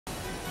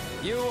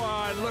You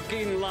are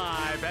looking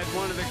live at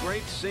one of the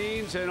great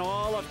scenes in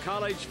all of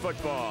college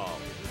football.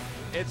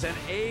 It's an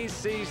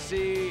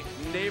ACC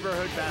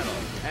neighborhood battle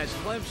as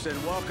Clemson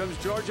welcomes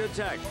Georgia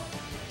Tech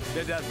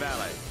to Death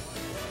Valley.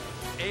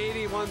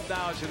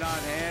 81,000 on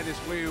hand as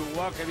we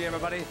welcome you,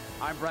 everybody.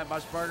 I'm Brent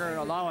Musburger,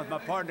 along with my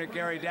partner,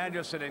 Gary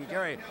Danielson. And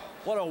Gary,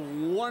 what a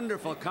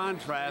wonderful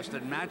contrast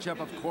and matchup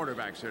of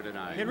quarterbacks here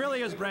tonight. It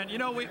really is, Brent. You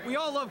know, we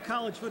all love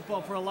college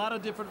football for a lot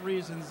of different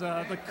reasons.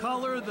 The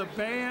color, the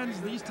bands,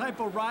 these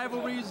type of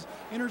rivalries,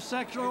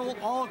 intersectional,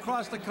 all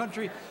across the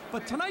country.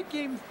 But tonight's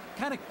game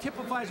kind of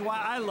typifies why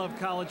I love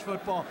college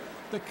football.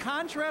 The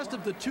contrast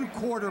of the two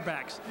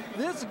quarterbacks.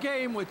 This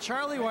game with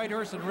Charlie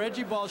Whitehurst and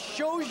Reggie Ball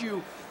shows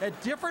you that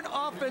different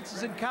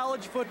offenses in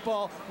college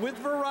football with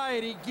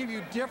variety give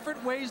you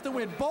different ways to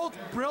win. Both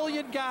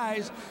brilliant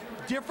guys,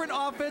 different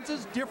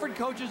offenses, different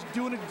coaches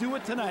do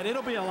it tonight.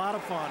 It'll be a lot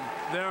of fun.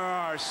 There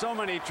are so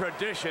many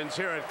traditions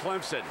here at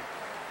Clemson.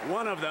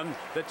 One of them,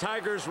 the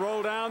Tigers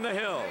roll down the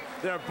hill.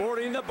 They're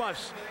boarding the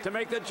bus to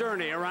make the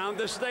journey around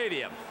the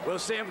stadium. We'll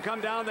see them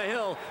come down the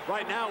hill.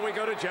 Right now we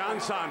go to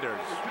John Saunders.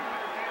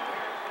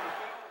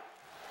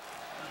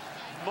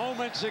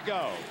 Moments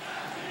ago,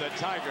 the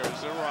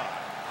Tigers arrived.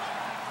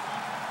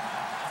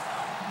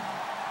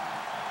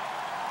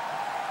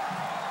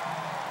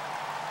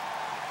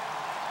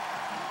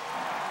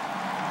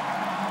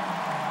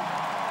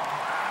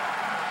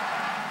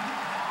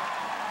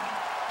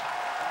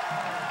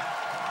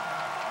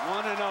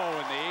 In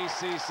the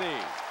ACC.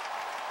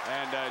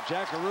 And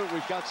Jack Arute,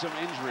 we've got some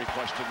injury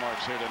question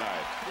marks here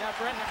tonight. Yeah,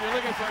 Brent, if you're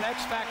looking for an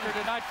X factor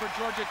tonight for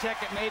Georgia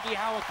Tech, it may be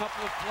how a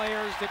couple of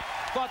players that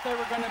thought they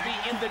were going to be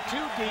in the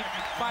two deep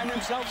find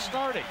themselves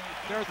starting.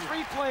 There are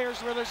three players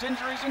where there's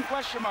injuries and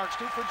question marks.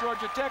 Two for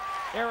Georgia Tech,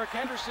 Eric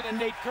Henderson and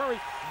Nate Curry.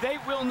 They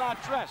will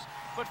not dress.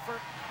 But for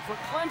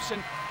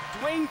Clemson,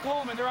 Dwayne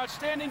Coleman, their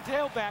outstanding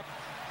tailback,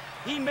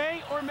 he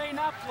may or may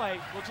not play.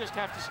 We'll just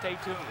have to stay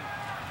tuned.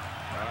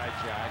 All right,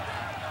 Jack.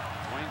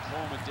 Dwayne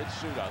Coleman did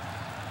suit up.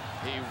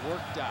 He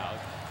worked out,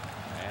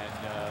 and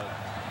the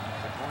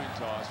coin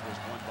toss was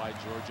won by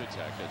Georgia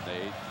Tech, and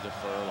they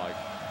defer like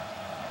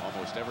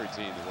almost every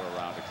team that we're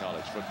around in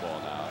college football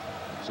now.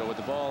 So with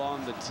the ball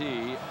on the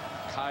tee,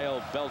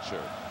 Kyle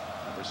Belcher,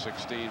 number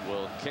 16,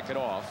 will kick it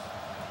off,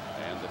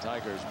 and the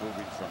Tigers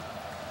moving from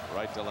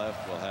right to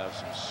left will have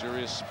some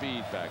serious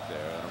speed back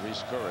there, and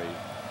Reese Curry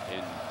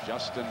in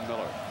Justin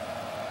Miller.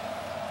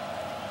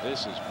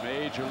 This is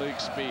major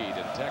league speed,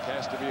 and Tech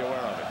has to be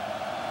aware of it.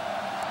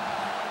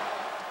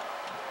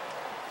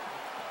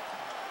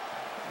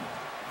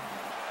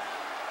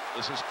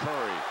 This is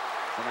Curry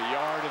from a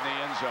yard in the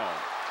end zone.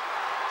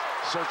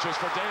 Searches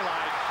for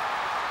daylight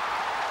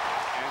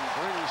and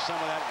brings some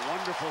of that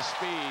wonderful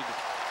speed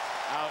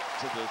out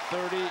to the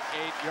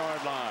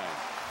 38-yard line.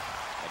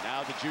 And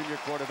now the junior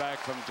quarterback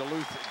from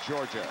Duluth,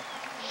 Georgia,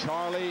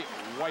 Charlie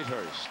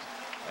Whitehurst.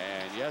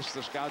 And yes,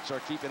 the scouts are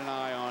keeping an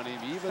eye on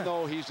him, even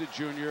though he's a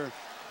junior.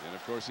 And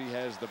of course, he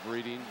has the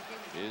breeding.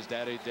 His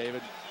daddy,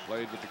 David,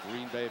 played with the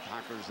Green Bay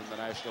Packers in the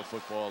National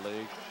Football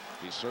League.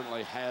 He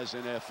certainly has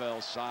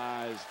NFL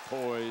size,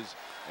 poise,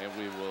 and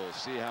we will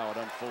see how it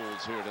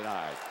unfolds here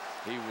tonight.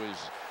 He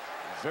was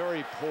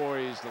very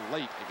poised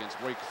late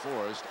against Wake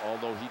Forest,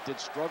 although he did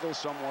struggle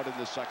somewhat in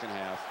the second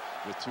half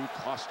with two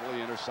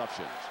costly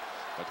interceptions.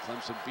 But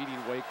Clemson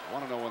beating Wake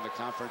 1-0 in the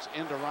conference,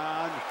 end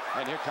around,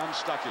 and here comes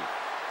Stuckey.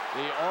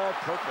 The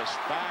all-purpose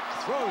back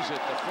throws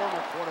it. The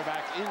former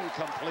quarterback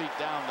incomplete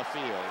down the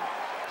field.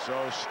 So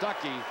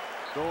Stuckey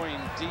going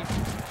deep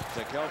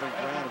to Kelvin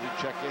Grant. We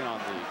check in on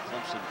the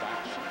Clemson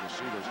backs and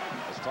receivers.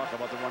 Let's talk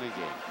about the running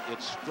game.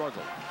 It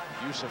struggled.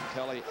 Yusuf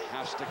Kelly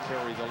has to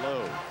carry the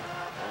load.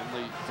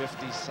 Only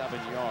 57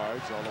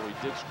 yards, although he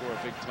did score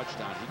a big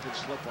touchdown. He could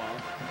slip on.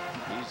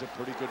 He's a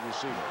pretty good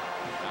receiver.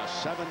 Now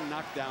 7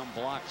 knockdown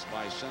blocks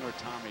by center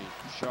Tommy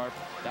Sharp.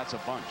 That's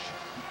a bunch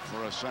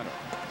for a center.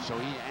 So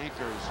he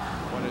anchors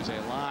what is a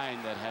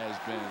line that has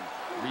been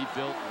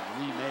rebuilt and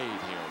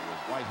remade here with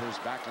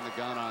Whitehurst back in the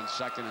gun on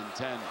 2nd and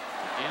 10.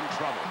 In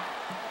trouble.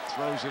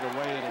 Throws it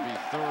away. It'll be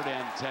 3rd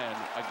and 10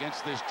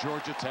 against this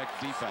Georgia Tech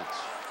defense.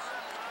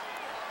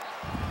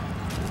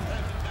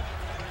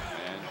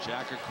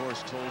 Jack, of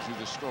course, told you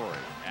the story.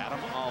 Adam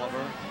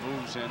Oliver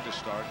moves in to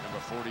start, number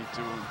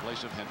 42 in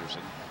place of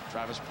Henderson.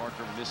 Travis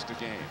Parker missed a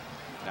game.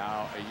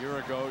 Now, a year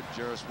ago,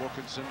 Jarris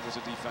Wilkinson was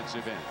a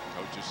defensive end.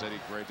 Coaches said he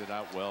graded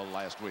out well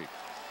last week.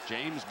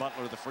 James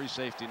Butler, the free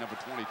safety, number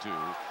 22,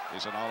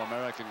 is an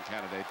All-American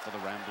candidate for the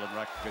Ramblin'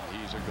 Wreck, and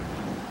he's a good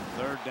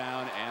one. 3rd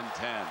down and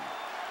 10.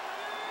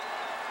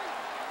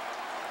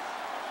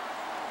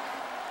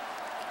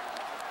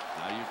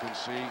 Now you can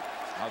see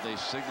how they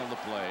signal the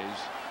plays.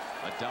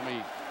 A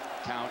dummy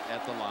count at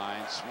the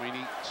line.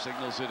 Sweeney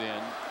signals it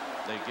in.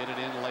 They get it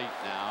in late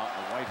now,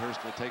 and Whitehurst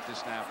will take the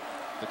snap.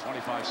 The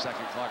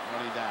 25-second clock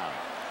running down.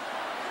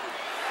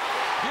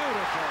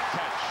 Beautiful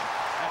catch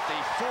at the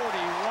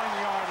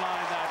 41-yard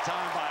line that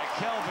time by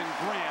Kelvin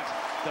Grant.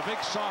 the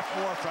big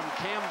sophomore from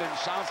Camden,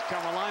 South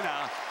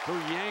Carolina, who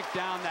yanked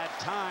down that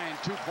tying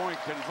two-point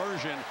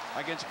conversion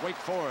against Wake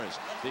Forest.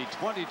 The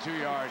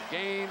 22-yard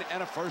gain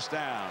and a first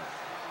down.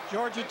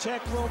 Georgia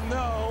Tech will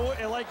know,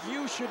 and like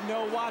you should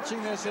know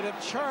watching this, that if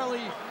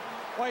Charlie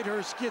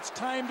Whitehurst gets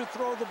time to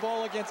throw the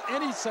ball against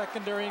any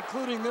secondary,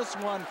 including this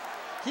one,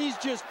 he's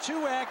just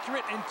too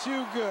accurate and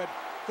too good.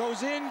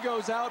 Goes in,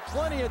 goes out,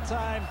 plenty of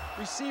time.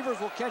 Receivers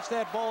will catch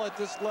that ball at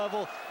this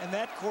level, and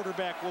that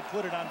quarterback will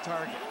put it on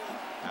target.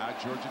 Now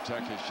Georgia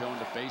Tech has shown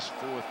the base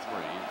 4-3.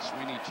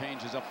 Sweeney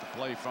changes up the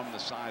play from the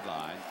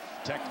sideline.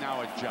 Tech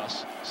now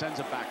adjusts, sends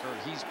a backer.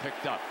 He's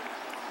picked up.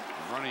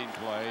 The running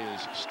play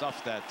is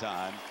stuffed that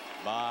time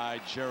by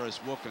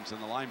Jarris Wilkinson,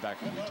 the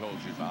linebacker we told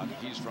you about.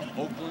 He's from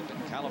Oakland,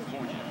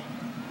 California.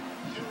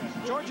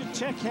 Georgia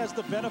Tech has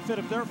the benefit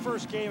of their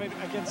first game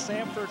against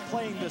Samford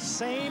playing the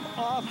same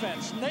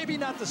offense. Maybe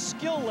not the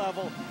skill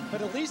level,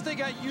 but at least they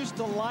got used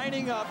to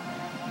lining up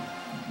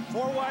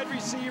 4 wide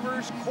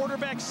receivers,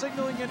 quarterback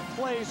signaling in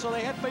play, so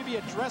they had maybe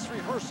a dress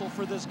rehearsal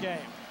for this game.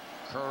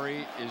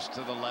 Curry is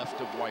to the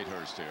left of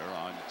Whitehurst here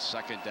on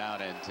 2nd down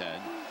and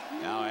 10.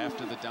 Now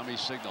after the dummy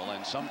signal,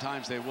 and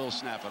sometimes they will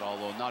snap it,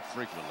 although not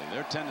frequently.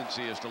 Their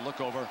tendency is to look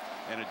over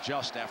and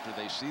adjust after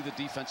they see the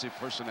defensive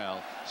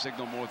personnel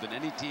signal more than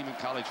any team in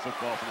college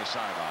football from the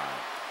sideline.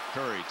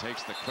 Curry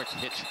takes the quick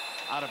hitch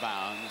out of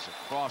bounds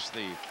across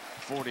the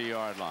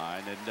 40-yard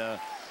line. And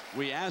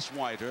we asked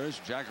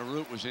Whitehurst, Jack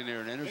Arute was in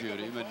there and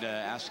interviewed him, and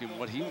asked him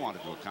what he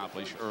wanted to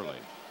accomplish early.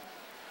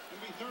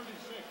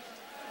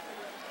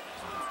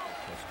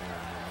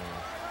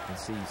 And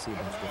see a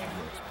bunch of different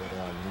looks, but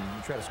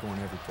you try to score in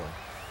every play.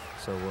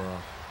 So you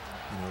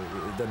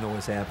know, it doesn't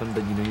always happen,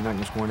 but you know you're not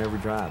going to score in every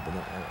drive. But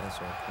that's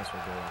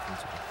our goal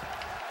offensively.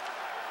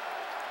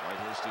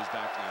 Whitehurst is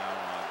back now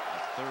on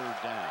a 3rd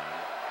down.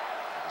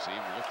 You see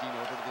him looking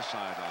over to the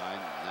sideline.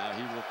 Now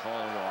he will call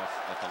it off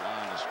at the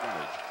line of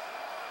scrimmage.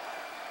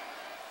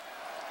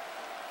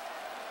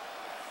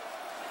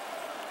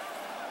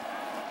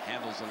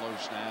 Handles the low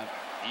snap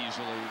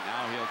easily.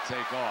 Now he'll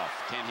take off.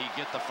 Can he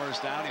get the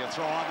first down? He'll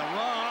throw on the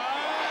run.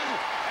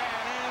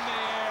 And in the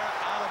air,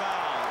 out of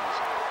bounds.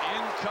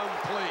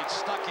 Incomplete.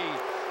 Stuckey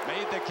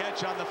made the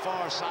catch on the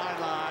far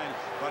sideline,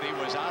 but he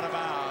was out of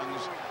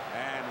bounds.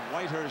 And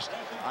Whitehurst,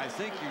 I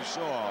think you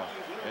saw,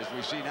 as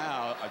we see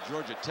now, a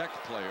Georgia Tech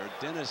player,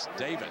 Dennis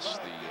Davis,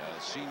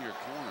 the senior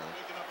corner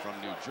from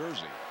New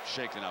Jersey,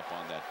 shaken up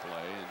on that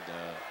play.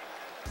 And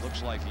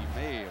looks like he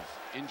may have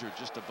injured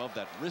just above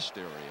that wrist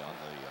area on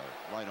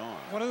the right arm.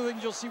 One of the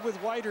things you'll see with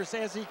Whitehurst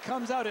as he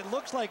comes out, it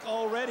looks like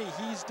already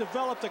he's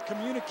developed a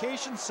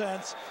communication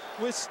sense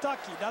with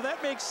Stuckey. Now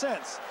that makes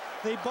sense.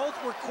 They both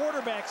were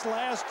quarterbacks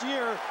last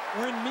year,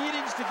 were in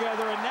meetings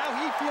together, and now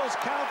he feels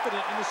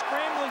confident in a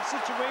scrambling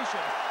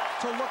situation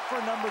to look for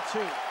number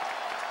 2.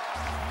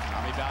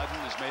 Tommy Bowden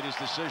has made his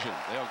decision.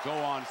 They'll go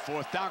on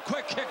 4th down.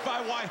 Quick kick by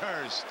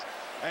Whitehurst.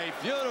 A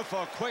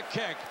beautiful quick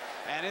kick.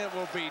 And it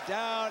will be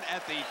down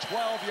at the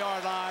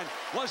 12-yard line.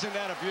 Wasn't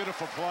that a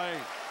beautiful play?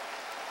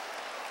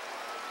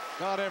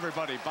 Caught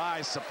everybody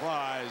by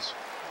surprise.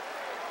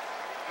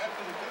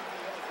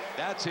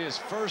 That's his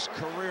first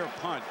career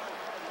punt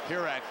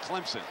here at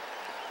Clemson.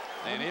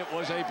 And it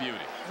was a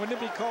beauty. Wouldn't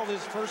it be called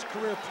his first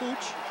career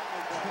pooch?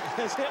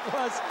 As it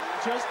was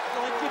just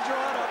like you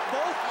draw it up.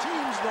 Both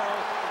teams, though,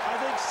 I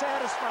think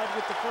satisfied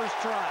with the first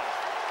try.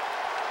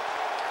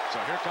 So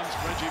here comes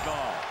Reggie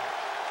Ball.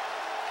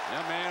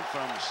 Young man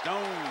from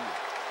Stone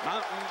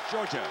Mountain,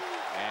 Georgia.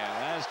 And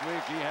last week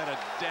he had a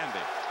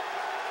dandy.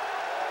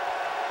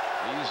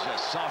 He's a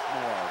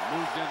sophomore,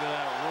 moved into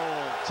that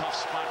role. Tough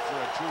spot for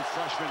a true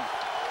freshman.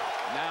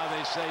 Now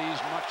they say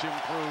he's much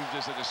improved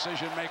as a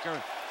decision maker.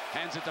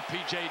 Hands it to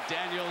P.J.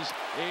 Daniels,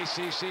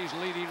 ACC's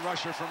leading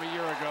rusher from a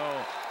year ago.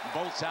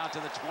 Bolts out to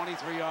the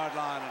 23-yard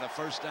line and a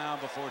first down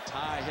before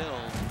Ty Hill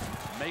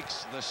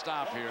makes the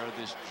stop here.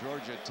 This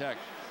Georgia Tech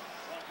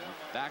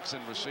backs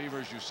and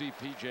receivers, you see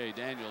P.J.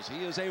 Daniels.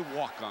 He is a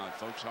walk-on,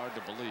 folks, hard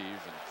to believe.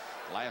 And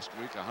last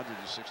week,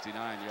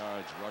 169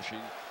 yards rushing,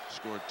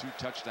 scored 2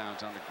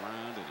 touchdowns on the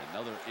ground and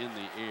another in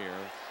the air.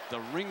 The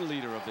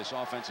ringleader of this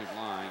offensive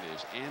line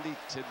is Andy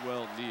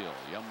Tidwell Neal,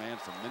 a young man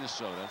from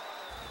Minnesota,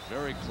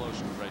 very close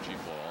to Reggie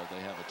Ball.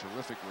 They have a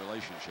terrific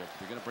relationship.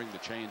 They're going to bring the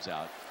chains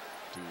out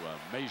to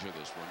measure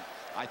this one.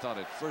 I thought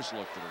at first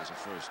look that it was a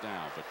first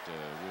down, but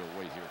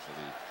we'll wait here for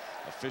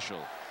the official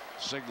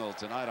signal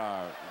tonight.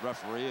 Our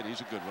referee, and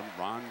he's a good one,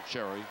 Ron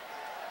Cherry.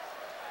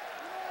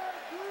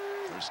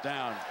 First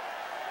down.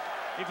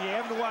 If you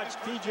haven't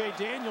watched P.J.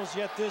 Daniels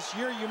yet this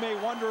year, you may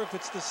wonder if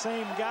it's the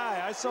same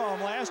guy. I saw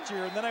him last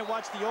year, and then I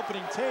watched the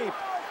opening tape,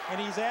 and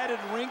he's added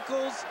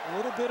wrinkles, a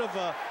little bit of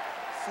a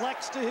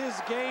flex to his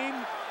game,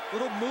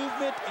 little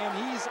movement,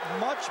 and he's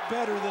much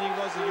better than he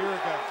was a year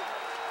ago.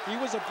 He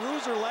was a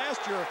bruiser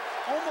last year,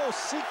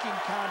 almost seeking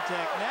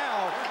contact.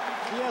 Now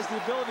he has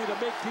the ability to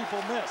make people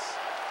miss.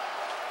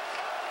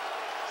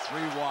 3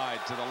 wide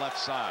to the left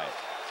side.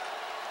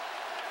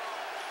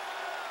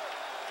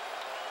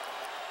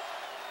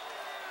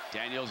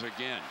 Daniels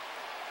again.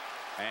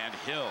 And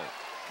Hill.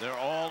 They're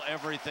all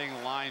everything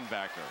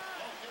linebacker.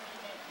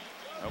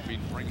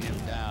 Helping bring him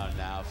down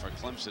now for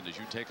Clemson as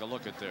you take a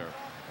look at their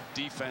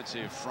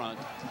defensive front.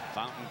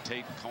 Fountain,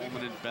 Tate,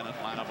 Coleman, and Bennett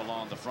line up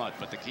along the front.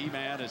 But the key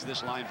man is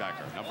this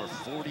linebacker, number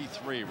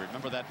 43.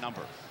 Remember that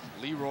number.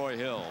 Leroy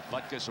Hill,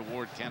 Butkus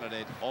Award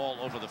candidate all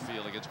over the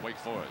field against Wake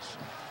Forest.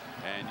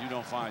 And you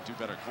don't find two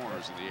better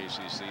corners in the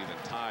ACC than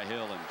Ty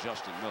Hill and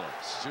Justin Miller.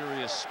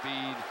 Serious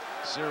speed,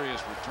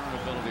 serious return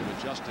ability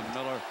with Justin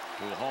Miller,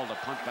 who hauled a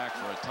punt back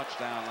for a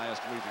touchdown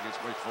last week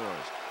against Wake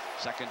Forest.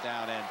 2nd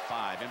down and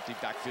 5. Empty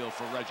backfield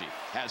for Reggie.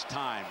 Has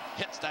time.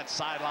 Hits that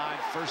sideline.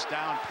 1st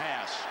down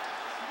pass.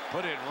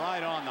 Put it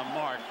right on the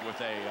mark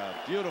with a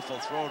beautiful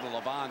throw to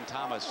Levon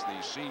Thomas,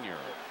 the senior.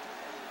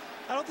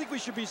 I don't think we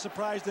should be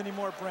surprised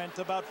anymore, Brent,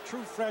 about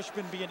true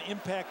freshmen being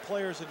impact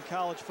players in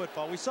college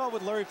football. We saw it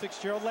with Larry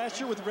Fitzgerald last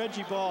year with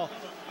Reggie Ball.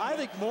 I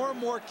think more and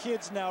more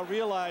kids now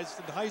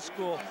realize in high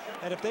school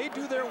that if they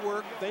do their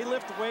work, they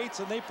lift weights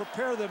and they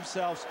prepare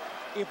themselves,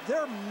 if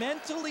they're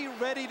mentally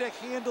ready to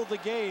handle the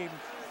game,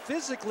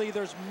 physically,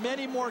 there's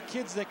many more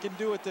kids that can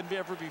do it than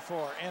ever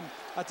before. And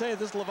I'll tell you,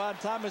 this Levon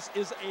Thomas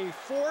is a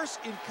force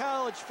in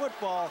college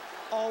football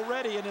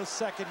already in his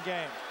 2nd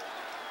game.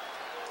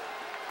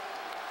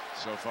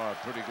 So far, a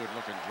pretty good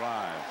looking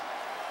drive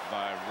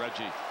by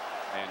Reggie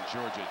and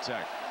Georgia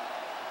Tech.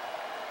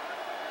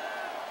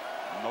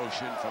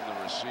 Motion from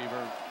the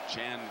receiver,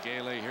 Chan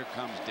Gailey. Here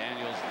comes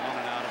Daniels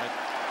running out of it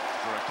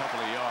for a couple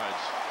of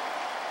yards.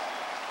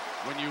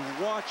 When you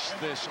watch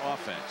this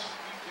offense,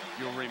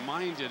 you're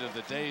reminded of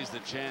the days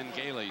that Chan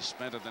Gailey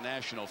spent at the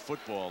National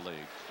Football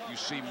League. You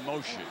see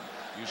motion,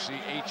 you see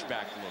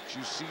H-back looks,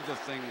 you see the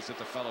things that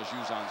the fellows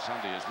use on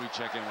Sunday as we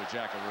check in with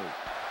Jackaroo.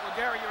 Well,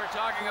 Gary, you were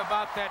talking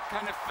about that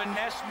kind of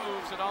finesse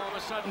moves that all of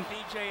a sudden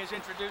PJ has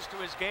introduced to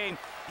his game.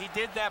 He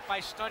did that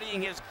by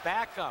studying his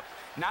backup,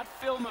 not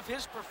film of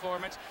his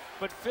performance,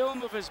 but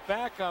film of his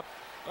backup.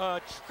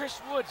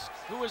 Chris Woods,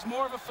 who was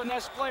more of a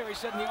finesse player. He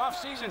said in the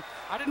offseason,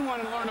 I didn't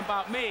want to learn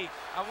about me.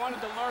 I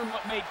wanted to learn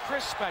what made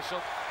Chris special,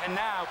 and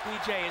now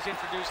PJ has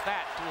introduced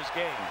that to his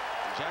game.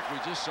 Jack, we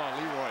just saw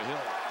Leroy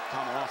Hill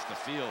come off the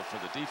field for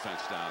the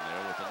defense down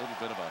there with a little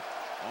bit of an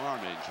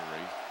arm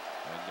injury.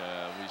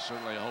 And we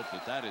certainly hope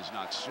that that is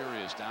not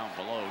serious down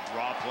below.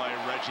 Draw play,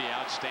 Reggie,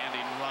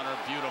 outstanding runner,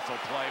 beautiful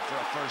play for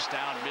a 1st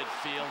down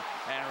midfield,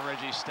 and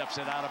Reggie steps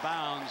it out of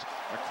bounds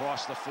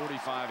across the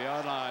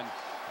 45-yard line.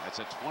 That's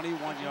a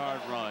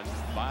 21-yard run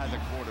by the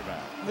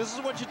quarterback. This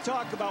is what you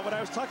talk about, what I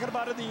was talking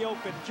about in the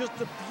open. Just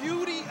the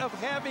beauty of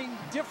having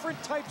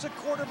different types of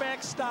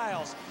quarterback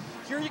styles.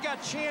 Here you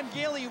got Chan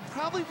Gailey, who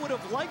probably would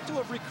have liked to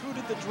have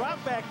recruited the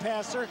drop back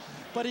passer,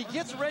 but he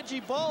gets Reggie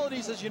Ball and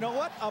he says, you know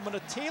what, I'm going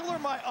to tailor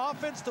my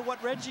offense to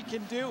what Reggie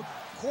can do.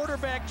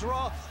 Quarterback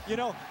draw. You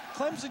know,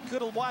 Clemson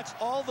could have watched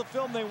all the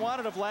film they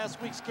wanted of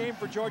last week's game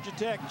for Georgia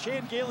Tech.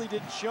 Chan Gailey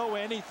didn't show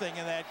anything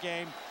in that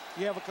game.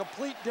 You have a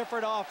complete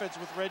different offense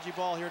with Reggie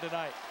Ball here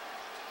tonight.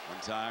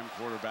 One-time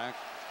quarterback,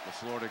 the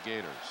Florida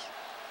Gators.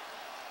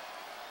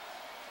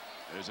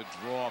 There's a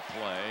draw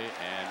play,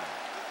 and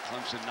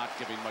Clemson not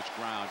giving much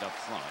ground up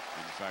front.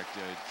 In fact,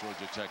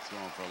 Georgia Tech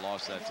throwing for a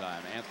loss that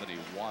time. Anthony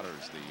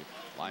Waters,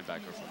 the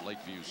linebacker from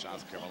Lakeview,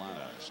 South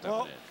Carolina,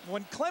 stepping in.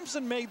 When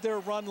Clemson made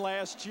their run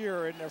last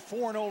year, and their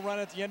 4-0 run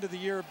at the end of the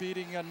year,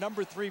 beating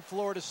number 3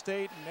 Florida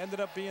State and ended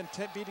up beating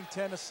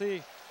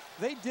Tennessee,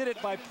 they did it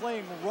by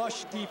playing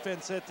rush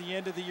defense at the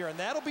end of the year, and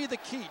that'll be the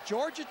key.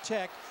 Georgia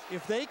Tech,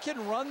 if they can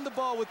run the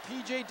ball with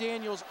P.J.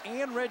 Daniels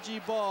and Reggie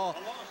Ball,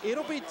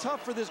 it'll be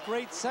tough for this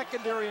great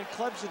secondary in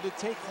Clemson to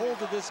take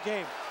hold of this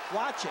game.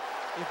 Watch it.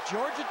 If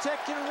Georgia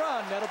Tech can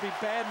run, that'll be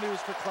bad news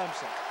for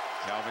Clemson.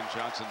 Calvin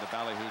Johnson, the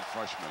ballyhooed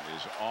freshman,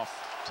 is off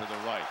to the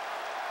right.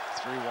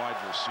 3 wide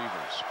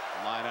receivers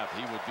line up.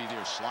 He would be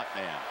their slot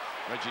man.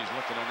 Reggie's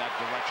looking in that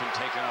direction,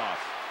 taking off.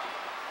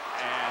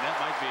 And that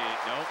might be,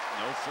 nope,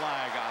 no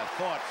flag. I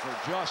thought for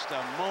just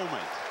a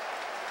moment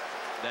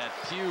that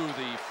Pugh,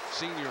 the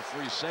senior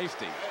free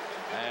safety,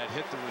 had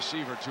hit the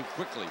receiver too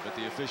quickly, but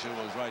the official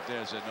was right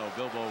there and said, no,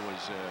 Bilbo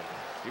was,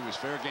 he was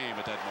fair game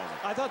at that moment.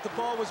 I thought the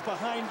ball was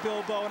behind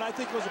Bilbo, and I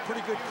think it was a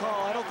pretty good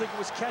call. I don't think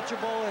it was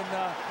catchable, and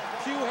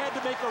Pugh had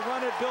to make a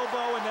run at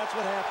Bilbo, and that's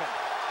what happened.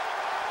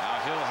 Now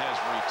Hill has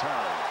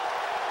returned.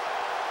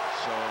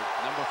 So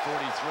number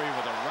 43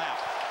 with a wrap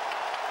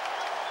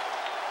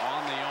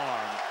on the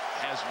arm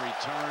has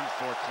returned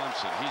for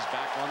Clemson. He's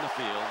back on the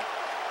field.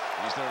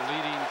 He's their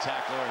leading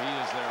tackler. He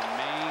is their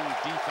main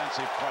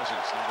defensive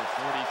presence, number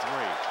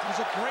 43. He's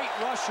a great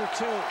rusher,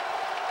 too.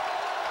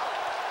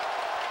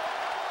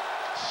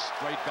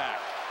 Straight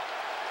back.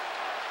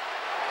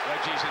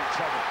 Reggie's in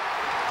trouble.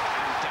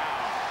 And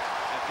down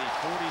at the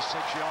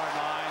 46-yard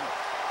line.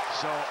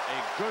 So a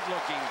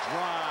good-looking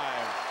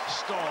drive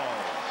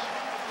stalls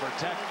for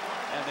Tech,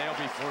 and they'll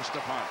be forced to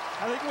punt.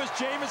 I think it was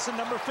Jamison,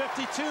 number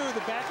 52,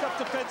 the backup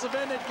defensive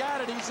end that got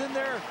it. He's in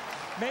there,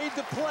 made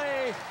the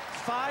play.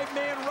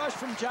 5-man rush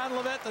from John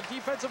Levette, the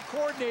defensive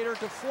coordinator,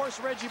 to force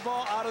Reggie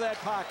Ball out of that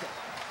pocket.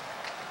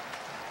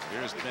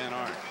 Here's Ben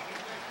Arndt.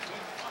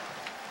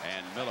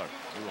 And Miller,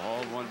 who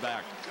hauled one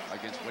back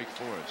against Wake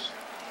Forest,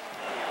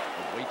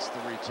 awaits the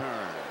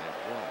return. And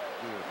what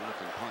a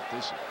good-looking punt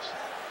this is.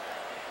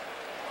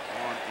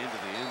 on into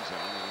the end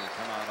zone and then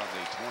come out on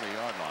the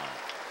 20-yard line.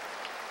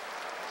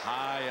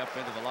 High up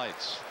into the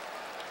lights.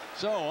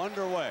 So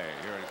underway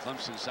here in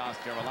Clemson, South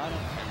Carolina,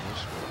 and we're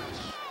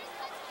scoreless.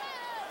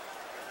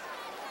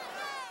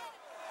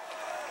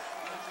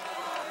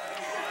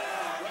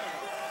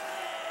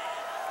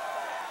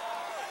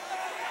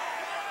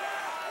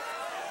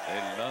 They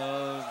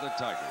love the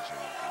Tigers here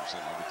in Clemson,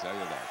 let me tell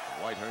you that.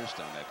 Whitehurst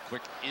on that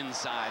quick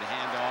inside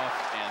handoff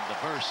and the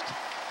burst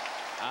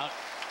out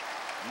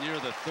near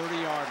the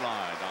 30-yard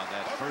line on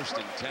that 1st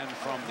and 10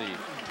 from the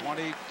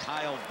 20.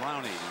 Kyle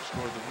Brownie, who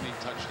scored the winning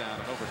touchdown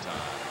in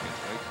overtime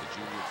against Wake, the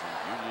junior from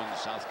Union,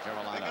 South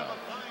Carolina.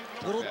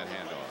 Took that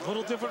handoff.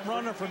 Little different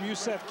runner from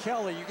Geoff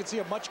Kelly. You can see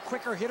a much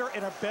quicker hitter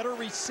and a better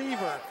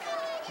receiver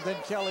than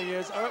Kelly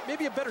is, or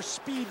maybe a better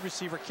speed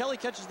receiver. Kelly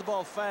catches the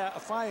ball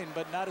fine,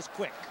 but not as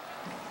quick.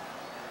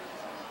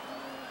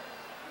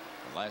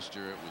 Last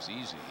year it was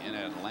easy in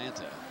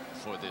Atlanta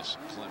for this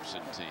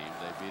Clemson team.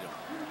 They beat them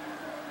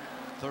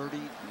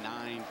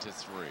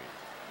 39-3.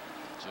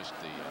 Just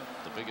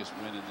the biggest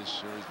win in this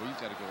series. Well,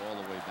 you've got to go all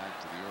the way back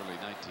to the early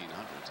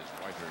 1900s as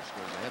Whitehurst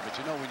goes ahead. But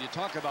you know, when you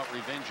talk about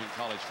revenge in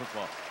college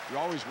football, you're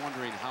always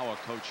wondering how a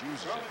coach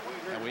uses it.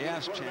 And we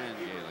asked Chan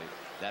Gailey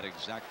that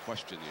exact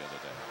question the other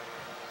day.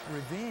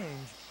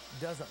 Revenge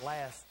doesn't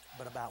last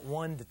but about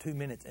 1 to 2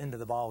 minutes into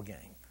the ball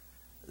game.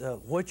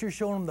 What you're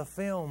showing them the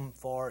film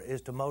for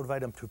is to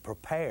motivate them to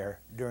prepare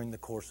during the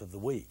course of the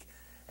week.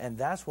 And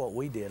that's what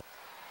we did.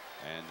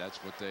 And that's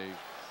what they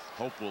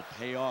hope will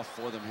pay off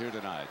for them here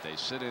tonight. They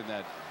sit in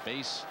that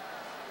base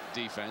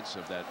defense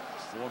of that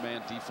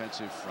 4-man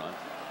defensive front.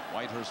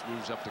 Whitehurst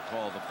moves up to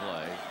call the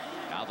play.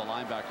 Now the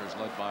linebackers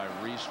led by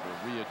Reese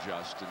will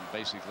readjust, and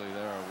basically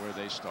they are where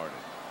they started.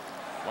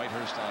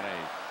 Whitehurst on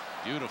a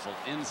beautiful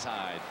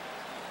inside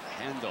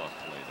handoff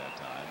play that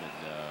time, and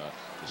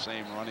the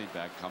same running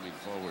back coming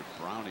forward,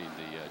 Browning,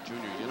 the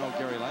junior. You know,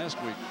 Gary, last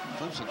week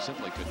Clemson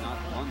simply could not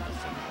run the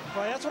football.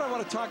 Well, that's what I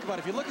want to talk about.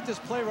 If you look at this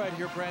play right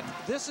here, Brent,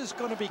 this is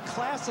going to be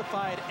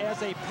classified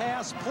as a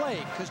pass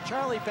play because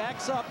Charlie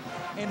backs up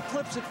and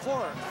flips it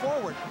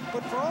forward.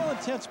 But for all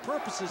intents and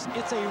purposes,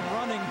 it's a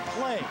running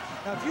play.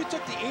 Now, if you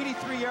took the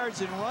 83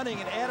 yards in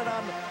running and added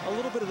on a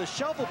little bit of the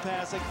shovel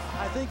passing,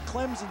 I think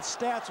Clemson's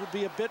stats would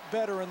be a bit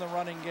better in the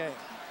running game.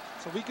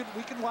 So we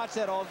can watch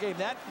that all game.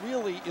 That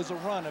really is a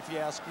run, if you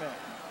ask me.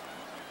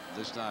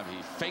 This time he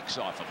fakes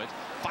off of it,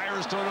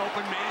 fires to an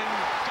open man,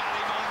 got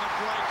him on the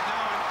break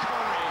now, and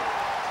Curry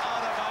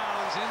out of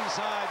bounds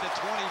inside the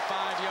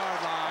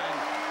 25-yard line.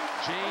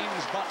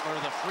 James Butler,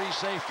 the free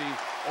safety,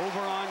 over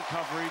on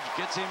coverage,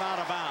 gets him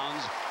out of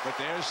bounds, but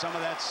there's some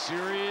of that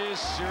serious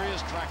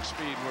track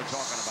speed we're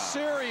talking about.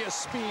 Serious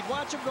speed.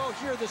 Watch him go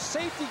here. The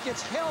safety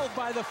gets held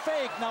by the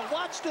fake. Now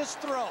watch this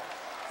throw.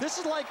 This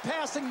is like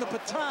passing the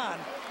baton,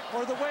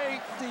 or the way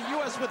the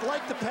U.S. would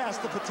like to pass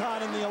the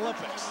baton in the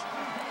Olympics.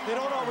 They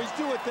don't always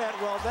do it that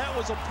well. That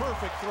was a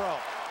perfect throw.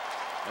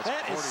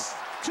 That is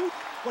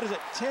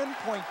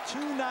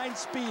 10.29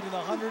 speed in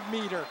the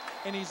 100-meter,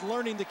 and he's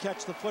learning to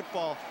catch the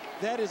football.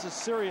 That is a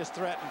serious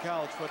threat in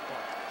college football.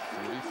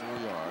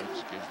 44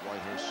 yards, gives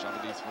Whitehurst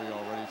 73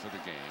 already for the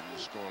game.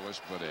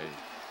 Scoreless, but a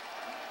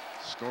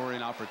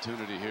scoring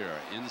opportunity here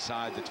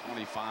inside the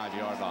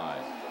 25-yard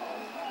line.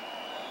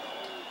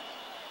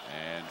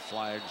 And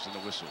flags and the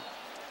whistle.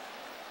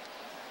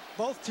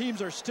 Both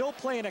teams are still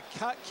playing a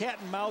cat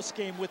and mouse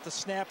game with the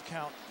snap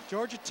count.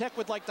 Georgia Tech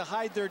would like to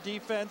hide their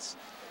defense.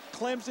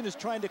 Clemson is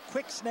trying to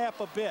quick snap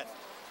a bit.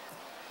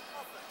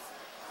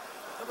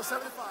 Number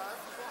 75,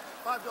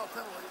 5-yard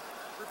penalty,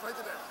 replay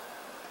today.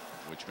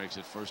 Which makes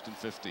it 1st and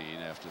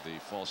 15 after the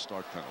false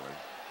start penalty.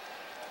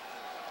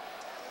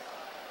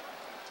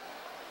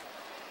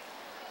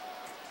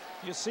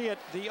 You see it.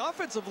 The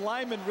offensive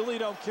linemen really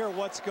don't care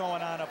what's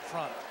going on up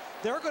front.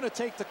 They're going to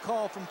take the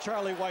call from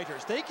Charlie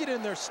Whitehurst. They get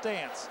in their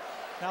stance.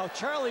 Now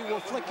Charlie will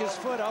flick his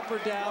foot up or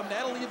down.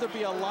 That'll either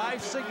be a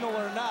live signal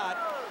or not.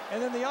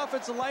 And then the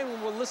offensive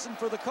lineman will listen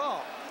for the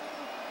call.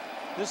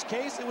 This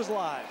case, it was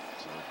live.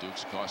 So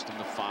Dukes cost him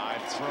the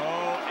 5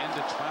 throw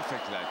into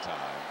traffic that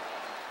time.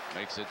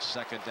 Makes it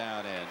 2nd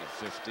down and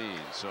 15.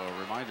 So a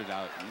reminder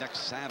now,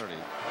 next Saturday,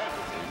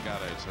 we've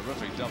got a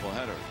terrific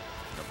doubleheader.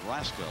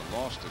 Nebraska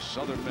lost to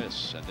Southern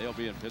Miss, and they'll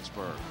be in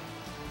Pittsburgh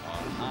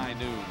on high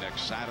noon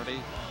next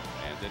Saturday.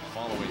 And then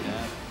following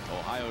that,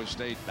 Ohio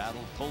State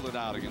pulled it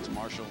out against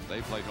Marshall.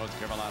 They played North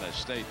Carolina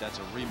State. That's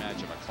a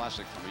rematch of a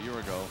classic from a year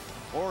ago.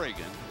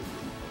 Oregon,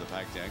 the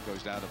Pac-10,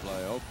 goes down to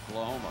play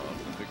Oklahoma of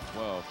the Big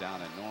 12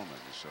 down in Norman.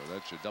 So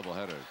that's your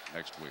doubleheader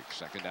next week.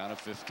 2nd down and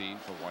 15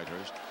 for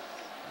Whitehurst.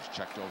 He's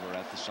checked over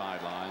at the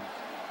sideline.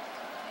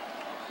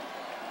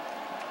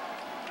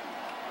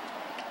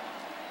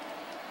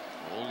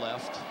 Roll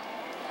left.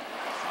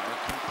 Fire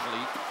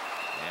complete.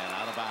 And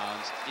out of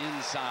bounds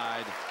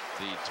inside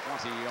the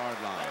 20-yard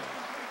line.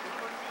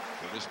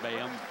 Curtis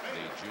Bayham,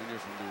 the junior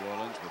from New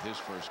Orleans, with his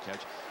first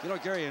catch. You know,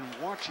 Gary, in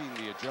watching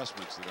the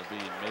adjustments that are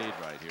being made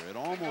right here, it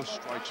almost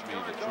strikes me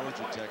that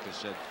Georgia Tech has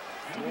said,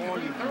 to all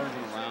you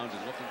moving around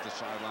and looking at the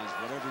sidelines,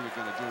 whatever you're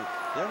going to do,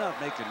 they're not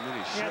making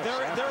many shifts.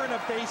 Yeah, they're in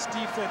a base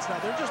defense now.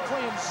 They're just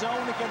playing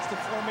zone against the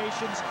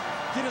formations.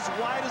 Get as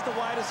wide as the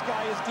widest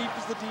guy, as deep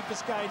as the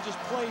deepest guy, and just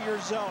play your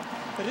zone.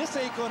 But this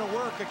ain't going to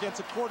work against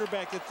a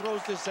quarterback that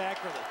throws this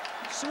accurately.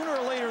 Sooner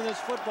or later in this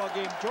football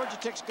game, Georgia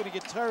Tech's going to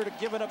get tired of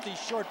giving up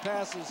these short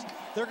passes.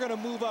 They're going to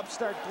move up,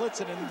 start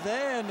blitzing, and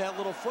then that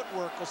little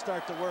footwork will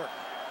start to work.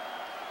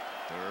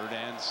 3rd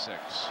and 6.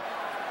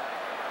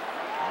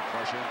 No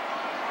pressure.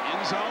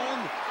 End zone.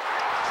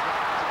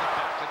 Dropped to the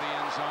back of the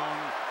end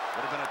zone.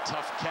 Would have been a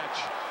tough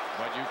catch,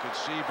 but you could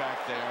see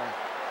back there.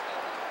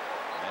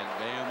 And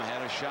Bayham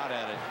had a shot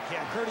at it.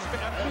 Yeah, Curtis,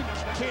 I mean,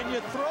 can you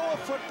throw a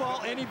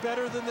football any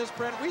better than this,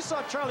 Brent? We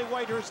saw Charlie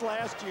Whitehurst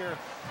last year.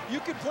 You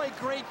can play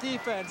great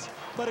defense,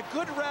 but a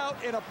good route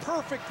and a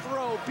perfect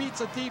throw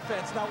beats a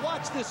defense. Now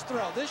watch this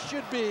throw. This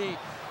should be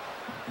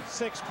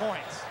 6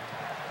 points.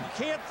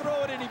 You can't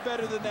throw it any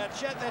better than that.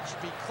 That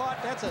should be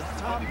caught. That's a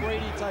Tom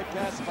Brady type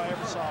pass if I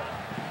ever saw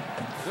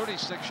one.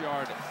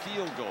 36-yard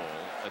field goal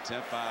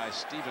attempt by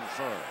Stephen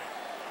Furr.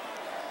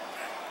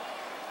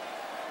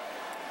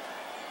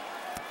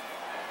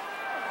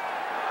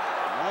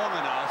 Long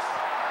enough.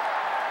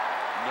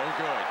 No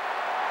good.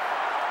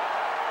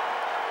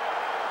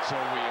 So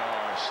we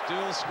are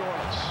still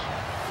scoreless.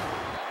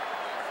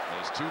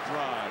 Those 2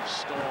 drives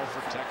stall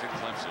for Tech and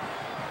Clemson.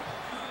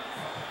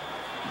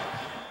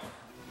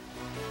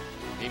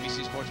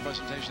 ABC Sports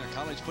presentation of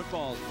college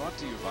football is brought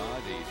to you by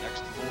the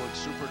next Ford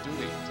Super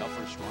Duty.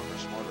 Tougher, stronger,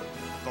 smarter.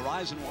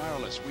 Verizon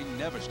Wireless, we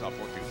never stop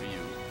working for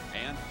you.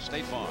 And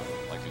State Farm,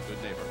 like a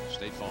good neighbor,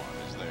 State Farm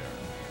is there.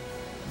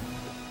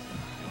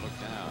 You look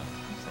down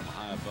from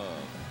high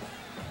above.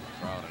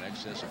 A crowd in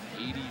excess of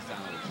 80,000,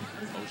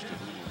 most of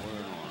whom are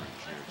wearing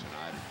orange here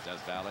tonight in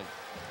Death Valley.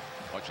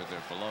 Watching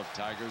their beloved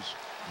Tigers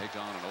take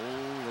on an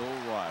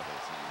old rival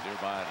from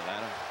nearby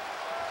Atlanta.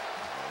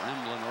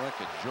 Ramblin' Wreck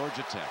at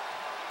Georgia Tech.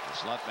 The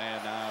slot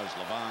man now is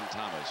Levon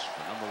Thomas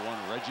for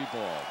 #1 Reggie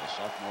Ball, the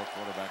sophomore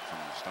quarterback from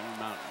Stone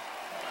Mountain.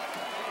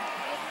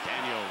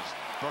 Daniels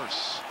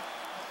bursts.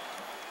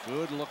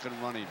 Good looking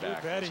running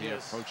back as he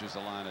approaches the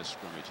line of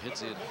scrimmage.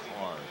 Hits it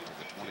hard to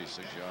the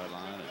 26-yard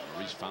line, and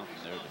Maurice Fountain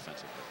there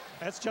defensively.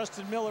 That's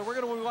Justin Miller. We're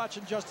going to be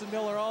watching Justin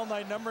Miller all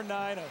night.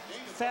 #9, a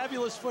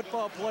fabulous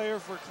football player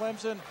for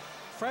Clemson.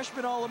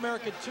 Freshman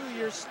All-American 2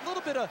 years. A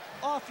little bit of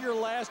off year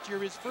last year.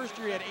 His first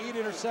year he had 8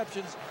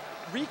 interceptions.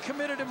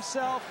 Recommitted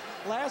himself.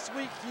 Last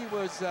week he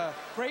was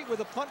great with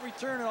a punt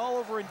return and all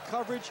over in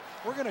coverage.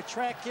 We're going to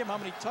track him, how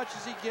many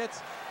touches he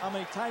gets, how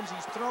many times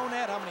he's thrown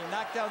at, how many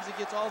knockdowns he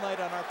gets all night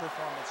on our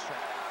performance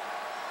track.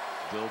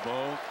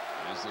 Bilbo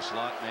is the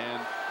slot man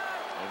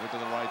over to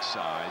the right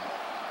side.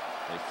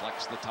 They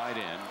flex the tight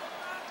end.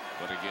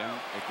 But again,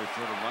 they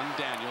prefer to run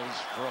Daniels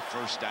for a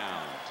first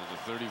down to the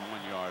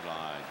 31-yard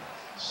line.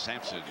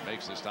 Sampson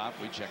makes the stop.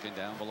 We check in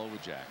down below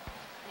with Jack.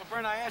 Well,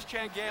 Brent, I asked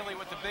Chan Gailey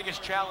what the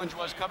biggest challenge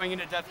was coming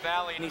into Death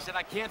Valley, and he said,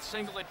 I can't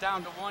single it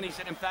down to one. He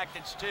said, in fact,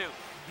 it's 2.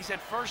 He said,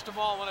 first of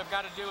all, what I've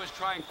got to do is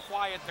try and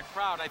quiet the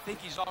crowd. I think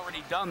he's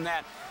already done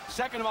that.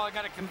 Second of all, I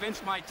got to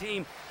convince my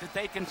team that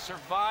they can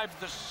survive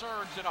the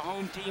surge that a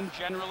home team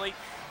generally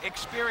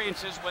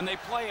experiences when they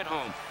play at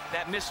home.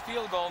 That missed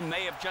field goal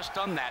may have just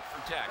done that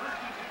for Tech.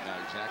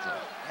 Yeah, exactly.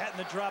 That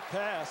and the drop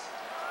pass.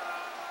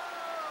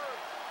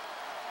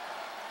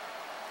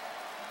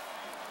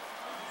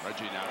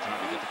 Reggie now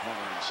trying to get the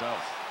corner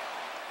himself.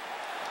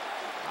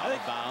 Out of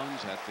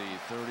bounds at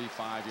the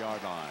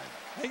 35-yard line.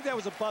 I think that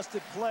was a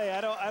busted play.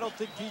 I don't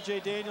think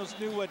P.J. Daniels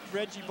knew what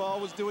Reggie Ball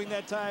was doing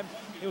that time.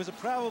 It was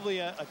probably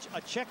a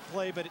check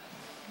play, but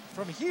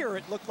from here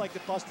it looked like a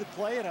busted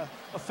play and an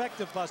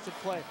effective busted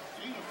play.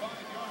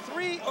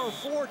 3 or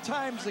 4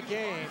 times a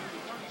game,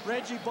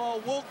 Reggie Ball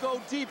will go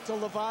deep to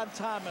Levon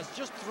Thomas,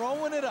 just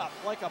throwing it up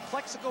like a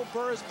Plexico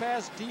Burris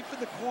pass deep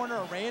in the corner,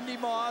 a Randy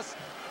Moss,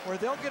 where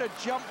they'll get a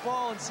jump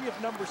ball and see if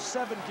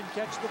 #7 can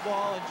catch the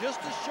ball, and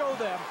just to show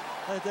them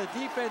that the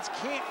defense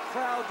can't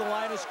crowd the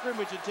line of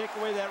scrimmage and take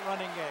away that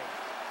running game.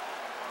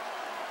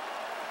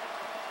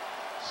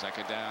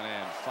 2nd down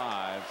and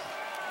 5.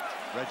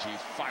 Reggie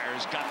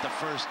fires, got the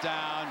first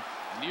down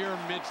near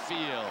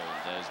midfield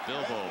as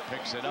Bilbo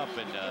picks it up.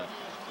 And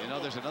you know,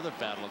 there's another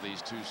battle of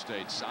these 2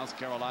 states, South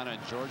Carolina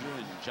and Georgia.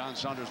 And John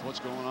Saunders, what's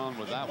going on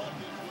with that one?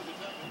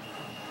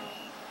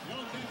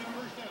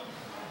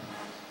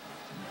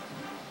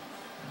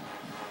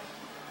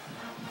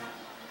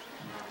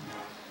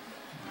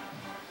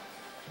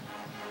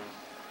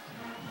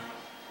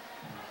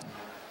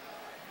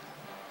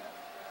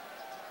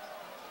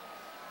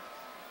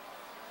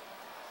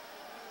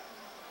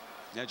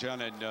 Yeah,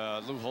 John,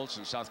 and Lou Holtz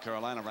in South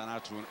Carolina ran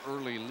out to an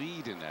early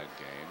lead in that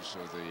game, so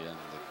the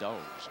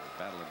Dogs are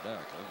battling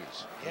back.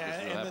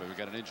 We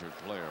got an injured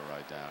player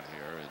right down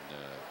here, and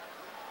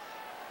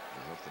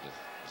we hope that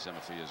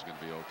Semifia is going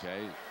to be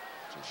okay.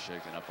 Just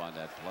shaking up on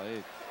that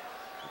play.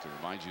 To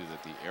remind you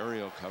that the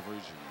aerial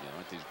coverage and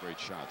aren't these great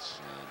shots,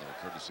 they're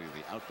courtesy of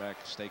the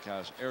Outback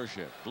Steakhouse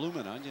Airship.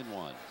 Bloomin' Onion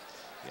 1.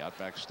 The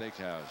Outback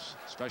Steakhouse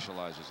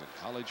specializes in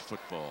college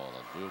football,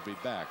 and we'll be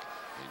back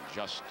in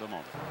just a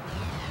moment.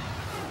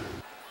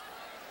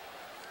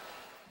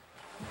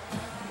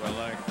 Well,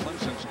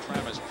 Clemson's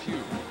Travis Pugh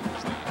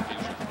is the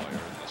injured player,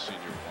 and the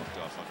senior walked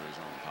off under his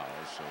own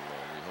power, so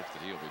we hope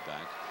that he'll be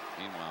back.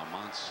 Meanwhile,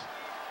 Montz,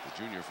 the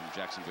junior from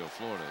Jacksonville,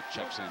 Florida,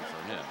 checks in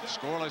for him.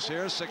 Scoreless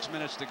here, 6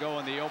 minutes to go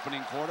in the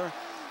opening quarter.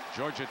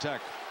 Georgia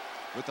Tech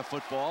with the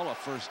football, a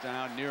first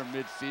down near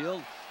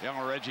midfield.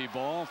 Young Reggie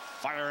Ball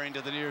firing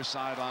to the near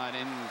sideline,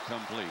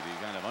 incomplete.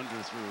 He kind of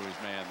underthrew his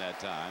man that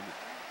time.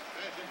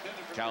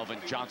 Calvin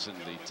Johnson,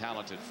 the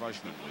talented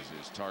freshman, was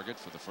his target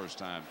for the first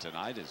time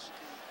tonight as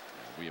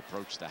we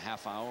approach the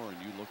half hour, and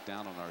you look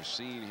down on our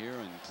scene here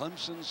in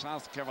Clemson,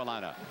 South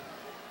Carolina.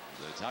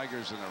 The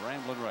Tigers in a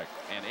Ramblin' Wreck,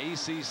 an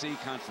ACC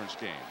conference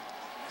game.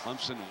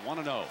 Clemson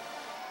 1-0. The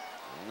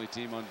only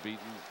team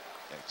unbeaten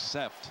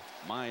except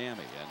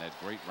Miami and that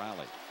great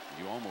rally.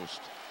 You almost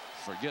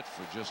forget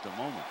for just a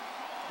moment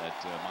that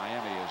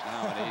Miami is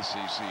now an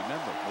ACC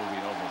member,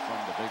 moving over from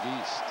the Big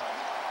East.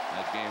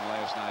 That game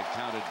last night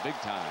counted big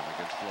time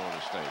against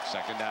Florida State.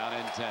 Second down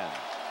and 10.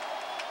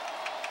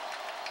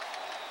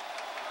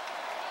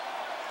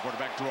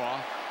 Quarterback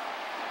draw.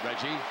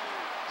 Reggie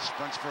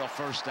sprints for a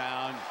first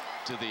down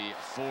to the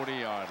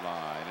 40-yard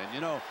line. And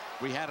you know,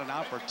 we had an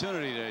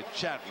opportunity to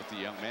chat with the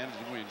young man,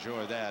 and we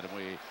enjoyed that. And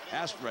we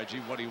asked Reggie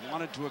what he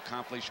wanted to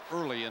accomplish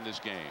early in this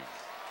game.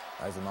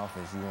 As an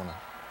offense, you want to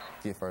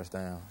get first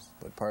downs.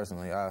 But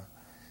personally,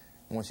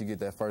 once you get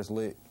that first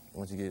lick,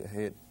 once you get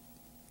hit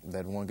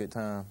that one good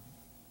time,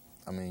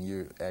 I mean,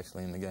 you're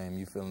actually in the game.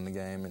 You're feeling the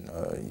game, and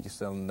you can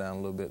settle them down a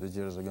little bit. The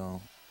jitters are gone.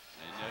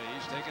 And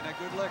he's taking a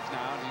good lick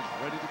now, and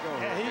he's ready to go.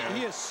 Yeah,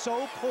 he is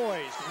so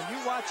poised. When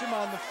you watch him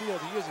on the field,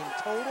 he is in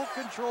total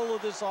control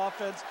of this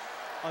offense.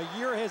 A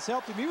year has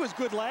helped him. He was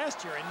good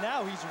last year, and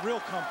now he's real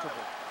comfortable.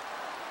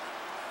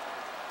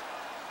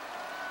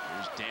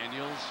 Here's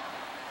Daniels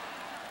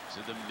to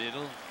the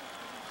middle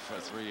for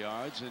 3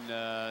 yards.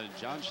 And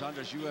John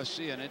Saunders,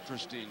 USC, an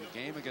interesting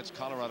game against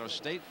Colorado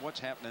State. What's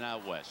happening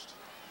out west?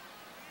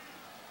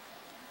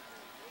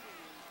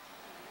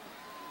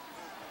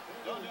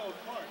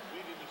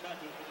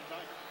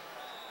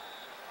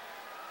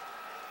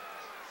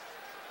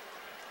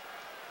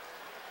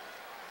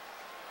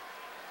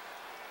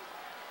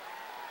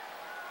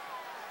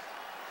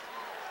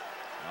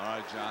 All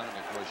right, John, and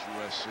of course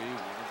USC,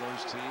 one of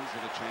those teams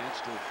with a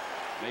chance to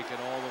make it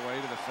all the way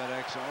to the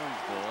FedEx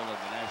Orange Bowl and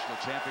the national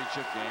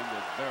championship game.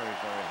 They're very,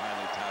 very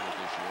highly touted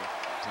this year.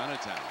 Ton of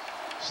talent.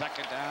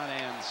 Second down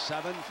and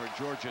 7 for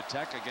Georgia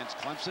Tech against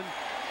Clemson.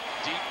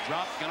 Deep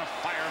drop, gonna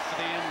fire for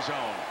the end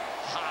zone.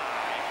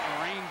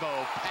 High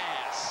rainbow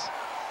pass.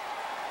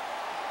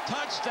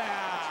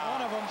 Touchdown.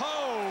 One of them.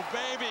 Oh,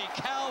 baby,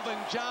 Calvin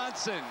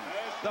Johnson,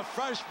 the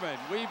freshman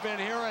we've been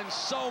hearing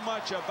so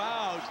much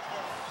about.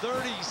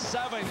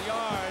 37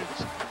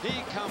 yards.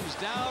 He comes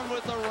down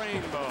with the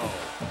rainbow.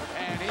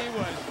 And he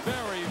was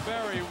very,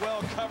 very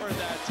well covered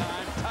that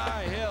time.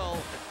 Ty Hill,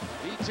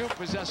 he too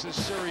possesses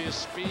serious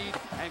speed.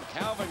 And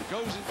Calvin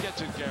goes and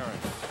gets it, Garrett.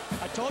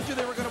 I told you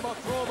they were going to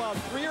throw about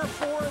 3 or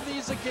 4 of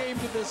these a game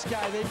to this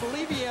guy. They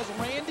believe he has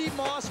Randy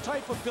Moss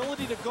type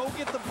ability to go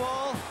get the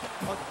ball.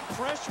 A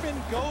freshman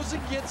goes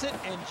and gets it,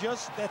 and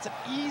just that's an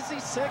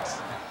easy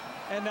 6,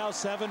 and now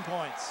 7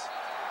 points.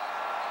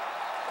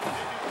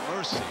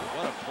 Mercy,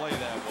 what a play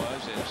that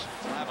was as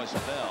Travis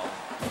Bell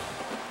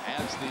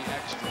adds the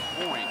extra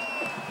point.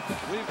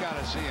 We've got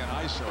to see an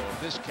ISO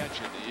of this catch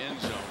in the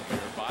end zone here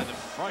by the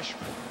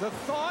freshman. The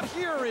thought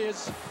here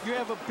is you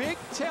have a big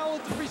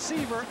talented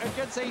receiver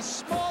against a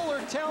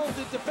smaller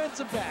talented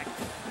defensive back.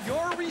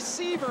 Your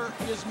receiver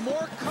is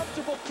more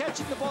comfortable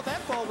catching the ball.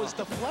 That ball was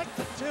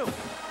deflected too.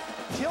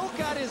 Hill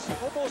got his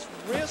almost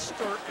wrist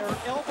or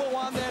elbow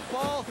on that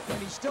ball, and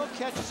he still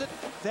catches it.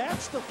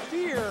 That's the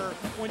fear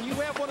when you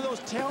have one of those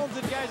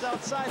talented guys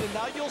outside, and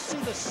now you'll see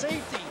the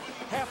safety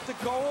have to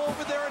go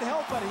over there and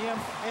help on him,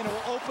 and it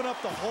will open up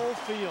the whole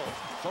field.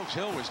 Folks,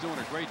 Hill was doing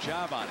a great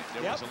job on it.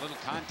 There was a little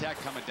contact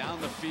coming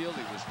down the field.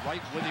 He was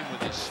right with him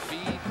with his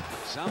speed.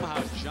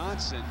 Somehow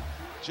Johnson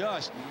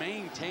just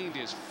maintained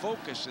his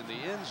focus in the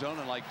end zone,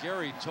 and like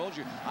Gary told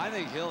you, I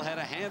think Hill had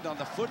a hand on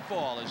the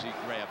football as he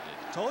grabbed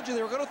it. Told you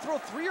they were going to throw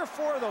 3 or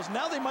 4 of those.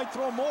 Now they might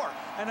throw more.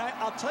 And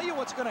I'll tell you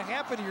what's going to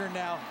happen here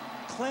now.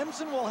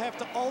 Clemson will have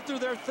to alter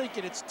their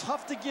thinking. It's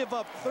tough to give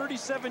up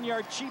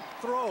 37-yard cheap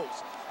throws.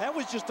 That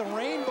was just a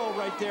rainbow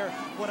right there.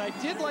 What I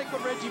did like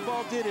what Reggie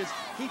Ball did is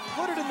he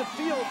put it in the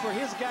field for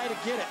his guy to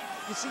get it.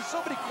 You see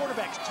so many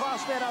quarterbacks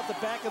toss that out the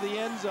back of the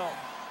end zone.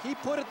 He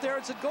put it there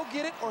and said, go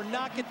get it or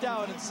knock it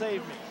down and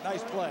save me.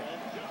 Nice play.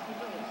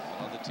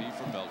 On the tee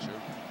for Belcher.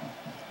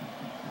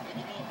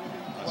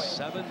 A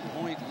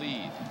 7-point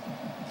lead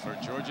for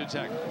Georgia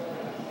Tech.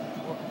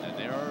 And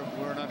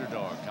we're an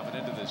underdog coming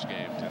into this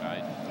game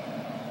tonight.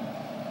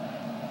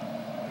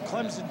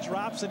 Clemson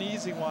drops an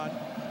easy one,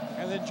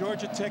 and then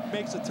Georgia Tech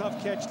makes a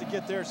tough catch to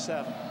get their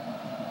 7.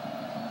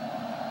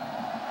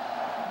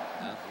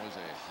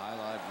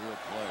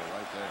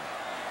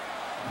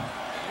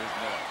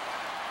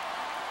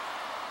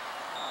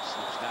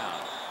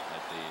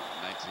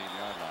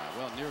 17-yard line.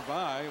 Well,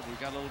 nearby, we've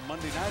got a little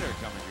Monday Nighter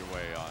coming your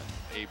way on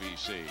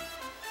ABC.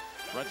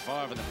 Brett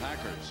Favre and the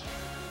Packers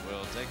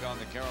will take on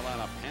the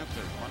Carolina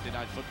Panthers. Monday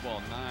Night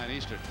Football, 9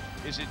 Eastern.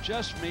 Is it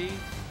just me,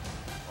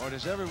 or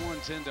does everyone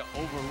tend to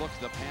overlook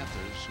the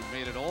Panthers, who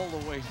made it all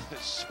the way to the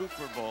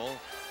Super Bowl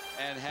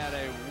and had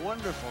a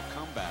wonderful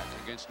comeback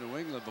against New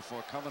England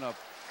before coming up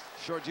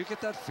short? Do you get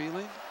that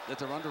feeling that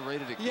they're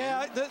underrated again?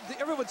 Yeah,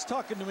 everyone's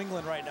talking New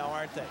England right now,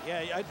 aren't they?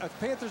 Yeah,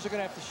 Panthers are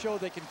going to have to show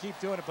they can keep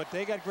doing it, but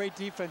they got great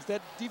defense.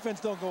 That defense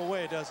don't go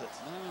away, does it?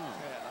 No.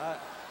 Yeah,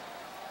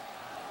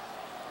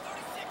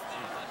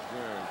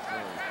 very,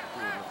 very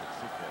good-looking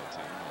football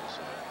team as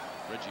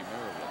Reggie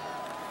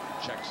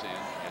Ball checks in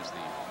as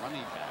the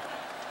running back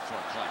for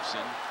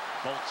Clemson.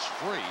 Bolts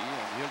free,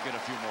 and he'll get a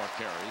few more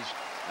carries.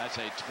 That's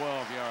a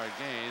 12-yard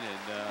gain.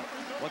 And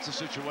what's the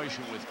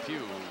situation with Pugh,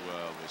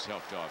 who was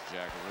helped off,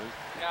 Jackaroo?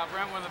 Yeah,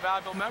 Brent, one of the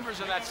valuable members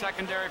of that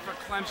secondary for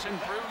Clemson,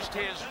 bruised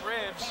his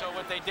ribs. So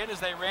what they did is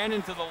they ran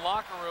into the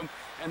locker room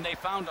and they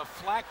found a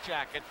flak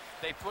jacket.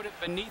 They put it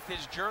beneath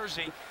his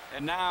jersey,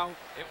 and now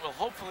it will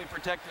hopefully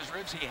protect his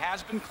ribs. He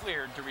has been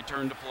cleared to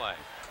return to play.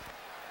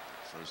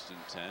 1st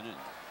and 10, and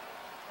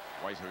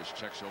Whitehurst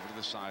checks over to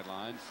the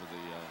sideline for the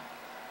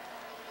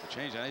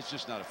change. And it's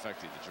just not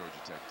affecting the Georgia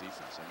Tech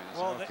defense. I mean, it's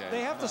well, okay.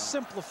 they have to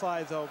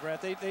simplify, though,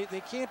 Brent.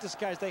 They can't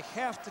disguise. They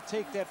have to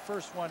take that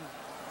first one.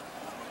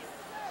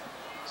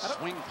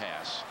 Swing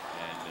pass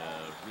and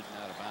ridden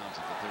out of bounds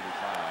at the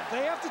 35.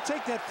 They have to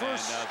take that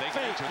first and, they fake.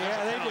 get into it.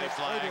 Yeah, they did.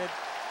 They did.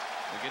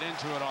 They get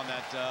into it on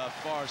that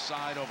far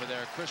side over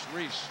there. Chris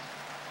Reese,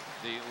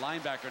 the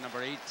linebacker,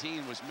 number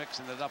 18, was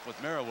mixing it up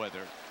with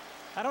Merriweather.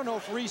 I don't know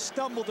if Reese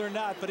stumbled or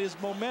not, but his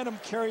momentum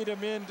carried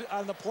him in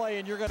on the play,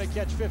 and you're going to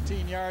catch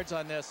 15 yards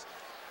on this.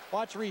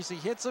 Watch Reese. He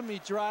hits him, he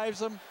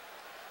drives him,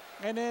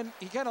 and then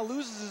he kind of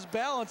loses his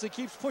balance and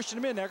keeps pushing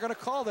him in. They're going to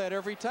call that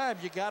every time.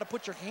 You got to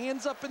put your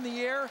hands up in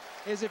the air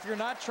as if you're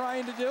not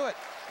trying to do it.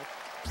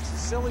 It's a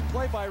silly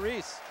play by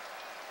Reese.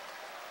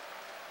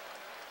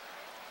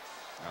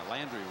 Now,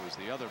 Landry was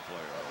the other player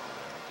over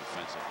there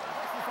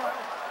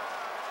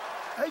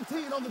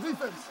defensively. 18 on the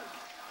defense.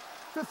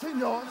 15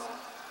 yards.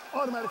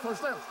 Automatic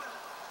first down.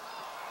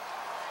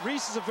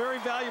 Reese is a very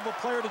valuable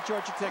player to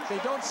Georgia Tech. They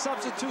don't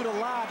substitute a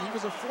lot. He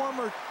was a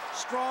former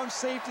strong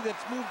safety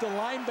that's moved to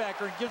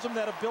linebacker and gives him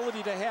that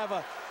ability to have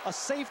a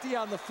safety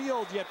on the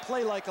field yet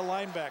play like a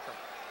linebacker.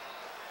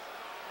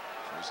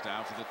 First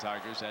down for the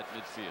Tigers at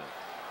midfield.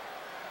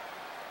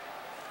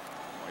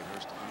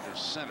 Whitehurst under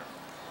center.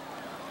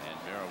 And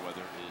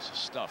Merriweather is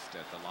stuffed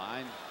at the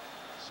line.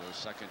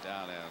 So 2nd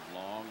down and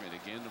long, and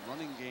again, the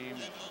running game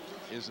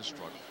is a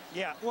struggle.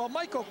 Yeah, well,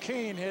 Mike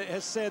O'Kane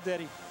has said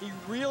that he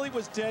really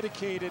was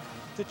dedicated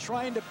to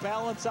trying to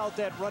balance out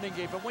that running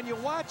game. But when you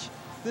watch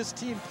this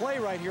team play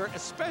right here,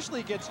 especially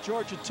against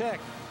Georgia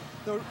Tech,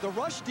 the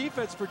rush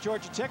defense for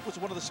Georgia Tech was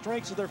one of the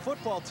strengths of their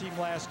football team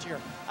last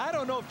year. I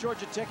don't know if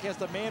Georgia Tech has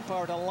the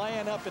manpower to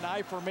line up in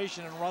I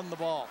formation and run the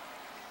ball.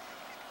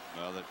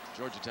 Well,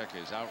 Georgia Tech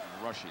is out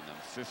rushing them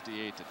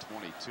 58 to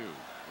 22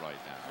 right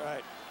now.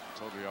 Right.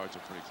 Total yards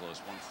are pretty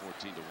close,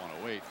 114 to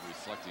 108,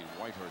 reflecting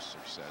Whitehurst's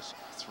success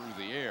through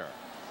the air.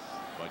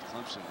 But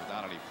Clemson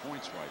without any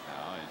points right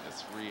now, and the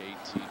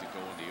 3:18 to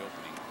go in the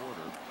opening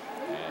quarter.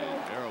 And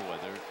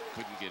Merriweather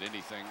couldn't get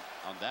anything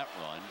on that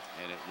run,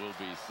 and it will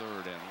be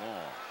 3rd and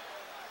long.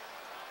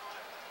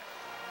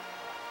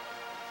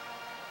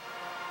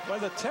 Well,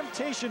 the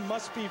temptation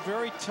must be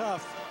very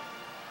tough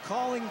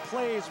calling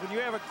plays when you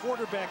have a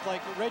quarterback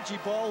like Reggie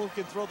Ball who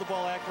can throw the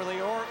ball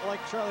accurately, or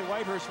like Charlie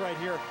Whitehurst right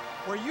here,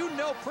 where you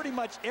know pretty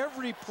much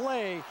every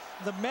play,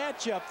 the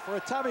matchup for a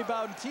Tommy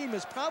Bowden team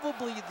is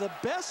probably the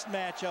best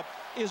matchup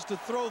is to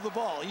throw the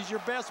ball. He's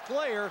your best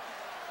player,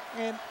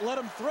 and let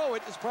him throw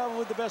it is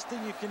probably the best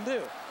thing you can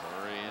do.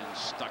 Curry and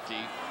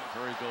Stuckey.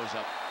 Curry goes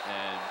up,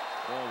 and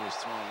ball was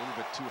thrown a little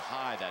bit too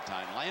high that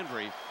time.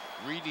 Landry,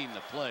 reading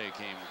the play,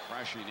 came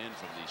crashing in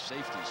from the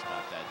safety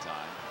spot that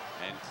time,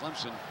 and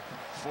Clemson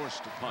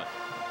forced to punt.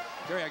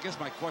 Gary, I guess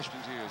my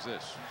question to you is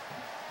this.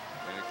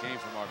 And it came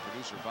from our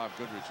producer, Bob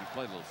Goodrich, who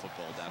played a little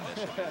football down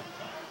there.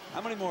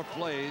 How many more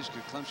plays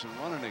could Clemson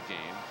run in a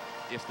game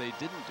if they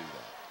didn't do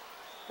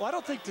that? Well, I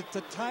don't think that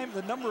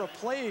the number of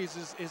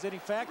plays is any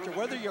factor,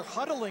 whether you're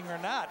huddling or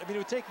not. I mean, it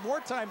would take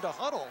more time to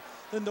huddle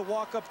than to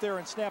walk up there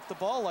and snap the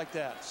ball like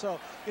that. So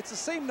it's the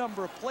same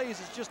number of plays,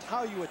 it's just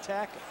how you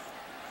attack it.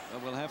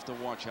 Well, we'll have to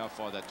watch how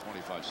far that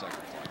 25-second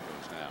clock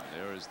goes now.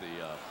 There is the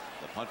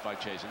punt by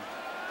Chason.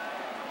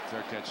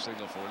 Fair catch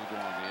signal for him to go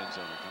on the end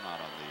zone and come out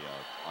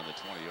on the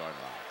 20-yard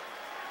line.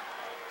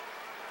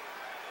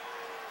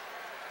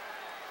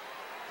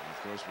 And of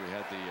course, we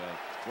had the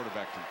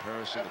quarterback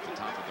comparison at the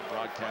top of the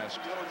broadcast.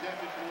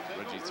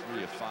 Reggie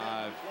 3 of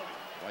 5,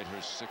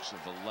 Whitehurst 6 of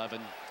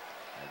 11,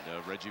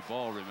 and Reggie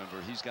Ball.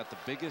 Remember, he's got the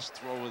biggest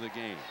throw of the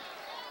game.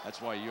 That's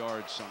why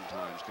yards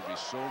sometimes can be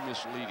so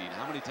misleading.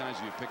 How many times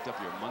have you picked up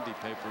your Monday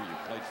paper, you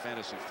played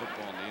fantasy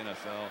football in the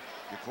NFL,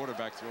 your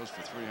quarterback throws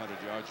for 300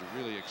 yards,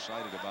 you're really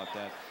excited about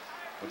that,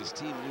 but his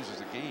team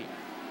loses a game.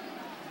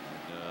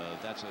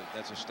 And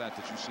that's a stat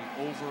that you see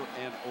over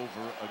and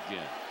over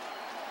again.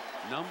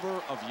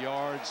 number of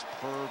yards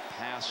per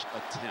pass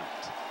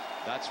attempt.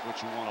 That's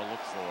what you want to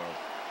look for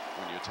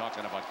when you're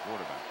talking about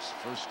quarterbacks.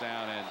 First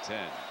down and 10.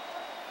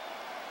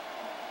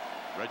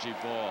 Reggie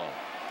Ball,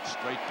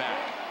 straight back.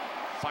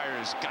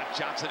 Fires, got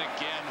Johnson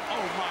again.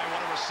 Oh my,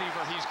 what a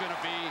receiver he's going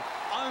to be.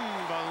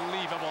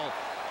 Unbelievable.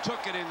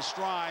 Took it in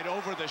stride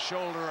over the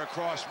shoulder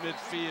across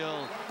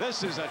midfield.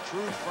 This is a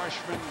true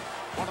freshman.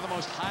 One of the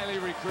most highly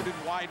recruited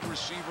wide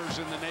receivers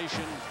in the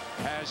nation.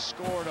 Has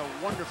scored a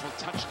wonderful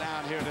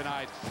touchdown here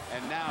tonight.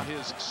 And now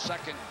his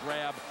second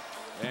grab.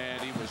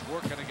 And he was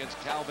working against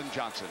Calvin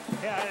Johnson.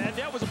 Yeah, and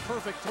that was a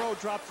perfect throw.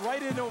 Dropped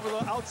right in over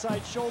the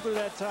outside shoulder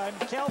that time.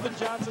 Calvin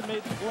Johnson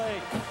made the play,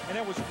 and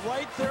it was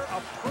right there,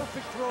 a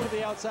perfect throw to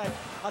the outside.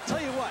 I'll tell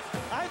you what,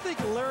 I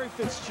think Larry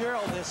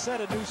Fitzgerald has set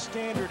a new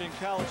standard in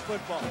college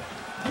football.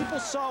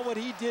 People saw what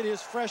he did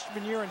his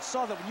freshman year and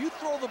saw that when you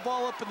throw the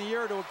ball up in the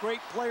air to a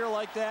great player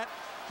like that,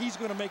 he's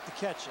going to make the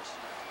catches.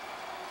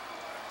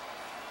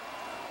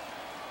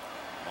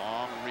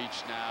 Long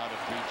reach now to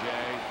PJ.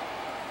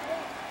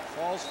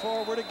 Falls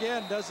forward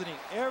again, doesn't he?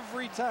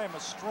 Every time, a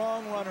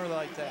strong runner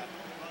like that.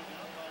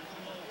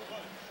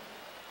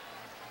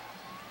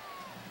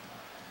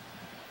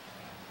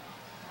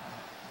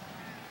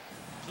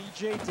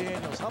 P.J.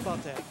 Daniels, how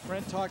about that?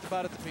 Brent talked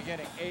about it at the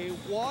beginning. A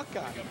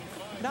walk-on.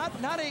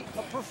 Not a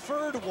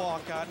preferred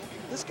walk-on.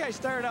 This guy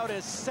started out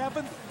as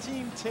 7th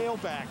team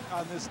tailback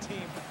on this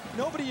team.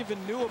 Nobody even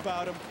knew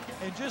about him.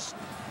 And just,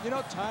 you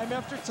know, time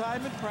after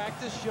time in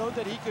practice showed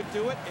that he could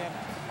do it. And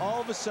all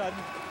of a sudden,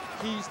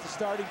 he's the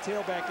starting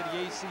tailback in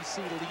the ACC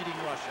leading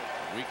rusher.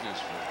 Weakness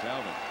for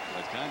Calvin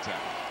with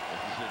contact.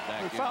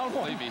 We found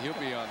one. Maybe he'll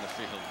be on the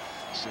field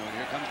soon.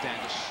 Here comes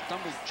Daniels.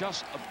 Stumbled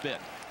just a bit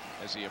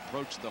as he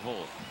approached the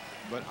hole.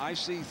 But I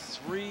see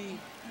 3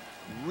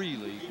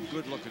 really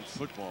good-looking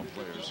football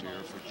players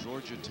here for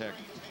Georgia Tech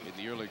in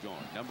the early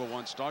going. Number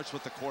 1 starts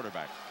with the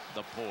quarterback,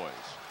 the poise.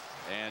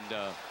 And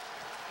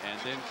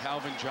then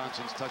Calvin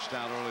Johnson's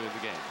touchdown earlier in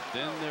the game.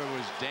 Then there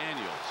was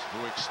Daniels,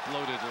 who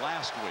exploded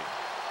last week.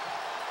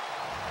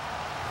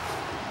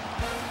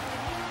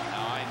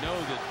 Now, I know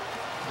that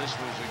this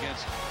was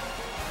against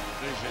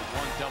Division I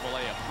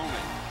AA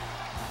opponent,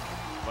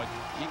 but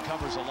he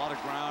covers a lot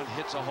of ground,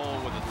 hits a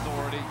hole with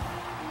authority,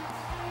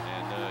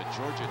 and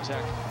Georgia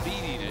Tech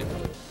beating it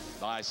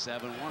by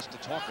 7. Wants to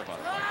talk about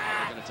it right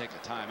now. They're going to take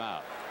a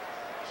timeout,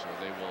 so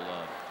they will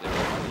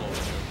huddle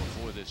over here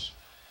before this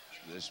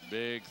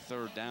big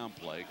third down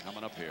play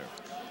coming up here.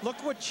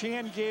 Look what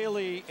Chan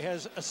Gailey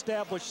has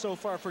established so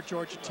far for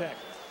Georgia Tech.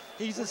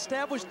 He's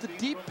established the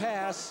deep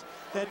pass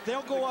that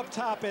they'll go up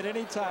top at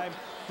any time.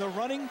 The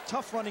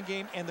tough running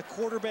game, and the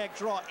quarterback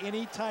draw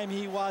anytime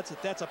he wants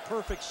it. That's a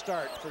perfect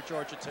start for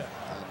Georgia Tech.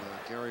 And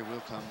Gary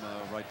will come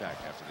right back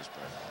after this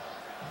break.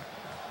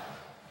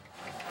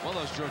 Well,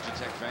 those Georgia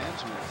Tech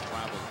fans who have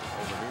traveled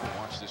over here to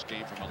watch this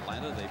game from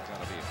Atlanta, they've got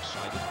to be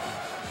excited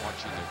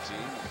watching their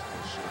team. Of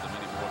course, the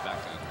many more back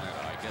in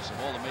Atlanta. I guess of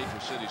all the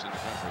major cities in the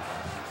country,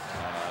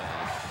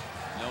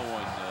 no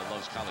one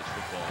loves college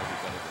football any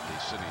better than the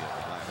city of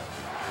Atlanta.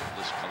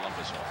 This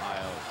Columbus,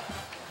 Ohio,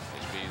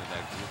 is being in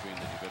that grouping.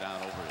 Then you go down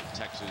over to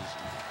Texas,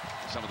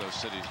 some of those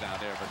cities down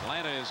there. But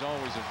Atlanta is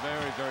always a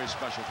very, very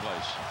special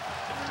place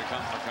to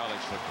come for college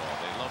football.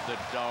 They love the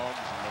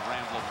Dogs and the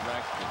Ramblin'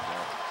 Wreck and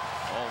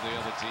all the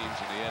other teams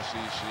in the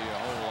SEC. A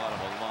whole lot of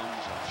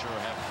alums, I'm sure,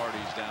 have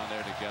parties down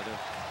there together.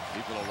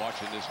 People are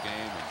watching this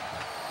game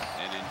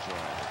and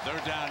enjoying it.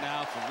 Third down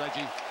now for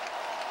Reggie.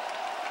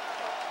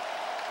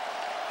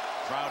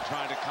 Crowd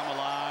trying to come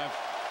alive.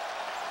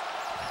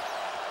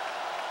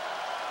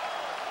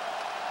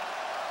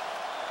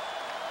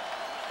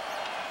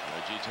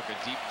 Reggie took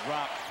a deep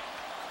drop.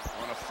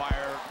 Want to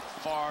fire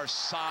far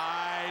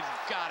side.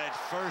 Got it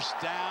first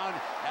down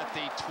at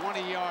the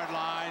 20-yard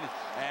line.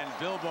 And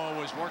Bilbo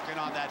was working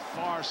on that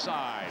far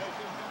side.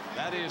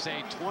 That is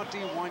a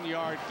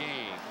 21-yard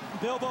gain.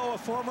 Bilbo, a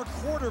former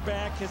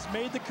quarterback, has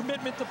made the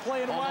commitment to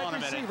play in a wide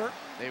receiver.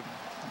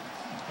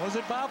 Was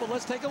it Bob? But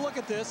let's take a look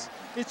at this.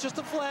 It's just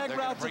a flag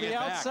route to the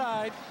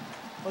outside.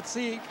 Let's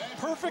see.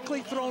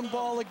 Perfectly thrown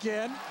ball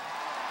again.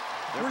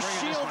 We're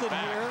shielded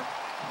here.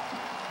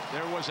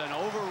 There was an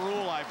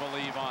overrule, I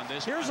believe, on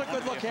this. Here's a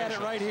good look at it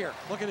right here.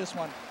 Look at this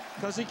one.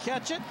 Does he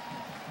catch it?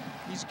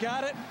 He's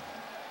got it.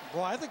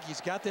 Well, I think he's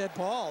got that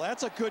ball.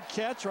 That's a good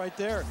catch right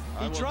there.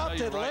 He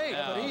dropped it late,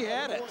 but he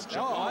had it.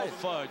 Jamal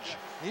Fudge,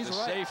 the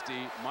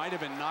safety, might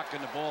have been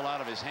knocking the ball out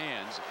of his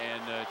hands,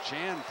 and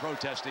Chan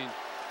protesting.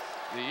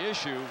 The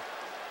issue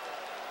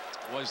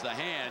was the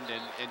hand,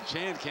 and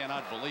Chan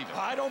cannot believe it.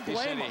 I don't blame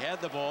him. He said he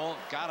had the ball,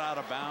 got out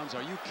of bounds.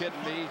 Are you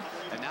kidding me?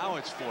 And now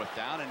it's 4th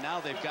down, and now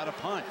they've got a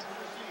punt.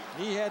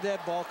 He had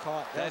that ball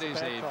caught. That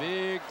is a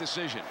big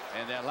decision.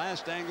 And that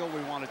last angle, we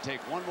want to take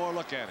one more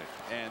look at it.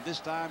 And this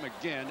time,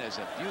 again, as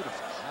a beautiful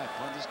high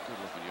punt. This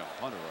good-looking young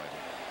punter right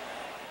here.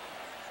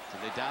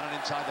 Can they down it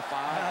inside the 5?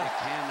 They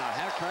cannot.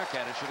 Had a crack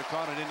at it. Should have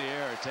caught it in the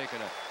air or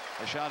taken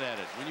a shot at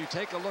it. When you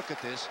take a look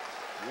at this,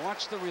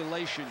 watch the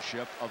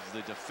relationship of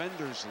the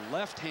defender's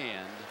left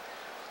hand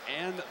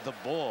and the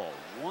ball.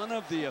 One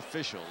of the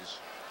officials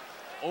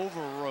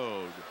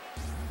overrode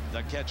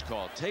the catch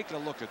call. Take a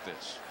look at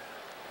this.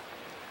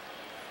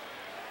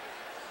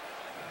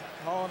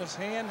 Ball in his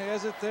hand,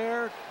 has it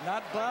there,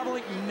 not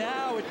bobbling.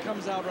 Now it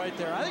comes out right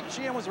there. I think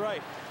Chan was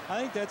right. I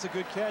think that's a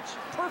good catch.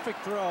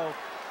 Perfect throw.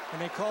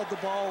 And they called the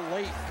ball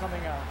late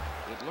coming out.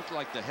 It looked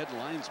like the head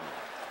linesman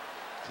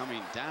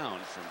coming down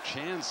from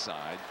Chan's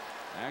side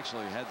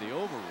actually had the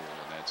overrule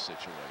in that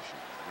situation.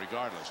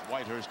 Regardless,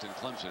 Whitehurst and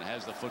Clemson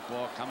has the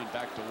football coming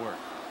back to work.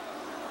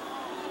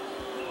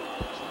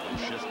 So they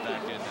shift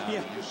back in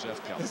now to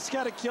Geoff Kelly. This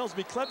kind of kills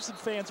me. Clemson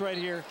fans right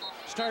here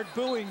start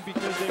booing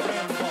because they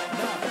ran the ball.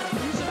 Now,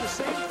 these are the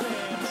same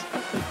fans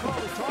that call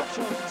the talk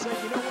shows and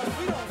say, you know what, if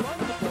we don't run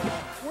the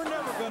ball, we're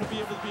never going to be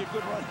able to be a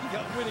good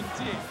winning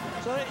team.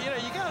 So, you know,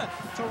 you got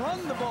to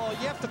run the ball,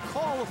 you have to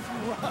call a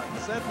few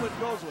runs. That's what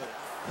goes with it.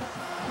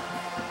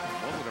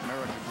 What would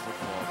American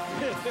football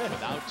be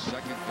without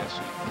second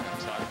guessing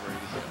talk radio?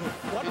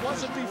 What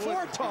was it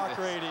before talk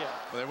radio?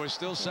 Well, there was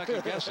still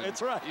second guessing.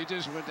 That's right. You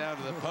just went down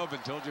to the pub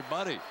and told your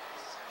buddy.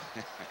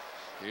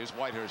 Here's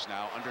Whitehurst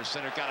now under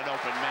center, got an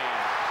open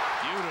man.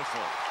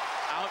 Beautiful.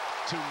 Out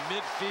to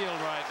midfield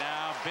right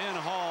now. Ben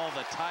Hall,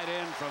 the tight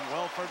end from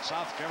Welford,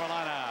 South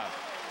Carolina.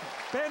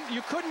 Ben,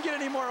 you couldn't get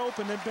any more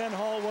open than Ben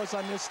Hall was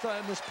on this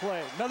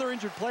play. Another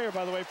injured player,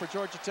 by the way, for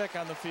Georgia Tech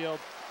on the field.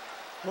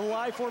 Little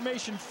I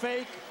formation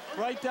fake,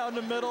 right down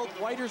the middle.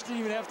 Whitehurst didn't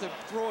even have to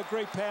throw a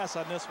great pass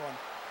on this one.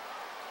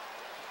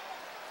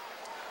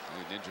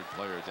 An injured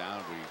player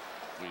down.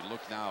 We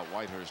look now at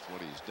Whitehurst,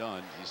 what he's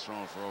done. He's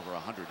thrown for over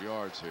 100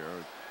 yards here.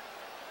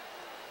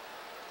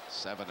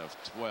 7 of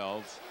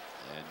 12.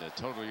 And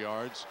total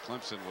yards,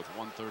 Clemson with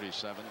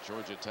 137,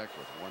 Georgia Tech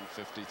with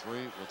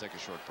 153. We'll take a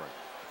short break.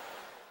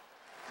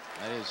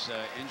 That is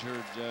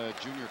injured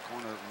junior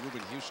corner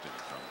Reuben Houston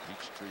from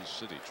Peachtree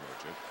City,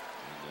 Georgia.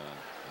 And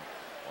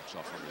walks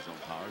off on his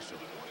own power, so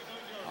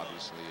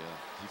obviously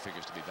he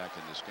figures to be back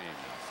in this game.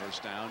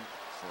 First down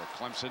for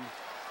Clemson,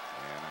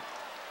 and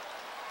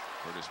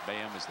Curtis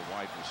Bayham is the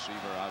wide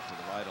receiver out to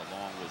the right,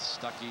 along with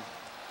Stuckey,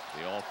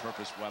 the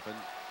all-purpose weapon.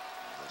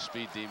 The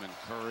speed demon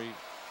Curry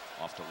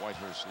off to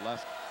Whitehurst's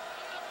left.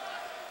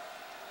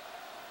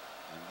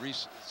 And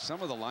Reese,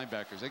 some of the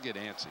linebackers, they get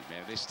antsy,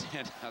 man. They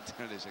stand out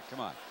there and they say, come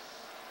on.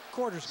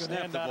 Quarter's going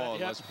to end the ball, on it.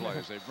 Yep. let's play.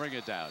 As they bring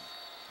it down.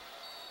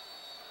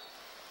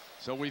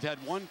 So we've had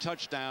one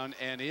touchdown,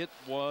 and it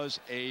was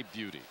a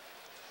beauty.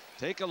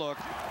 Take a look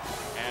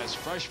as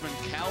freshman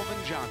Calvin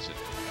Johnson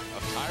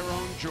of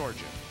Tyrone,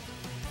 Georgia,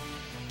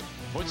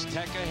 puts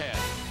Tech ahead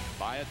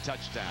by a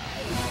touchdown.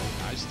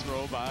 Nice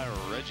throw by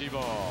Reggie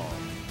Ball.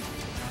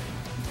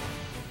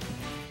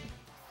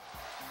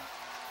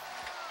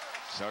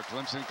 So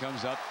Clemson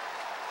comes up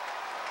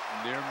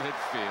near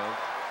midfield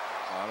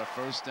on a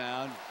first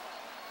down.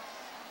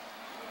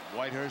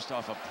 Whitehurst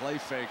off a play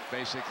fake,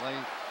 basically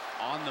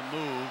on the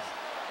move.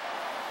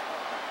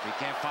 If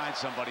he can't find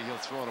somebody, he'll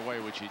throw it away,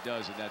 which he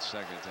does in that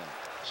second attempt.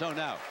 So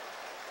now,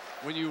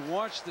 when you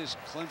watch this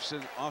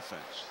Clemson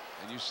offense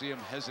and you see them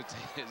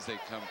hesitate as they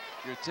come,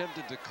 you're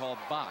tempted to call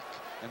Bach.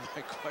 And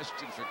my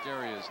question for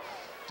Gary is,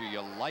 do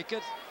you like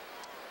it,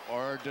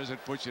 or does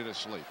it put you to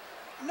sleep?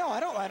 No,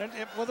 I don't.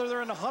 Whether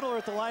they're in the huddle or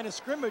at the line of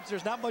scrimmage,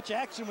 there's not much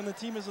action when the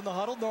team is in the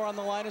huddle nor on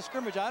the line of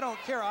scrimmage. I don't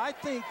care. I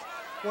think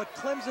what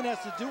Clemson has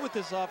to do with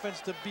this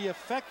offense to be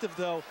effective,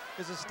 though,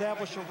 is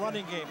establish a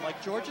running game like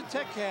Georgia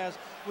Tech has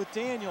with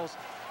Daniels,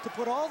 to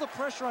put all the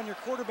pressure on your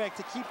quarterback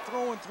to keep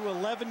throwing through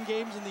 11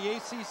 games in the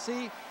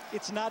ACC.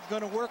 It's not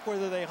going to work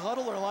whether they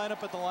huddle or line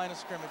up at the line of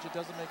scrimmage. It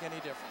doesn't make any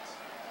difference.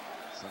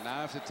 So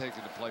now after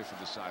taking the play from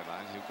the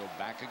sideline, he'll go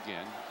back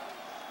again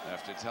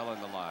after telling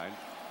the line.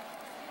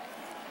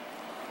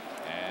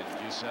 And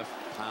Geoff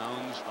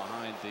pounds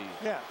behind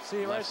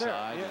the left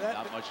side, and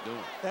not much doing.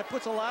 That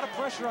puts a lot of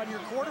pressure on your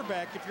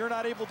quarterback if you're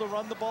not able to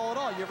run the ball at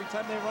all. Every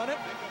time they run it,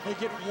 they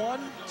get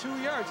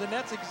 1-2 yards, and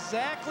that's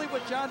exactly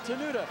what John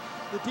Tenuta,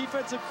 the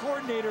defensive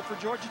coordinator for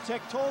Georgia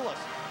Tech, told us.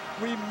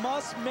 We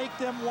must make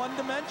them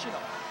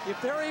one-dimensional.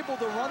 If they're able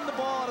to run the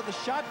ball out of the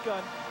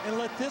shotgun and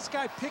let this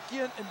guy pick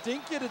you and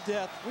dink you to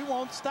death, we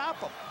won't stop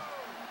them.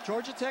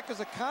 Georgia Tech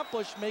has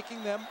accomplished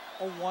making them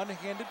a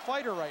one-handed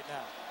fighter right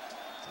now.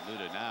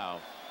 Tenuta now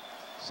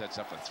sets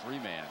up a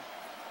three-man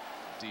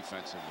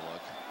defensive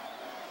look.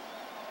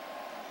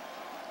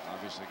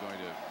 Obviously going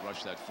to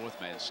rush that fourth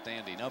man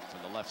standing up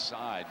from the left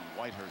side, and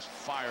Whitehurst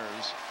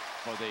fires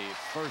for the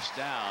first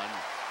down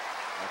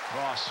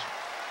across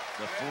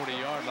the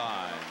 40-yard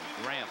line.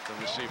 Grant, the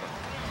receiver.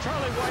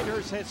 Charlie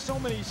Whitehurst has so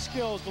many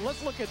skills, but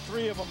let's look at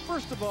 3 of them.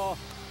 First of all,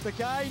 the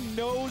guy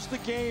knows the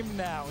game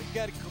now. He's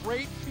got a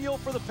great feel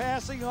for the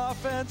passing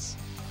offense.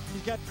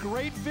 He's got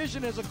great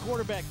vision as a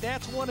quarterback.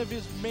 That's one of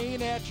his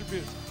main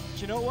attributes.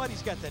 But you know what?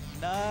 He's got that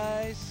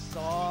nice,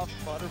 soft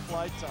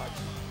butterfly touch.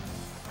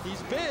 He's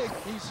big,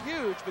 he's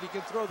huge, but he can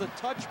throw the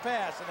touch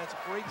pass, and that's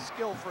a great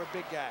skill for a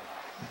big guy.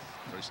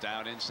 First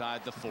down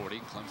inside the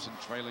 40. Clemson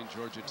trailing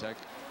Georgia Tech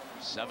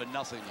 7-0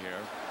 here.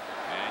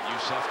 And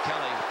Geoff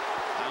Kelly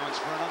pounds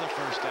for another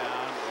first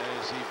down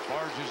as he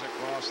barges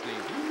across the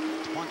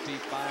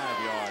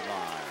 25-yard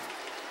line.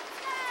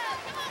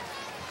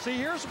 See,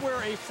 here's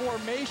where a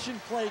formation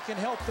play can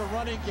help the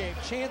running game.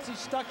 Chancey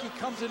Stuckey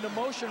comes into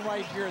motion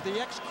right here, the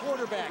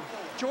ex-quarterback.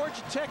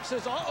 Georgia Tech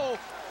says, uh-oh,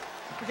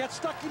 we got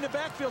Stuckey in the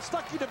backfield.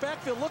 Stuckey in the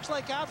backfield looks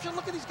like option.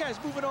 Look at these guys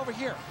moving over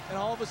here. And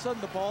all of a sudden,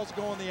 the ball's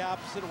going the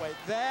opposite way.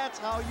 That's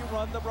how you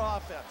run the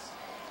offense.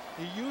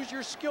 You use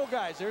your skill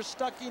guys. There's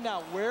Stuckey now.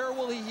 Where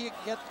will he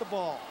get the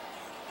ball?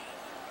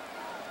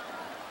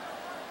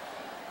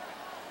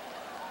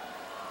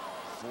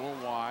 4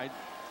 wide.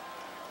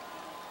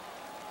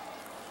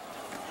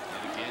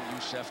 And again,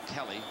 Geoff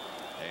Kelly,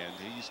 and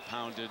he's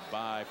pounded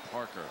by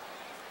Parker.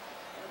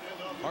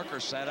 Parker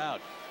sat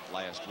out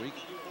last week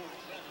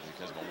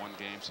because of a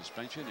 1-game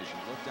suspension. As you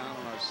look down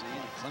on our scene,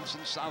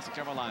 Clemson, South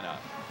Carolina.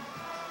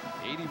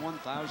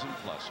 81,000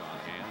 plus on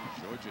hand.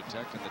 Georgia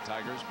Tech and the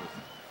Tigers with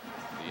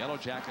the Yellow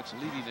Jackets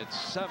leading at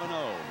 7-0.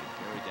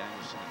 Gary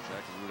Danielson and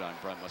Jack Rudine.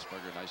 Brent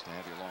Musburger, nice to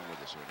have you along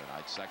with us here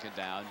tonight. 2nd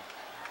down.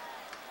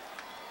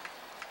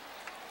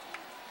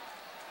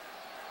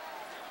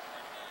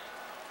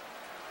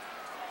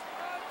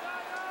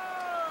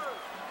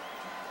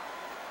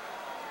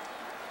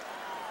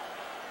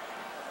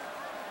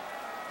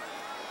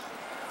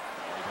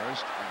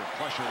 Under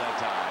pressure that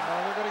time.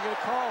 They're going to get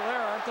a call there,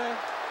 aren't they?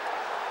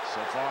 So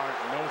far,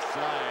 no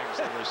flags.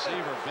 The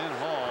receiver, Ben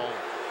Hall,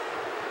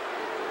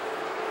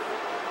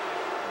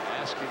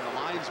 asking the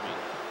linesman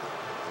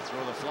to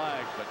throw the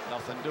flag, but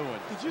nothing doing.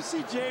 Did you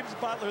see James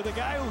Butler, the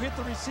guy who hit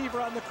the receiver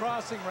on the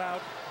crossing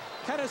route,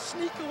 kind of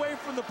sneak away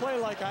from the play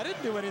like, I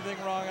didn't do anything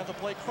wrong on the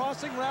play.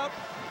 Crossing route,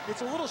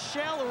 it's a little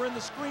shallower in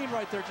the screen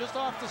right there, just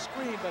off the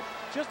screen, but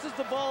just as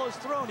the ball is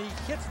thrown, he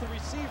hits the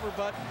receiver,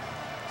 but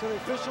to the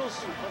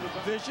officials'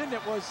 vision, it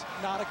was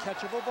not a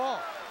catchable ball.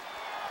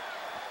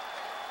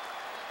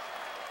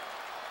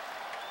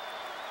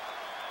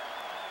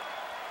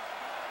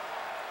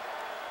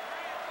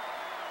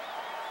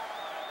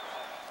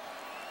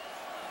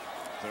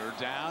 Third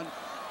down.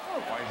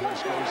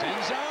 Whitehurst goes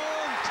end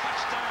zone.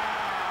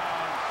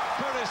 Touchdown!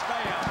 Curtis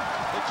Bayham,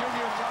 the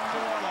junior from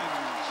New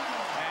Orleans.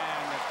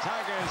 And the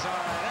Tigers are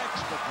an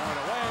extra point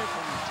away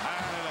from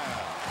tying it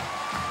up.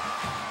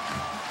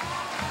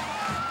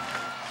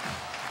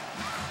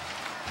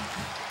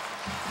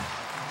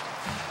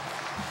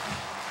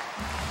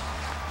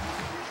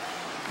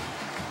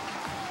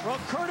 Well,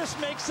 Curtis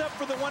makes up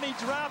for the one he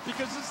dropped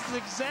because this is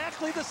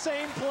exactly the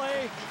same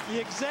play, the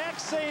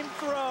exact same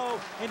throw,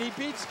 and he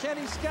beats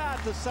Kenny Scott,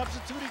 the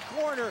substituted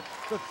corner,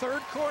 the 3rd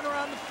corner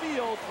on the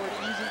field for an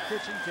easy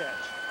pitch and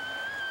catch.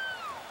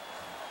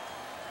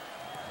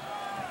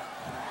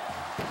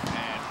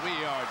 And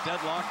we are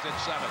deadlocked at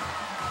 7.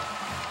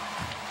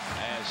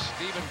 As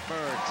Stephen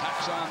Bird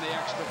tacks on the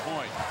extra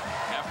point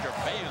after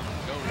Bayham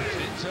goes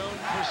in zone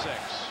for 6.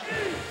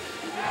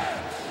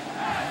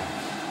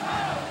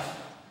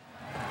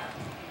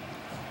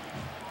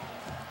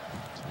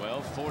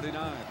 12:49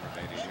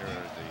 remaining here in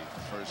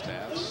the first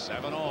half.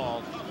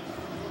 7-all.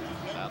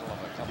 Battle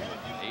of a couple of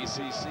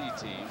ACC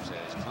teams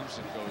as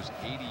Clemson goes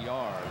 80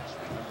 yards.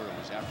 Remember, it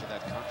was after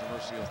that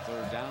controversial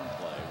 3rd down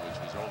play, which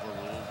was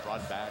overruled,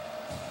 brought back,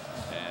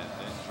 and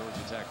then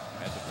Georgia Tech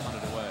had to punt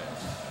it away.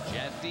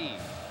 Jad Dean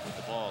with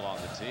the ball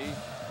on the tee.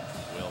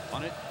 Will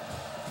punt it.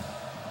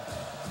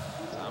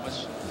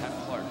 Thomas, Pat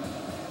Clark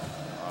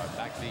are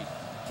back deep.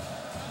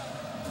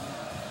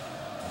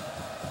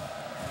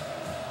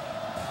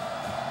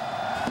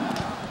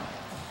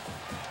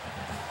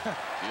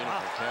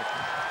 Beautiful kick.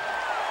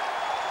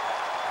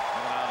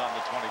 Coming out on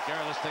the 20.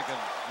 Gary, let's take a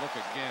look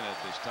again at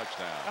this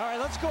touchdown. All right,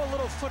 let's go a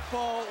little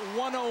football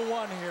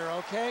 101 here,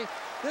 okay?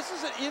 This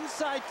is an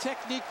inside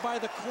technique by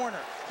the corner.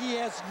 He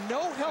has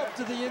no help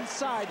to the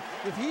inside.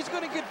 If he's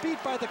going to get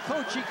beat by the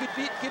coach, he could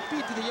get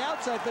beat to the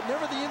outside, but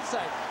never the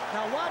inside.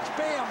 Now watch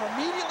Bam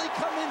immediately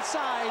come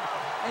inside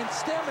and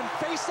stem and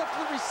face up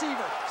the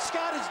receiver.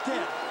 Scott is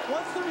dead.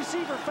 Once the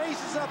receiver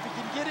faces up, he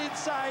can get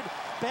inside.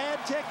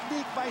 Bad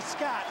technique by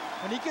Scott.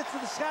 When he gets to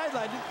the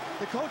sideline,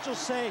 the coach will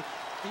say,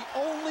 the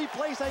only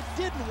place I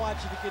didn't want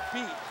you to get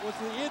beat was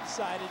the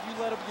inside, and you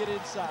let him get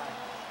inside.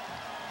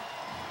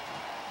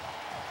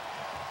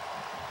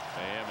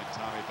 Bam and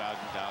Tommy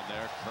Bowden down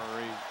there.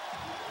 Curry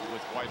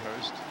with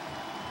Whitehurst.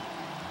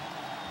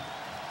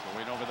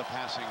 Going over the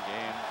passing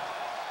game.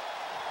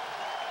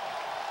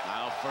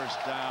 Now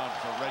 1st down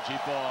for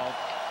Reggie Ball.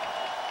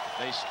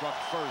 They struck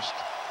first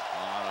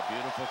on a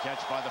beautiful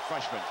catch by the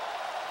freshman.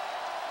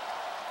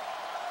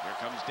 Here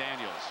comes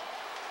Daniels.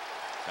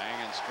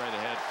 Banging straight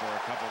ahead for a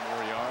couple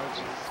more yards.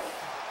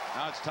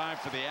 Now it's time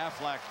for the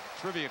Aflac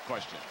trivia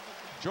question.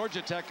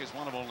 Georgia Tech is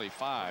one of only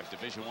 5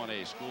 Division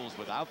I-A schools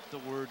without the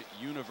word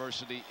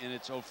university in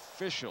its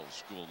official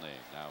school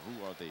name. Now,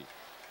 who are the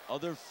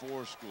other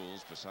 4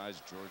 schools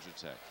besides Georgia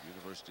Tech?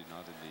 University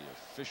not in the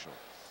official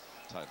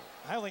title.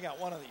 I only got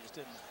one of these,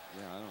 didn't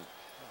I? Yeah, I don't.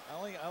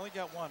 I only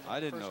got one.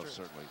 I didn't know,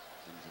 certainly.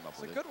 Didn't come up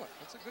with it. It's a good one.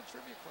 It's a good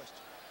trivia question.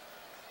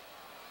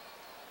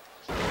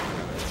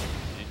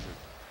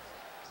 Injured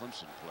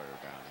Clemson player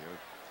down here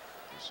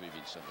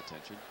receiving some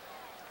attention.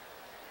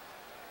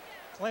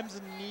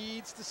 Clemson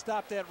needs to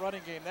stop that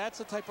running game. That's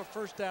the type of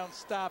 1st down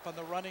stop on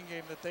the running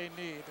game that they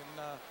need.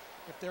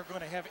 And if they're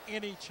going to have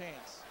any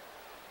chance.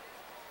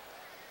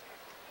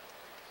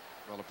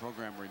 Well, a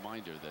program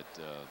reminder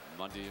that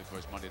Monday, of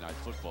course, Monday Night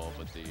Football,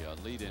 but the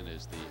lead-in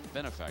is the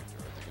benefactor.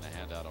 They're going to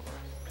hand out over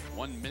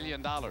 $1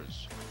 million.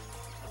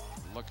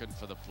 Looking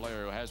for the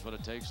player who has what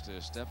it takes to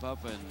step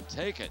up and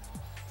take it.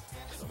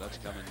 So that's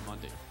coming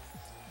Monday.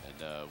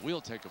 And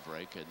we'll take a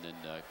break and then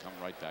come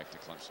right back to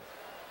Clemson.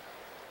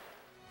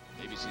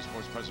 ABC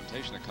Sports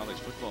presentation of college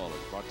football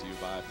is brought to you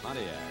by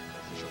Pontiac,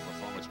 official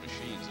performance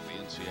machines of the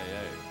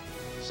NCAA.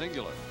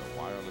 Singular,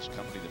 the wireless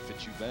company that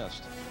fits you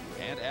best.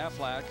 And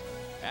Aflac,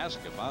 ask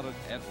about it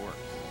at work.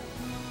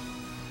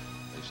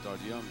 They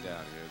start young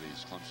down here,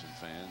 these Clemson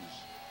fans.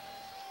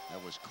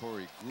 That was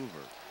Corey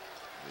Groover,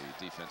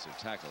 the defensive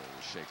tackle, who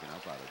was shaken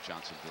up out of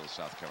Johnsonville,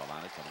 South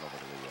Carolina, coming over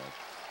to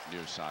the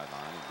near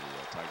sideline in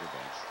the Tiger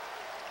bench.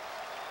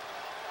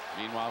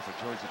 Meanwhile, for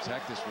Georgia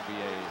Tech, this will be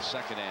a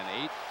 2nd and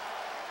 8.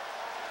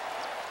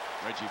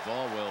 Reggie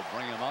Ball will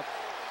bring him up.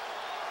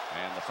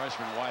 And the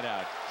freshman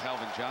wideout,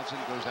 Calvin Johnson,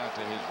 goes out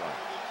to his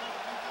right.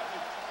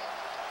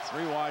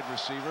 3 wide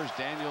receivers.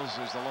 Daniels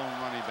is the lone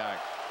running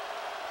back.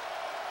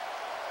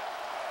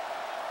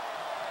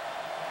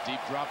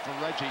 Deep drop for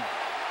Reggie.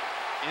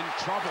 In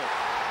trouble.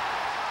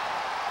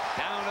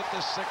 Down at the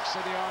 6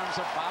 in the arms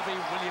of Bobby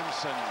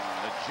Williamson,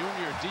 the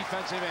junior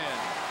defensive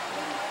end.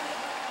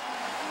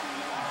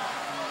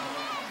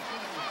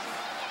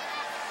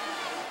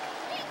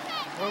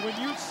 Well, when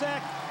you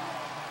sack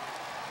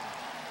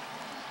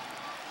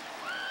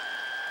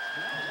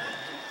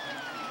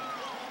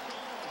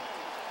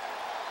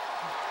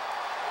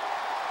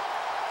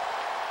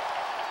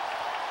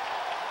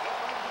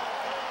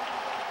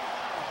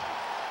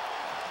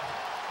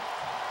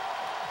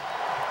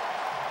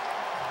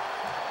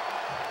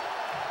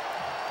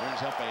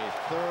up a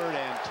 3rd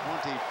and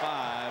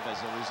 25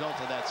 as a result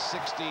of that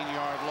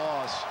 16-yard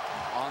loss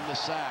on the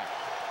sack.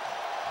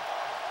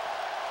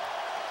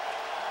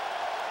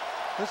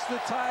 This is the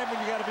time when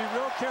you got to be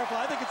real careful.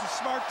 I think it's a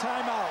smart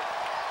timeout.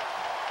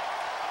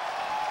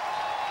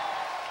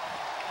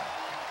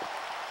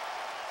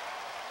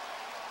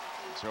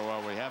 So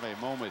we have a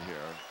moment here,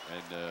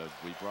 and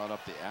we brought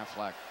up the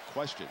Aflac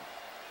question.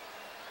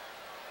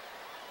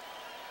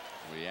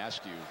 We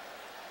ask you,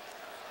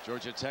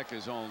 Georgia Tech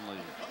is only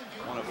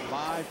one of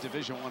 5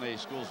 Division I-A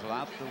schools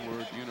without the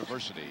word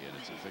university in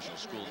its official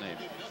school name.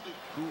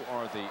 Who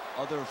are the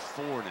other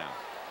 4 now?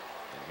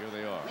 And here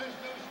they are.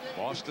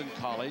 Boston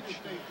College,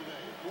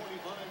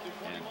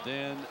 and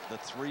then the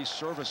 3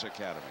 service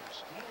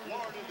academies.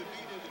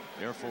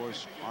 Air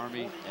Force,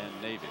 Army,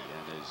 and Navy.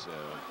 And as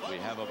we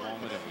have a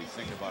moment and we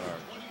think about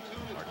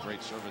our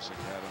great service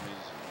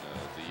academies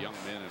and the young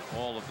men and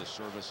all of the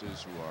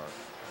services who are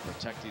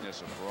protecting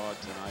us abroad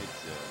tonight,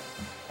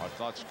 our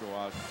thoughts go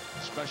out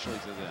especially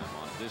to them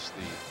on this,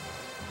 the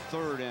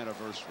 3rd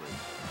anniversary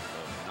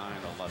of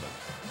 9/11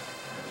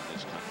 in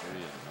this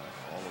country, and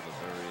all of the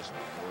various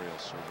memorial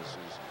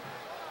services.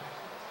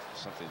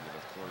 Something that,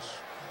 of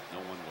course, no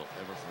one will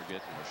ever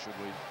forget, nor should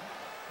we.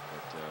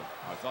 But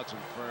our thoughts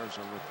and prayers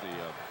are with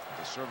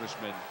the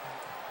servicemen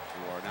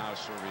who are now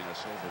serving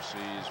us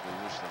overseas. We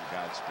wish them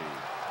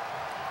Godspeed.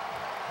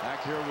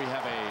 Back here we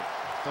have a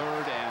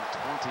 3rd and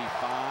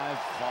 25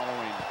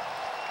 following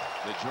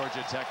the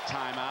Georgia Tech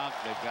timeout.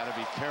 They've got to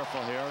be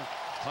careful here.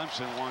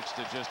 Clemson wants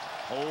to just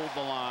hold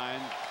the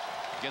line,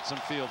 get some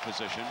field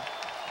position.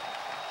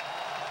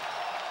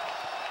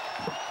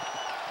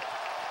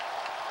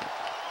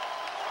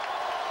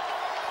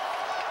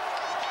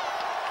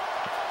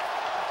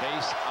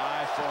 Base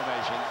I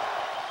formation.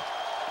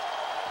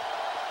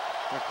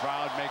 The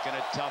crowd making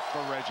it tough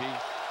for Reggie.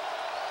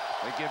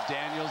 They give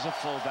Daniels a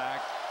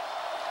fullback.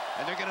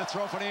 And they're going to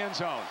throw for the end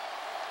zone.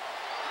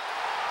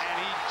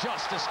 And he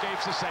just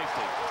escapes the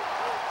safety.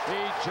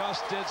 He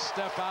just did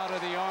step out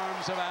of the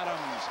arms of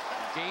Adams.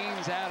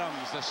 Gaines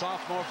Adams, the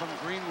sophomore from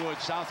Greenwood,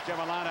 South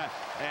Carolina.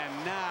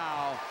 And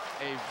now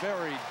a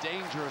very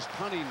dangerous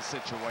punting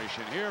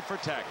situation here for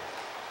Tech.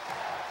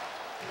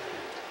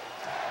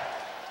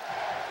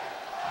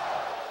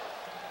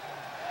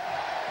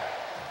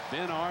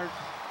 Ben Art,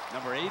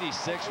 number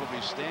 86, will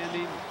be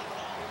standing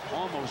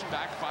almost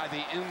back by the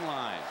end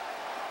line.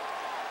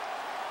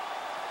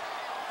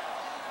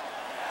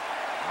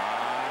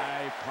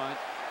 High punt.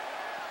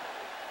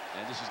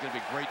 And this is going to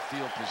be great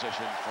field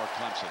position for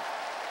Clemson.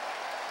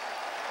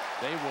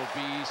 They will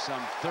be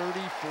some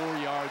 34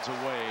 yards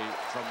away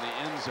from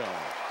the end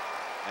zone.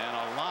 And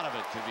a lot of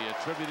it can be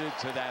attributed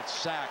to that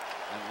sack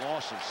and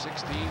loss of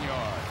 16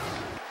 yards.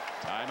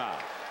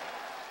 Timeout.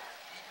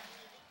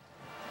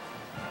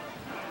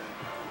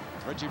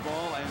 Reggie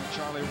Ball and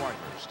Charlie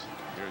Whitehurst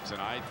here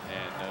tonight,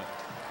 and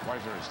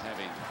Whitehurst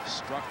having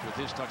struck with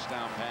his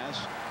touchdown pass.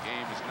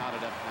 Game is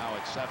knotted up now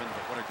at 7,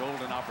 but what a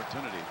golden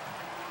opportunity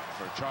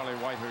for Charlie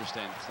Whitehurst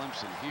and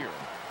Clemson here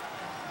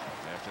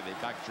after they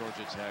backed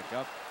Georgia Tech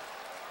up,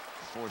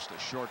 forced a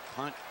short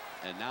punt,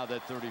 and now they're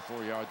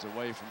 34 yards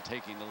away from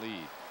taking the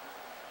lead.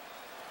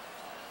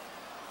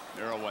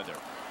 Merriweather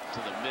to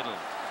the middle,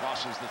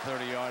 crosses the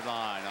 30-yard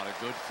line on a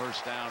good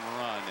first down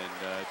run,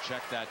 and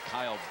check that,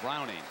 Kyle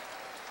Browning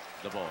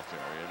the ball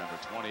carrier, number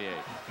 28.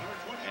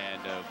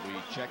 And we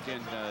check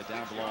in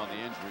down below on the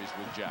injuries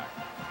with Jack.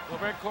 Well,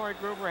 Red Corey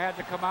Gruber had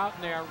to come out,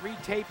 and they are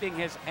retaping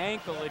his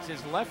ankle. It's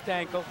his left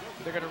ankle.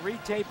 They're going to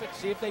retape it,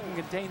 see if they can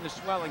contain the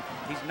swelling.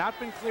 He's not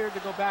been cleared to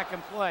go back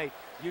and play.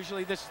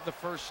 Usually this is the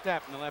first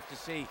step, and they'll have to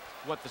see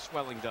what the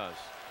swelling does.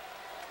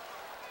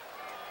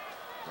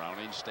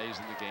 Browning stays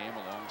in the game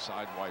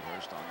alongside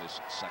Whitehurst on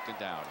this second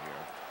down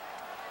here.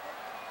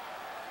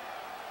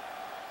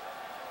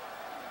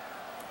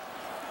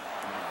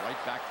 And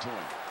right back to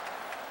him.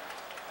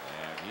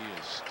 And he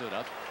is stood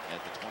up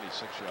at the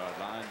 26-yard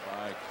line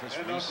by Chris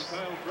Reese, the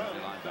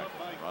linebacker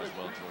from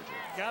Roswell, Georgia.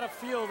 Got to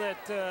feel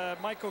that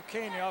Mike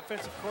O'Kane, the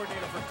offensive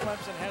coordinator for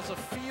Clemson, has a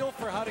feel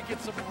for how to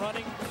get some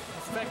running,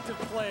 effective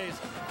plays.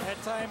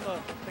 That time,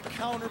 the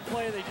counter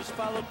play, they just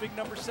followed big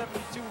number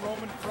 72,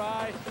 Roman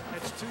Fry.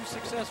 That's 2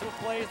 successful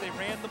plays. They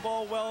ran the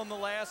ball well in the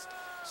last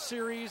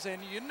series,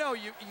 and you know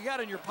you got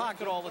it in your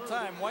pocket all the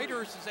time.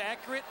 Whitehurst is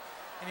accurate,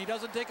 and he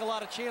doesn't take a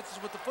lot of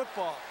chances with the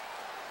football.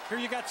 Here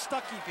you got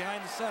Stuckey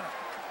behind the center.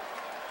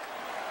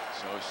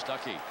 So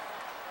Stuckey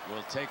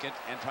will take it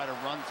and try to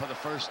run for the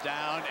first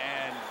down,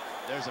 and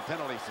there's a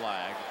penalty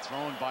flag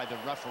thrown by the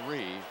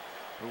referee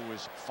who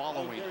was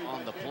following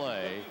on the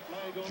play.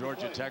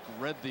 Georgia Tech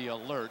read the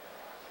alert.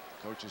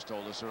 Coaches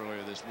told us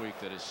earlier this week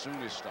that as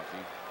soon as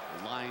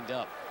Stuckey lined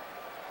up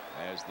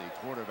as the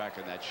quarterback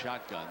in that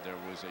shotgun, there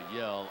was a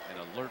yell,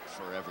 an alert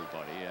for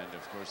everybody, and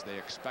of course they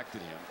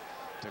expected him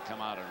to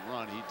come out and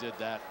run. He did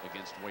that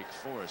against Wake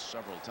Forest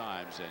several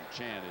times, and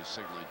Chan is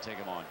signaling take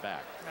him on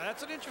back. Now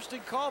that's an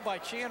interesting call by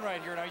Chan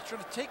right here. Now he's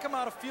trying to take him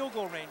out of field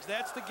goal range.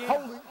 That's the game.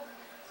 Holding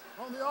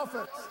on the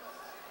offense.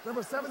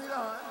 Number 79.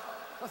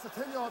 That's a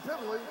 10-yard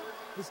penalty.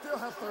 We still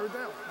have third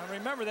down. And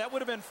remember, that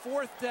would have been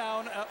fourth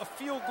down, a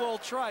field goal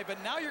try.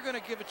 But now you're going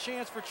to give a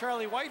chance for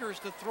Charlie Whitehurst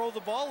to throw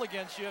the ball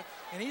against you,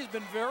 and he's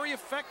been very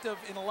effective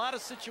in a lot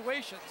of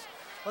situations.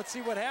 Let's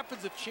see what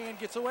happens if Chan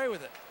gets away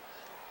with it.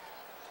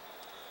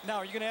 Now,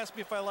 are you going to ask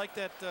me if I like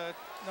that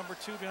number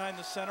 2 behind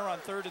the center on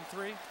 3rd and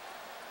 3?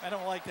 I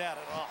don't like that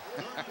at all.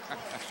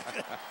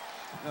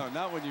 No,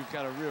 not when you've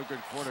got a real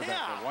good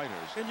quarterback for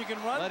Whitehurst. And you can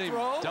run, let him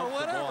throw, dump or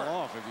whatever. the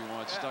ball off if you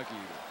want Stuckey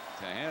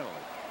to handle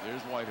it.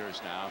 There's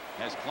Whitehurst now.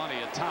 Has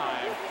plenty of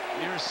time.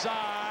 Near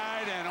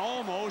side and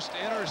almost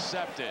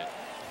intercepted.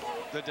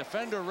 The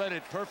defender read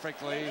it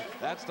perfectly.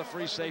 That's the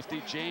free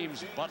safety,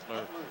 James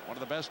Butler, one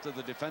of the best of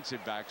the defensive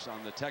backs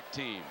on the Tech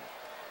team.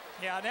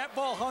 Yeah, and that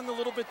ball hung a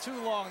little bit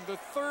too long. The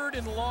 3rd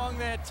and long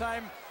that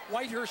time.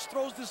 Whitehurst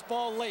throws this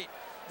ball late.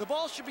 The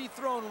ball should be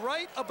thrown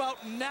right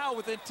about now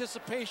with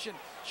anticipation.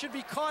 Should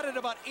be caught at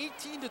about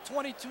 18 to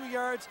 22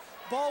 yards.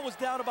 Ball was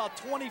down about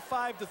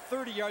 25 to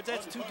 30 yards.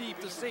 That's too deep.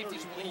 The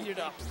safeties will eat it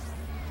up.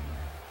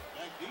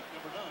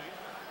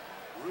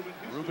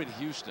 Reuben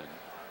Houston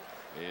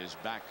is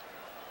back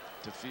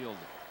to field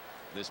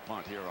this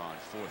punt here on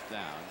 4th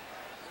down.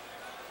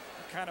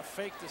 What kind of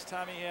fake does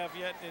Tommy have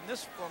yet in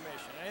this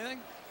formation?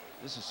 Anything?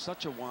 This is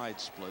such a wide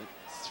split.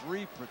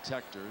 3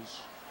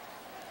 protectors.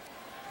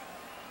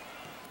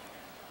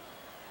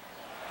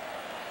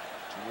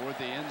 Toward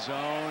the end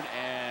zone,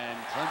 and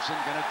Clemson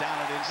gonna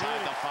down it inside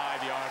the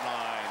 5-yard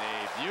line.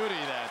 A beauty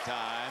that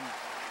time.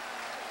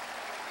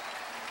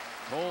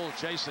 Cole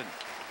Chason,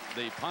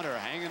 the punter,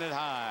 hanging it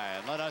high.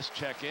 And let us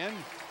check in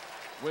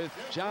with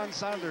John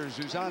Saunders,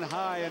 who's on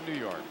high in New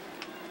York.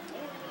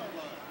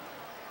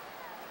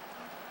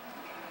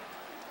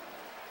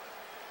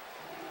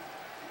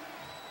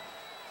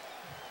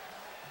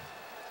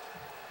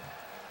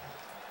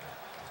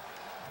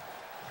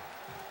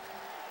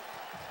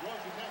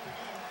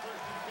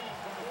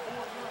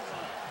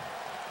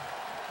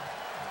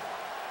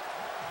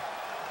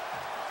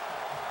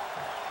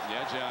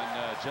 Yeah,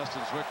 John,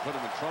 Justin Zwick put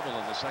him in trouble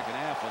in the second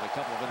half with a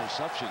couple of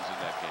interceptions in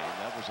that game.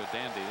 That was a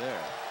dandy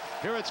there.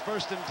 Here it's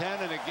 1st and 10,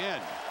 and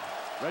again,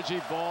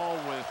 Reggie Ball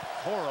with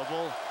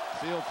horrible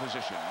field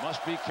position.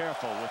 Must be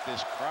careful with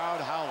this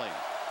crowd howling.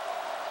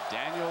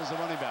 Daniels, the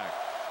running back.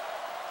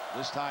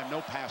 This time,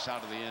 no pass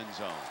out of the end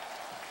zone.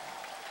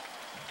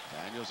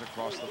 Daniels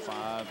across the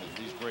 5, and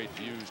these great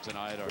views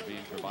tonight are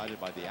being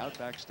provided by the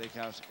Outback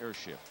Steakhouse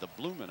Airship. The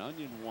Bloomin'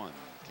 Onion 1.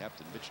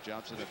 Captain Mitch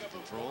Johnson at the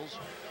controls,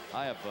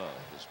 high above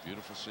this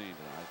beautiful scene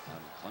tonight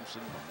on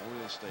Clemson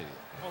Memorial Stadium.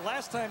 Well,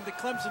 last time the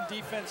Clemson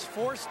defense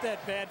forced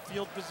that bad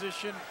field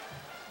position,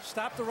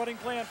 stopped the running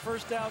play on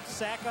 1st down,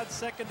 sack on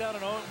 2nd down,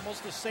 and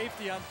almost a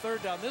safety on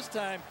 3rd down. This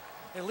time,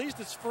 at least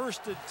it's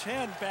 1st and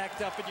 10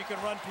 backed up, and you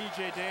can run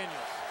P.J. Daniels.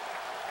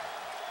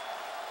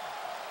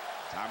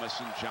 Thomas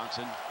and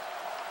Johnson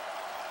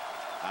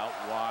out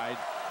wide.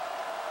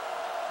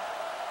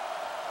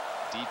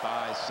 Deep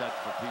eye set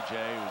for PJ,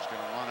 who's going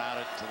to run out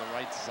it to the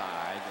right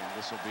side, and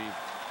this will be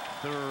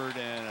 3rd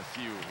and a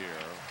few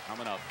here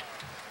coming up.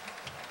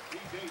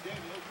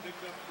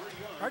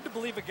 Hard to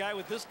believe a guy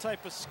with this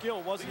type of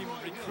skill wasn't even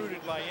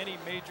recruited by any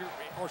major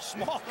or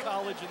small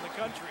college in the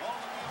country,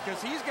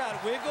 because he's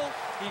got wiggle,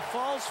 he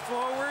falls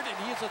forward, and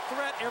he is a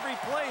threat every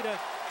play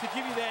to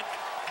give you that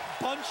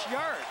bunch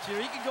yards. You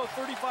know, he can go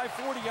 35,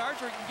 40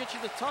 yards, or he can get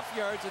you the tough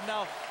yards, and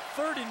now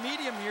third and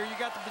medium here. You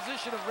got the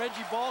position of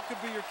Reggie Ball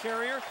could be your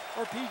carrier,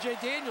 or P.J.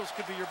 Daniels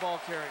could be your ball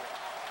carrier.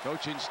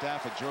 Coaching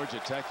staff at Georgia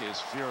Tech is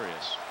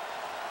furious.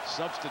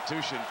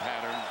 Substitution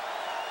pattern.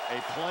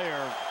 A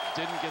player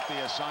didn't get the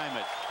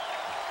assignment,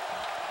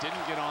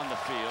 didn't get on the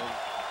field.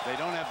 They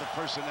don't have the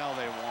personnel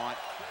they want.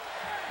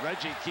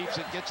 Reggie keeps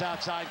it, gets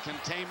outside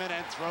containment,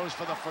 and throws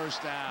for the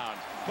first down.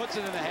 Puts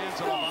it in the hands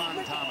of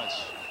LeVon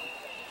Thomas.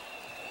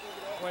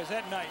 Boy, is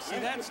that nice. See,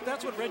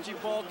 that's what Reggie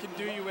Ball can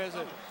do you as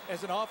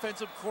an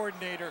offensive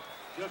coordinator.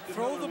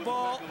 Throw the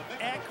ball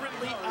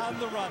accurately on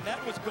the run.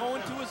 That was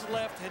going to his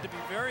left, had to be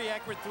very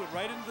accurate, threw it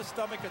right into the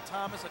stomach of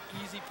Thomas, an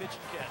easy pitch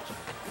and catch.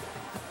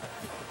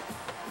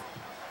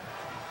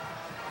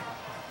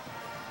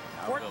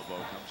 Now Bilbo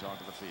comes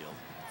onto the field.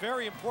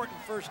 Very important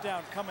first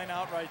down coming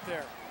out right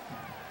there.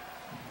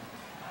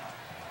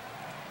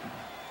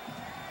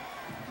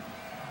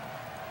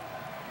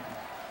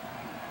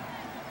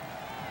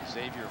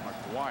 Xavier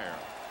McGuire,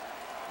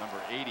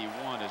 number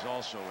 81, is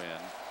also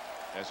in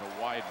as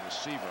a wide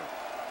receiver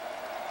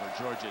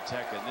for Georgia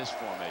Tech in this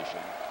formation.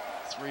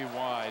 3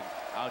 wide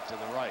out to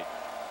the right.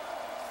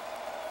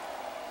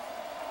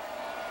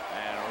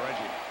 And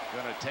Reggie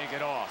going to take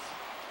it off.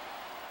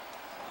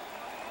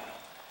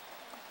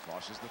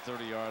 Crosses the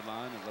 30-yard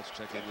line, and let's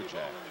check in with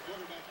Jack.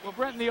 Well,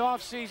 Brent, in the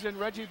offseason,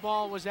 Reggie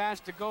Ball was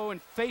asked to go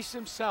and face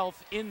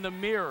himself in the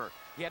mirror.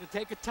 He had to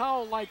take a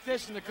towel like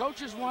this, and the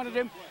coaches wanted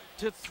him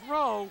to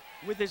throw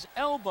with his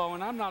elbow,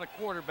 and I'm not a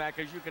quarterback,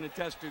 as you can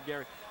attest to,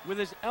 Gary, with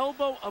his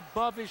elbow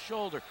above his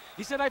shoulder.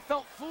 He said, I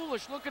felt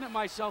foolish looking at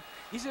myself.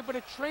 He said, but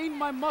it trained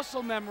my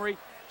muscle memory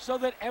so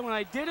that when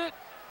I did it,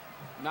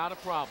 not a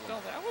problem. No,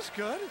 that was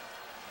good.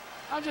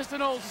 I'm just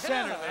an old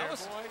center there, that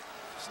was boy.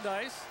 It's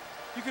nice.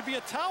 You could be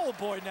a towel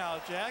boy now,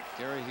 Jack.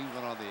 Gary, he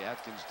went on the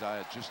Atkins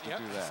diet just to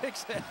do that.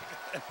 Exactly.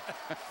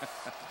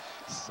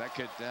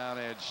 Second down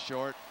and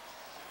short.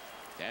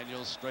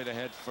 Daniels straight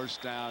ahead,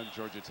 first down,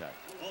 Georgia Tech.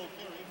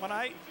 When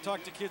I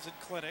talk to kids in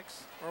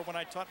clinics, or when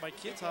I taught my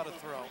kids how to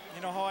throw,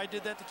 you know how I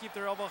did that to keep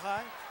their elbow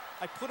high?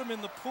 I put them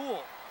in the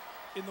pool,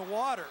 in the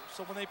water,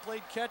 so when they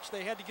played catch,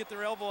 they had to get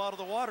their elbow out of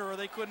the water or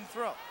they couldn't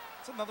throw.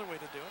 It's another way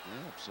to do it.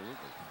 Yeah, absolutely.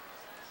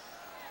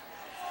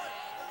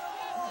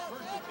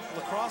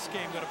 Lacrosse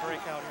game going to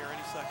break out here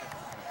any second.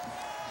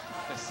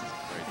 This is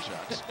great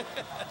shots.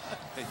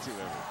 They do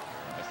everything.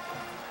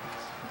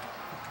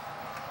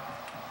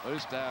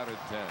 First down and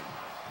 10.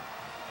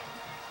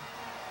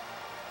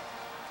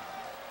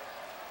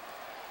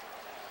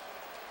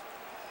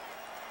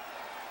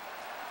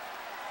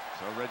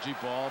 So Reggie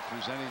Ball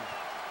presenting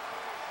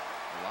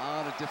a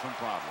lot of different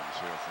problems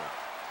here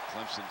for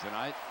Clemson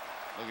tonight.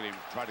 Look at him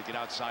try to get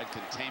outside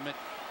containment.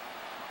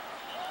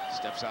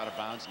 Steps out of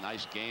bounds.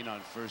 Nice gain on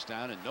first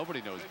down, and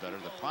nobody knows better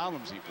the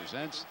problems he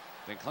presents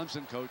than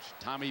Clemson coach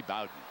Tommy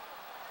Bowden.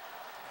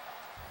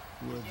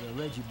 With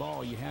Reggie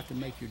Ball, you have to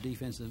make your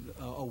defense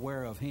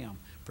aware of him.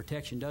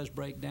 Protection does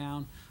break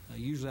down.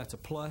 Usually that's a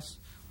plus.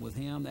 With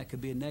him, that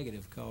could be a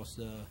negative because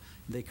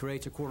they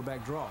creates a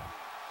quarterback draw.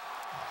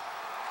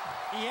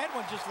 He had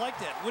one just like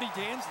that, Woody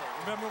Dantzler.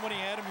 Remember when he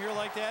had him here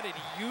like that, and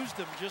he used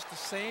him just the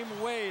same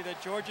way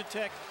that Georgia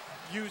Tech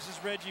uses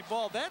Reggie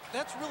Ball.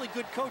 That's really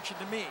good coaching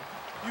to me.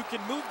 You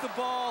can move the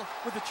ball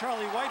with the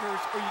Charlie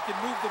Whitehurst, or you can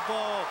move the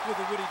ball with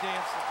the Woody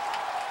Dantzler.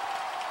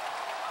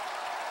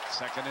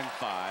 2nd and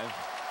 5.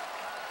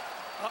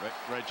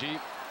 Reggie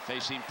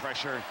facing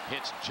pressure,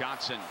 hits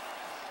Johnson,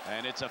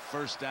 and it's a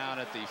first down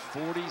at the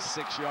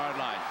 46-yard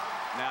line.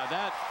 Now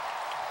that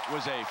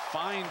was a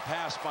fine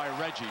pass by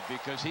Reggie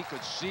because he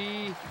could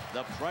see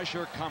the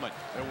pressure coming.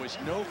 There was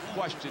no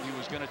question he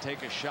was going to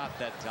take a shot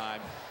that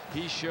time.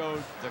 He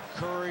showed the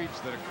courage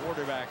that a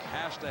quarterback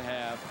has to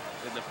have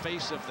in the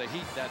face of the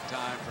heat that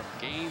time from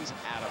Gaines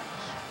Adams.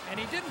 And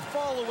he didn't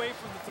fall away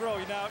from the throw.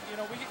 Now,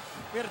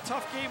 we had a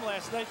tough game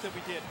last night that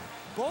we did.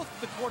 Both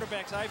the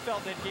quarterbacks, I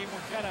felt, that game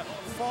were kind of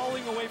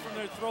falling away from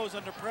their throws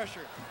under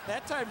pressure.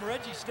 That time,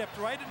 Reggie stepped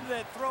right into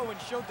that throw and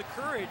showed the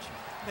courage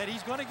that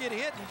he's going to get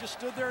hit, and he just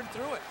stood there and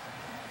threw it.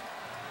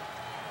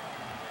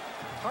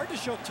 Hard to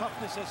show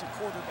toughness as a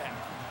quarterback.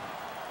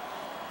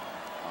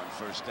 On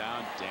first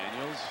down,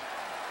 Daniels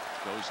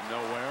goes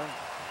nowhere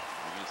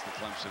against the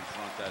Clemson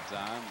front that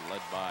time,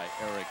 led by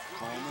Eric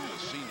Coleman, the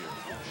senior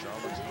from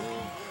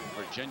Charlottesville,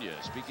 Virginia.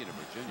 Speaking of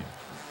Virginia,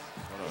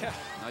 what a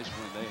nice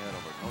win they had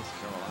over North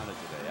Carolina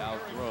today.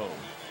 Al Grove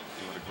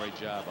doing a great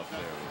job up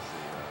there with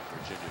the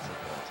Virginia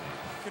football team.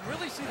 You can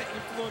really see the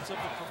influence of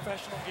the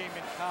professional game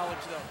in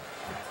college, though.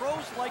 The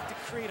pros like to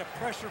create a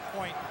pressure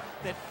point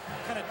that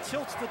kind of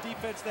tilts the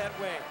defense that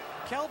way.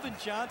 Calvin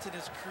Johnson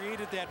has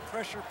created that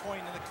pressure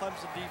point in the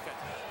Clemson defense.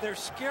 They're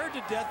scared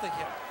to death of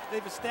him.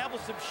 They've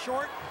established him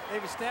short,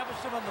 they've established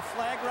him on the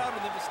flag route,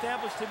 and they've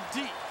established him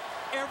deep.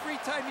 Every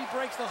time he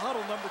breaks the huddle,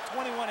 number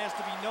 21 has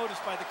to be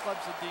noticed by the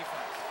Clemson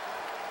defense.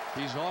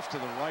 He's off to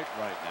the right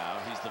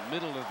now. He's the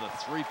middle of the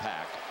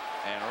 3-pack.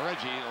 And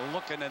Reggie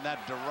looking in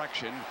that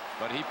direction,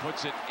 but he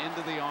puts it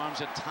into the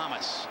arms of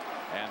Thomas.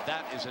 And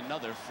that is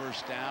another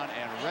first down,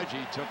 and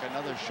Reggie took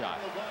another shot.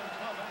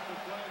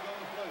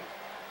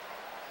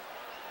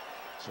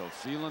 So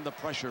feeling the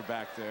pressure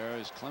back there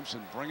is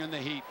Clemson bringing the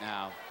heat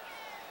now.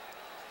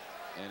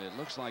 And it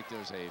looks like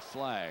there's a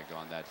flag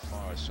on that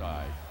far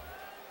side.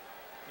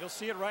 You'll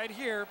see it right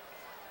here.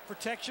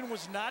 Protection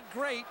was not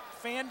great.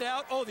 Fanned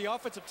out. Oh, the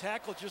offensive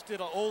tackle just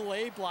did an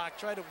Olay block,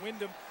 tried to wind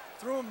him,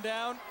 threw him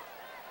down.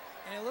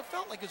 And it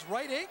felt like his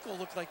right ankle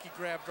looked like he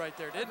grabbed right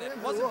there, didn't it?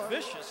 It wasn't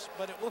vicious,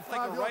 but it looked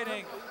like a right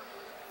ankle.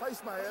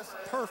 Face mask.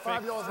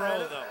 Perfect throw,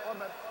 though.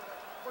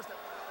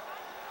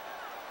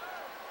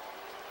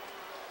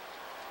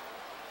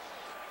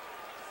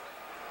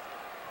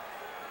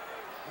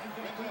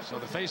 So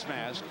the face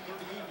mask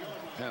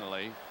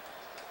penalty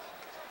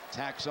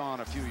tacks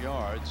on a few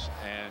yards,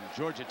 and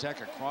Georgia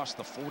Tech across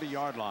the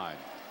 40-yard line.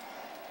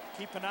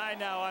 Keep an eye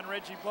now on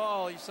Reggie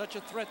Ball. He's such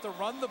a threat to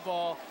run the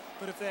ball,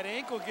 but if that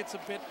ankle gets a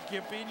bit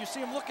gimpy, and you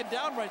see him looking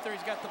down right there,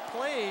 he's got the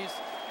plays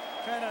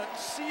kind of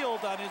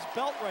sealed on his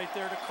belt right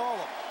there to call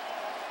him.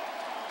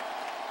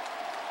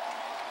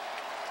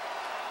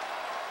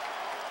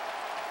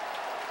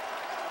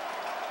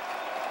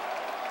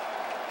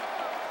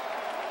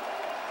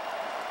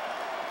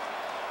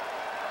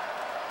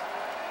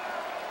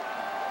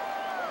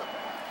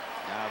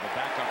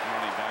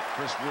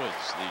 Chris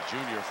Woods, the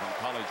junior from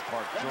College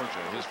Park,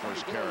 Georgia, his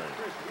first carry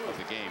of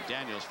the game.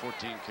 Daniels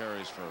 14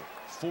 carries for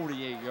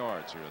 48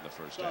 yards here in the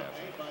first half.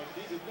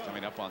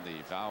 Coming up on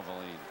the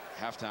Valvoline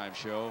halftime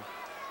show,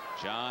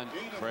 John,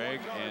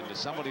 Craig, and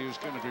somebody who's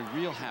going to be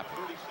real happy,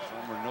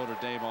 former Notre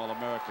Dame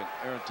All-American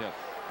Aaron Taylor.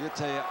 He'll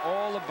tell you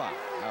all about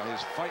how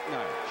his Fighting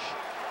Irish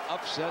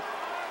upset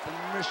the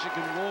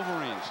Michigan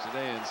Wolverines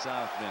today in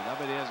South Bend. I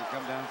bet he hasn't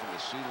come down from the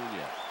ceiling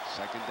yet.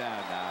 Second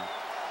down now.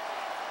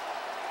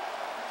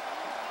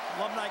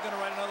 Alumni going to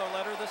write another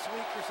letter this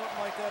week or something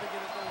like that to get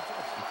it done.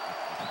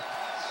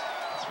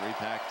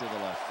 3-pack to the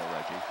left for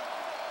Reggie.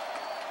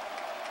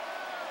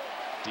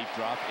 Deep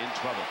drop, in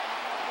trouble.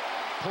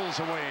 Pulls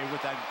away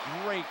with that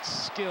great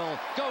skill.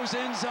 Goes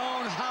in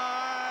zone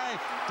high.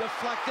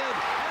 Deflected.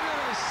 And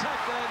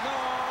intercepted.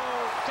 No.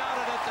 Got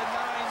it at the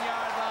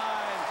 9-yard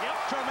line. Yep.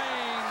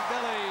 Tremaine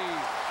Billy.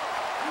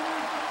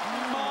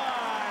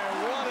 My,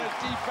 what a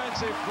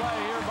defensive play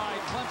here by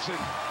Clemson.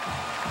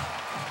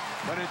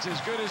 But it's as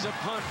good as a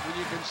punt when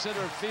you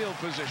consider field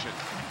position.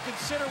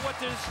 Consider what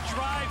this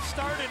drive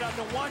started on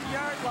the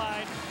 1-yard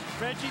line.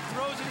 Reggie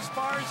throws it as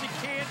far as he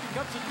can,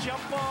 becomes a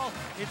jump ball.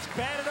 It's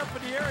batted up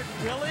in the air, and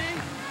Billy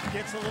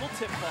gets a little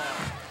tip ball.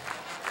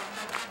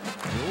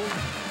 The old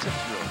tip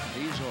drill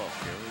pays off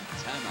here in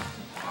timeout.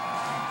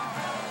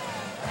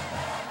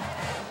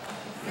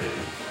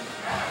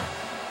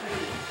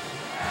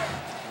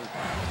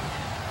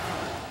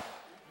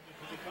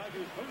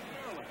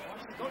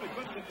 Go to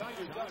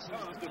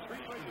ClemsonTigers.com to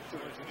pre-register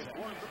to get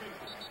more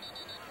information.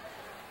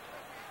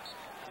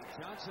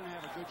 Johnson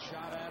had a good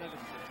shot at it, and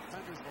the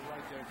defenders were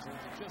right there too.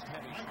 Just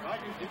heavy.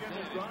 Tigers begin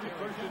the drive,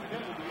 first and 10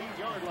 at the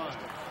 8-yard line.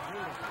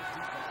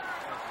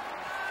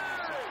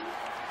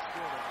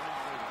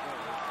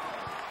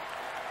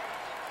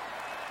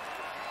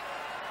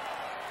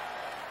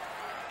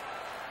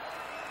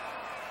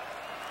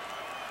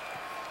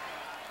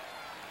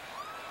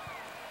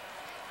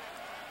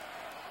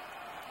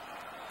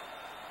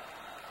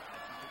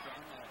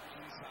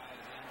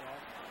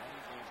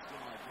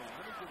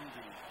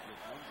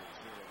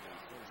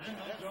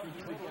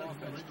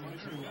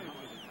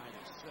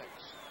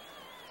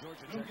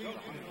 Georgia Tech got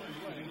 100.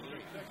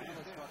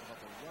 Let's talk about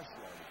the rush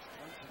yardage.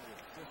 Clemson with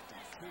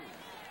 52,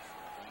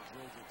 and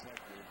Georgia Tech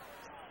with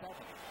 70.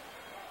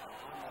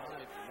 On the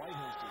right,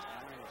 Whitehurst is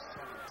minus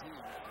 17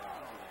 for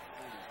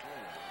 144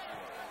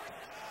 yards.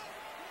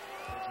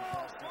 Reggie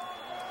Ball still on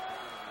the line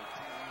for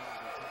 10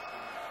 yards and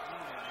touchdown.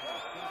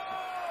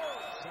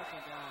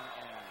 Second down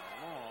and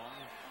long,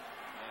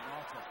 and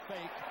off a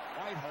fake,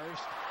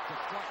 Whitehurst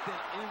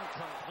deflected,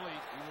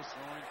 incomplete. He was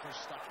throwing for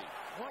Stuckey.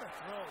 What a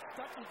throw.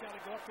 Stuckey's got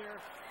to go up there.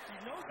 He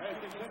knows he's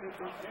going to get the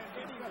ball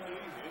anyway.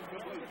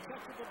 He's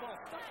catching the ball.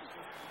 Stuckey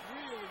is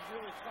really,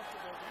 really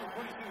comfortable.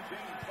 22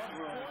 James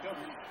Butler on the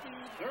cover.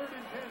 Third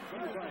and 10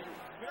 for the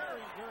Tigers.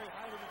 Very, very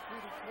highly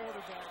recruited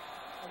quarterback.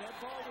 And that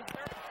ball was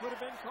there. Could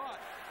have been caught.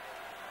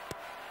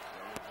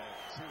 So we'll have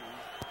two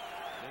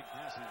big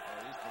passing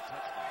plays for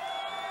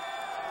touchdowns.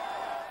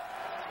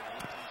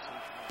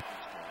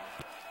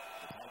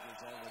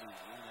 Already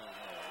win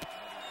away,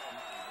 having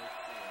beaten Wake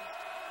Forest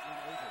in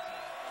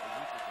overtime a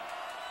week ago.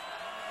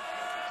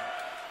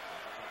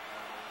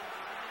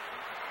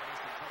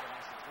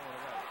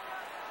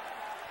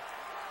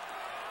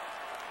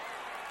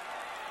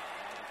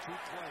 The two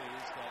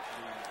plays that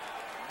we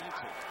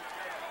mentioned.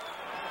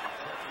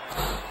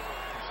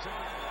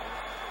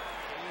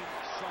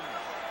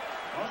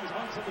 On the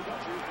bounce of the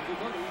Dodgers, the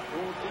 30,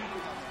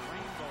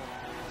 Rainbow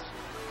is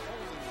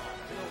holding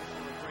off Hill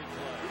for a great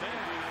play.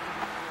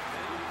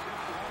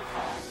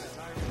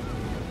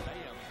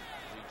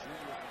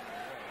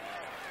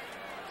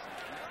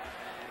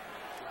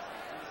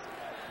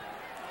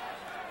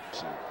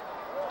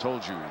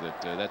 Told you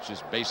that that's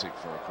just basic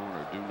for a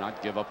corner. Do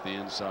not give up the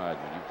inside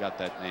when you've got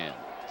that man.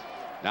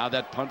 Now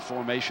that punt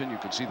formation, you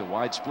can see the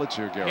wide splits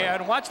here, Gary. Yeah,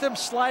 and watch them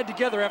slide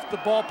together after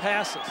the ball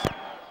passes.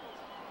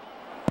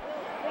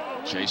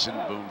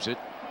 Chason booms it.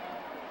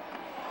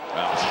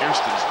 Well,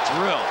 Houston's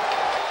drill.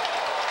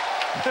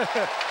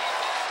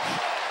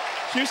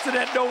 Houston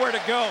had nowhere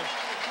to go.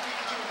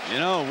 You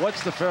know,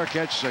 what's the fair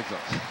catch signal?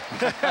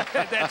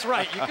 That's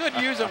right. You could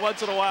use it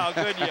once in a while,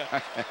 couldn't you?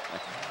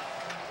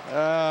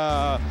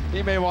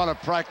 He may want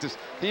to practice.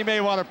 He may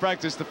want to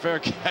practice the fair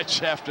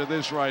catch after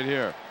this right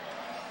here.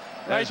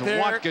 Right As there.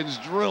 Watkins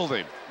drilled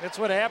him. That's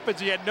what happens.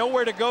 He had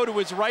nowhere to go to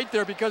his right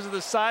there because of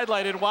the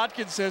sideline, and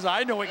Watkins says,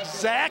 I know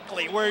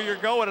exactly where you're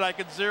going, and I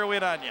can zero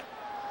in on you.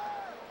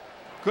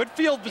 Good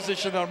field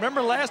position, though.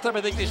 Remember last time,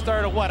 I think they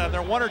started what, on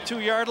their 1 or 2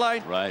 yard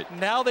line? Right.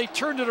 Now they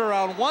turned it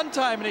around one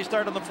time, and they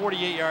started on the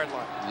 48-yard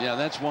line. Yeah,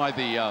 that's why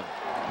the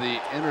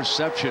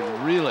interception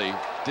really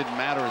didn't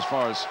matter as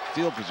far as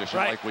field position.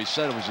 Right. Like we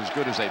said, it was as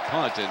good as a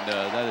punt, and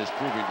that is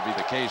proving to be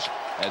the case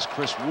as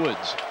Chris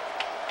Woods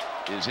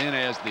is in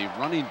as the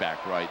running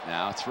back right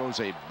now, throws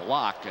a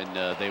block,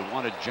 and they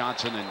wanted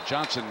Johnson, and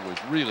Johnson was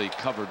really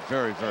covered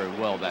very, very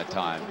well that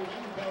time.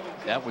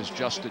 That was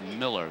Justin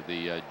Miller,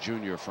 the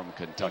junior from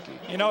Kentucky.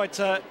 You know,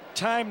 it's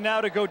time now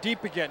to go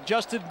deep again.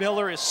 Justin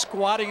Miller is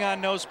squatting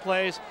on those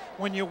plays.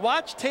 When you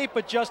watch tape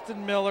of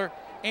Justin Miller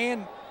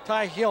and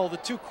Ty Hill, the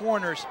two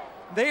corners,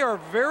 they are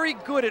very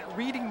good at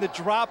reading the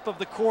drop of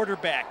the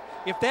quarterback.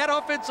 If that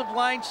offensive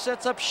line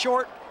sets up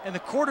short and the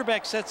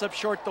quarterback sets up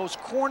short, those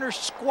corners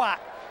squat.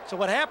 So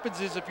what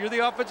happens is if you're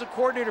the offensive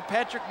coordinator,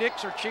 Patrick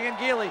Nix or Chan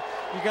Gailey,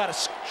 you got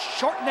to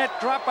shorten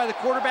that drop by the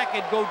quarterback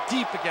and go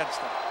deep against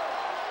them.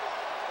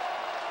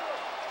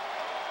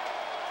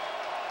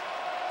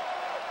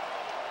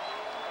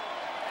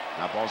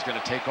 Now ball's going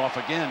to take off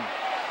again.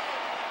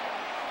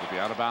 He'll be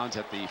out of bounds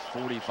at the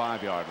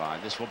 45-yard line.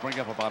 This will bring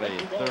up about a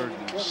 3rd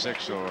and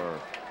 6 or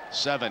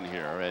 7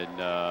 here,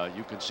 and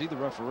you can see the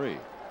referee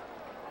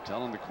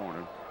telling the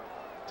corner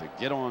to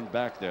get on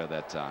back there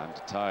that time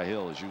to Ty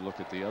Hill as you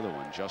look at the other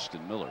one,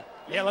 Justin Miller.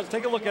 Yeah, let's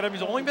take a look at him.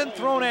 He's only been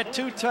thrown at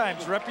 2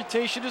 times.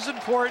 Reputation is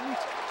important.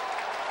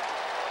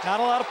 Not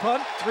a lot of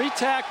punt, 3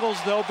 tackles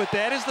though, but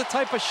that is the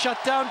type of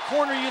shutdown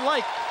corner you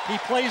like. He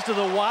plays to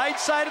the wide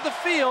side of the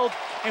field,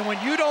 and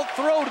when you don't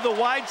throw to the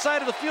wide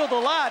side of the field a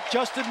lot,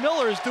 Justin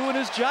Miller is doing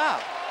his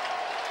job.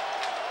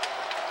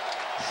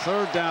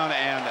 3rd down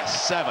and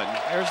 7.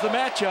 There's the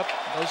matchup.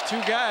 Those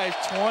 2 guys,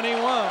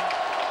 21.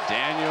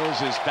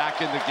 Daniels is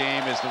back in the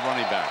game as the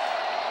running back.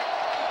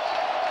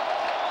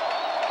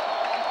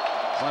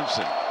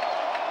 Clemson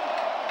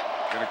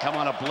going to come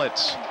on a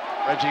blitz.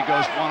 Reggie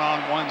goes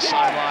one-on-one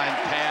sideline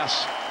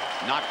pass,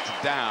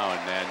 knocked down,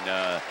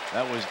 and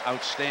that was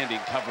outstanding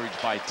coverage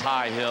by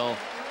Ty Hill.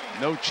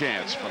 No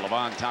chance for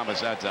Levon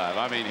Thomas that time.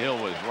 I mean,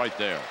 Hill was right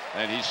there,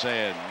 and he's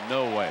saying,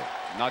 no way,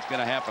 not going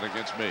to happen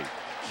against me.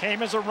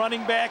 Came as a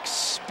running back,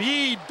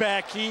 speed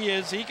back he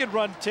is. He could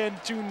run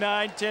 10-2-9,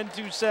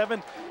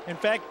 10-2-7. In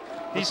fact,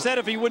 he said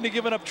if he wouldn't have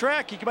given up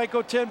track, he might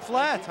go 10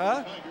 flat,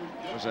 huh?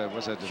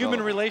 Was that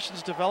Human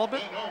relations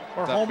development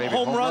or home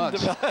run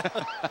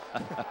development?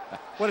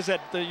 What is that,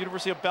 the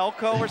University of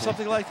Belco or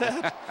something like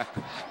that?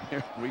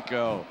 Here we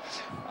go.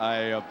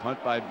 A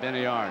punt by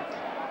Benny Arndt.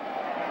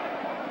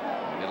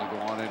 It'll go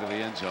on into the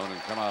end zone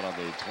and come out on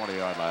the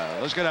 20-yard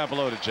line. Let's get out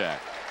below to Jack.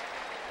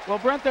 Well,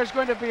 Brent, there's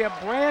going to be a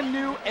brand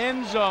new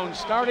end zone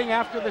starting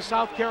after the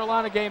South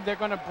Carolina game. They're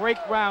going to break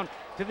ground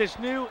to this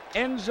new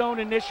end zone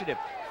initiative.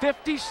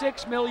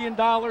 $56 million.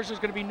 There's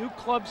going to be new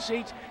club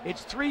seats.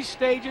 It's 3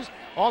 stages,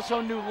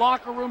 also new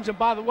locker rooms. And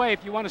by the way,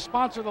 if you want to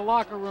sponsor the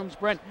locker rooms,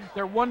 Brent,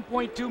 they're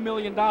 $1.2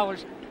 million.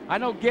 I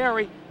know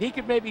Gary, he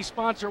could maybe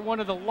sponsor one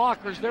of the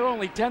lockers. They're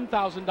only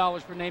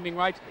 $10,000 for naming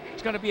rights.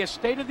 It's going to be a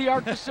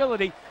state-of-the-art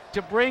facility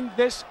to bring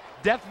this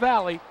Death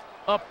Valley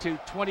up to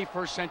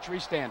 21st century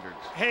standards.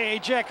 Hey,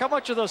 Jack, how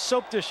much are those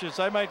soap dishes?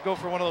 I might go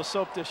for one of those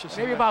soap dishes.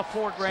 Maybe about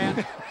 $4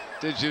 grand.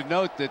 Did you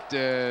note that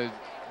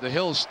the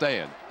hill's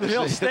staying? The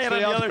hill's staying on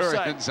the other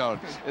side. End zone.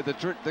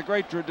 The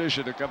great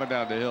tradition of coming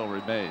down the hill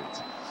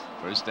remains.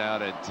 1st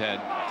down and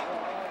 10.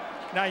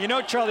 Now, you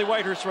know Charlie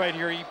Whitehurst right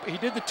here. He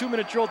did the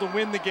 2-minute drill to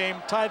win the game,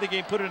 tie the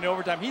game, put it in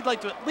overtime. He'd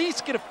like to at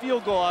least get a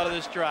field goal out of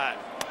this drive.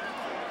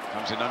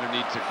 Comes in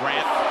underneath to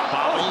Grant.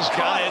 Bobbles,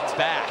 got it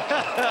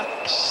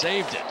back.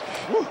 Saved it.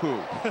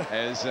 Woohoo!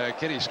 As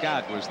Kenny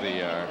Scott was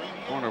the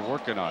corner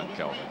working on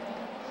Kelvin.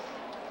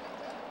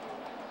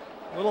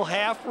 Little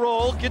half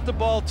roll, get the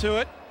ball to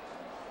it.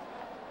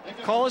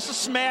 Call this a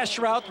smash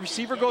route. The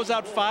receiver goes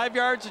out 5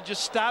 yards and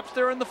just stops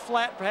there in the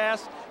flat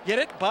pass. Get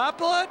it,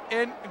 bobble it,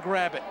 and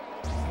grab it.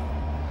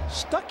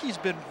 Stuckey's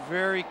been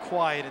very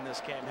quiet in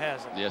this game,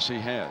 hasn't he? Yes, he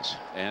has.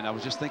 And I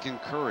was just thinking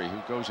Curry, who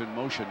goes in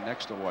motion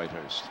next to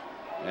Whitehurst.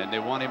 And they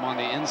want him on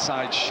the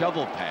inside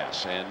shovel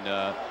pass.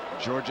 And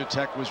Georgia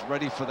Tech was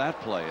ready for that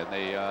play. And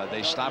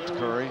they stopped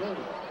Curry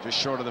just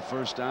short of the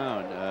 1st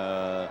down.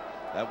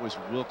 That was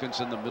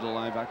Wilkinson, the middle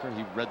linebacker.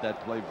 He read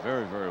that play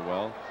very, very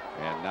well.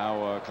 And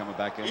now coming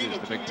back in is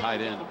the big tight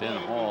end, Ben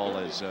Hall,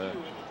 as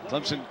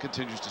Clemson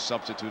continues to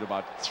substitute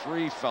about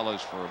 3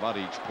 fellas for about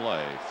each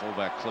play.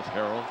 Fullback Cliff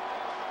Harrell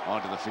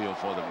onto the field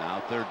for them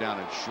now. 3rd down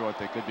and short.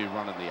 They could be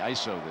running the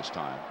ISO this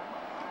time.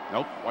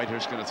 Nope.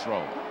 Whitehurst going to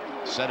throw.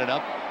 Set it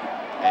up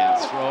and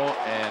throw,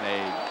 and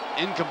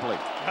a incomplete.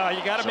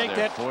 You got to make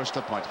that. Forced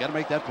to punt. Got to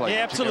make that play.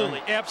 Yeah,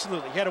 absolutely,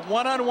 absolutely. He had a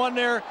one-on-one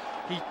there.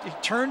 He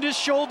turned his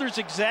shoulders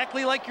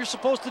exactly like you're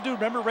supposed to do.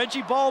 Remember,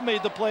 Reggie Ball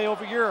made the play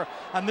over here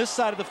on this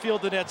side of the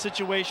field in that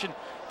situation.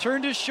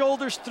 Turned his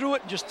shoulders, threw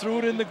it, and just threw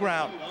it in the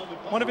ground.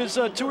 One of his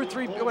 2 or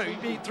 3,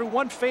 he threw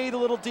one fade a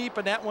little deep,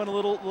 and that one a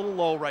little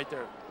low right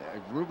there.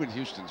 Reuben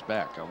Houston's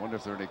back. I wonder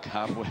if there are any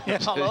cobwebs. Yeah,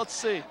 let's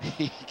see.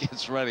 He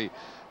gets ready.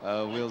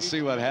 We'll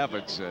see what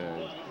happens.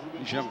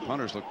 These young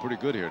punters look pretty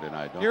good here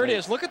tonight, don't Here they? it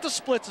is. Look at the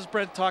splits, as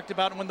Brent talked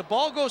about. And when the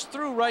ball goes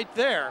through right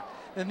there,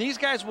 then these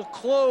guys will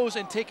close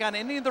and take on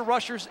any of the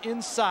rushers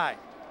inside.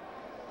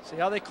 See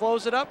how they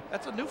close it up?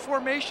 That's a new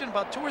formation,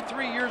 about 2 or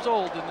 3 years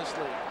old in this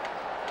league.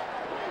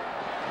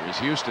 Here's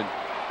Houston.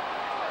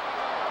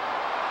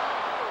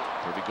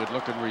 Pretty good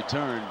looking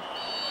return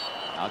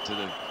out to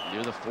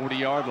near the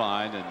 40-yard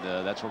line,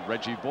 and that's where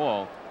Reggie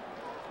Ball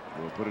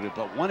will put it at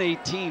about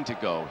 1:18 to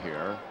go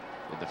here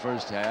in the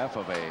first half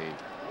of a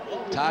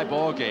tie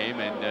ball game.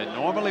 And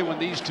normally when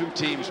these two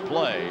teams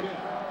play,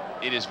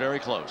 it is very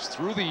close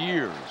through the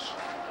years.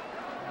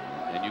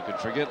 And you can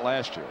forget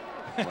last year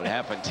what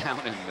happened down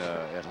in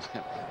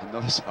Atlanta. And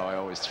notice how I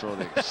always throw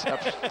the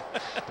exception.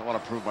 Don't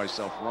want to prove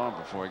myself wrong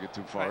before I get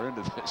too far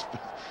into this.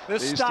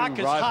 This stock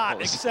is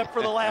hot, except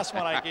for the last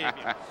one I gave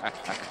you.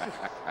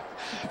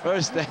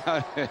 First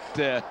down and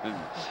 10.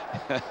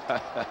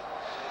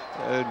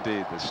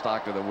 Indeed, the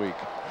stock of the week.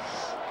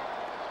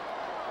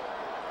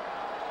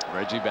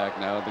 Reggie back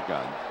now at the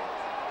gun.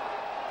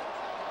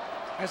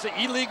 That's an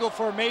illegal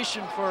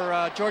formation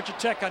for Georgia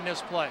Tech on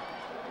this play.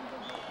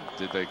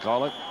 Did they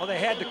call it? Well, they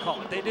had to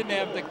call it. They didn't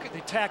have the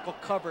tackle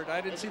covered.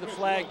 I didn't see the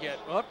flag yet.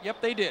 Oh, yep,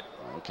 they did.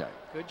 Okay.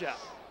 Good job.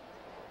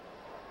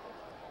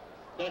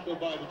 Tackled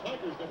by the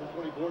Tigers, number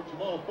 24,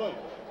 Jamal Bush.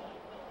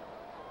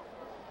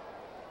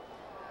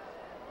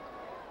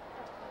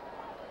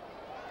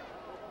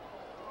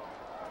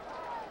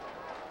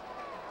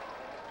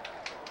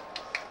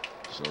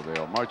 So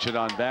they'll march it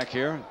on back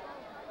here.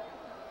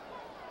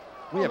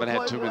 We haven't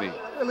had too many.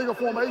 Illegal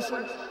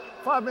formation.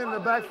 5 men in the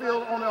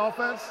backfield on the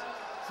offense.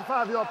 It's a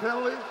 5-yard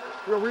penalty.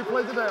 We'll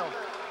replay the down.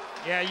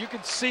 Yeah, you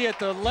can see it.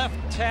 The left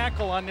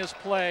tackle on this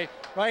play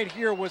right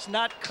here was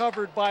not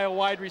covered by a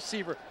wide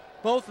receiver.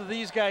 Both of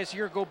these guys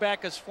here go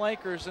back as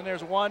flankers, and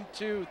there's 1,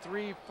 2,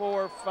 3,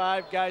 4,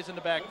 5 guys in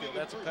the backfield.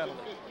 That's a penalty.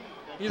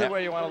 Either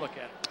way you want to look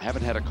at it.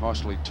 Haven't had a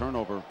costly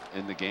turnover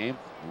in the game.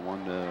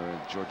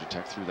 Georgia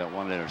Tech threw that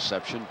one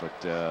interception,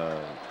 but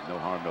no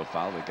harm, no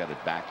foul. They got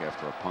it back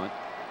after a punt.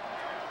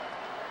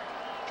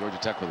 Georgia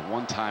Tech with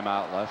 1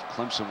 timeout left.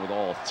 Clemson with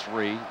all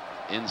 3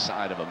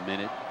 inside of a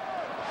minute.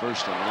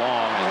 First and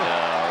long,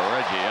 and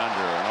Reggie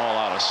under an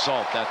all-out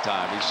assault that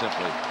time. He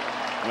simply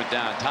went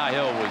down. Ty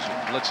Hill was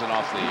blitzing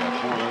off the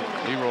corner.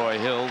 Leroy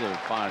Hill, the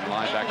fine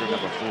linebacker,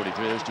 number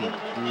 43. There's 2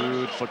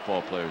 good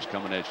football players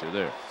coming at you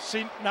there.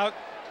 See, now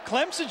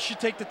Clemson should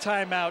take the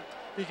timeout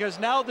because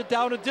now the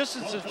down and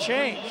distance has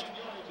changed.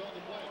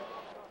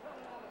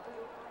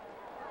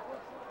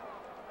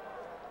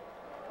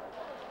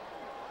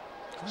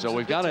 So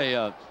we've got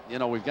a,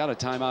 we've got a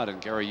timeout,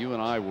 and Gary, you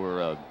and I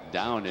were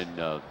down in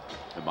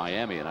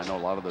Miami, and I know a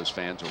lot of those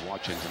fans are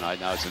watching tonight.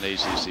 Now it's an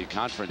ACC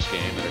conference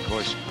game, and of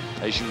course,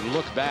 as you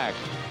look back,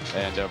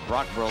 and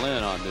Brock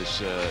Berlin on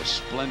this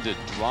splendid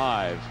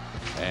drive,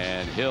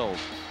 and Hill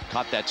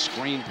caught that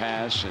screen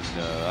pass and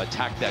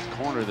attacked that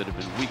corner that had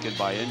been weakened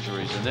by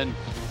injuries, and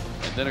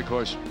then of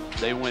course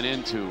they went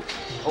into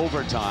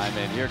overtime,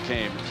 and here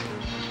came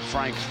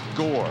Frank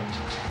Gore.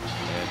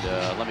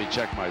 And let me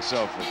check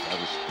myself. I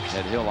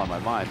had Hill on my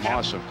mind.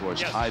 Moss, of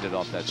course, tied it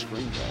off that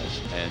screen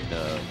pass, and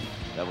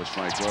that was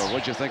Frank Gore.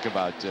 What'd you think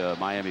about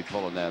Miami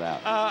pulling that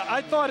out?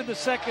 I thought in the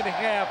second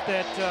half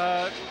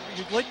that,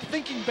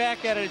 thinking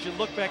back at it as you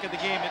look back at the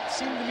game, it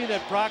seemed to me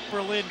that Brock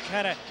Berlin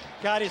kind of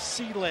got his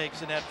sea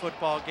legs in that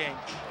football game.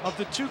 Of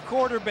the 2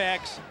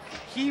 quarterbacks,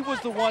 he was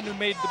the one who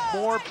made the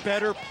more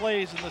better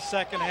plays in the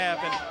second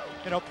half.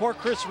 And poor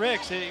Chris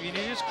Ricks, he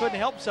just couldn't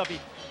help himself.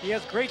 He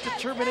has great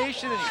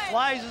determination, and he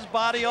flies his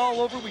body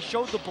all over. We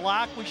showed the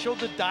block. We showed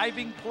the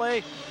diving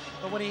play.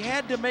 But when he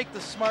had to make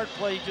the smart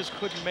play, he just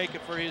couldn't make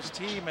it for his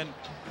team. And,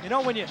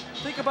 when you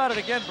think about it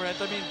again, Brent,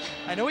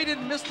 I know he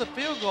didn't miss the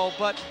field goal,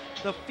 but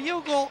the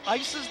field goal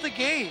ices the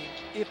game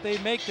if they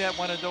make that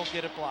one and don't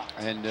get it blocked.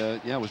 And,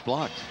 it was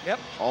blocked. Yep.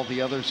 All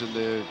the others in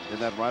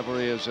that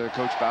rivalry, as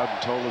Coach Bowden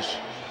told us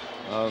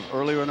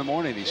earlier in the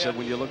morning, he said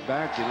when you look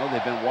back,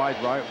 they've been wide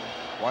right,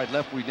 wide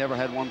left. We never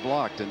had one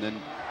blocked. And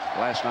then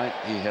last night,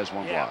 he has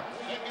one blocked.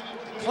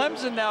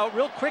 Clemson now,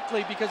 real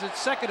quickly, because it's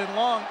second and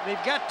long,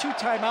 they've got 2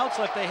 timeouts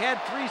left. They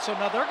had 3, so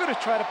now they're going to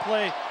try to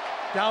play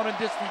down and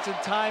distance in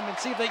time and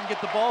see if they can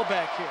get the ball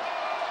back here.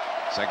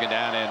 Second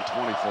down and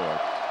 24.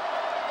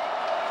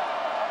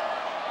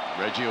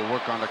 Reggie will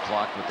work on the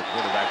clock with the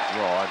quarterback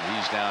draw, and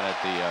he's down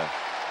at the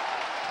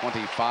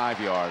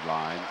 25-yard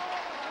line.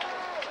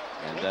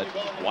 And that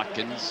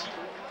Watkins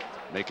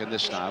making the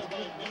stop.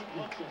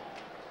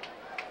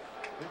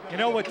 You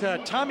know what,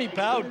 Tommy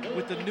Bowden,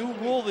 with the new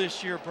rule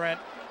this year, Brent,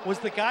 was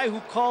the guy who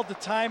called the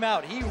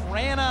timeout. He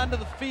ran onto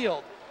the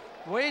field,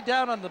 way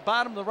down on the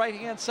bottom of the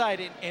right-hand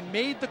side, and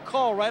made the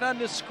call right on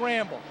this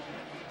scramble.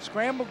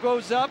 Scramble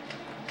goes up,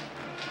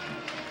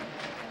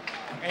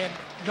 and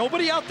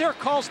nobody out there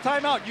calls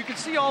timeout. You can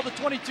see all the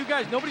 22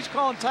 guys. Nobody's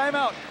calling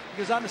timeout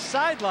because on the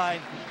sideline,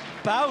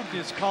 Bowden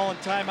is calling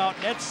timeout,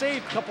 and that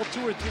saved a couple,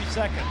 2 or 3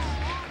 seconds.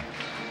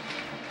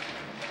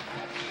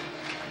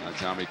 Now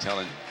Tommy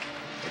telling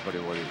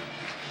everybody what he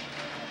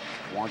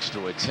wants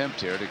to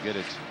attempt here to get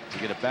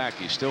it back.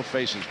 He still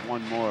faces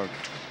one more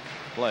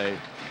play.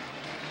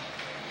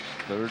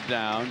 3rd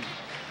down.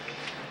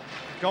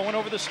 Going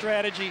over the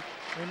strategy.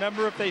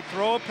 Remember, if they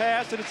throw a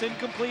pass and it's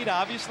incomplete,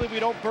 obviously we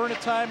don't burn a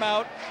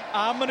timeout.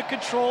 I'm going to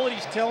control it.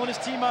 He's telling his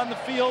team on the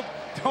field,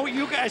 don't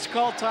you guys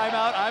call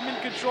timeout. I'm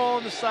in control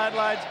on the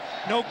sidelines.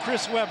 No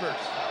Chris Webbers.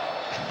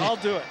 I'll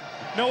do it.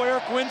 No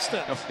Eric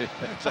Winston.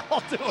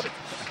 I'll do it.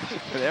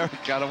 Eric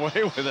got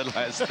away with it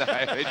last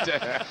night.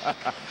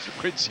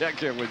 With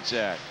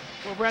Jack.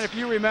 Well, Brent, if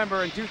you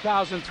remember, in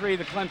 2003,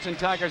 the Clemson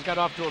Tigers got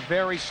off to a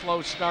very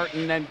slow start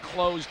and then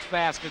closed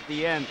fast at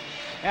the end.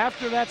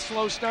 After that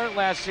slow start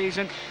last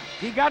season,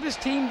 he got his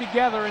team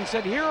together and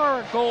said, here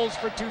are our goals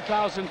for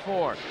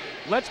 2004.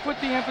 Let's put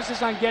the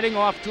emphasis on getting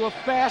off to a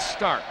fast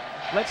start.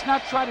 Let's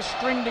not try to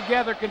string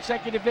together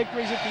consecutive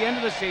victories at the end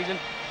of the season.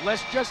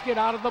 Let's just get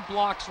out of the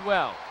blocks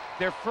well.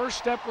 Their first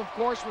step, of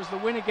course, was the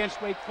win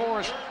against Wake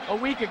Forest a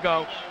week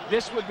ago.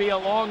 This would be a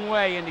long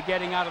way into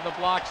getting out of the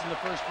blocks in the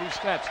first few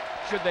steps,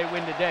 should they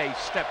win today,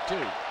 step 2.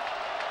 All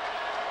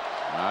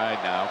right,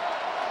 now,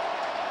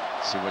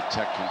 see what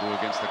Tech can do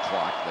against the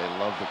clock. They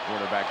love the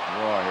quarterback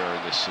draw here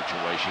in this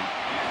situation.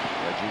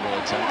 Reggie will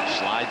attempt,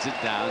 slides it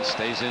down,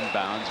 stays in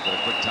bounds, but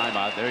a quick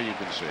timeout there you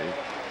can see.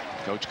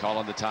 Coach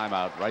calling the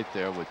timeout right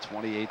there with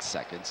 28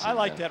 seconds. I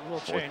like that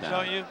rule change,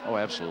 don't you? Oh,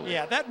 absolutely.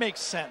 Yeah, that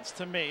makes sense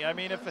to me. I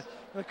mean, if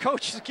the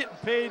coach is getting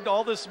paid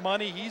all this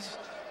money, he's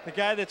the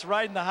guy that's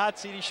riding the hot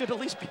seat, he should at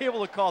least be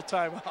able to call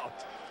timeout.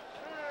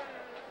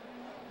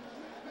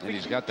 And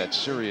he's got that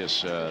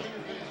serious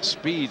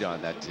speed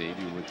on that team.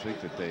 You would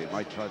think that they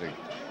might try to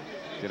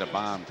get a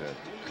bomb to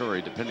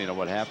Curry, depending on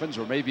what happens,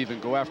 or maybe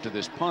even go after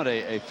this punt.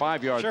 A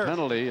 5-yard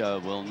penalty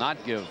will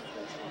not give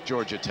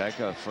Georgia Tech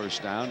a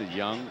first down. A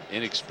young,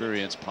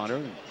 inexperienced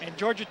punter. And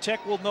Georgia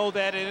Tech will know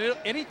that. And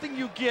anything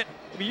you get,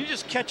 I mean, you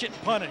just catch it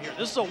and punt it here.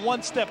 This is a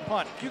one-step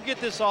punt. If you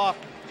get this off,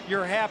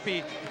 you're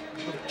happy.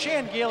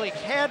 Chan Gailey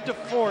had to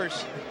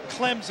force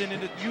Clemson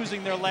into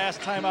using their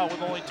last timeout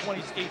with only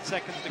 28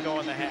 seconds to go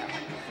in the half.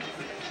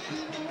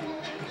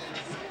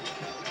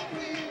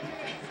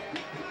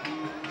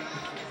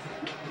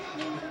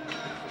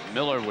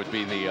 Miller would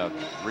be the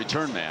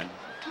return man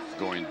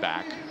going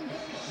back.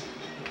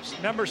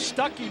 Remember,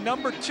 Stuckey,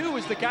 number 2,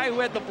 is the guy who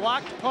had the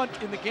blocked punt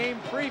in the game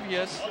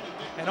previous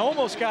and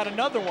almost got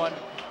another one.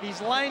 He's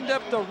lined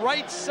up the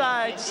right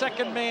side,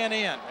 second man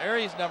in. There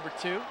he's number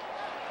 2.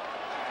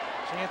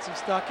 Chance of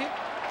Stuckey.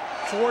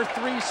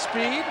 4.3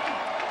 speed.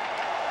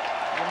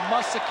 You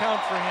must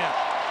account for him.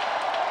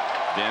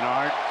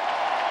 Denart.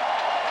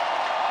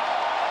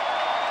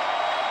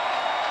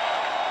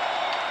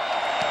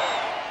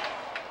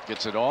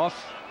 Gets it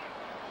off.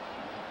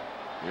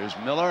 Here's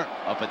Miller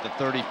up at the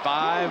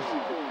 35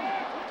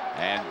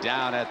 and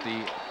down at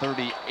the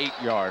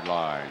 38-yard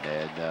line.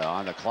 And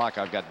on the clock,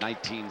 I've got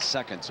 19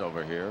 seconds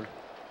over here.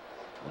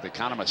 With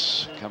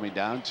economists coming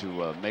down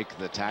to make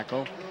the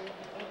tackle.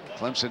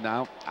 Clemson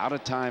now out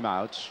of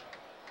timeouts.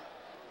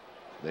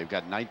 They've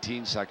got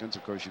 19 seconds.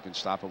 Of course, you can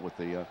stop it with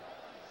the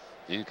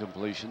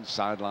incompletion,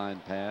 sideline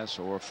pass,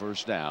 or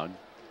first down.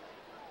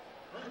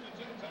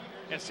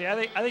 Yeah, see, I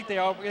think they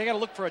got to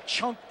look for a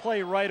chunk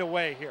play right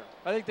away here.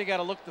 I think they got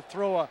to look to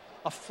throw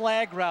a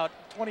flag route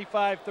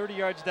 25, 30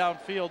 yards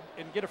downfield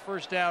and get a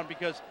first down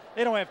because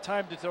they don't have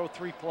time to throw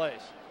 3 plays.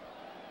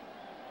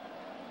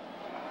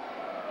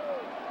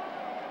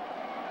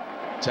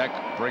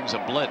 Tech brings a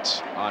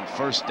blitz on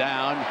first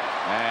down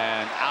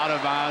and out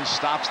of bounds,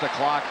 stops the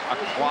clock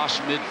across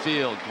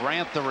midfield.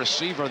 Grant the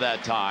receiver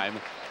that time.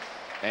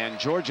 And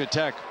Georgia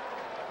Tech,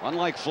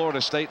 unlike Florida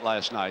State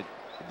last night,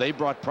 they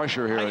brought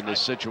pressure here in this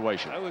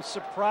situation. I was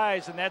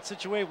surprised in that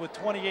situation with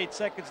 28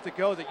 seconds to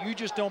go that you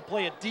just don't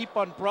play a deep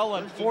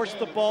umbrella and force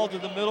the ball to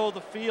the middle of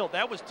the field.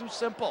 That was too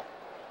simple.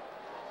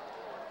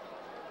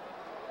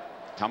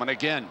 Coming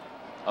again,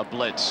 a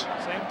blitz.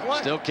 Same play.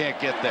 Still can't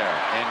get there.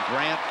 And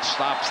Grant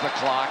stops the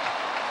clock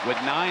with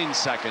 9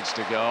 seconds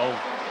to go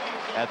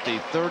at the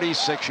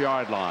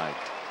 36-yard line.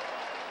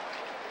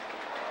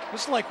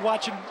 This is like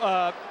watching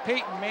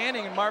Peyton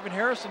Manning and Marvin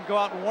Harrison go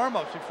out in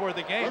warm-ups before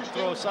the game,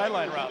 throw a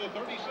sideline route.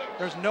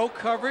 There's no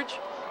coverage.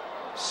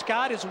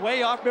 Scott is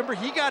way off. Remember,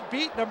 he got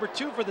beat, number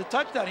 2, for the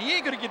touchdown. He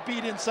ain't going to get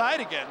beat inside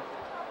again.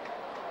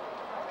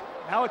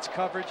 Now it's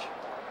coverage.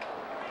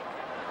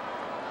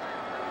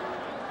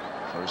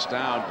 First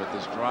down, but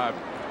this drive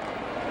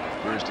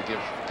appears to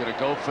going to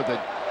go for the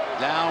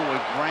down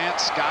with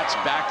Grant. Scott's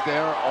back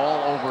there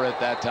all over it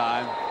that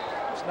time.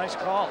 It's a nice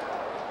call.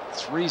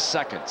 3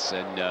 seconds,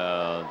 and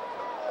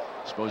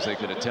Suppose they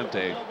could attempt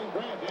a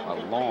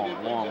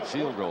long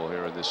field goal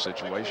here in this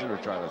situation, or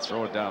try to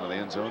throw it down to the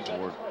end zone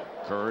toward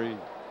Curry,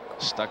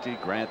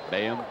 Stuckey, Grant,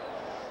 Bayham.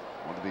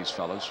 One of these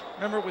fellows.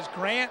 Remember, it was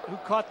Grant who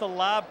caught the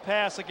lob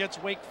pass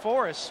against Wake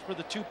Forest for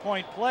the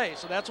 2-point play.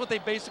 So that's what they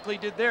basically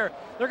did there.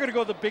 They're going to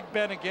go the Big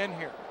Ben again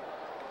here.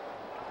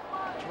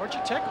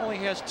 Georgia Tech only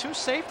has 2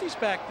 safeties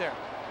back there.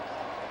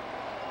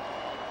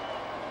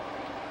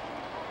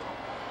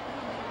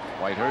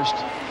 Whitehurst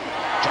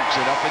chucks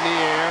it up in the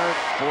air,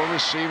 4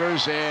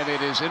 receivers, and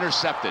it is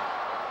intercepted.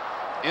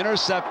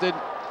 Intercepted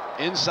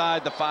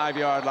inside the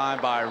 5-yard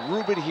line by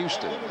Reuben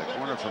Houston, the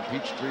corner from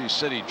Peachtree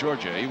City,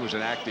 Georgia. He was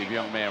an active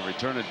young man,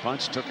 returning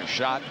punts, took a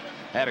shot,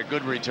 had a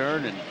good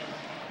return, and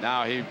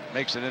now he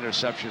makes an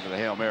interception to the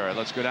Hail Mary.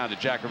 Let's go down to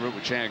Jackaroot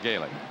with Chan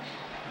Gailey.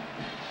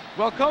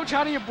 Well, Coach,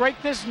 how do you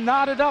break this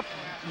knotted up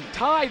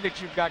tie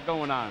that you've got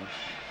going on?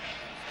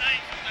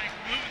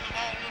 Moving the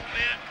ball a little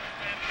bit,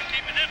 and we're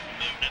keeping it from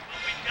moving it,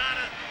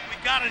 but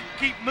we've got to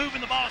keep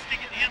moving the ball and stick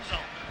it in the end zone.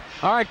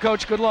 All right,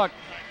 Coach, good luck.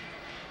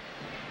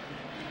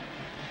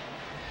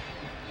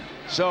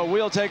 So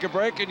we'll take a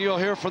break, and you'll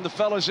hear from the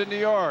fellas in New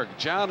York.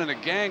 John and the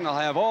gang will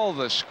have all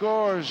the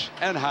scores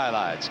and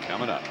highlights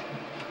coming up.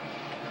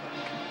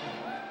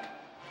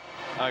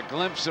 A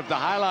glimpse of the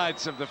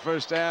highlights of the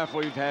first half.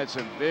 We've had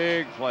some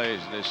big plays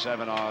in this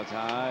 7-all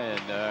tie,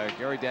 and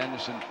Gary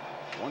Danielson,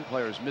 one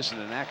player is missing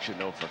in action,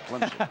 though, for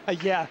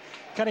Clemson. Yeah,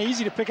 kind of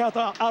easy to pick out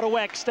the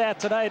out-of-whack stat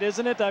tonight,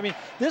 isn't it? I mean,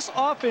 this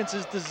offense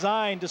is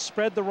designed to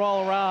spread the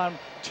ball around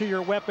to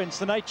your weapons.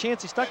 Tonight,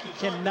 Chancey Stuckey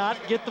cannot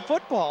get the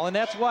football, and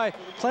that's why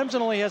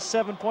Clemson only has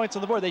 7 points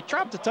on the board. They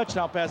dropped a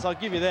touchdown pass, I'll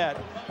give you that,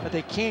 but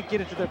they can't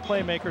get it to their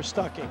playmaker,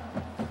 Stuckey.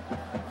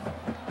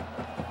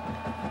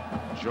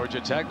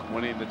 Georgia Tech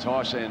winning the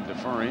toss and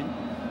deferring.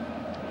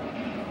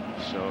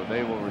 So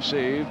they will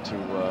receive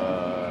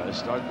to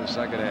start the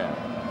second half.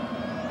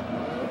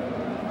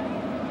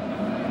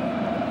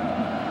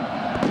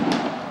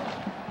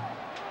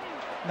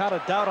 Not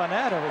a doubt on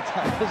that every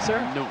time, is there?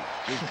 No,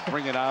 just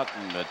bring it out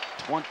in the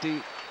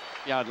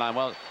 20-yard line.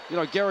 Well, you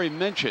know, Gary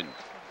mentioned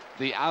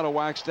the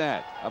out-of-whack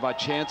stat about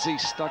Chancey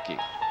Stuckey.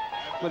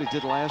 What he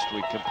did last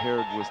week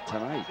compared with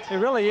tonight. It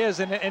really is,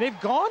 and they've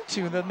gone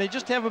to them. They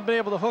just haven't been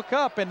able to hook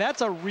up, and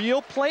that's a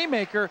real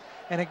playmaker.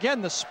 And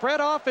again, the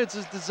spread offense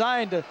is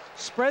designed to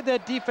spread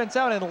that defense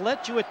out and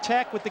let you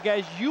attack with the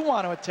guys you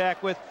want to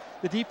attack with.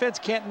 The defense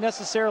can't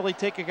necessarily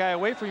take a guy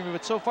away from you,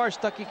 but so far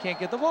Stuckey can't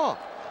get the ball.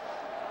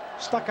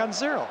 Stuck on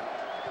 0.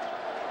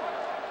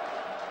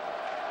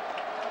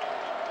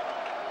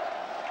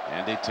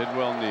 Andy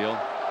Tidwell Neal,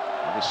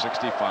 number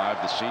 65,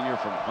 the senior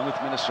from Plymouth,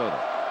 Minnesota.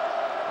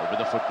 Over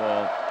the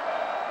football,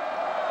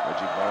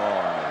 Reggie Ball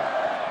on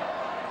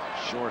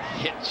a short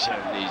hitch,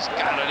 and he's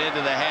got it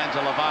into the hands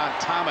of Levon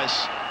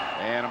Thomas,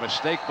 and a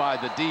mistake by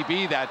the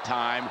DB that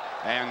time,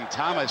 and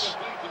Thomas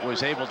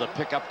was able to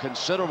pick up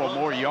considerable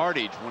more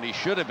yardage when he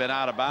should have been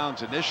out of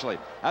bounds initially.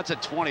 That's a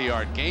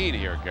 20-yard gain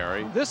here,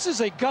 Gary. This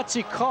is a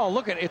gutsy call.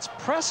 Look at it, it's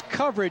press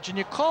coverage, and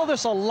you call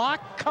this a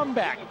lock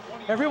comeback.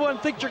 Everyone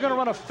thinks you're going to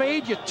run a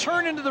fade. You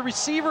turn into the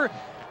receiver,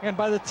 and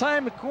by the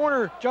time the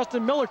corner,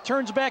 Justin Miller,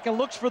 turns back and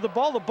looks for the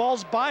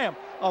ball's by him.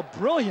 A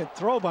brilliant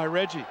throw by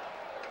Reggie.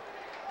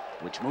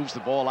 Which moves the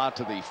ball out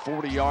to the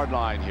 40-yard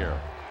line here.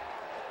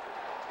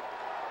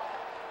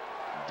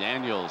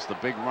 Daniels, the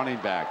big running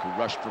back who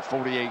rushed for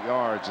 48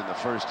 yards in the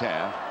first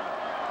half.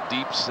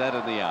 Deep set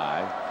in the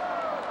eye.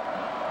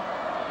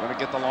 Going to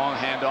get the long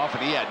handoff,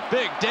 and he had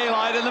big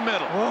daylight in the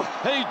middle. Whoa.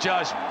 He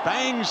just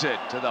bangs it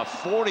to the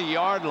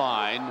 40-yard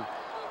line.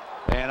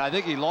 And I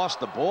think he lost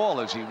the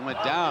ball as he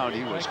went down.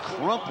 He was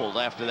crumpled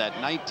after that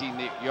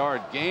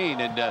 19-yard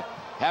gain, and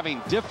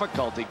having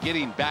difficulty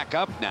getting back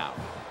up now.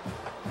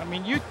 I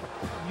mean, you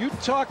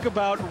talk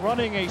about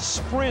running a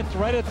sprint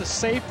right at the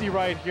safety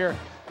right here.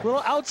 A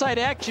little outside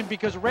action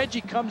because Reggie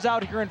comes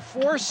out here and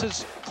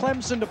forces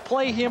Clemson to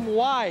play him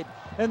wide.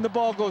 And the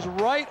ball goes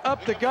right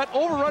up the gut,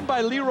 overrun by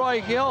Leroy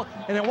Hill.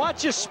 And then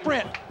watch his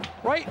sprint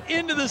right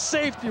into the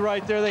safety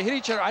right there. They hit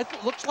each other.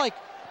 Looks like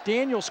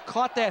Daniels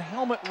caught that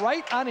helmet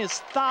right on his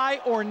thigh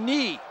or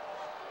knee.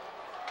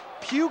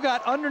 Pugh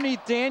got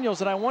underneath Daniels,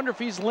 and I wonder if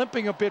he's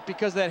limping a bit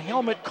because that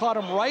helmet caught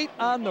him right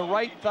on the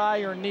right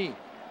thigh or knee.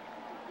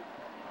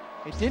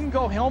 It didn't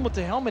go helmet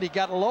to helmet. He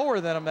got lower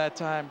than him that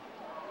time.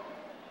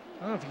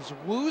 I don't know if he's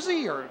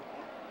woozy or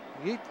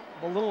he ate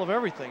a little of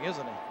everything,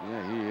 isn't he?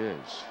 Yeah, he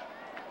is.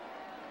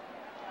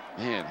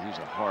 Man, he's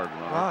a hard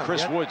runner. Wow,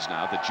 Chris Woods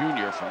now, the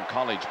junior from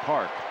College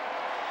Park.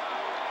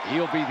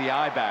 He'll be the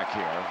eye back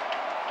here.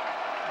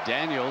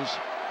 Daniels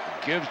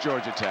gives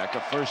Georgia Tech a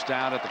first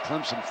down at the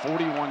Clemson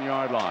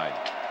 41-yard line.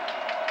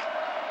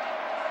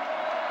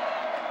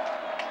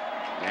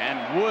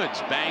 And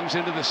Woods bangs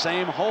into the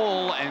same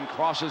hole and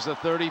crosses the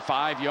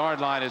 35-yard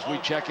line as we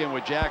check in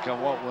with Jack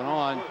on what went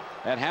on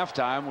at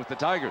halftime with the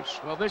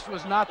Tigers. Well, this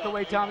was not the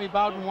way Tommy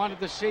Bowden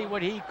wanted to see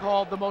what he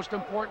called the most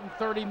important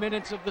 30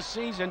 minutes of the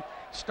season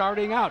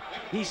starting out.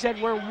 He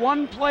said we're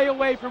one play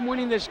away from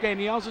winning this game.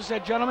 He also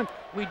said, gentlemen,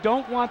 we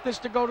don't want this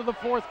to go to the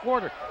fourth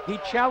quarter. He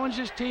challenged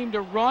his team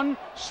to run,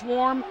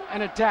 swarm,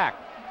 and attack.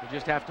 We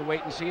just have to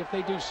wait and see if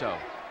they do so.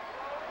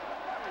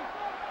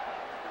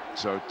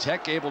 So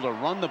Tech able to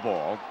run the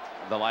ball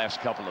the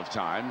last couple of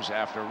times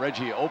after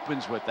Reggie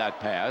opens with that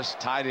pass.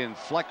 Tight end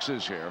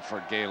flexes here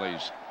for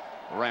Gailey's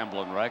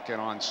rambling wreck, and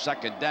on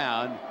second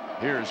down,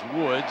 here's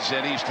Woods,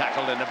 and he's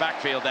tackled in the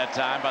backfield that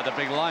time by the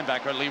big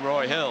linebacker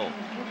Leroy Hill.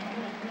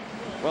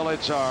 Well,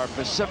 it's our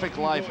Pacific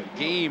Life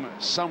game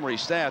summary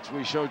stats.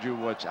 We showed you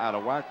what's out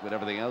of whack, but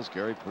everything else,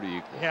 Gary, pretty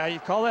equal. Yeah, you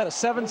call that a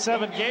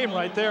 7-7 game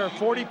right there.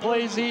 40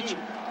 plays each.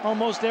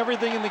 Almost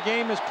everything in the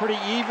game is pretty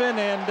even,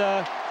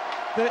 and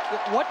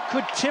what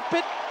could tip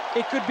it?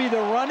 It could be the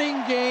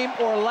running game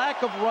or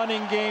lack of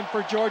running game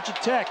for Georgia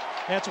Tech.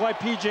 That's why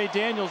P.J.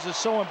 Daniels is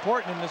so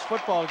important in this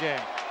football game.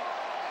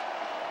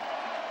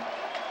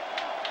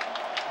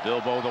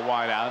 Bilbo the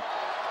wideout.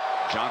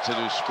 Johnson,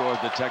 who scored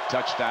the Tech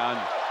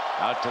touchdown,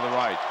 out to the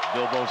right.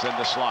 Bilbo's in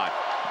the slot.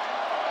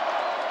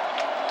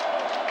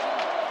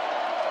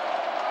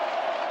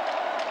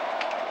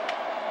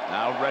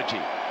 Now Reggie.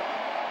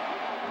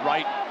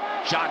 Right.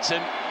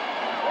 Johnson.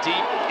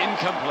 Deep.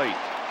 Incomplete.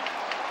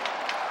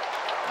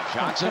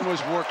 Johnson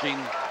was working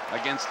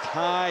against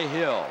Ty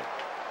Hill.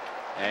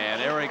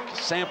 And Eric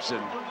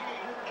Sampson,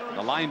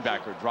 the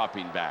linebacker,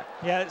 dropping back.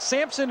 Yeah,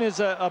 Sampson is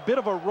a bit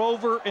of a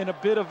rover and a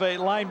bit of a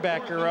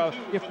linebacker.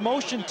 If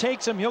motion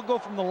takes him, he'll go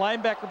from the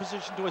linebacker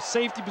position to a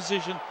safety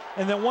position,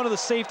 and then one of the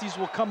safeties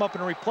will come up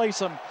and replace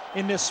him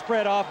in this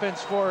spread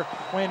offense for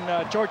when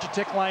Georgia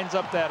Tech lines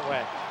up that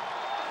way.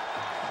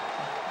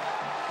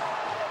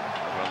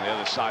 Over on the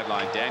other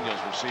sideline, Daniels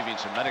receiving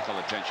some medical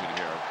attention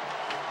here.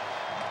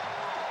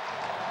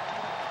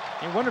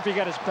 You wonder if he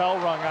got his bell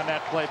rung on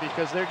that play,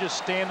 because they're just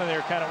standing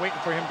there kind of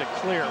waiting for him to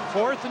clear.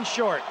 4th and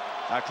short.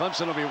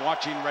 Clemson will be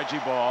watching Reggie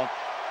Ball.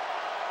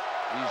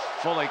 He's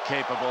fully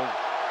capable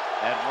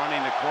at running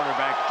the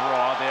quarterback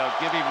draw. They'll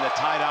give him the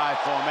tight-eye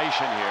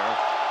formation here,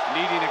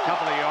 needing a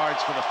couple of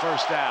yards for the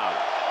first down.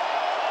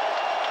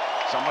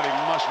 Somebody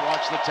must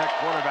watch the Tech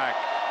quarterback.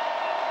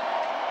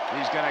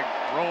 He's going to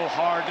roll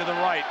hard to the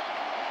right.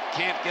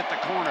 Can't get the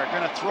corner.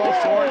 Going to throw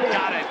for it.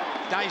 Got it.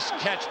 Nice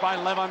catch by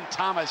Levon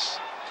Thomas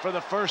for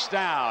the first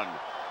down.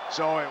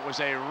 So it was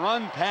a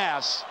run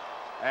pass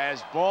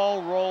as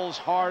Ball rolls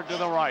hard to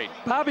the right.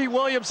 Bobby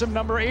Williamson,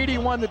 number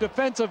 81, the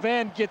defensive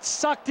end, gets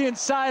sucked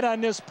inside on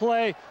this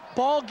play.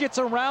 Ball gets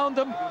around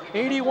him.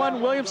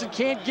 81 Williamson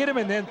can't get him,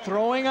 and then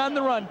throwing on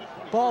the run.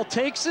 Ball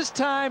takes his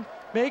time,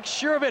 makes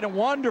sure of it, and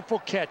wonderful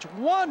catch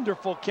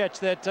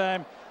that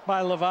time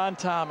by Levon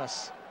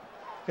Thomas.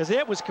 Because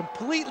it was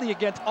completely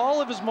against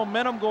all of his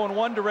momentum going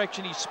one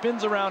direction. He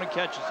spins around and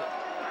catches it.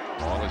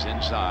 Ball is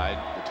inside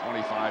the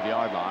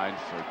 25-yard line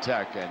for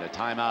Tech, and a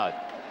timeout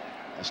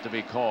has to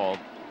be called.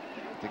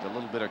 I think a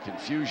little bit of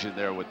confusion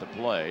there with the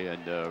play,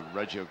 and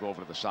Reggie will go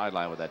over to the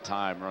sideline with that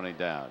time running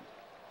down.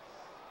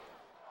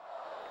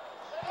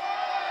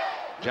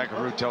 Jack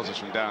Root tells us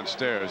from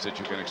downstairs that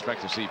you can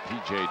expect to see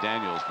P.J.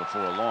 Daniels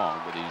before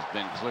long, but he's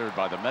been cleared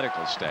by the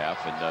medical staff.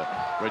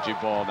 And Reggie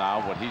Ball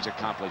now, what he's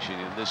accomplishing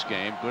in this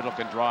game.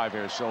 Good-looking drive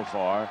here so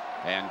far,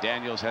 and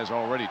Daniels has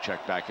already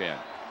checked back in.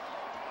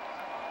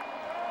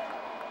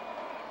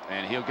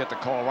 And he'll get the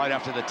call right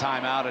after the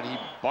timeout, and he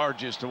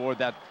barges toward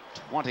that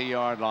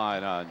 20-yard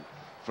line on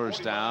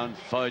first down.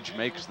 Fudge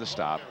makes the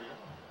stop.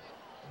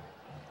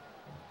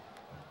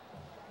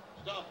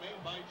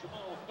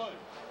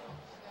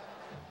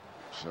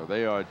 So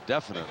they are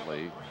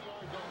definitely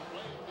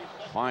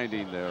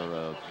finding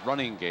their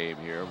running game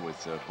here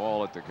with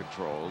Ball at the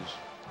controls.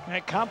 And it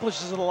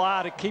accomplishes it a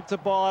lot. It keeps the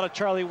ball out of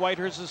Charlie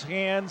Whitehurst's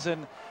hands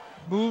and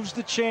moves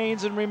the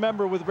chains. And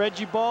remember, with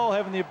Reggie Ball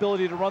having the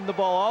ability to run the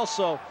ball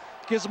also,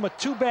 gives them a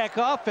two-back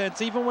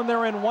offense even when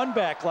they're in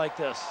one-back like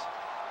this.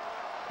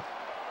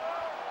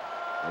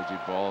 Reggie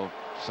Ball,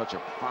 such a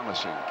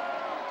promising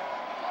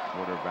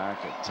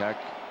quarterback at Tech.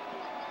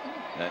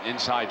 That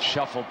inside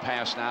shuffle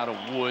pass now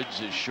to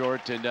Woods is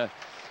short, and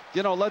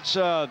you know, let's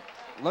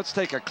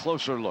take a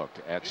closer look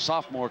at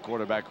sophomore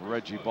quarterback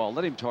Reggie Ball.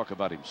 Let him talk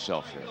about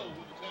himself here.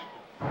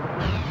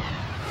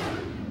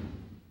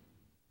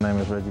 My name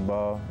is Reggie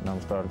Ball, and I'm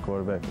a starting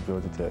quarterback for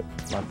Georgia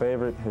Tech. My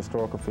favorite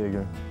historical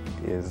figure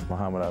is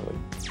Muhammad Ali.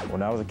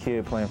 When I was a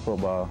kid playing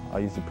football, I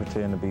used to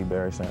pretend to be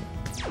Barry Sanders.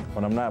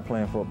 When I'm not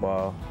playing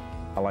football,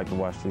 I like to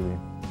watch TV.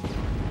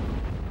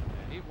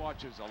 He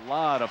watches a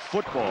lot of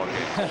football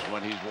games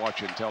when he's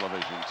watching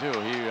television too.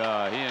 He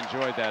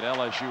enjoyed that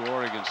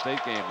LSU-Oregon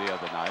State game the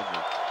other night.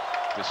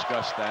 We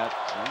discussed that.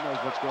 So he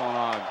knows what's going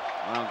on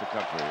around the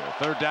country here.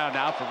 Third down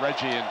now for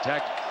Reggie and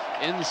Tech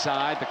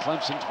inside the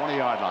Clemson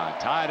 20-yard line.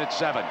 Tied at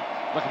 7.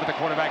 Looking for the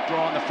quarterback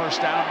draw on the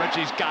first down.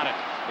 Reggie's got it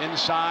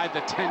inside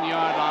the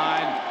 10-yard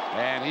line,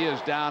 and he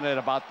is down at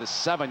about the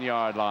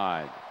 7-yard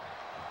line.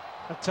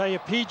 I'll tell you,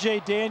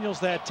 P.J. Daniels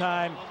that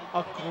time,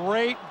 a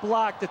great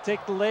block to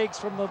take the legs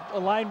from the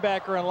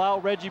linebacker and allow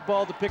Reggie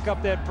Ball to pick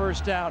up that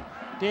first down.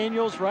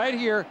 Daniels right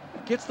here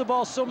gets the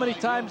ball so many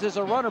times as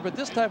a runner, but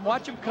this time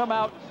watch him come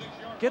out,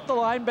 get the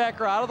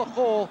linebacker out of the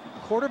hole,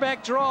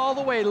 quarterback draw all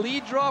the way,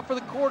 lead draw for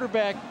the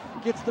quarterback,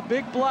 gets the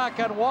big block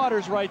on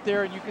Waters right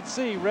there, and you can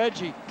see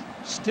Reggie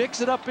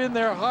sticks it up in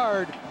there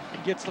hard,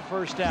 and gets the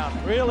first down.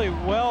 Really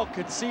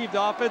well-conceived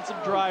offensive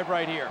drive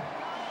right here.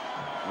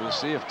 We'll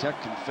see if Tech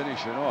can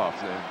finish it off.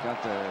 They've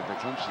got the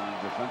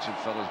Clemson defensive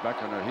fellas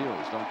back on their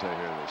heels, don't they,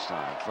 here this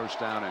time? First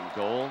down and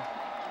goal.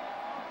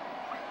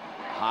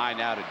 High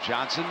now to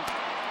Johnson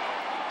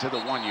to the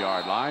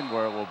 1-yard line,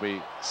 where it will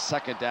be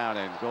second down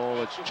and goal.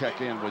 Let's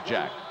check in with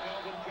Jack.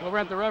 Well,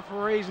 Brent, the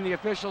referees and the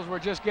officials were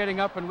just getting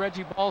up in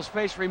Reggie Ball's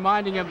face,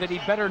 reminding him that he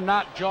better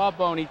not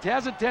jawbone. He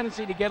has a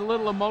tendency to get a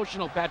little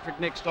emotional, Patrick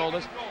Nix told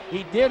us.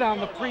 He did on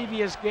the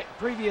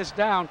previous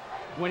down.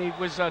 When he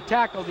was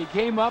tackled, he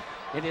came up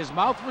and his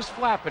mouth was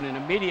flapping, and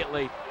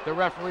immediately the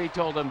referee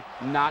told him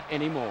not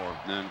anymore.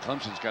 And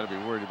Clemson's got to be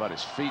worried about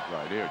his feet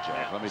right here,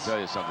 Jack. Let me tell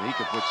you something. He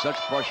could put such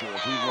pressure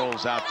if he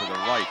rolls out to the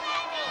right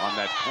on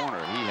that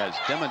corner. He has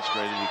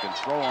demonstrated he can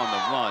throw on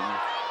the run,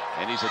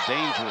 and he's a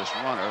dangerous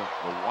runner.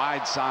 The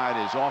wide side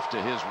is off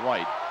to his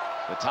right.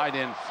 The tight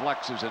end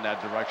flexes in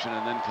that direction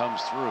and then comes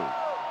through.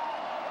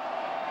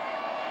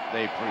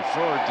 They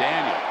prefer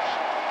Daniels,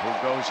 who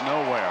goes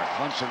nowhere.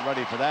 Clemson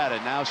ready for that,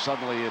 and now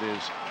suddenly it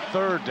is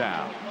third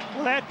down.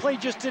 Well, that play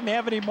just didn't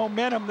have any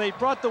momentum. They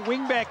brought the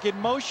wingback in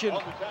motion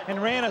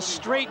and ran a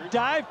straight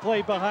dive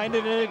play behind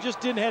it, and it just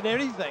didn't have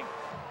anything.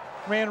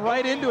 Ran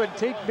right into it.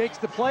 Tate makes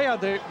the play on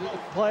the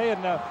play,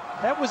 and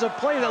that was a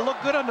play that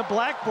looked good on the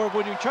blackboard.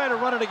 When you try to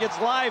run it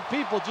against live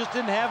people, just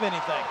didn't have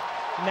anything.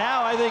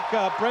 Now I think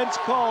Brent's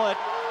call, it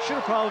should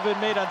have probably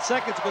been made on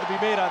second. It's going to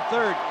be made on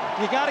third.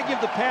 You got to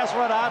give the pass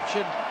run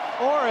option,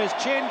 or as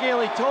Chan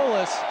Gailey told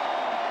us,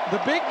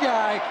 the big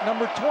guy,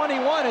 number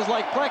 21, is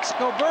like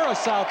Plexico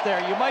Burress out there.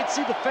 You might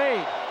see the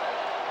fade.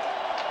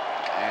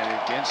 And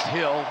against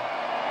Hill,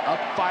 up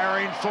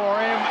firing for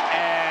him,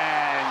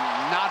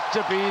 and not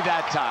to be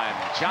that time.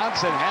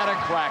 Johnson had a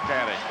crack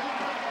at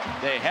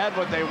it. They had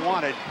what they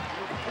wanted,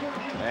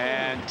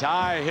 and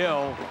Ty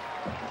Hill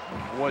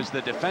was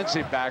the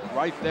defensive back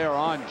right there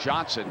on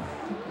Johnson.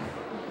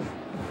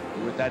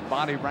 With that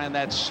body, ran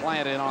that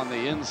slant in on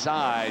the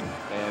inside,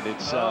 and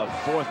it's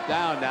fourth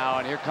down now,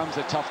 and here comes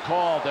a tough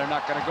call. They're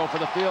not going to go for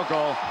the field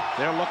goal.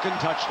 They're looking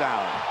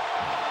touchdown.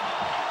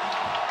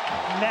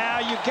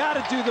 Now you got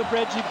to do the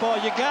Reggie Ball.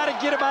 You got to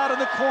get him out of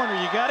the corner.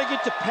 You got to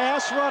get the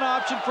pass run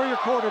option for your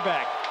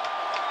quarterback.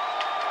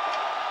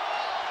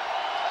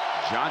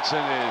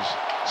 Johnson is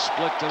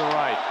split to the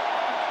right.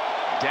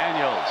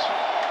 Daniels,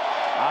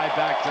 eye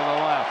back to the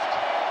left.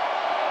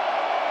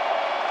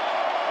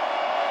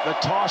 The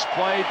toss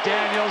play,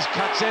 Daniels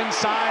cuts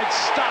inside,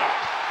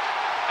 stopped.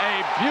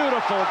 A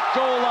beautiful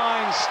goal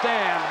line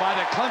stand by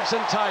the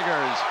Clemson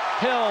Tigers.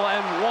 Hill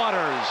and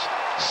Waters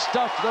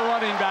stuffed the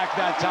running back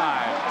that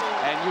time.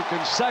 And you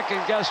can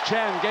second guess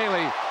Chan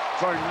Gailey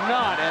for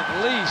not at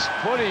least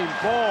putting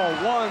Ball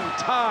one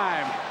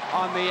time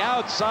on the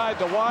outside,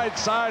 the wide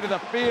side of the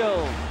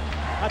field.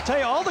 I tell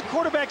you, all the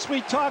quarterbacks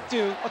we talk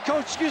to,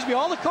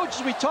 all the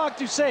coaches we talk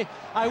to say,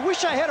 I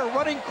wish I had a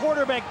running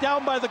quarterback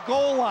down by the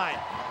goal line,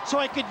 so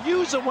I could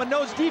use them when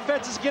those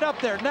defenses get up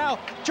there. Now,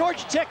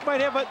 Georgia Tech might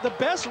have the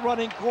best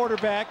running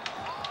quarterback,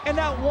 and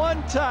not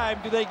one time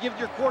do they give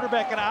your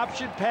quarterback an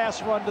option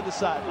pass run to the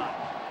sideline.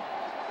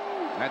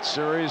 That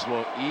series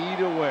will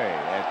eat away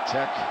at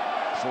Tech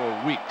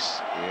for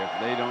weeks if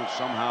they don't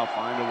somehow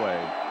find a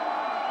way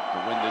to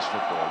win this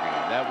football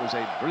game. That was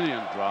a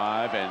brilliant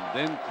drive, and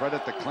then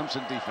credit the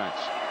Clemson defense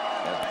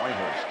as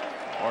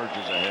Whitehurst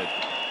barges ahead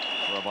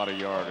for about a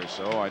yard or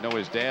so. I know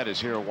his dad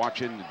is here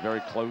watching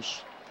very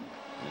close.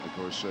 And of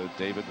course,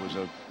 David was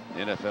an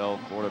NFL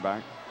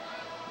quarterback.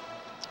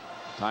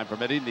 Time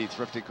permitting, the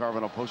Thrifty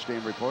Carvino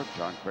postgame report.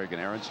 John, Craig,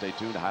 and Aaron, stay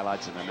tuned.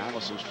 Highlights and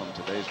analysis from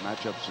today's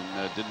matchups,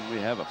 and didn't we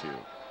have a few?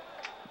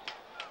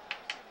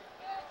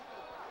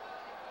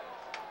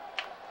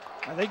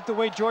 I think the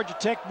way Georgia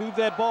Tech moved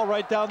that ball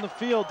right down the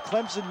field,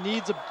 Clemson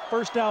needs a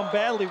first down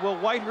badly. Will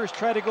Whitehurst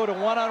try to go to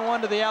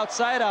one-on-one to the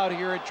outside out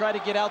here and try to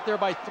get out there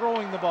by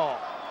throwing the ball?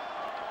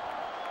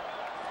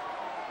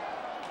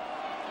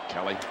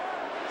 Kelly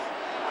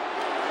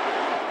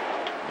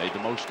made the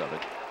most of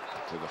it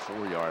to the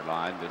 4-yard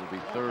line. It'll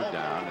be third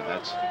down, and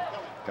that's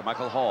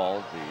Michael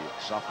Hall,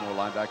 the sophomore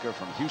linebacker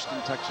from Houston,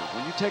 Texas.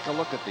 When you take a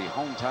look at the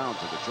hometown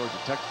to the Georgia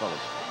Tech fellas,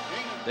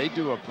 they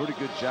do a pretty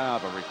good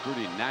job of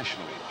recruiting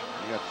nationally.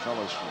 You got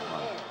fellas from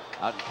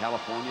out in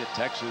California,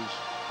 Texas,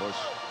 of course,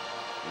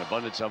 an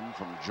abundance of them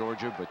from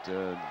Georgia, but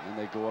then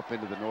they go up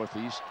into the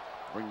Northeast,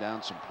 bring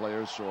down some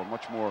players, so a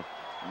much more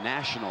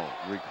national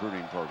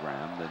recruiting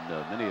program than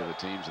many of the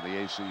teams in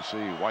the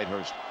ACC.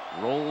 Whitehurst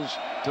rolls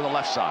to the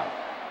left side,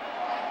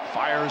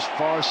 fires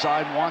far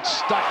side,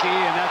 wants Stuckey,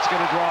 and that's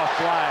going to draw a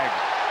flag.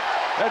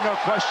 There's no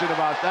question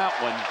about that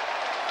one.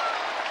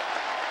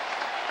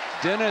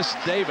 Dennis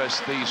Davis,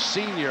 the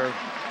senior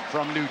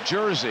from New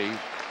Jersey,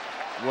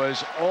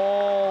 was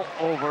all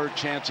over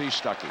Chancey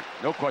Stuckey.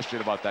 No question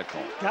about that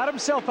call. Got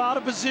himself out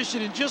of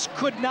position and just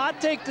could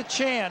not take the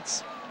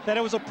chance that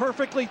it was a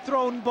perfectly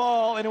thrown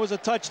ball and it was a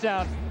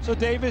touchdown. So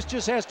Davis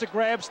just has to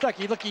grab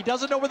Stuckey. Look, he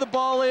doesn't know where the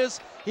ball is.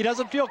 He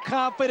doesn't feel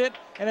confident.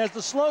 And as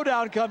the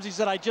slowdown comes, he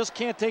said, I just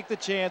can't take the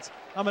chance.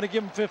 I'm going to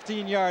give him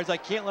 15 yards. I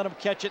can't let him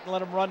catch it and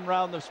let him run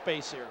around the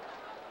space here.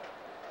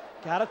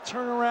 Got to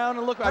turn around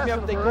and look. I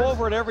mean, they go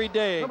over it every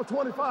day. Number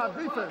 25,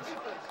 defense.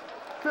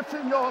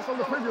 15 yards from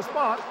the previous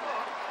spot.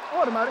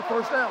 Automatic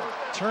first down.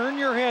 Turn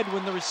your head.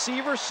 When the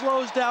receiver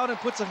slows down and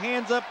puts his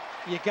hands up,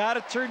 you got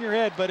to turn your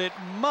head, but it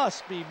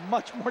must be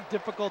much more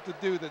difficult to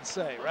do than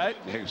say, right?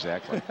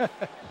 Exactly.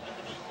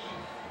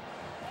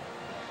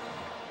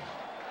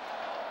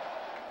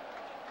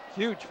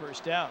 Huge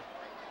first down.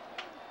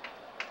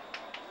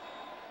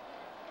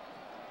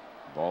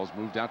 Ball's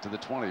moved out to the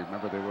 20.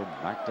 Remember, they were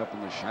backed up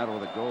in the shadow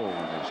of the goal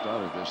when they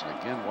started this. And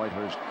again,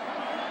 Whitehurst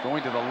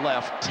going to the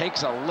left,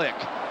 takes a lick,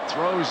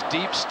 throws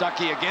deep,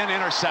 Stuckey again,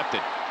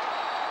 intercepted.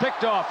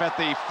 Picked off at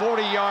the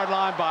 40-yard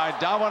line by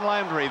Darwin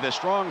Landry, the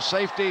strong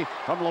safety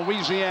from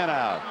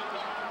Louisiana.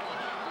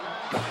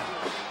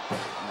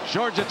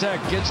 Georgia Tech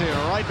gets it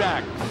right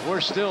back. We're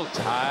still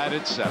tied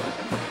at 7.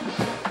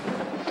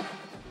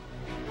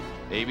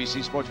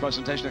 ABC Sports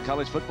presentation of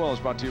college football is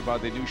brought to you by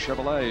the new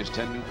Chevrolets,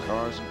 10 new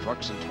cars and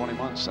trucks in 20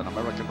 months, an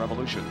American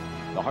Revolution.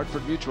 The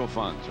Hartford Mutual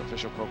Funds,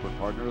 official corporate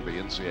partner of the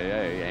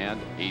NCAA, and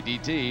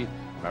ADT,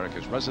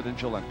 America's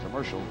residential and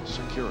commercial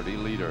security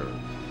leader.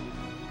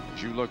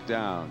 As you look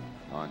down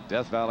on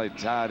Death Valley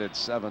tied at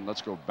 7,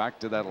 let's go back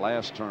to that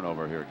last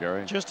turnover here,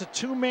 Gary. Just a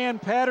two-man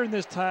pattern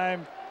this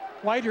time.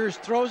 Whitehurst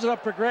throws it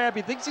up for grab.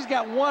 He thinks he's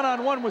got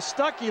one-on-one with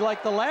Stuckey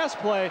like the last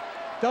play.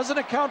 Doesn't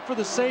account for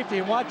the safety.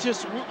 And watch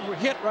this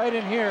hit right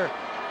in here.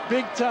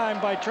 Big time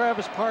by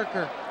Travis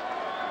Parker.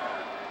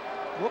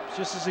 Whoops,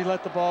 just as he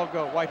let the ball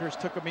go.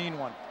 Whitehurst took a mean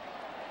one.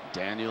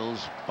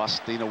 Daniels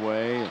busting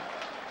away.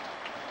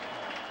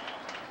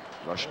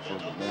 Rushed for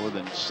more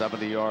than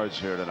 70 yards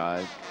here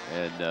tonight.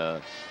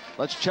 And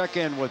let's check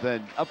in with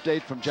an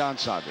update from John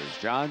Saunders.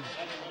 John?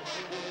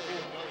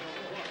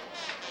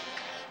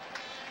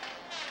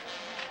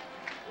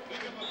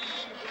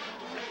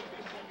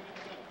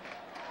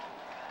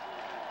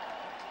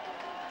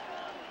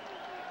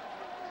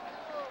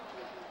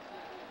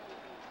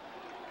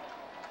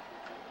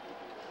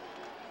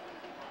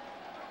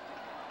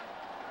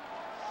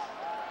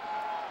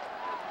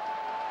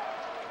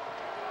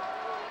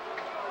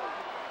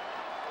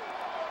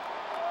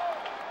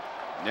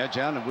 Yeah,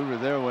 John, and we were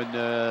there when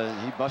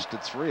he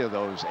busted 3 of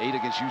those, 8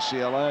 against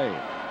UCLA.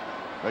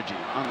 Reggie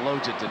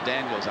unloads it to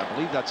Daniels. I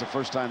believe that's the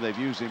first time they've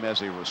used him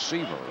as a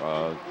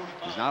receiver.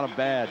 He's not a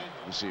bad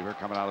receiver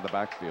coming out of the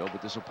backfield,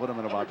 but this will put him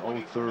in about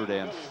 3rd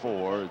and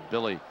 4.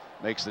 Billy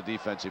makes the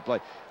defensive play.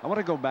 I want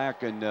to go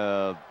back and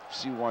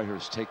see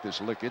Whitehurst take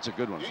this lick. It's a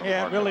good one.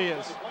 Yeah, Parker. It really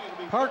is.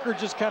 Parker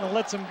just kind of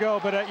lets him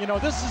go, but you know,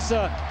 this is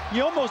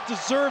you almost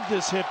deserve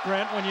this hit,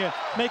 Brent, when you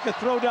make a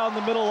throw down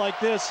the middle like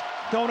this.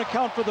 Don't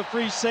account for the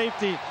free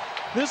safety.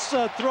 This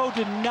throw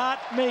did not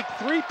make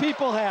 3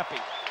 people happy.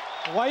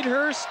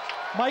 Whitehurst,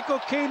 Michael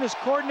Kane as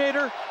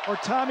coordinator, or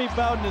Tommy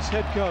Bowden as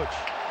head coach.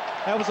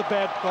 That was a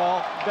bad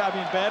call.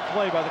 Bad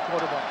play by the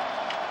quarterback.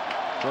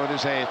 So it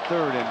is a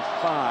 3rd and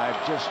 5,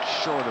 just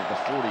short of the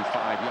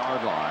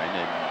 45-yard line,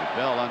 and the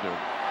bell under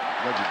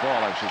Reggie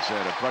Ball, I should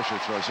say, the pressure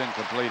throw is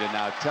incomplete, and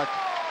now Tech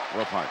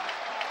will punt.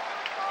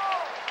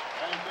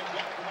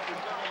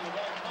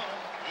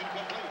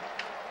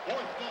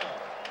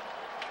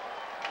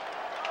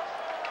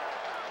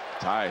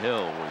 Ty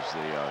Hill was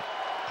the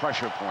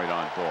pressure point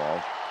on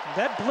Ball.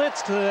 That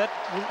blitz to that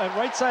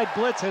right side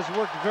blitz has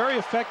worked very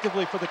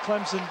effectively for the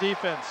Clemson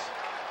defense.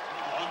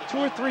 2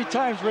 or 3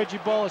 times Reggie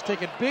Ball has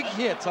taken big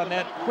hits on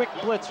that quick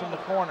blitz from the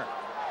corner.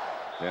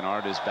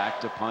 Bernard is back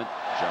to punt.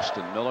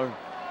 Justin Miller.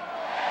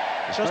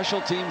 The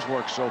special teams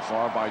work so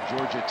far by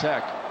Georgia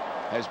Tech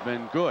has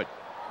been good.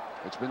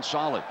 It's been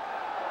solid.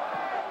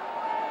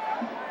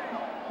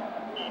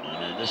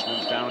 And this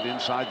one's down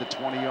inside the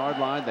 20-yard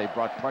line. They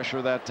brought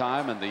pressure that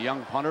time, and the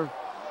young punter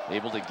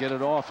able to get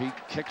it off. He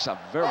kicks a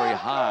very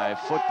high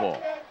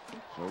football.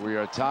 So we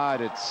are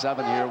tied at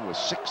 7 here with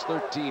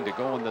 6:13 to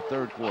go in the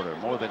 3rd quarter.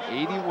 More than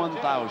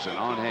 81,000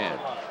 on hand.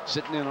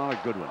 Sitting in on a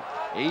good one.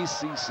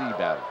 ACC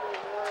battle.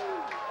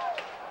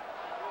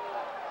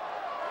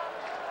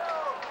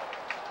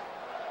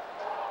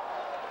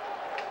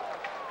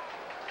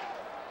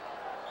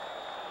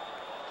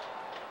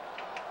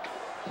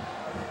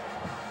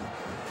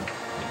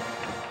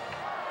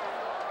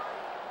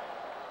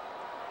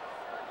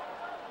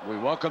 We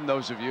welcome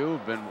those of you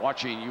who've been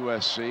watching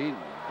USC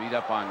beat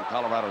up on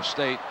Colorado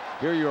State.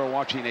 Here you are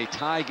watching a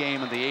tie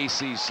game in the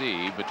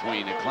ACC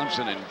between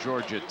Clemson and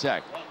Georgia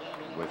Tech.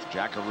 With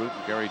Jack Arute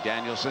and Gary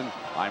Danielson,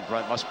 I'm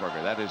Brent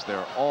Musburger. That is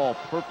their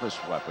all-purpose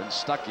weapon.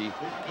 Stuckey,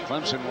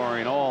 Clemson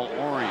wearing all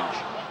orange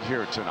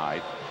here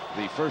tonight.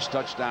 The first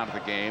touchdown of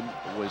the game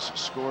was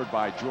scored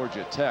by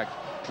Georgia Tech.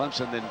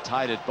 Clemson then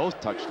tied it, both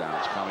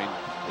touchdowns coming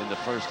in the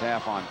first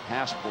half on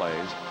pass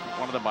plays.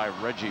 One of them by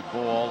Reggie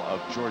Ball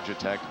of Georgia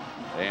Tech,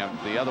 and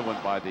the other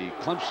one by the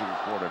Clemson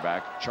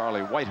quarterback,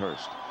 Charlie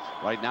Whitehurst.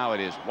 Right now it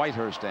is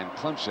Whitehurst and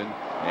Clemson,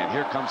 and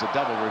here comes a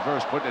double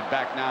reverse, putting it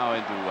back now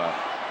into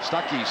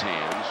Stuckey's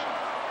hands,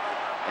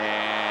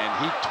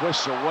 and he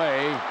twists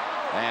away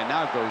and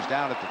now goes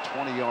down at the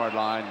 20-yard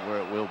line, where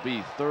it will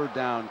be 3rd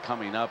down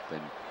coming up,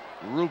 and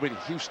Reuben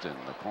Houston,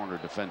 the corner,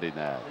 defending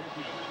that.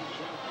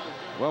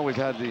 Well, we've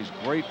had these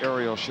great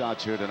aerial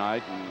shots here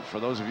tonight, and for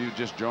those of you who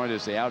just joined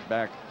us, the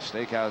Outback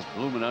Steakhouse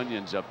Bloomin'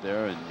 Onions up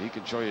there, and he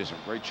can show you some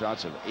great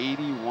shots of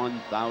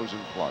 81,000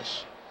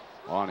 plus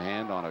on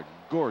hand on a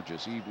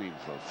gorgeous evening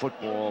for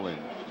football in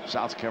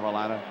South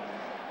Carolina.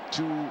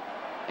 Two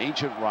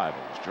ancient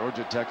rivals,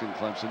 Georgia Tech and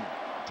Clemson.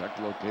 Tech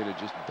located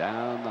just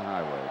down the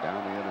highway,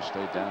 down the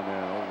interstate, down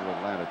there over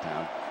Atlanta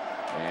town.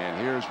 And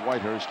here's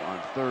Whitehurst on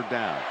 3rd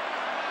down.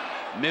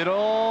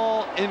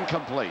 Middle,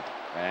 incomplete.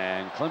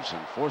 And Clemson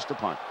forced a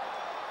punt.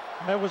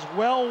 That was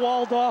well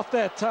walled off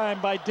that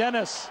time by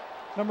Dennis,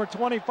 number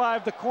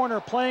 25, the corner,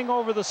 playing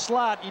over the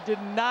slot. He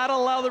did not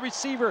allow the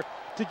receiver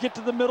to get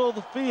to the middle of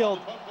the field.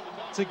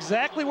 It's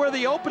exactly where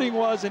the opening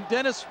was, and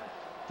Dennis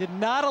did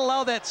not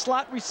allow that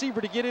slot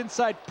receiver to get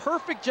inside.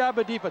 Perfect job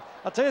of defense.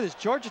 I'll tell you this,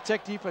 Georgia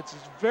Tech defense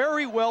is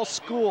very well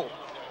schooled.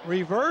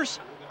 Reverse,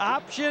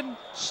 option,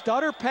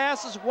 stutter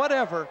passes,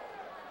 whatever.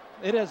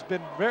 It has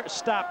been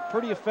stopped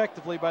pretty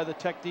effectively by the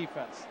Tech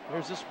defense.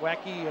 There's this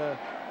wacky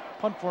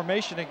punt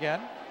formation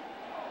again.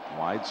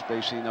 Wide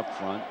spacing up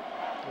front.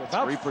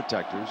 About 3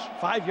 protectors.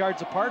 5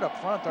 yards apart up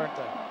front, aren't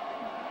they?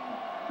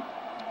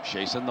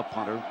 Chason, the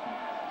punter.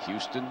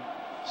 Houston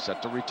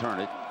set to return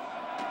it.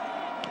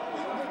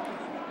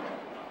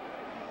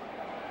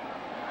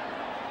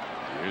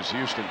 Here's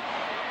Houston.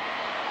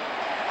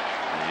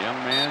 The young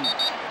man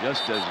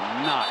just does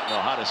not know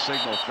how to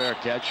signal fair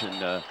catch,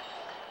 and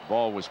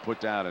ball was put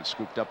down and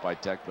scooped up by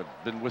Tech, but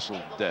been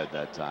whistled dead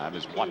that time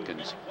as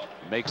Watkins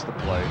makes the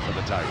play for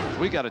the Tigers.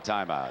 We got a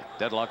timeout.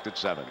 Deadlocked at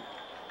 7.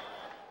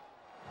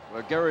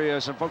 Well, Gary,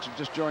 some folks have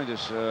just joined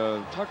us.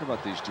 Talk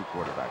about these two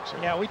quarterbacks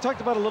here. Yeah, we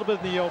talked about it a little bit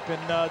in the open.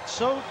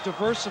 So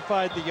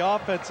diversified the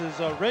offense is.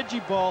 Reggie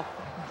Ball,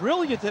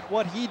 brilliant at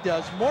what he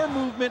does. More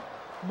movement,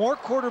 more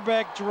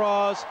quarterback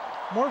draws,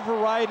 more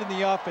variety in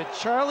the offense.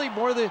 Charlie,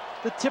 more the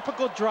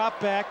typical drop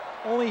back,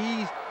 only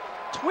he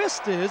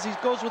twist is he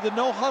goes with a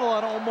no huddle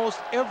on almost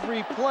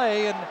every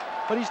play,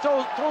 but he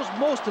throws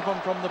most of them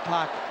from the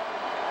pocket.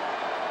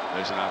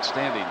 There's an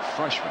outstanding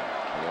freshman,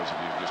 for those of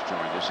you who just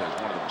joined us,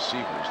 as one of the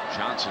receivers.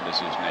 Johnson is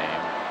his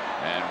name,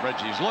 and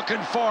Reggie's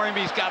looking for him.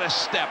 He's got a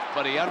step,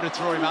 but he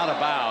underthrew him out of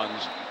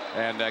bounds,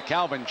 and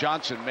Calvin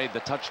Johnson made the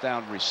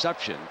touchdown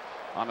reception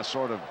on a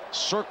sort of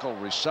circle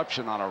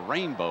reception on a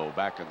rainbow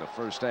back in the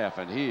first half,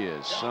 and he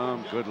is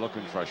some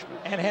good-looking freshman.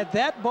 And had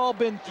that ball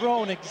been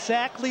thrown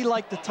exactly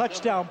like the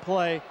touchdown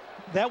play,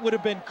 that would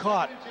have been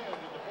caught.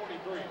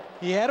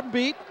 He had him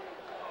beat.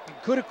 He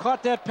could have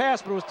caught that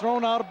pass, but it was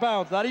thrown out of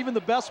bounds. Not even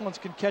the best ones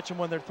can catch them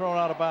when they're thrown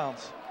out of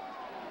bounds.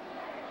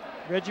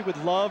 Reggie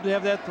would love to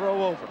have that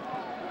throw over.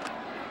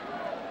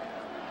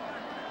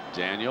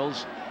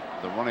 Daniels,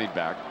 the running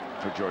back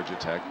for Georgia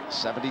Tech,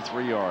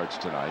 73 yards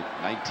tonight,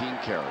 19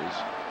 carries.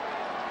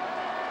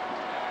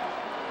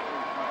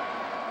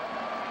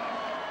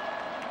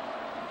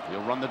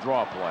 He'll run the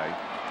draw play.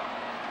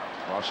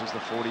 Crosses the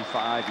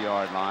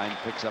 45-yard line,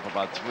 picks up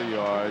about 3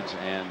 yards,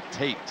 and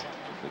Tate,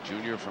 the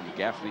junior from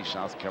Gaffney,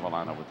 South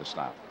Carolina, with the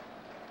stop.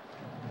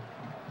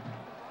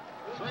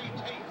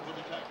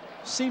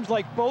 Seems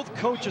like both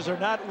coaches are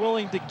not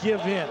willing to give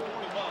in.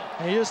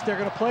 They're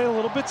going to play a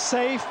little bit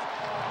safe,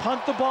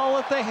 punt the ball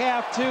if they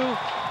have to.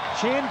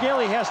 Chan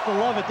Gailey has to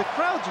love it. The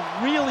crowd's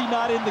really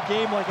not in the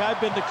game like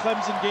I've been to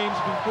Clemson games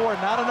before.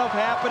 Not enough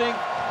happening.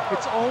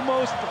 It's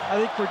almost,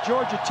 I think for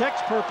Georgia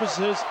Tech's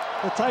purposes,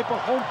 the type of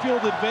home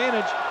field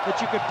advantage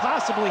that you could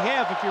possibly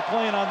have if you're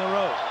playing on the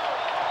road.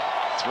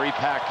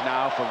 3-pack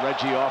now for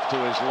Reggie off to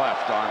his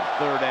left on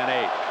 3rd and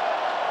 8.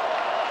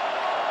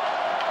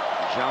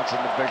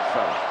 Johnson, the big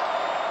fella.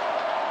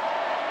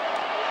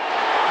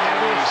 And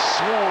he's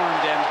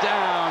swarmed and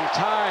down.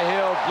 Ty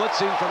Hill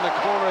blitzing from the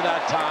corner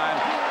that time.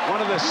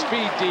 One of the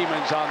speed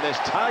demons on this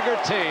Tiger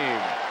team.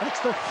 It's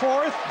the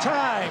 4th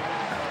time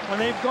when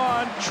they've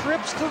gone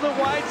trips to the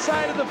wide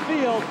side of the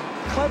field.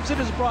 Clemson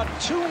has brought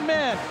 2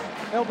 men.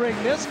 They'll bring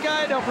this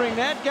guy, they'll bring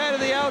that guy to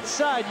the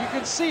outside. You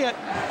can see it.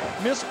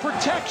 Missed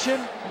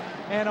protection,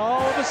 and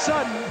all of a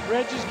sudden,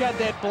 Reggie's got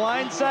that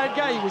blind side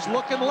guy. He was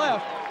looking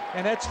left,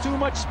 and that's too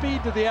much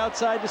speed to the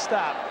outside to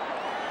stop.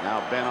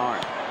 Now Ben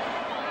Arndt.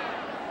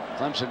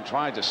 Clemson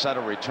trying to set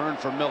a return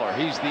for Miller.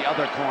 He's the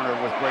other corner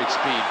with great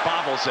speed.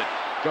 Bobbles it.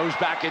 Goes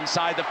back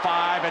inside the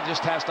 5 and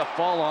just has to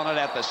fall on it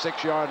at the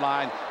 6-yard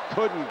line.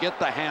 Couldn't get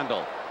the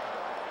handle.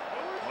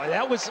 Boy,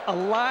 that was a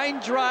line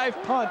drive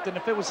punt, and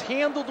if it was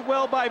handled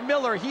well by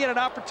Miller, he had an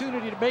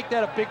opportunity to make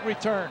that a big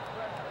return.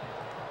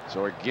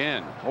 So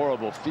again,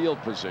 horrible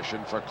field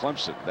position for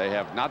Clemson. They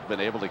have not been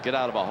able to get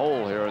out of a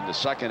hole here in the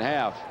second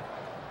half.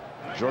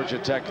 Georgia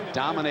Tech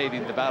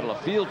dominating the battle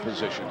of field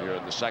position here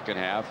in the second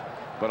half.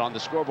 But on the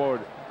scoreboard,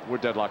 we're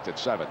deadlocked at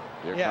 7.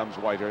 Here comes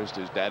Whitehurst,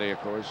 his daddy, of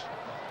course.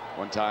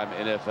 One-time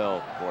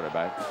NFL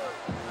quarterback.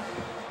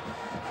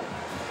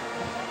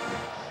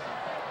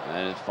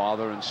 And his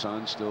father and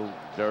son still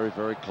very,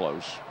 very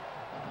close.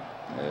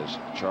 As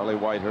Charlie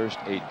Whitehurst,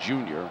 a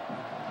junior,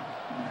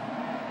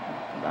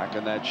 back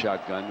in that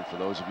shotgun. For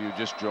those of you who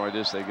just joined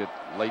us, they get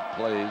late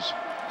plays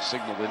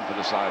signaled in for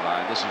the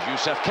sideline. This is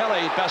Yusuf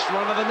Kelly, best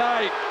run of the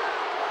night.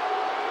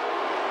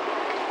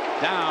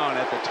 down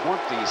at the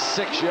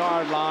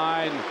 26-yard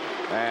line.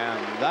 And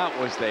that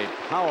was a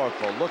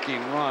powerful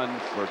looking run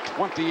for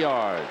 20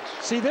 yards.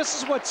 See,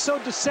 this is what's so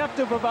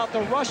deceptive about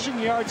the rushing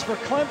yards for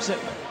Clemson.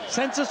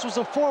 Since this was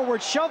a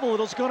forward shovel,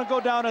 it was going to go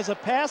down as a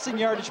passing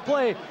yardage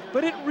play,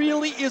 but it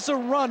really is a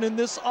run in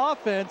this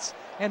offense.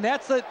 And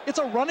it's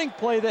a running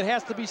play that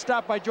has to be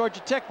stopped by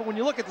Georgia Tech. But when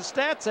you look at the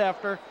stats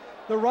after,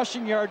 the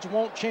rushing yards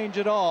won't change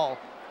at all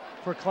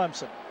for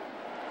Clemson.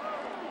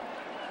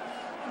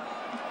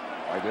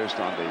 Whitehurst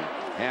on the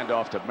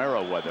handoff to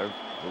Merriweather,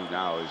 who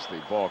now is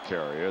the ball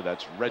carrier.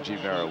 That's Reggie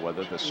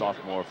Merriweather, the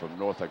sophomore from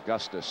North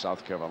Augusta,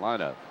 South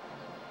Carolina.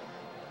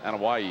 And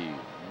Hawaii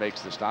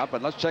makes the stop.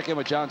 And let's check in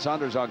with John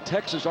Saunders on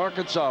Texas,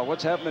 Arkansas.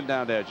 What's happening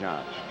down there,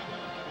 John?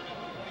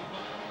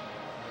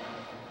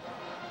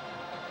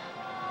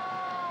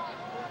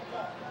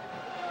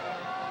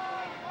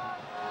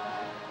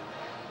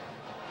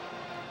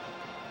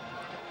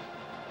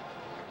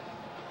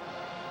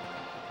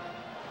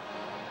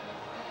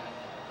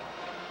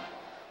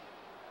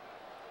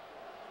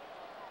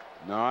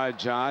 All right,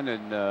 John,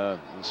 and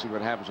we'll see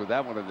what happens with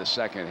that one in the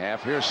second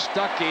half. Here's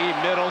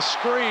Stuckey, middle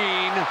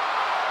screen.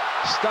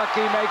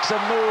 Stuckey makes a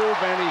move,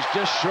 and he's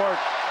just short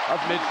of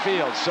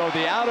midfield. So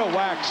the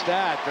out-of-whack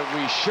stat that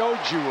we showed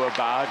you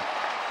about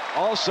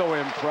also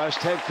impressed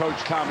head coach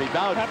Tommy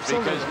Bowden.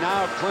 Absolutely. Because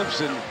now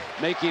Clemson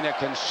making a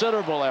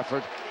considerable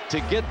effort to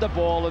get the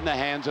ball in the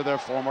hands of their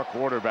former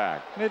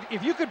quarterback.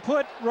 If you could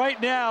put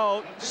right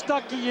now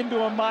Stuckey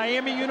into a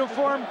Miami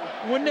uniform,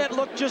 wouldn't that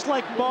look just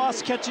like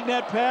Boss catching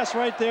that pass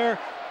right there?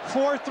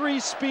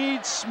 4.3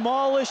 speed,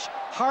 smallish,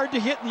 hard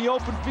to hit in the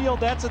open field.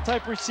 That's the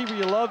type of receiver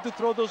you love to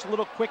throw those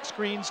little quick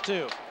screens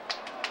to.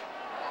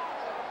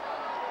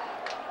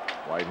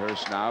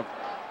 Whitehurst now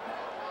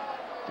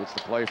gets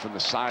the play from the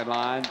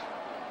sideline.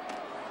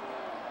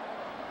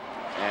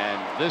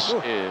 And this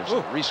is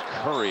Reese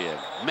Curry. And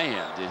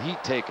man, did he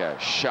take a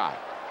shot.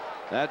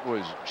 That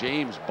was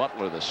James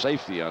Butler, the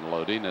safety,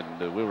 unloading.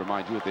 And we'll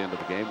remind you at the end of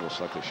the game, we'll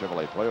select a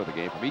Chevrolet player of the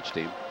game from each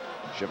team.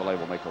 Chevrolet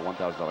will make a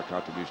 $1,000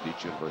 contribution to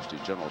each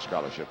university's general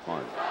scholarship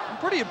fund. I'm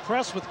pretty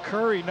impressed with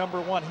Curry,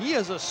 number one. He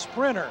is a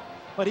sprinter,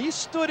 but he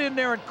stood in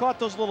there and caught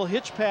those little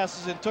hitch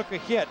passes and took a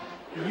hit.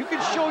 You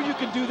can show you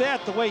can do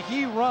that the way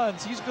he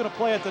runs. He's going to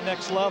play at the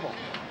next level.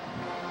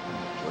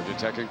 Georgia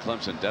Tech and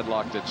Clemson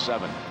deadlocked at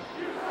 7.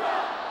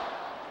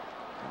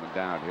 Coming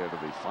down here to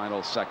the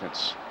final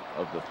seconds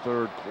of the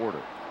third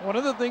quarter. One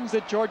of the things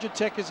that Georgia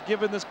Tech has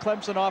given this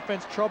Clemson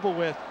offense trouble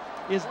with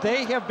is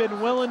they have been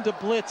willing to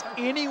blitz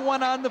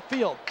anyone on the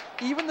field.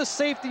 Even the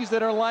safeties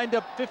that are lined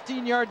up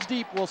 15 yards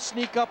deep will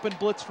sneak up and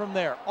blitz from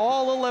there.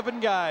 All 11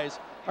 guys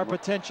are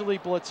potentially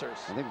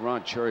blitzers. I think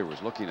Ron Cherry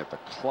was looking at the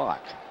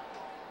clock.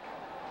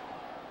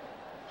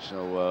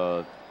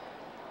 So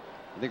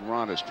I think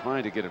Ron is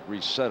trying to get it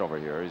reset over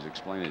here. He's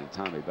explaining to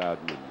Tommy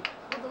Bowden.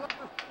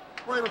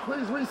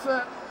 Please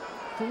reset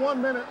to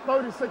 1 minute,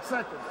 36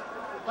 seconds.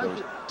 Thank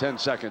you. 10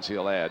 seconds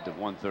he'll add to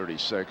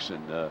 1:36,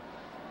 and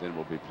then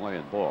we'll be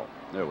playing ball.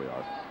 There we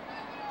are.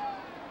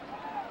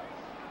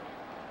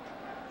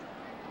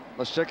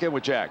 Let's check in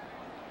with Jack.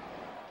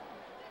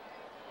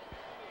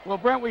 Well,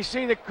 Brent, we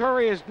see that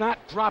Curry is not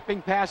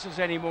dropping passes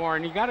anymore,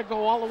 and you got to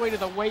go all the way to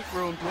the weight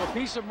room to a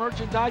piece of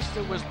merchandise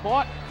that was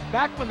bought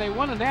back when they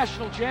won a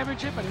national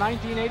championship in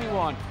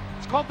 1981.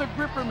 It's called the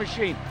gripper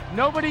machine.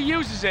 Nobody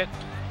uses it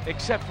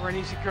except for an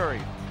easy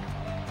Curry.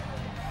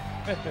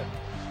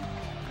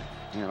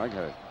 Man, I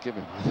gotta give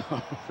him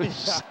one of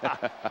those.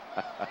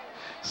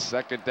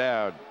 Second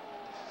down.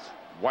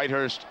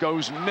 Whitehurst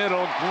goes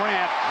middle.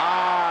 Grant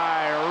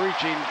high,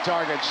 reaching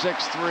target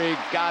 6'3",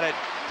 got it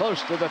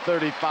close to the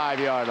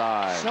 35-yard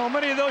line. So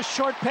many of those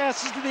short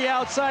passes to the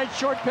outside,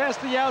 short pass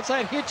to the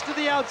outside, hitch to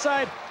the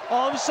outside.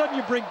 All of a sudden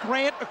you bring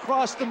Grant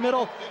across the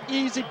middle,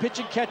 easy pitch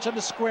and catch on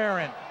the square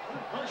end.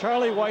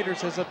 Charlie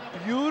Whitehurst has a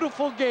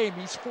beautiful game.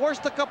 He's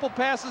forced a couple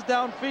passes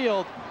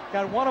downfield,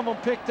 got one of them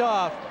picked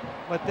off,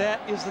 but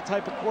that is the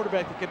type of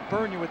quarterback that can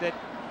burn you with that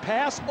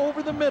pass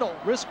over the middle.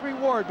 Risk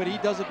reward, but he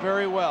does it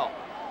very well.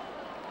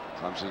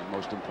 Clemson's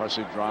most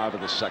impressive drive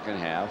of the second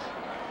half.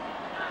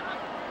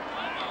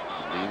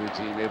 Neither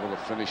team able to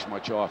finish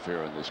much off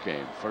here in this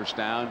game. First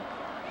down.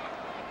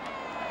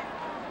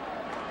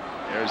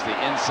 There's the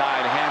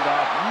inside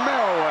handoff.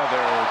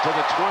 Merriweather to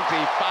the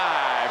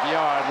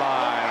 25-yard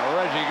line.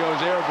 Reggie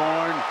goes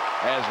airborne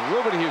as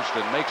Reuben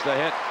Houston makes the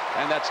hit,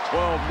 and that's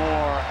 12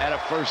 more at a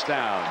first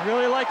down.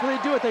 Really likely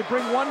to do it. They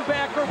bring one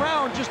back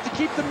around just to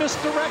keep the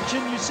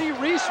misdirection. You see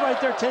Reese right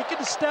there taking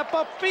a step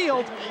up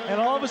field, and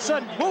all of a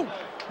sudden, boom,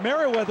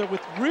 Merriweather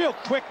with real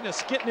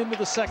quickness getting into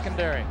the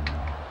secondary.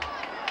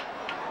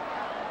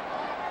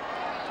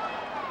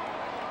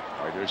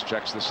 Whitehurst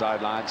checks the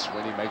sideline.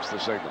 Sweeney makes the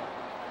signal.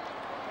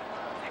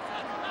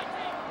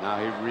 Now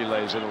he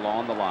relays it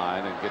along the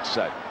line and gets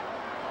set.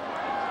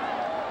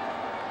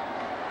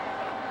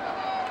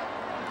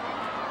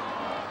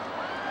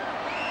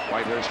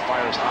 Whitehurst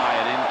fires high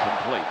and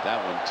incomplete.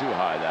 that one too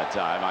high that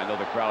time. I know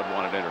the crowd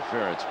wanted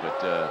interference,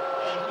 but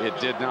it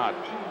did not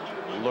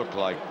look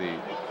like the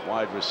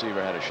wide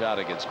receiver had a shot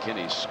against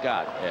Kenny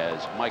Scott,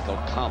 as Michael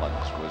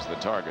Collins was the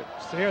target.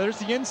 So there's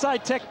the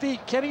inside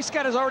technique. Kenny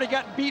Scott has already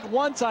gotten beat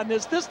once on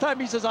this. This time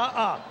he says,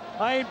 I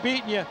ain't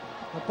beating you.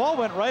 The ball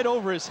went right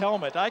over his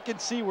helmet. I can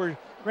see where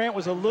Grant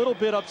was a little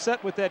bit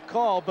upset with that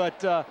call,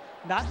 but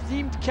not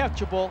deemed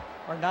catchable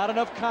or not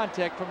enough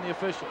contact from the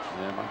officials.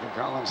 Yeah, Michael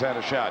Collins had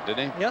a shot,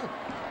 didn't he? Yeah.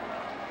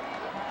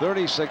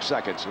 36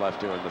 seconds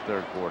left here in the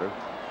third quarter.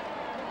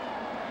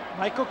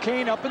 Michael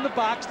Cain up in the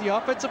box. The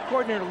offensive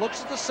coordinator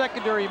looks at the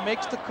secondary,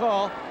 makes the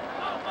call.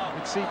 You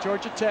can see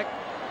Georgia Tech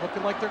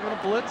looking like they're going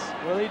to blitz.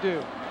 Well, they do.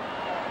 With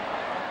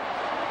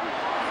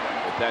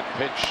that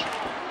pitch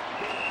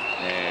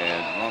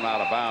and run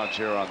out of bounds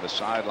here on the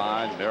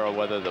sideline.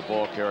 Merriweather, the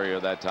ball carrier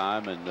that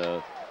time,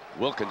 and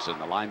Wilkinson,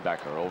 the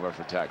linebacker, over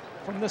for Tech.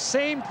 From the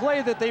same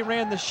play that they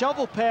ran the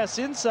shovel pass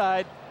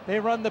inside, they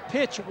run the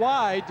pitch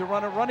wide to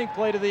run a running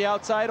play to the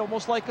outside,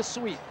 almost like a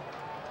sweep.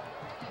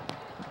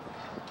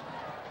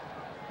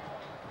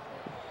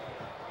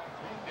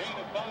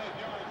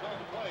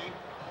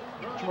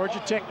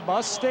 Georgia Tech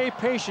must stay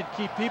patient.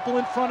 Keep people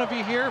in front of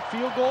you here.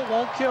 Field goal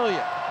won't kill you.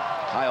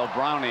 Kyle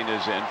Browning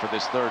is in for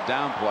this third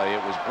down play.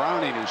 It was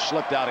Browning who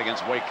slipped out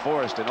against Wake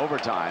Forest in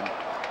overtime,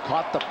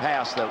 caught the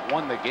pass that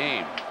won the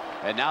game,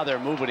 and now they're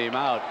moving him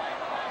out.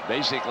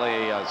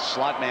 Basically a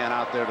slot man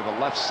out there to the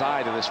left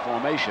side of this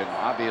formation.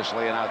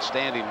 Obviously an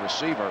outstanding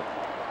receiver.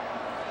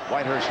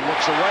 Whitehurst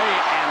looks away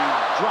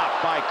and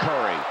dropped by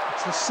Curry.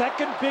 It's the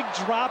second big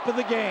drop of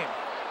the game.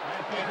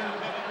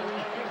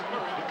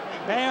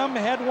 Bam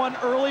had one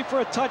early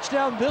for a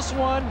touchdown. This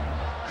one,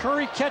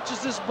 Curry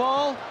catches this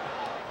ball.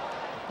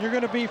 You're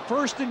going to be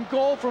first and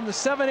goal from the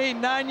 7, 8,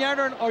 9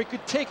 yarder, or you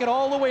could take it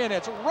all the way, and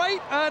it's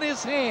right on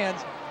his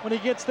hands when he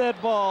gets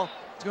that ball.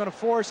 It's going to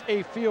force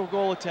a field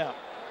goal attempt.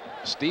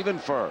 Stephen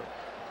Furr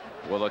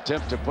will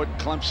attempt to put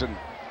Clemson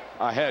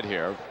ahead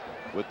here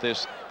with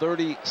this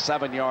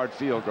 37-yard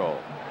field goal.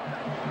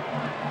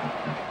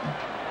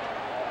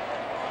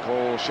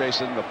 Cole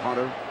Chason, the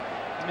punter,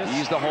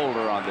 he's the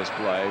holder on this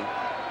play.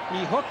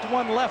 He hooked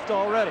one left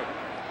already.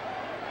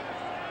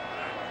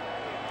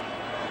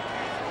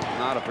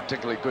 Not a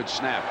particularly good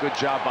snap. Good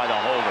job by the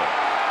holder.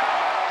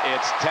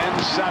 It's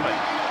 10-7.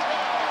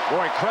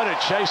 Boy, credit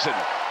Chason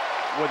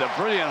with a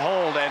brilliant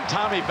hold, and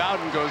Tommy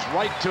Bowden goes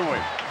right to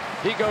him.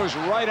 He goes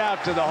right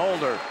out to the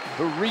holder,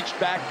 who reached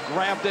back,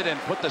 grabbed it, and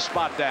put the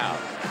spot down.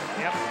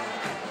 Yep.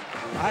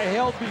 I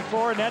held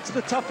before, and that's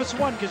the toughest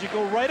one, because you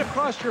go right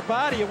across your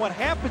body, and what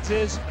happens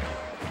is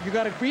you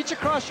got to reach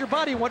across your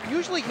body. What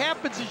usually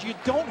happens is you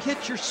don't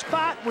hit your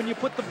spot when you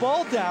put the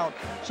ball down,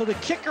 so the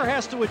kicker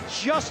has to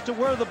adjust to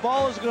where the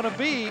ball is going to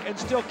be and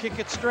still kick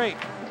it straight.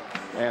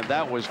 And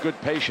that was good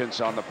patience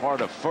on the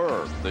part of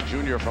Furr, the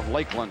junior from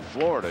Lakeland,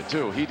 Florida,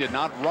 too. He did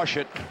not rush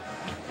it.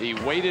 He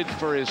waited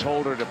for his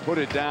holder to put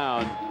it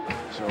down.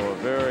 So a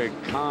very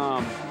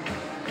calm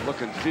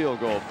looking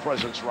field goal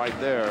presence right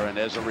there. And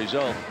as a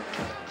result,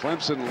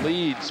 Clemson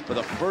leads for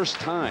the first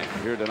time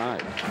here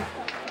tonight.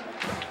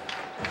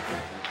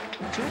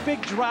 Two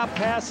big drop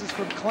passes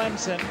from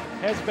Clemson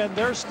has been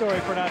their story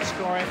for not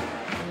scoring.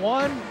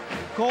 One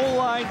goal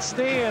line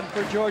stand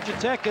for Georgia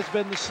Tech has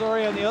been the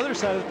story on the other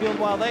side of the field,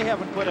 while they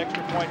haven't put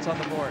extra points on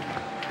the board.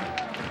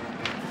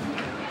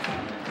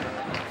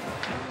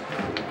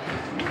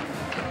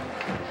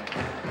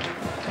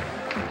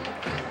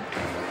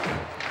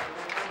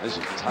 This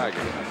is Tiger.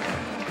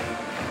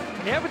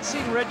 We haven't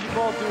seen Reggie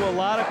Ball do a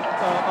lot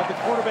of the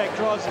quarterback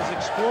draws as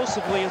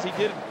explosively as he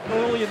did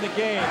early in the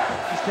game.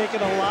 He's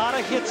taken a lot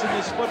of hits in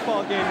this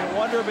football game, and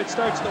wonder if it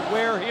starts to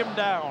wear him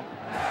down.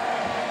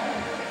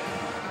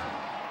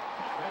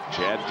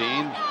 Chad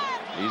Dean,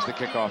 he's the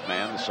kickoff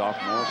man, the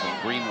sophomore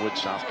from Greenwood,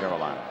 South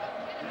Carolina.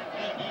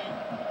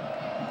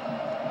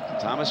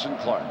 Thomas and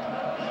Clark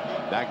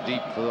back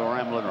deep for the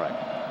Ramblin' Wreck.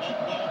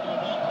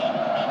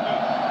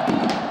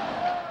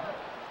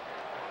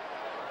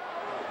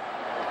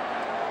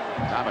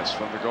 Thomas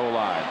from the goal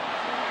line.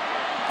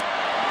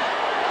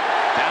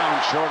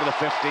 Down short of the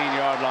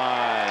 15-yard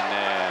line,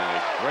 and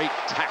a great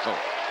tackle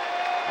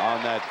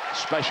on that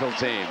special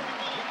team.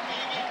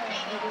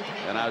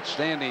 An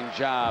outstanding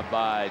job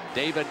by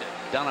David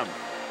Dunham,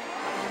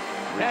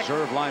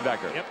 reserve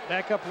linebacker. Yep,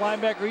 backup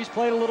linebacker. He's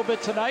played a little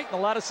bit tonight in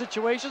a lot of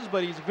situations,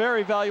 but he's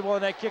very valuable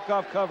in that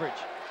kickoff coverage.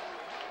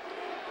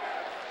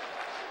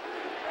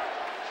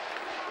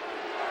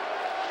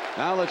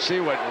 Now let's see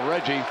what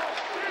Reggie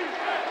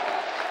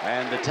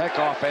and the Tech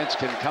offense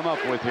can come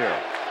up with here.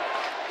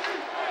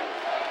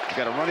 He's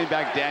got a running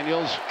back,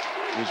 Daniels,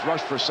 who's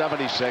rushed for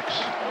 76.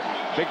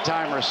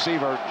 Big-time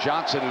receiver,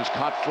 Johnson, who's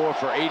caught 4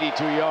 for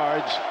 82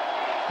 yards.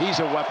 He's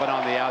a weapon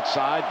on the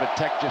outside, but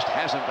Tech just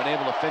hasn't been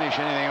able to finish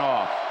anything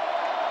off.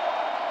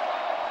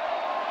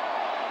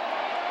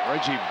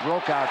 Reggie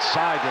broke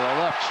outside to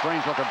the left.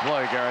 Strange-looking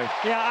play, Gary.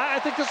 Yeah, I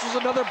think this was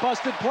another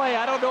busted play.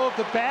 I don't know if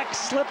the back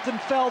slipped and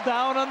fell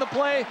down on the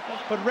play,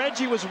 but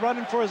Reggie was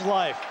running for his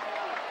life.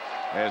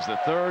 As the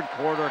third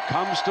quarter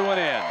comes to an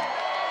end,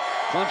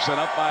 Clemson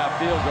up by a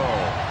field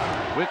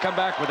goal. We'll come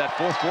back with that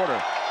fourth quarter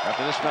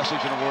after this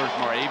message and a word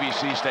from our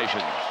ABC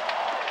stations.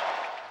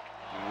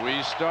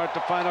 We start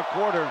the final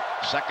quarter.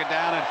 Second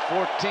down and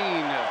 14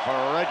 for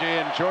Reggie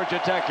and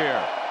Georgia Tech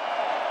here.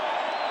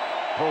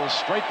 Pulls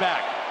straight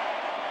back.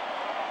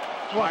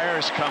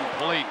 Fires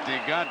complete.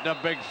 They got the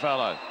big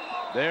fella.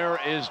 There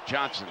is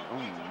Johnson.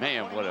 Oh,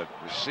 man, what a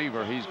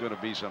receiver he's going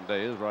to be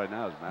someday. He is right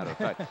now, as a matter of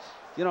fact.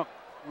 You know,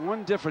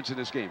 one difference in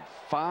this game,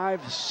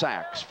 5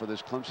 sacks for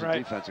this Clemson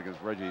defense against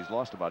Reggie. He's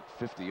lost about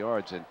 50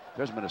 yards, and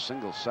there hasn't been a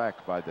single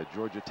sack by the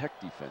Georgia Tech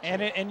defense.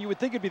 And you would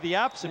think it'd be the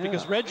opposite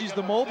because Reggie's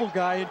the mobile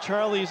guy and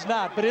Charlie's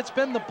not. But it's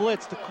been the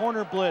blitz, the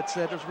corner blitz,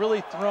 that has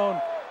really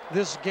thrown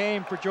this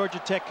game for Georgia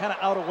Tech kind of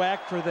out of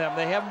whack for them.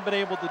 They haven't been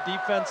able to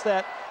defense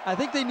that. I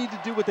think they need to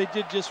do what they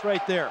did just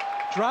right there.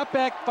 Drop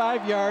back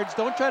 5 yards.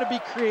 Don't try to be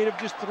creative.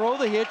 Just throw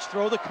the hitch,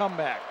 throw the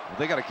comeback. Well,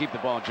 they got to keep the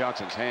ball in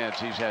Johnson's hands.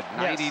 He's had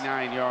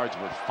 99 yards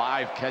with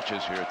 5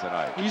 catches here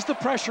tonight. He's the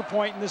pressure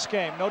point in this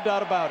game, no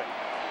doubt about it.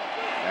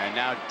 And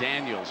now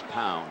Daniels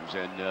pounds,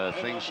 and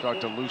things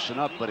start to loosen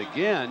up. But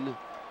again,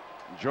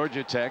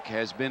 Georgia Tech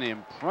has been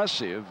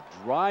impressive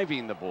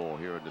driving the ball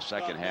here in the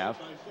second half,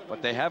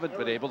 but they haven't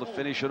been able to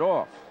finish it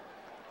off.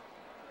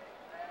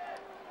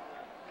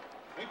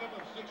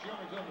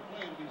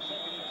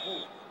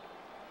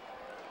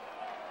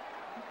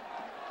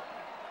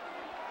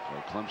 So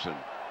Clemson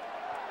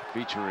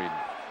featuring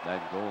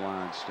that goal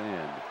line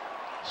stand.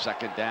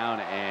 Second down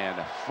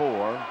and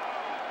 4.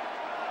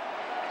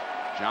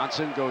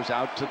 Johnson goes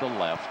out to the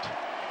left.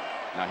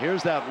 Now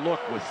here's that look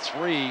with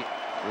 3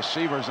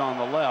 receivers on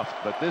the left,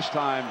 but this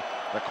time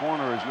the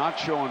corner is not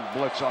showing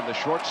blitz on the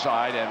short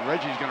side, and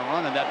Reggie's going to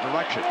run in that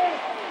direction.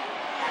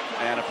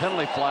 And a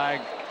penalty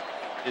flag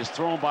is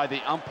thrown by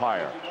the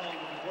umpire.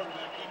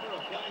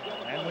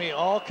 And we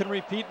all can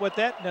repeat what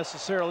that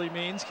necessarily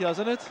means,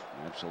 doesn't it?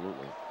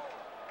 Absolutely.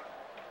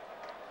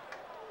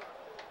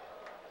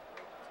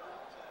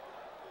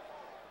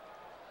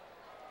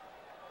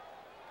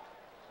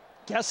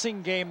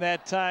 Guessing game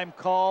that time,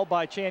 call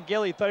by Chan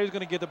Gailey. He thought he was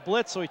going to get a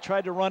blitz, so he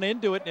tried to run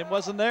into it, and it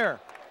wasn't there.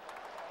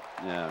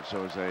 Yeah,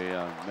 so as they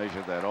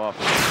measured that off.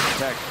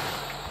 Tech.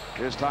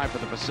 Here's time for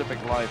the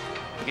Pacific Life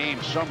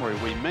game summary.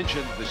 We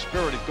mentioned the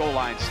spirited goal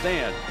line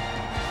stand,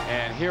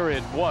 and here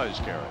it was,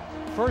 Garrett.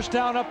 First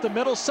down up the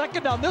middle,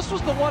 second down. This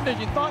was the one that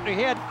you thought he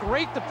had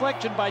great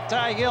deflection by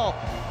Ty Hill.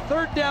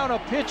 Third down, a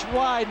pitch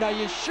wide. Now,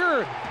 you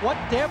sure what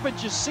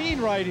damage you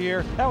seen right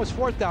here? That was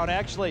fourth down,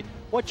 actually.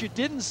 What you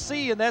didn't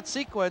see in that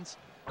sequence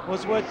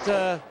was what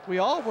we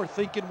all were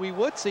thinking we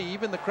would see,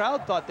 even the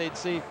crowd thought they'd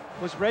see,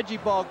 was Reggie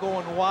Ball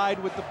going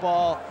wide with the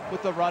ball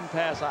with the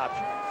run-pass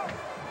option.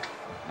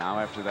 Now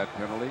after that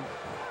penalty,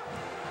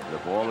 the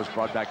ball is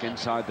brought back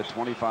inside the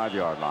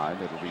 25-yard line.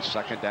 It'll be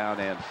second down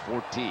and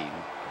 14.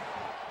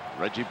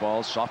 Reggie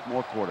Ball,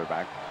 sophomore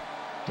quarterback,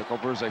 took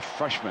over as a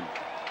freshman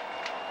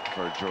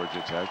for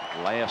Georgia Tech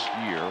last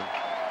year.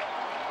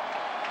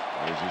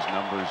 There's his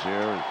numbers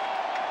here.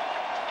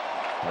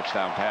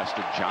 Touchdown pass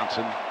to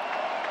Johnson.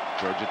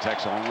 Georgia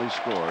Tech's only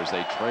score as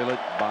they trail it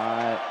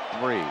by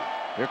 3.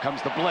 Here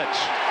comes the blitz.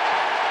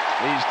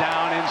 He's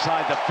down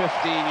inside the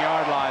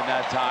 15-yard line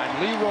that time.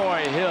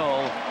 Leroy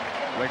Hill,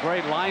 the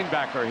great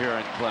linebacker here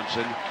in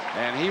Clemson,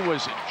 and he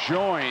was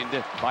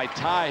joined by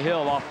Ty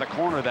Hill off the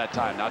corner that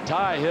time. Now,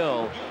 Ty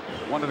Hill,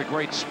 one of the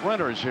great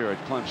sprinters here at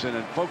Clemson,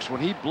 and folks,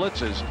 when he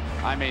blitzes,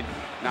 I mean,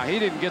 now he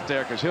didn't get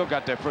there because Hill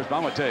got there first, but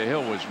I'm going to tell you,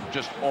 Hill was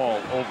just all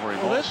over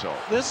him also.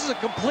 This is a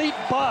complete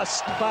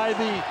bust by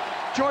the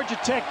Georgia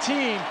Tech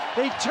team.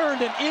 They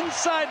turned an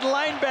inside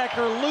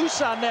linebacker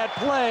loose on that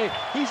play.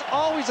 He's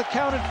always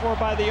accounted for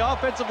by the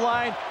offensive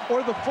line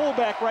or the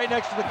fullback right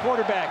next to the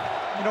quarterback.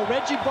 You know,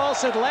 Reggie Ball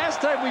said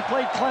last time we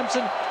played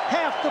Clemson,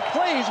 half the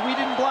plays we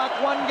didn't block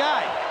one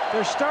guy.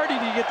 They're starting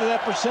to get to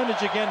that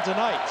percentage again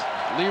tonight.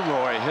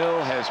 Leroy Hill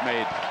has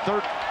made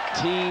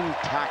 13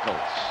 tackles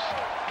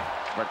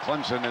for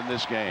Clemson in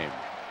this game.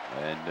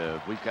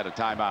 And we've got a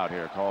timeout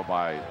here called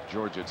by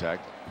Georgia Tech.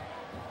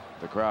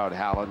 The crowd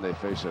howling. They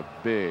face a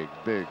big,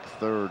 big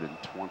 3rd and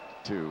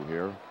 22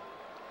 here.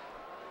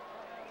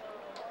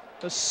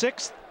 The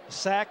 6th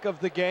sack of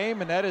the game,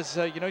 and that is,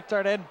 you know, you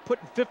start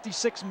putting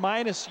 56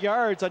 minus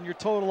yards on your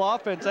total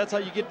offense. That's how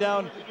you get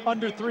down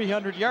under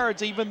 300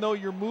 yards, even though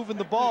you're moving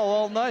the ball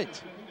all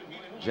night.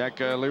 Jack,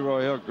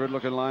 Leroy Hill,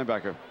 good-looking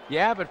linebacker.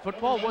 Yeah, but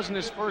football wasn't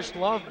his first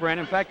love, Brent.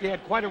 In fact, he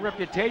had quite a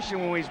reputation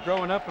when he was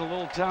growing up in a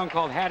little town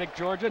called Haddock,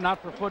 Georgia,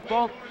 not for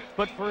football,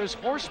 but for his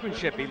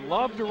horsemanship. He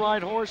loved to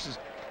ride horses.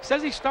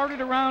 Says he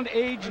started around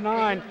age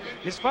 9.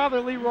 His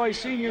father, Leroy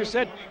Sr.,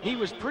 said he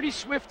was pretty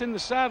swift in the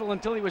saddle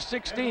until he was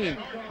 16.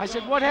 I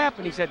said, what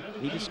happened? He said,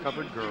 he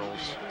discovered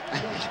girls.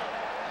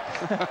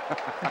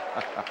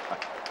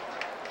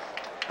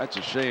 That's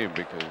a shame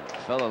because a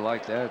fella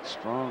like that,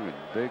 strong and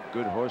big,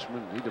 good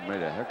horseman, he'd have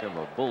made a heck of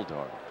a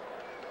bulldog.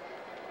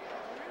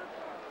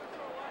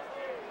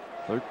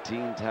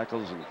 13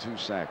 tackles and 2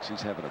 sacks.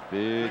 He's having a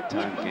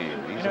big-time game.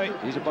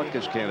 He's a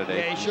Butkus candidate.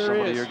 Yeah, he He's sure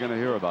somebody is. you're going to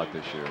hear about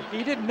this year.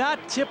 He did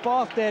not tip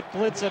off that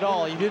blitz at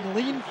all. He didn't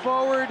lean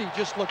forward. He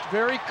just looked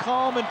very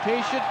calm and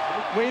patient,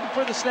 waiting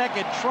for the snap,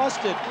 and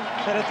trusted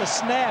that at the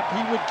snap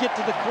he would get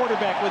to the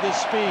quarterback with his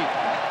speed.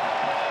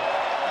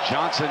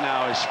 Johnson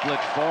now is split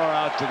far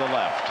out to the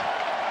left.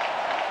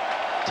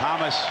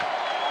 Thomas,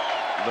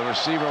 the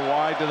receiver,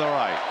 wide to the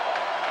right.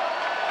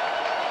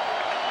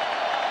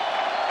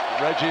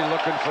 Reggie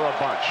looking for a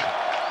bunch.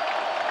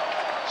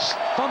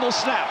 Fumble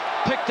snap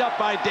picked up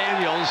by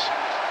Daniels.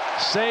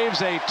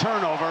 Saves a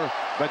turnover,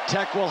 but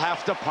Tech will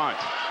have to punt.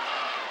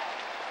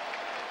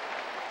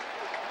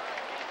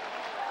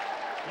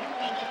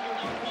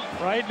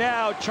 Right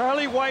now,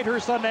 Charlie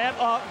Whitehurst on that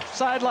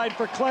sideline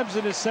for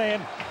Clemson is saying,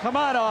 come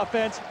on,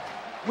 offense.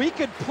 We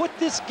could put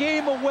this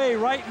game away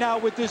right now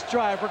with this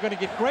drive. We're going to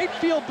get great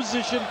field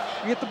position.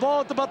 We get the ball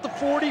at about the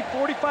 40,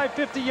 45,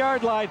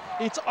 50-yard line.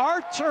 It's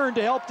our turn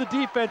to help the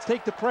defense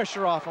take the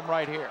pressure off them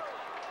right here.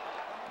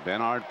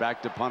 Bernard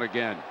back to punt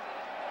again.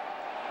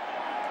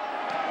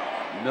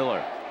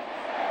 Miller.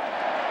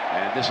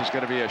 And this is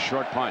going to be a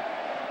short punt.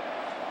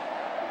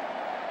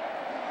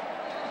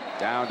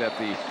 Down at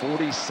the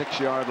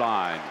 46-yard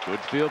line. Good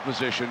field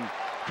position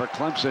for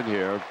Clemson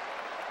here.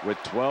 With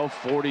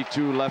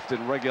 12:42 left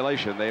in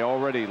regulation, they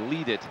already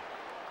lead it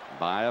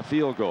by a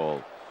field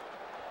goal.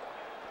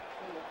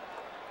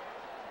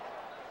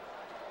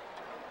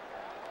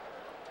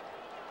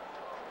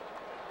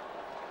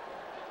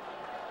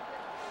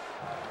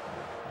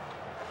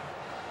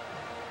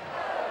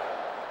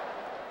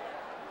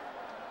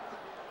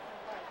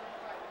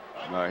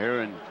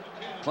 Here in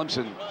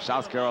Clemson,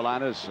 South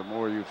Carolina, as some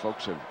more of you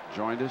folks have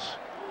joined us.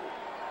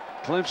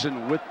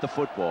 Clemson with the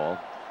football,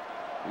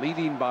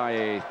 leading by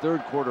a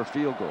third-quarter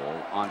field goal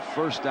on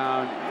first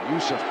down.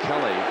 Yusuf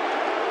Kelly,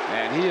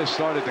 and he has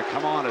started to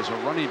come on as a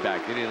running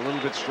back, getting a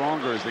little bit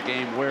stronger as the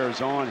game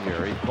wears on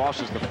here. He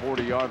crosses the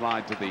 40-yard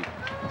line to the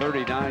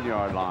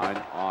 39-yard line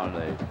on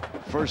a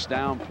first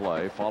down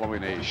play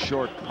following a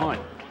short punt.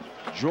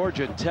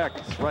 Georgia Tech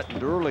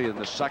threatened early in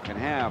the second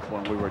half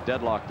when we were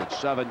deadlocked at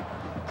 7.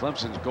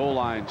 Clemson's goal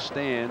line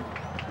stand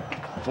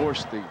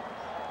forced the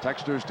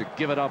Texters to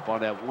give it up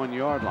on that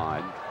 1-yard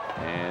line,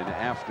 and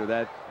after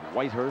that,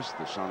 Whitehurst,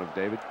 the son of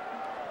David,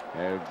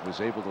 was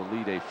able to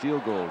lead a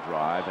field goal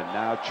drive, and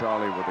now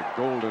Charlie with a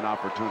golden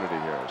opportunity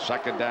here.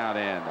 Second down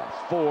and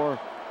 4,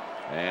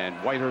 and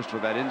Whitehurst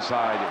with that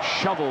inside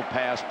shovel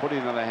pass, putting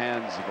it in the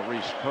hands of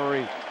Maurice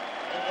Curry.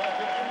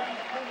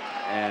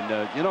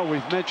 And you know,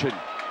 we've mentioned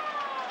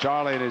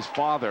Charlie and his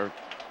father.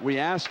 We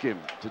asked him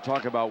to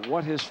talk about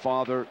what his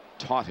father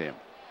taught him.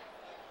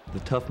 The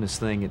toughness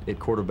thing at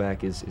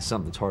quarterback is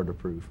something that's hard to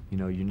prove. You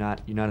know, you're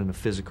not in a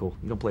physical.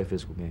 You don't play a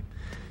physical game.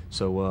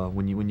 So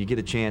when you get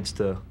a chance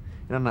to,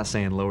 and I'm not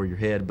saying lower your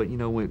head, but you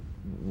know,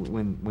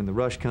 when the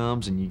rush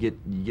comes and you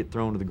get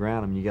thrown to the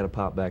ground, I mean, you got to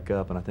pop back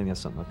up, and I think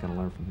that's something I've kind of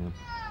learned from him.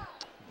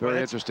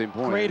 Very interesting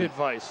point. Great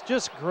advice,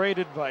 just great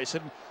advice,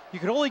 and you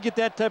can only get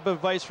that type of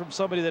advice from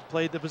somebody that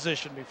played the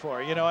position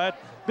before. You know, that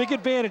big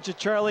advantage that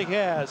Charlie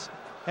has,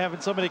 having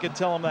somebody can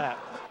tell him that.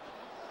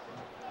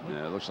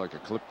 Yeah, it looks like a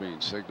clip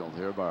being signaled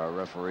here by our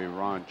referee,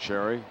 Ron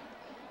Cherry.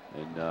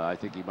 And I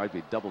think he might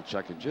be double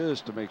checking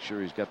just to make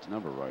sure he's got the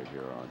number right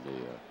here on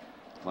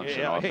the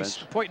Clemson offense.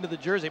 He's pointing to the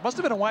jersey. Must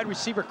have been a wide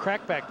receiver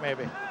crackback,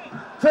 maybe.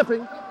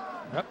 Tipping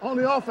on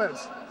the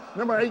offense.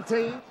 Number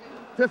 18,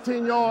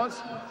 15 yards,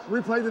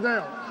 replay the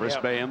down. Chris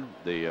Bayham,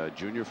 the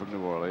junior from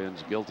New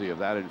Orleans, guilty of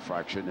that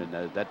infraction,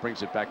 and that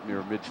brings it back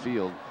near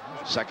midfield.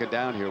 Second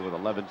down here with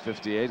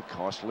 11:58.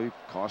 Costly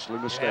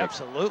mistake. Yeah,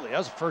 absolutely. That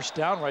was a first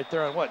down right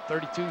there on what,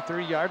 32,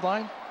 30-yard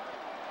line?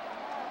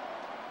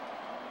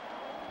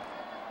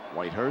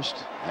 Whitehurst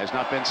has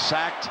not been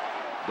sacked.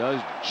 Does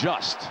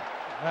just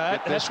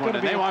get this one,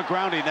 and they want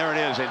grounding. There it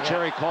is, and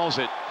Cherry calls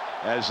it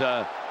as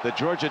the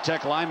Georgia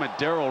Tech lineman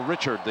Darryl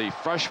Richard, the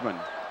freshman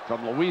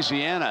from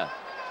Louisiana,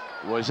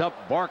 was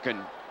up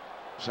barking,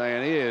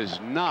 saying he is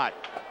not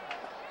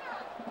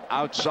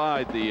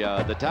outside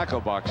the tackle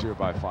box here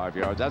by 5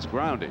 yards. That's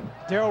grounding.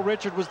 Darryl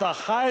Richard was the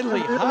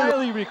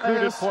highly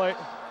recruited player.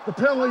 The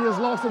penalty is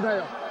lost to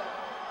down.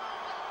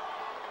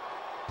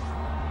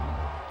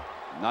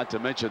 Not to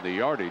mention the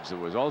yardage that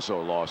was also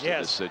lost in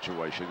this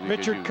situation.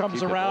 Richard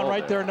comes around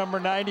right there, number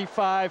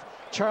 95.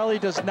 Charlie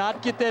does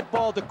not get that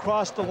ball to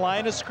cross the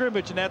line of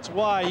scrimmage, and that's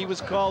why he was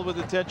called with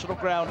intentional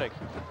grounding.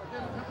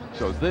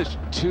 So this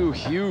two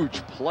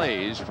huge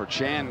plays for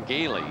Chan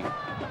Gailey,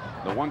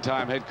 the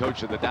one-time head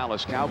coach of the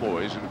Dallas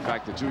Cowboys. In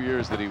fact, the 2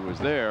 years that he was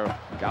there,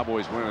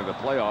 Cowboys winning the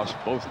playoffs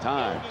both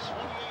times.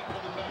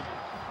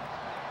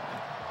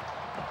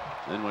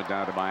 Then went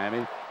down to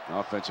Miami.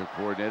 Offensive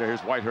coordinator.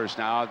 Here's Whitehurst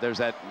now. There's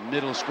that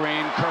middle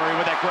screen. Curry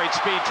with that great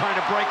speed trying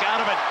to break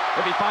out of it.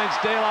 If he finds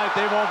daylight,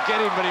 they won't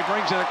get him, but he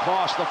brings it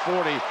across the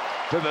 40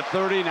 to the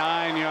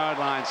 39-yard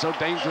line. So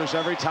dangerous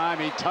every time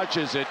he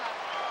touches it.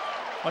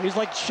 Well, he's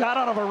like shot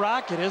out of a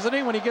rocket, isn't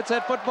he, when he gets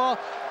that football?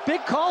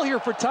 Big call here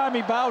for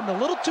Tommy Bowden. A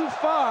little too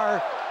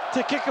far,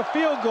 to kick a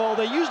field goal.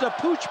 They used a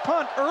pooch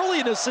punt early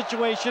in this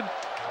situation,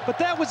 but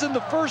that was in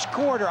the first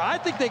quarter. I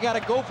think they got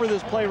to go for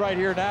this play right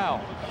here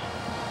now.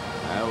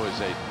 That was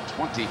a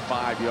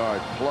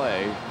 25-yard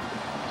play,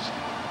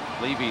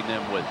 leaving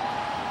them with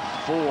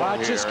 4 Watch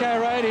here. this guy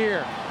right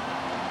here.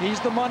 He's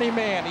the money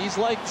man. He's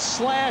like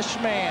slash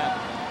man.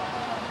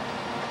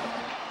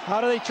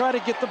 How do they try to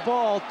get the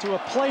ball to a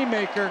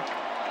playmaker?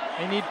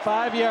 They need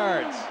 5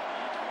 yards.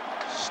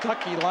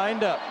 Stuckey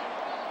lined up.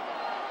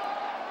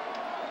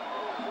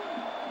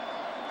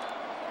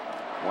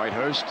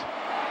 Whitehurst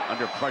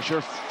under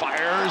pressure,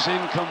 fires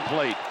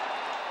incomplete.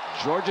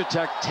 Georgia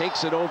Tech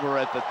takes it over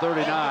at the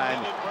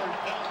 39.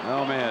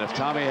 Oh man, if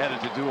Tommy had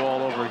it to do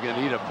all over again,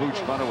 he'd have pooch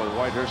punted with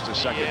Whitehurst a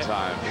second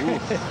time.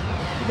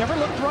 He never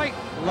looked right,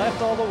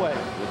 left all the way.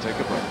 We'll take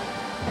a break.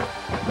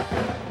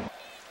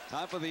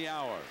 Top of the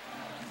hour.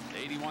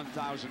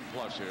 81,000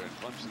 plus here in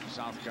Clemson,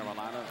 South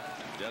Carolina,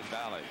 Death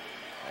Valley.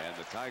 And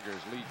the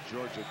Tigers lead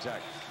Georgia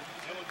Tech.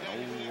 An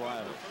old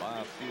rival by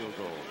a field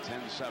goal,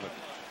 10-7.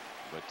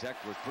 But Tech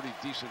with pretty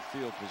decent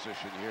field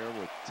position here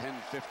with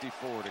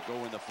 10:54 to go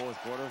in the fourth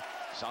quarter.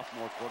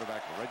 Sophomore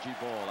quarterback Reggie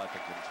Ball at the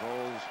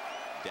controls.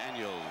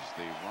 Daniels,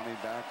 the running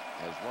back,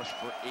 has rushed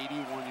for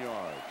 81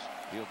 yards.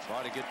 He'll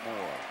try to get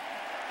more.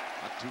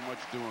 Not too much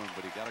doing,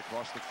 but he got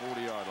across the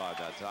 40-yard line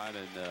that time.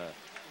 And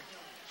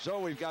so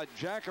we've got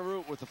Jack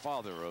Arute with the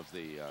father of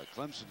the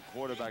Clemson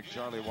quarterback,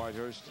 Charlie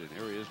Whitehurst, and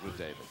here he is with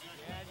David.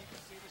 Yeah, you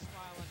can see the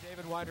smile on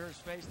David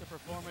Whitehurst's face. The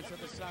performance of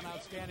his son,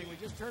 outstanding. We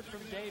just heard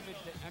from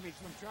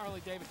from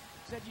Charlie. David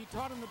said you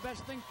taught him the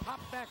best thing: pop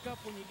back up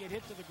when you get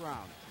hit to the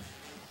ground.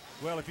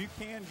 Well, if you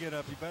can get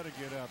up, you better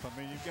get up. I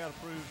mean, you've got to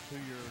prove to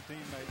your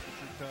teammates that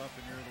you're tough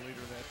and you're the leader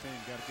of that team.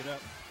 You've got to get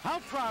up. How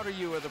proud are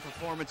you of the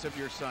performance of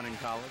your son in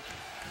college?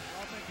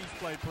 Well, I think he's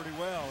played pretty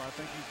well. I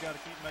think he's got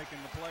to keep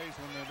making the plays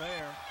when they're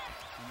there,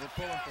 and we're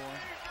pulling for him.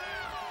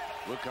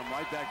 We'll come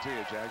right back to you,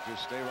 Jack.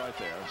 Just stay right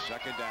there.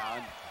 Second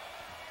down.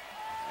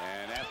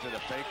 And after the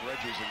fake,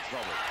 Reggie's in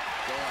trouble.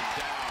 Going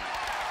down.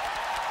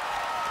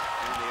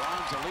 In the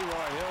arms of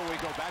Leroy Hill, we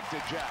go back to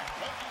Jack.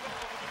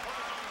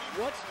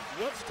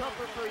 What's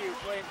tougher for you,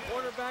 playing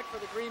quarterback for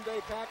the Green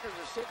Bay Packers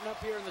or sitting up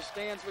here in the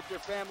stands with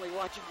your family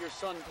watching your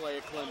son play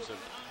at Clemson?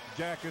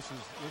 Jack, this is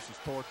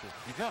torture.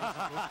 This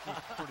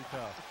is pretty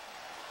tough.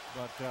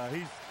 But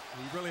he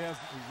really has.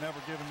 He's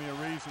never given me a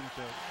reason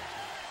to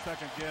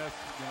second guess,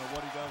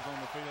 what he does on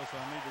the field.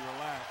 So I need to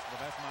relax. But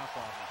that's my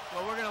problem.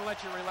 Well, we're going to let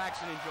you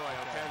relax and enjoy.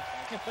 Okay.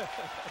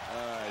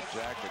 All right,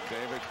 Jack and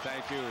David,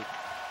 thank you.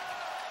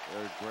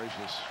 Very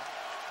gracious.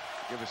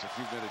 Give us a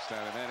few minutes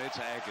down, and man, it's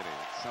agony.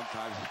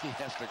 Sometimes he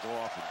has to go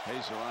off and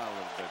pace around a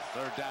little bit.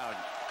 Third down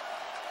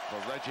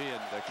for Reggie, and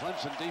the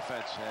Clemson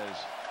defense has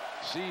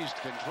seized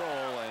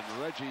control, and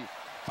Reggie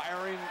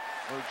firing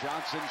for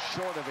Johnson,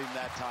 short of him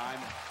that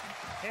time.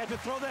 Had to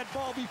throw that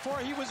ball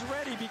before he was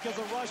ready because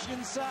a rush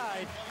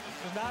inside.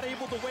 Was not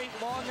able to wait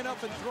long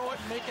enough and throw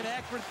it and make an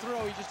accurate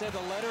throw. He just had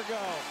to let her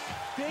go.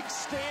 Big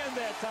stand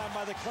that time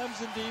by the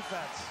Clemson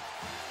defense.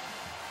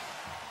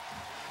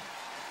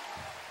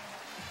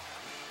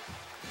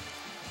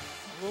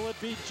 Will it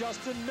be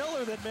Justin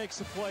Miller that makes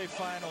the play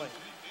finally?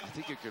 I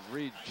think you could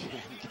read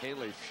Chan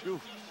Gailey. Phew,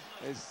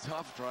 it's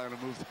tough trying to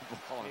move the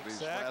ball in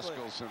these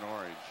rascals in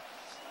orange.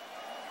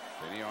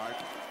 Benny Art.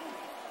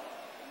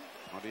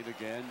 Hunting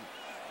again.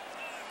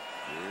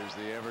 Here's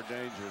the ever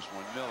dangerous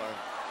one. Miller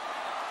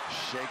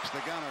shakes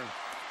the gunner.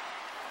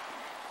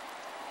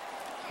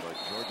 But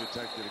Georgia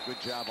Tech did a good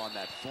job on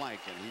that flank,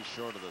 and he's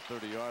short of the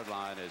 30-yard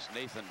line as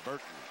Nathan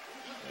Burton,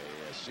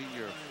 a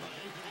senior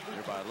from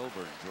nearby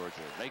Lilburn,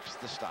 Georgia, makes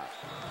the stop.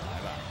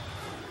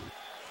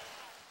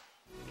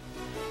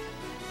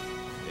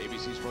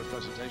 ABC Sports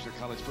presentation of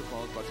college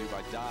football is brought to you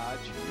by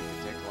Dodge. You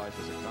can take life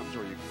as it comes,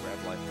 or you can grab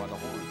life by the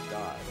horns.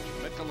 Dodge,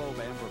 Michelob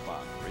Amber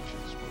Bond, rich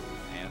and smooth,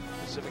 and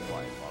Pacific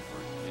Life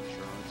offering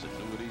insurance,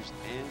 annuities,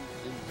 and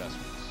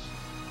investments.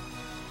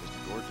 Just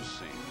a gorgeous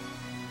scene.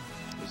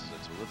 This is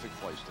a terrific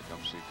place to come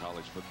see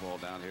college football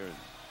down here in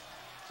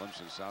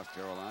Clemson, South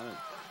Carolina.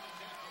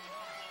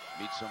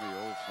 Meet some of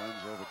your old friends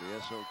over at the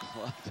SO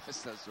Club.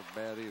 That's not so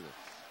bad either.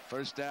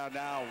 First down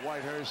now,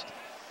 Whitehurst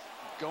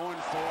going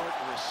for it.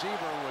 The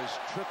receiver was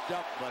tripped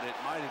up, but it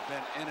might have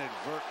been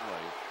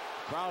inadvertently.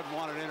 Crowd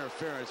wanted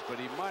interference, but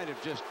he might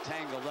have just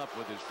tangled up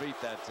with his feet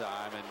that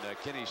time. And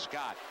Kenny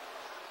Scott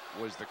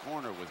was the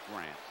corner with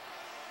Grant.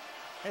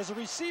 As a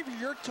receiver,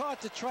 you're taught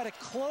to try to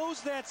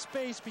close that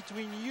space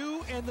between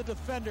you and the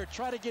defender.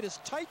 Try to get as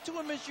tight to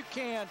him as you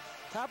can.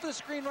 Top of the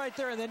screen right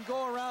there, and then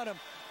go around him.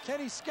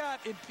 Kenny Scott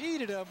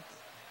impeded him.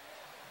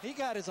 He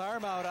got his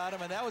arm out on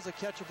him, and that was a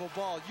catchable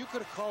ball. You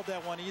could have called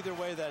that one either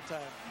way that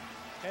time.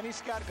 Kenny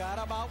Scott got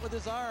him out with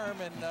his arm,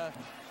 and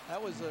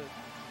that was a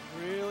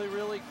really,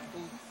 really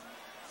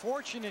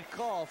fortunate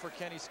call for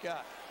Kenny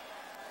Scott.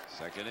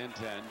 Second and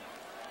 10.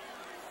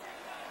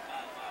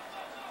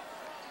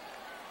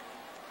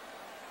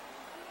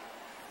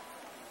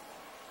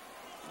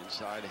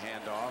 Inside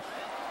handoff.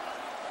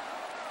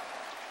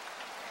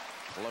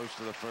 Close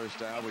to the first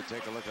down. We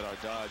take a look at our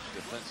Dodge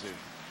defensive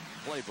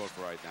playbook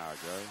right now,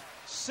 Joe.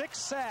 6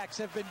 sacks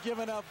have been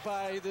given up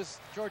by this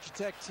Georgia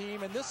Tech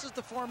team, and this is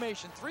the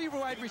formation. 3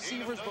 wide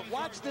receivers, but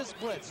watch this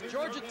blitz.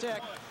 Georgia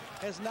Tech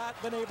has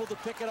not been able to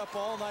pick it up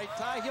all night.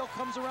 Ty Hill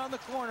comes around the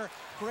corner,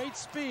 great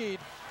speed.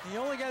 The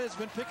only guy that's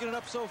been picking it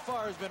up so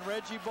far has been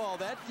Reggie Ball.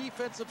 That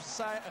defensive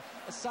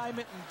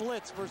assignment and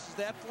blitz versus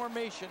that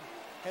formation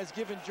has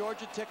given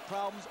Georgia Tech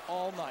problems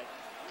all night.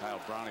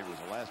 Kyle Brownie was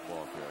the last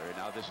ball carrier.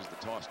 Now this is the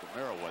toss to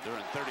Merriweather,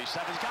 and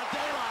 37's got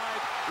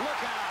daylight.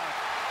 Look out!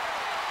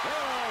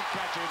 They'll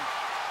catch him.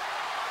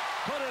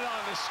 Put it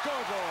on the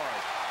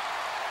scoreboard.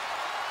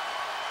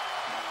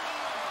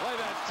 Play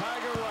that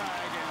tiger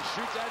rag and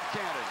shoot that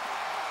cannon.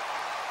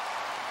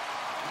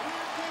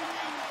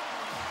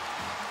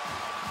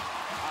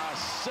 A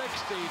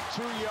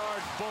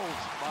 62-yard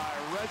bolt by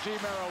Reggie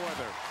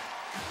Merriweather.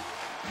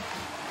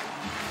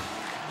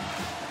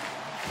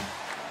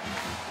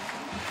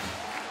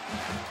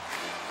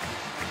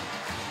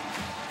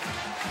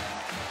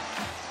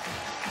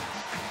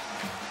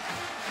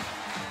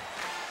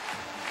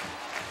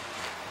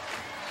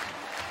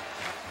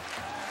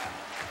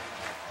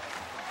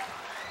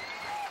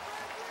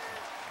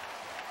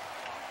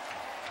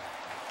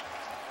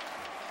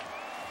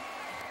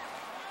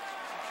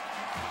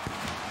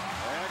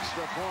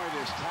 Extra point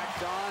is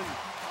tacked on.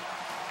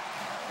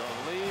 The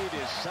lead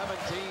is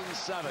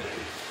 17-7.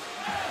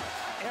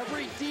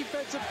 Every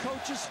defensive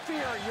coach's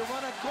fear. You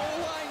run a goal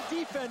line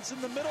defense in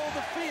the middle of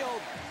the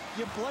field.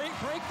 You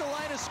break the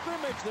line of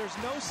scrimmage. There's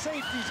no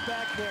safeties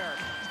back there.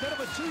 Instead of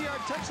a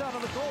 2-yard touchdown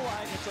on the goal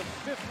line, it's a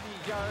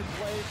 50-yard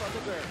play from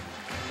the Bears.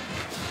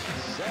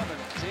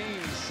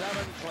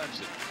 17-7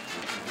 Clemson.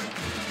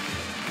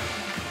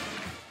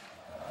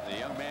 The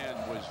young man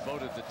was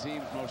voted the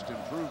team's most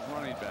improved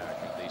running back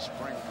in the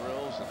spring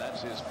drills, and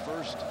that's his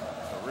first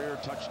career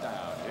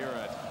touchdown here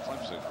at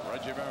Clemson.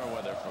 Reggie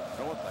Merriweather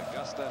from North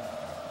Augusta,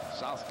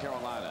 South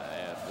Carolina,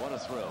 and what a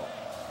thrill.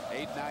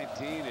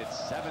 8-19, it's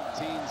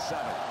 17-7.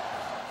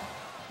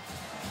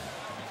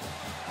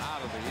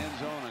 Out of the end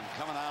zone and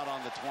coming out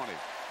on the 20.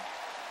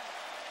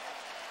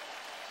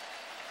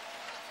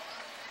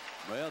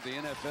 Well, the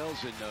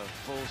NFL's in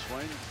full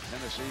swing.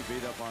 Tennessee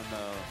beat up on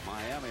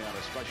Miami on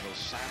a special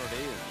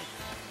Saturday. And,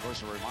 of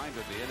course, a reminder,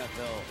 the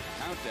NFL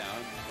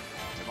countdown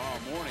tomorrow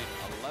morning,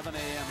 11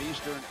 a.m.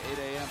 Eastern,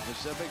 8 a.m.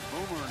 Pacific.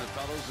 Boomer and the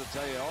fellows will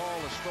tell you all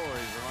the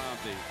stories around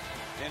the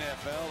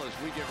NFL as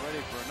we get ready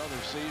for another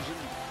season.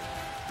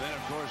 Then,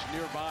 of course,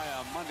 nearby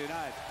on Monday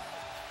night,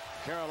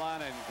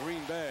 Carolina and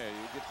Green Bay.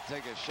 You get to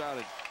take a shot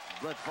at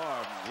Brett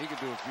Favre. He can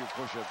do a few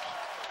push-ups.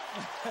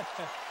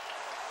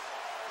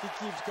 He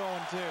keeps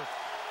going, too.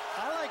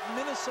 I like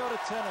Minnesota,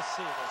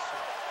 Tennessee this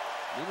year.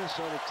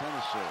 Minnesota,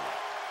 Tennessee.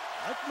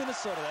 I like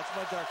Minnesota. That's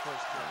my dark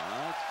horse team. All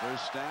right,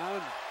 first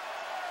down.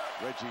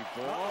 Reggie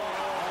Ball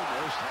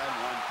almost had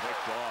one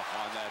picked off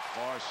on that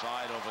far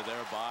side over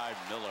there by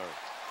Miller.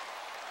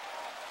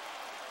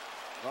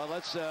 Well,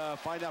 let's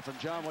find out from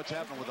John what's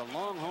happening with the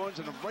Longhorns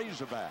and the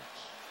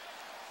Razorbacks.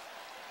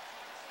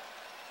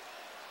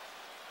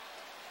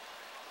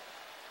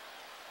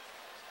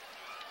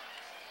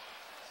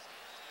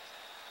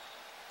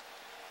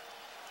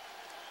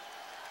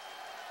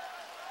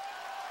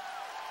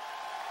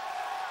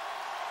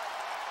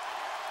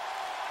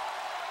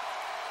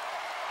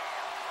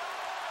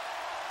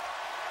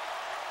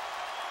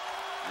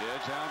 Yeah,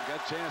 John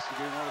got a chance to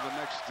be one of the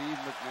next Steve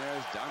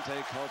McNair's.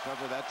 Dante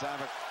Culpepper, that time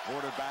at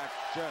quarterback.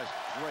 Just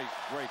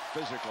great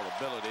physical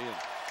ability. And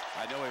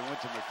I know he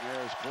went to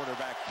McNair's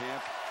quarterback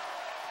camp.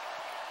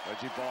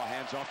 Reggie Ball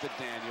hands off to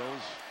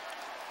Daniels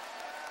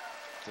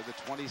to the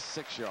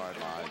 26-yard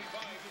line.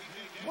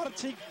 I want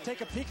to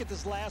take a peek at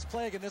this last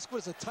play again. This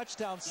was a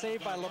touchdown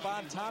saved by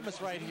Levon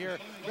Thomas right here.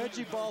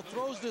 Reggie Ball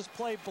throws this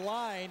play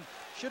blind.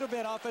 Should have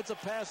been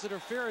offensive pass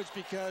interference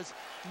because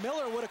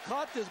Miller would have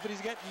caught this, but he's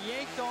getting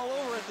yanked all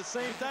over at the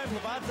same time.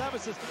 Levon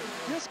Thomas says,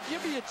 just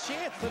give me a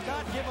chance to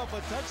not give up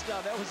a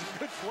touchdown. That was a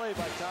good play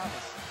by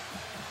Thomas.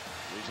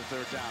 Here's a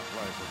third down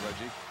play for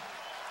Reggie.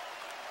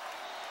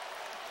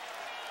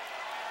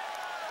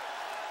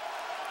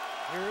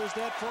 Here's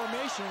that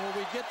formation. Will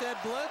we get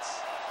that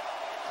blitz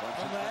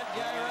from that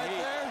guy right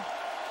there?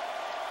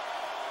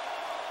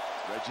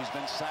 Reggie's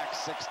been sacked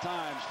 6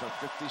 times for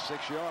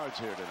 56 yards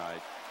here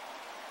tonight.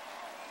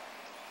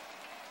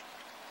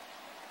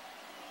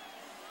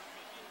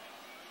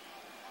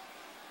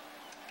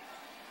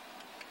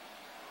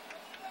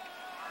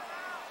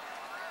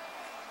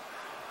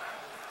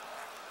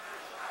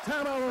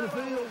 Timeout on the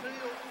field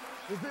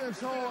is being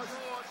charged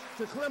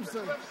to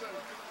Clemson.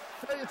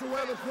 Failure to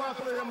weather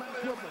properly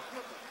equipment.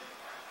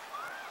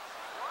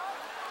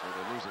 So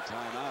they lose a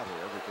timeout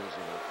here because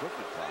of an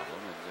equipment problem,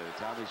 and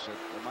Tommy said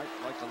they might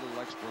like a little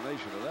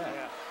explanation of that.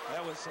 Yeah,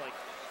 that was like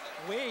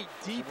way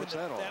deep. So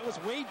that was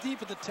way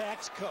deep in the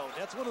tax code.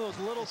 That's one of those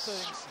little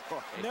things.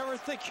 You never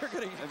think you're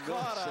going to get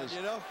caught on,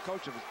 you know?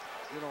 Coach, you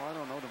know, I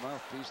don't know the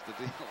mouthpiece, the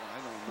deal. I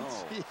don't know.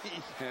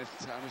 And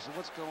Tommy said,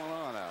 what's going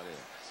on out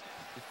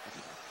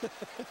here?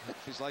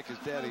 He's like his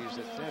daddy. He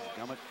said, Dad,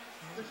 gummit.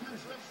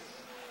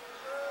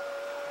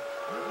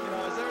 You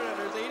know,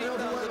 there's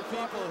 80,000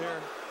 people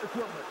here.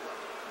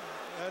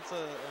 That's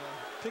a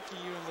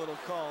picayune little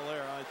call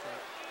there, I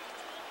think.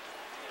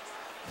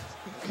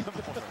 Come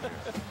over here.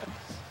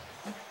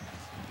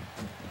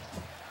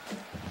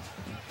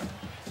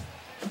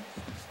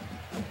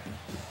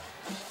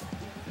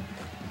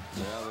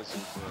 Well, this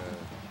is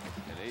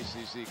an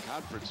ACC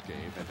conference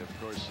game, and of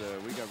course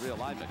we got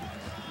realignment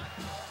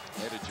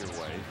headed your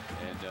way.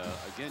 And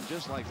again,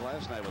 just like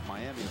last night with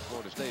Miami and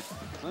Florida State,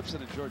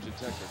 Clemson and Georgia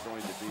Tech are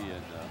going to be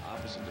in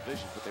opposite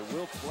divisions, but they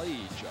will play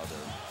each other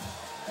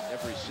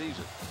every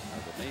season.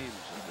 The names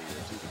of the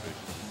two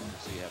divisions, as you can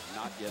see, have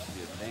not yet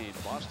been named.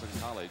 Boston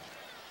College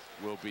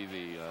will be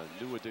the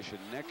new addition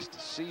next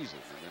season,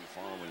 and then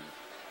following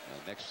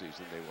next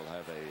season they will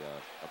have a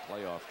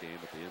playoff game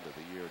at the end of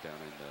the year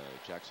down in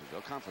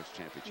Jacksonville, conference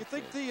championship. You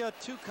think game. the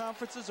two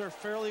conferences are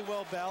fairly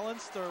well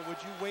balanced, or would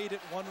you weight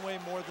it one way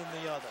more than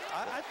the other?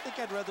 I think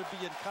I'd rather be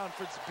in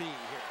Conference B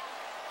here.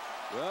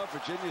 Well,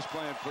 Virginia's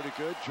playing pretty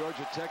good.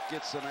 Georgia Tech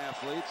gets some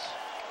athletes.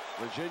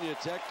 Virginia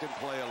Tech can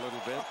play a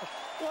little bit.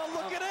 Well,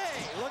 look at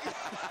A. Look at.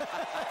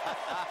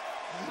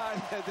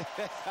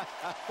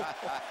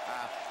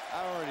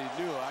 I already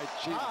knew. I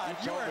cheated. You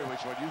told me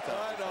which one you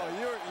thought. I know.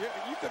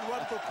 You could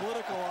run for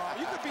political office.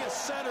 You could be a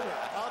senator.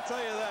 I'll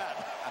tell you that.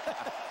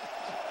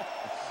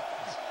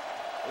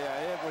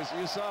 Yeah, it was.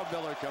 You saw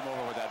Miller come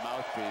over with that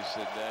mouthpiece,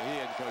 and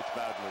he and Coach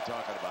Bowden were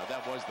talking about.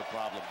 That was the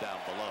problem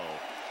down below.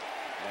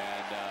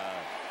 And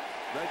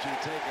Reggie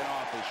taking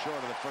off is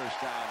short of the first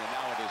down, and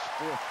now it is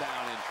 4th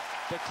down. And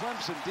the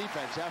Clemson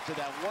defense, after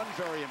that one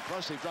very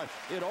impressive drive,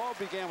 it all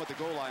began with the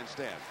goal line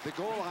stand. The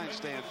goal line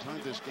stand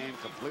turned this game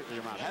completely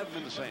around. Hasn't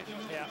been the same.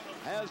 Yeah.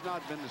 Has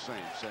not been the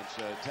same since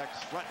Tech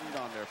threatened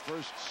on their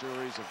first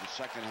series of the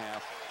second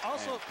half and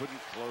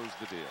couldn't close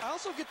the deal. I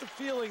also get the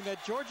feeling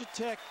that Georgia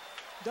Tech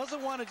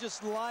doesn't want to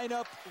just line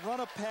up, run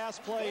a pass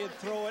play and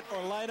throw it,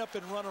 or line up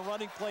and run a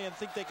running play and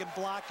think they can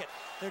block it.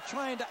 They're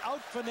trying to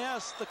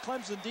out-finesse the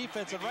Clemson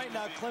defense, and right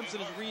now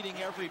Clemson is reading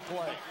every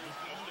play.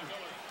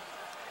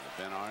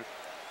 Ben Arndt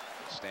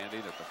standing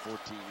at the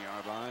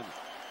 14-yard line.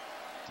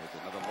 Take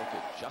another look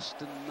at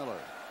Justin Miller.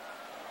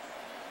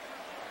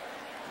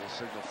 He'll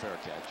signal fair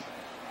catch.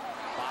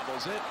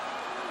 Bobbles it.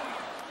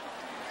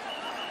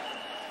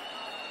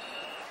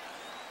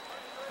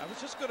 I was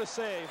just going to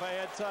say, if I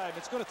had time,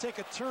 it's going to take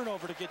a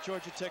turnover to get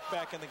Georgia Tech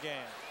back in the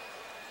game.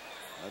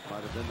 That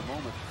might have been the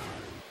moment.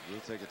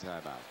 We'll take a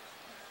timeout.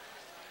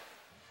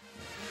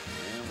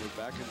 And we're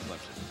back in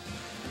Clemson.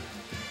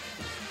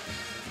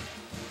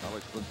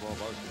 College football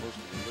was close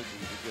to religion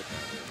you could get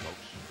down there,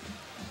 folks.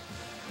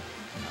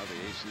 Now the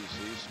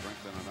ACC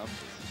strengthening up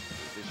with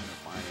the addition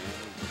of Miami,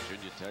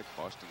 Virginia Tech,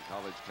 Boston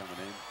College coming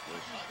in.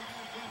 With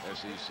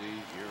SEC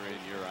year in,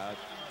 year out.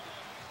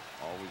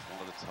 Always one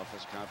of the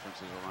toughest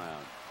conferences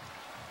around.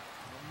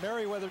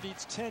 Merriweather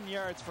needs 10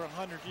 yards for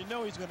 100. You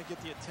know he's going to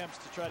get the attempts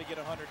to try to get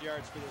 100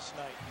 yards for this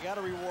night. You got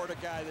to reward a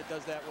guy that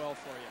does that well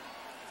for you.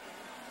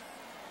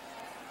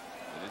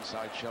 An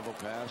inside shovel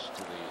pass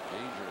to the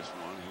dangerous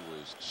one who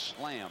was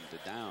slammed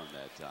down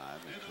that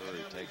time, and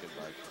Curry taken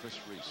by Chris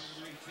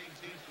Reese.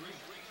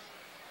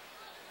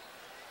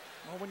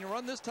 Well, when you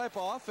run this type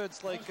of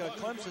offense like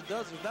Clemson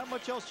does, there's not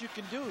much else you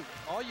can do.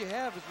 All you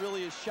have is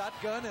really a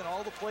shotgun and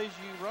all the plays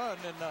you run,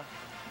 and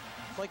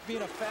it's like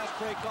being a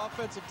fast-break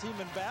offensive team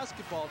in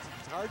basketball.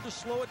 It's hard to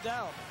slow it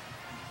down.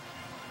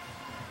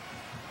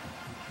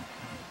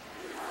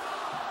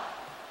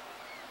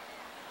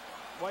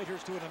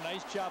 Whitehurst doing a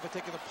nice job of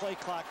taking the play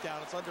clock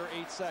down. It's under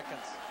 8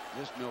 seconds.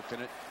 Just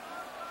milking it.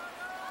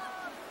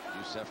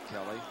 Yusef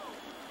Kelly,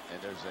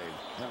 and there's a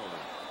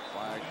penalty.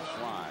 Flag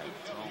fly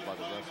thrown by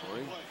the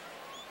referee.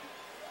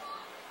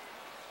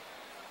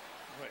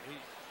 He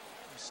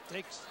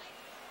mistakes.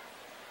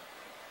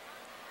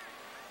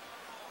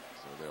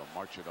 So they'll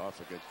march it off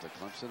against the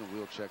Clemson, and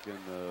we'll check in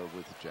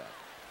with Jack.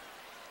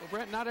 Well,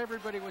 Brent, not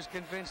everybody was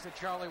convinced that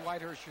Charlie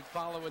Whitehurst should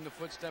follow in the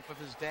footsteps of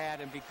his dad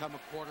and become a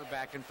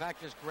quarterback. In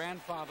fact, his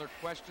grandfather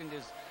questioned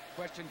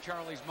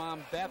Charlie's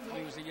mom, Beth, when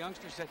he was a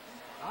youngster, said,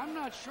 I'm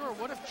not sure.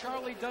 What if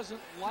Charlie doesn't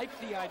like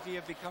the idea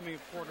of becoming a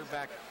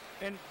quarterback?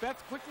 And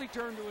Beth quickly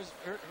turned to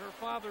her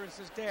father and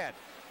says, Dad,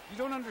 you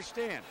don't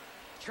understand.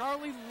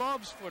 Charlie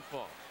loves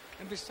football.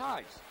 And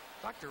besides,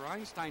 Dr.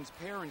 Einstein's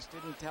parents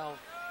didn't tell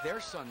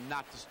their son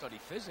not to study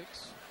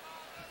physics.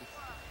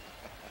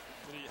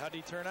 How did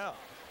he turn out?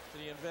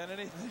 Did he invent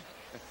anything?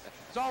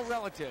 It's all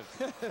relative.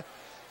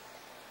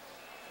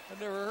 I've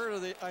never heard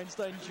of the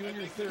Einstein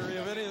Jr. theory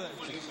of anything.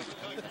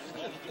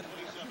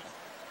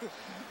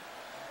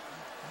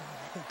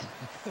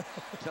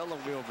 Tell the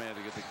wheelman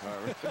to get the car.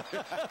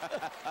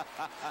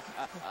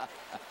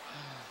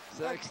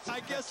 I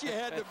guess you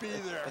had to be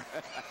there.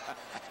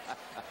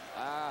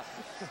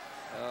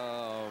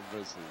 Oh,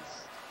 misses.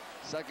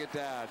 Second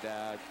down,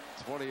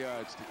 20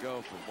 yards to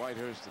go for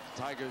Whitehurst and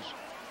the Tigers.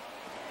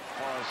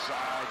 Far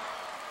side,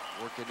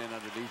 working in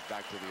underneath,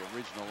 back to the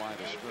original line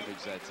of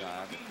scrimmage that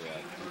time. He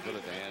put it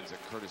in the hands of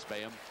Curtis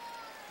Bayham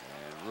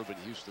and Reuben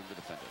Houston, the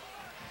defender.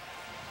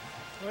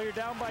 Well, you're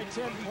down by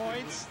 10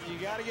 points. You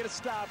got to get a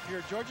stop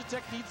here. Georgia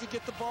Tech needs to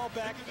get the ball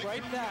back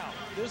right now.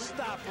 Just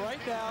stop right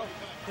now.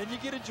 Then you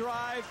get a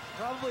drive.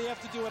 Probably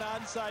have to do an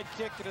onside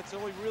kick, and it's the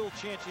only real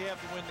chance you have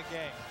to win the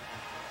game.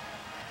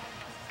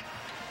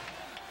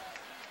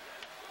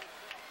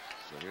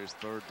 So here's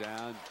third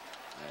down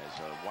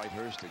as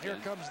Whitehurst again. Here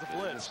comes the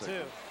blitz,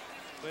 too.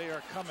 They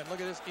are coming. Look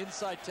at this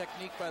inside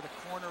technique by the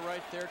corner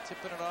right there,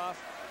 tipping it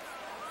off.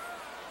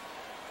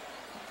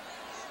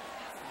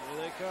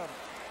 Here they come.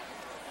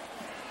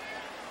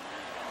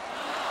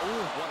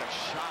 Ooh, what a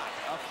shot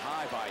up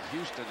high by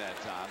Houston that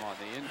time on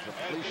the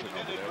incompletion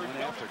over there. Went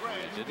after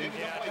Grant, didn't he?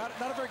 Yeah,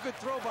 not a very good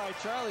throw by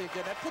Charlie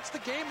again. That puts the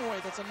game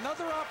away. That's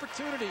another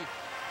opportunity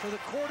for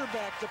the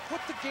quarterback to put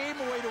the game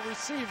away to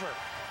receiver.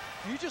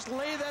 You just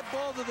lay that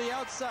ball to the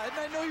outside. And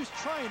I know he was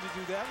trying to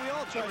do that. We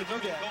all try to do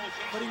that.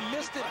 But he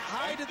missed it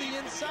high to the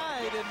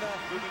inside, and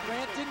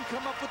Grant didn't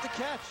come up with the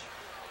catch.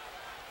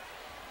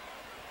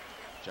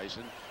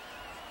 Chason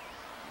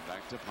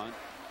back to punt.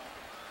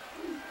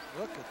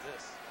 Look at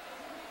this.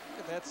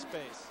 Look at that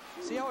space.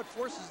 See how it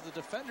forces the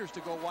defenders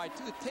to go wide,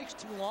 too? It takes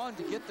too long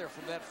to get there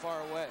from that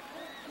far away.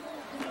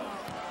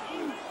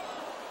 They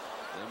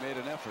made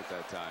an effort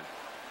that time.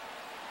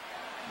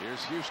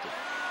 Here's Houston.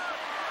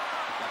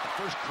 Got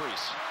the first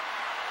crease.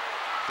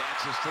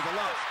 Dances to the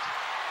left.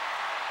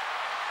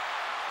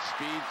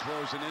 Speed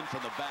closing in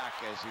from the back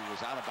as he was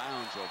out of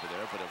bounds over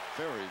there, but a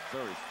very,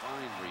 very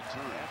fine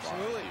return.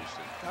 Absolutely. By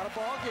Houston. Got a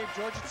ball game.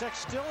 Georgia Tech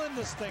still in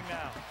this thing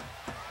now.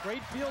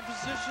 Great field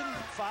position,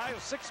 5 or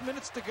 6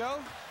 minutes to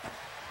go.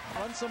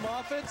 Run some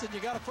offense, and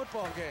you got a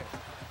football game.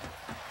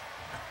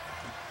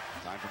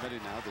 Time permitting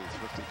now, the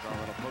Thrifty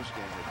Colorado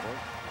postgame report.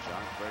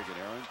 John, Craig,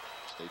 and Aaron.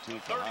 Stay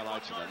tuned for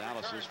highlights and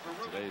analysis from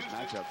today's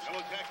matchups.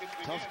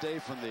 Tough day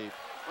from the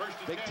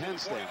Big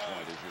Ten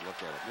standpoint as you look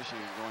at it.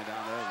 Michigan going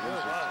down there,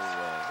 losing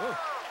to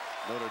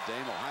Notre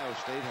Dame. Ohio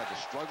State had to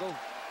struggle.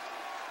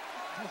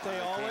 They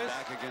always came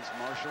back against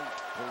Marshall,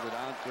 pulled it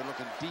out.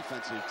 Good-looking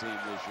defensive team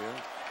this year.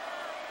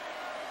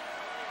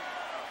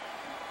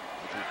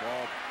 Reggie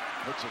Ball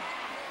puts it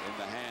in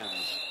the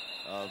hands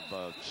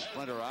of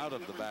sprinter out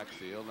of the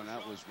backfield, and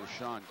that was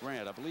Rashawn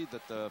Grant. I believe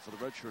that for the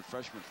redshirt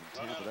freshman from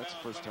Tampa, that's the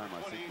first time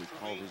I think we've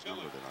called his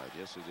number tonight.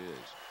 Yes, it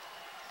is.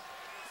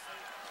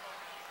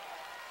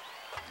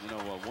 You know,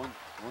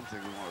 one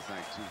thing we want to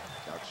thank two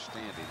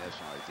outstanding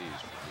SIDs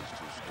from these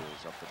two schools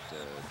up at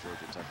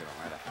Georgia Tech and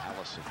Atlanta.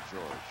 Allison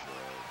George,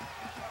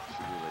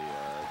 she really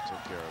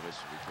took care of us.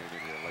 We came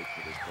in here late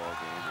for this ball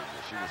game, and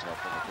she was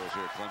helpful. Of course,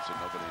 here at Clemson,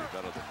 nobody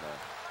better than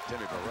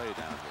Timmy Beret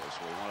down here.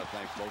 So we want to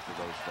thank both of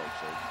those folks.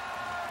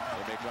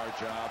 They make our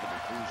job and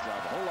the crew's job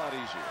a whole lot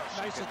easier.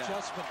 Nice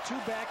adjustment. Two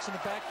backs in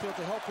the backfield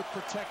to help with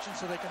protection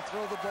so they can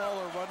throw the ball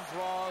or run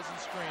draws and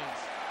screens.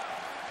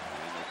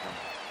 And they come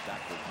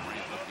back with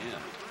Grant again.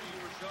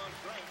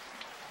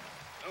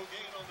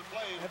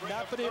 Have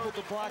not been able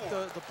to block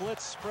the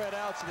blitz spread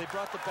out, so they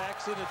brought the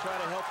backs in to try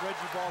to help Reggie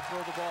Ball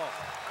throw the ball.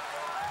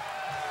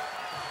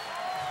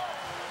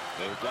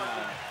 They're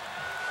down.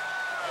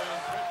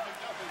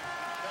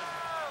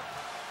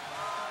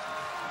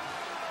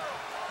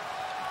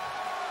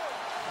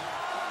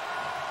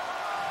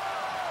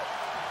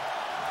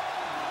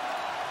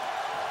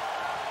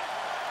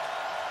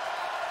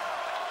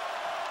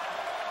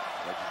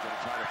 Reggie's going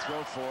to try to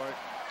throw for it.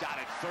 Got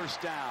it,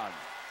 first down.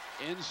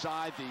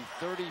 Inside the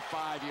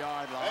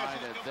 35-yard line,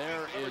 and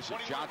there is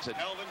Johnson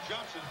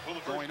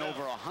going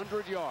over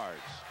 100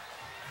 yards.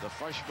 The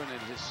freshman in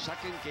his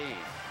second game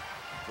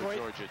for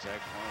Georgia Tech,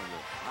 one of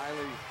the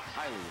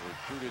highly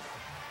recruited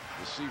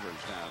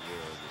receivers down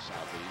here in the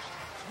Southeast.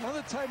 One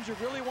of the times you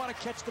really want to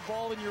catch the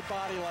ball in your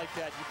body like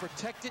that. You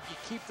protect it, you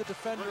keep the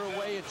defender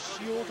away, and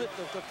shield it,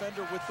 the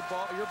defender with the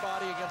ball, your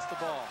body against the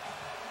ball.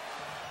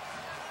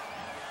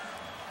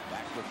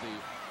 Back with the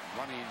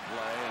running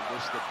play, and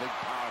this the big,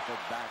 powerful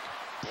back.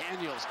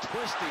 Daniels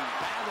twisting,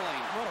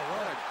 battling.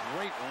 What a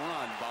great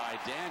run by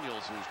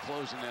Daniels, who's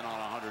closing in on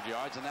 100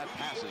 yards, and that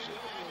passes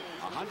it.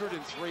 103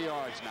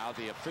 yards now,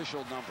 the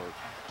official number.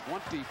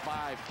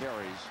 25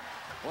 carries.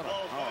 What a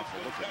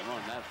powerful looking run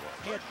that was.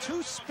 He had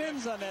 2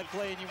 spins on that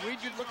play, and you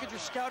look at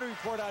your scouting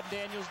report on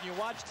Daniels, and you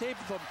watch tape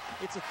of him.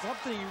 It's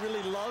something he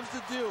really loves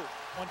to do.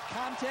 When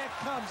contact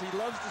comes, he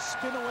loves to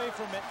spin away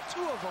from it.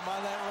 2 of them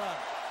on that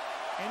run.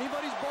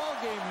 Anybody's ball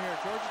game here.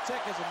 Georgia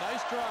Tech has a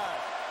nice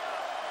drive.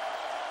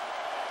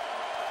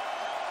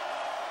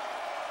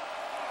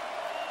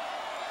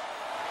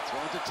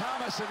 Throwing to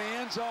Thomas in the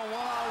end zone,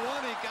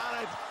 one-on-one. He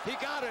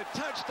got it.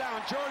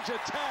 Touchdown, Georgia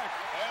Tech.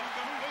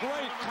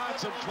 Great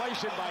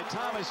concentration by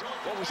Thomas.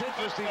 What was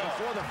interesting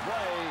before the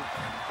play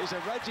is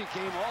that Reggie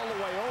came all the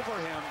way over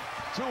him,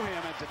 to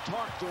him, and to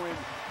talk to him,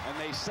 and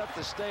they set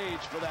the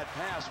stage for that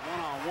pass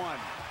one-on-one.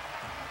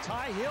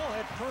 Ty Hill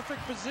had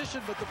perfect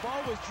position, but the ball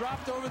was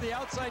dropped over the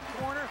outside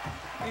corner,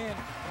 and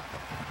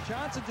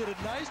Johnson did a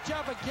nice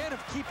job again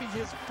of keeping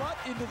his butt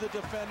into the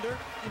defender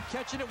and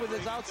catching it with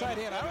his outside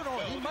hand. I don't know,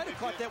 he might have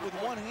caught that with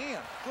one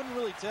hand. Couldn't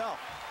really tell.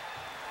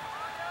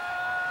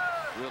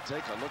 We'll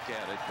take a look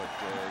at it, but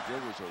there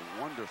was a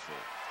wonderful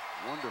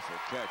Wonderful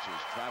catch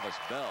as Travis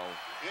Bell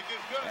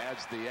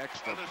adds the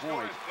extra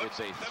point. It's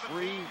a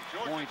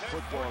 3-point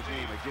football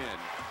game again.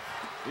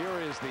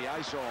 Here is the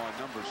ISO on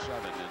number 7,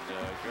 and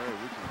Gary,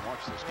 we can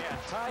watch this. Yeah,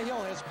 Ty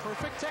Hill has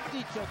perfect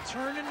technique. He'll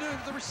turn into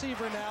the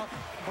receiver now.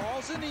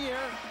 Ball's in the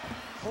air.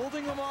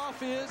 Holding him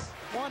off is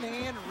one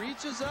hand,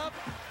 reaches up,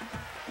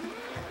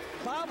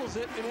 bobbles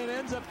it, and then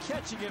ends up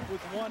catching it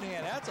with one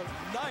hand. That's a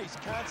nice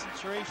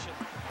concentration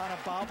on a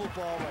bobble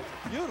ball right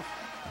there. Beautiful.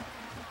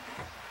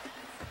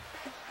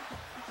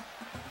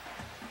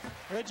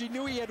 Reggie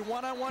knew he had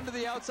one-on-one to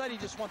the outside. He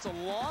just wants to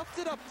loft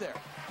it up there.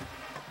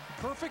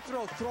 Perfect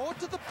throw. Throw it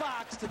to the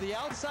box, to the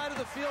outside of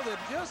the field, and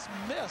just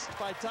missed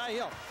by Ty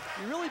Hill.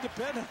 You really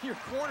depend on your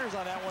corners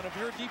on that one. If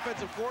you're a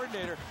defensive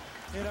coordinator,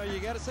 you know, you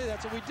got to say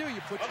that's what we do.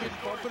 You put you in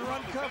bump and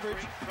run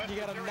coverage. You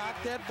got to knock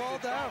that ball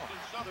down.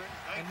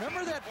 And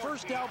remember that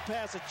first down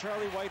pass that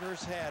Charlie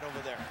Whitehurst had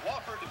over there?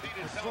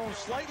 It's thrown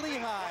slightly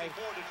high.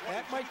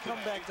 That might come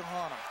back to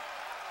haunt him.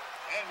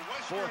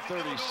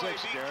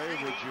 4:36, Gary.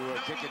 Would you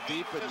kick it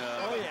deep and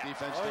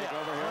defense take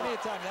over here? Plenty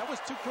of time. That was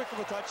too quick of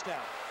a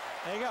touchdown.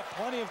 They got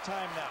plenty of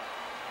time now.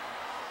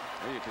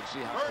 Well, you can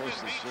see how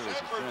close this series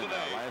has been.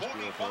 Last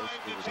year, of course,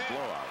 it was a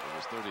blowout. It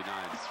was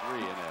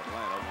 39-3 in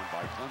Atlanta, won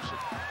by Clemson.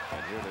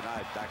 And here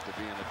tonight, back to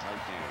being a tight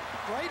game.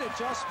 Great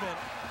adjustment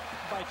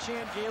by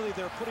Chan Gailey.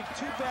 They're putting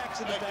 2 backs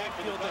in the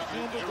backfield to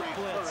handle the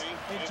blitz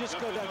and just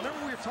go down.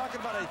 Remember we were talking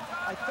about it.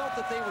 I felt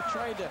that they were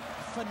trying to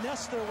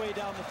finesse their way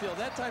down the field.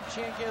 That time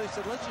Chan Gailey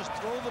said, let's just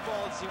throw the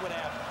ball and see what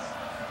happens.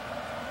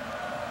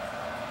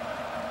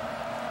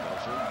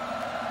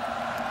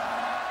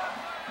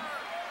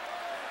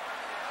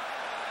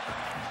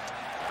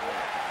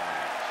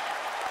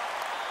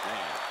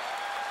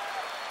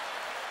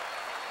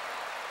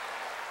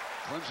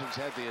 Clemson's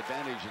had the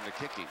advantage in the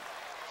kicking.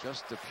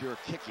 Just the pure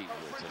kicking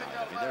here tonight.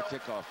 I mean, their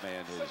kickoff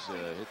man has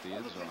hit the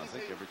end zone, I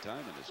think, every time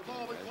in this game.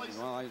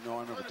 Well, I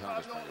remember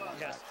Thomas bringing one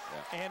back.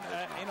 Yeah. And,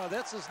 you know,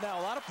 this is now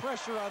a lot of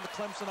pressure on the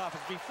Clemson offense.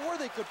 Before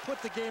they could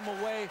put the game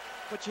away,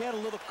 but you had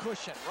a little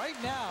cushion. Right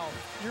now,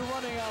 you're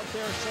running out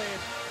there saying,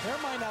 there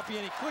might not be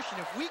any cushion.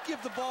 If we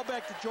give the ball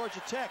back to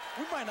Georgia Tech,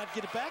 we might not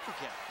get it back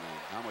again. Man,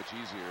 how much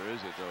easier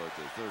is it, though, at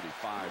the 35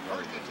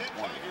 rather than the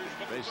 20? I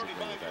mean, basically,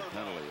 with that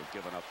penalty of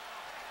giving up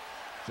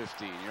 15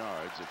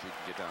 yards, if you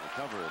can get down to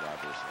cover it,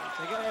 obviously.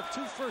 They got to have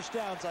 2 first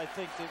downs, I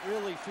think, to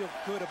really feel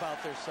good about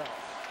themselves.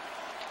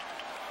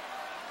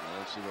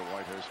 Well, let's see what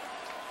Whitehurst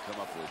come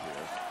up with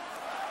here.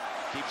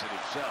 Keeps it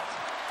himself.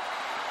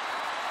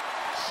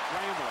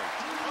 Scrambling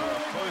for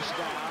a first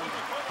down.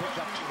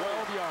 Picked up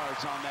 12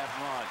 yards on that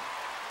run.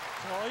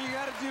 So all you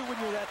got to do when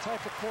you're that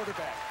type of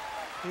quarterback,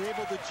 be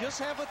able to just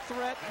have a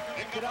threat,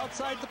 get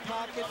outside the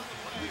pocket,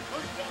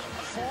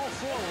 fall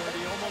forward.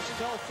 He almost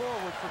fell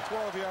forward for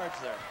 12 yards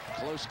there.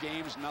 Close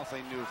games,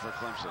 nothing new for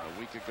Clemson. A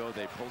week ago,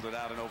 they pulled it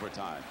out in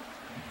overtime.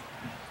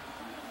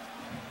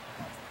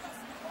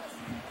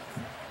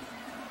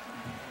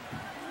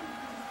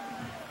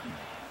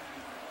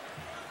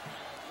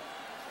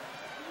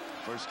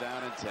 First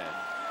down and 10.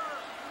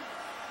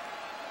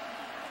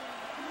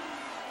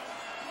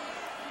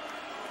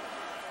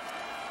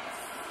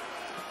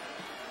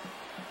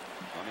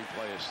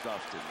 Play is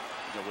stuffed, and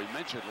you know, we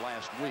mentioned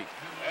last week.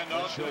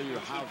 We'll show you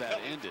how that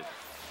ended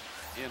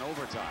in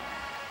overtime.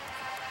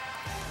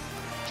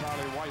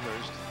 Charlie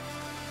Whitehurst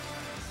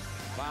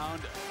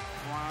found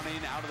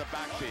Browning out of the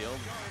backfield,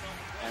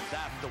 and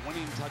that the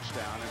winning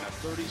touchdown in a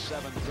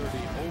 37-30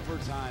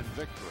 overtime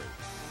victory.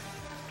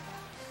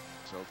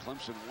 So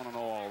Clemson 1-0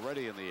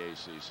 already in the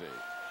ACC.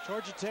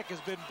 Georgia Tech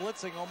has been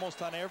blitzing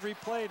almost on every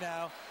play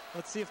now.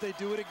 Let's see if they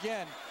do it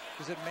again.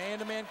 Is it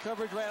man-to-man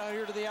coverage right out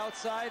here to the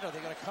outside? Are they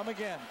going to come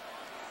again?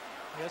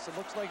 Yes, it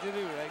looks like they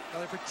do. Now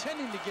they're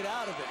pretending to get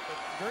out of it, but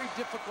very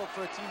difficult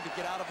for a team to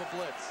get out of a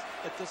blitz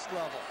at this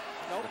level.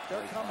 Nope,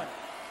 they're coming.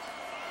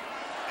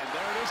 And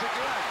there it is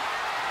again.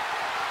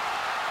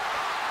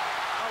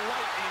 A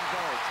lightning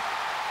bolt.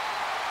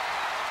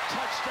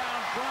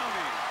 Touchdown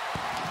Browning,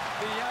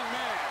 the young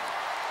man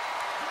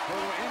who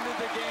ended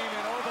the game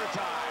in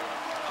overtime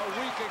a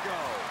week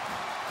ago.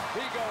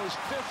 He goes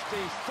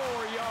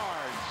 54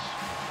 yards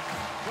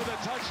for the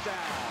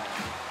touchdown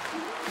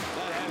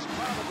that has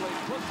probably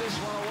put this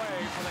one away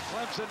for the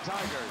Clemson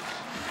Tigers.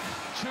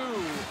 2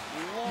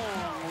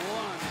 long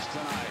runs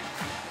tonight.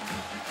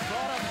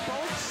 Brought up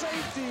both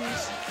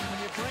safeties. When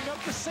you bring up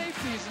the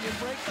safeties and you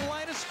break the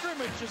line of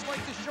scrimmage, just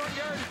like the short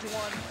yardage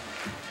one,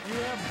 you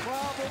have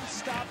problems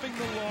stopping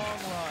the long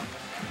run.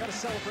 Got a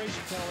celebration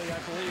penalty, I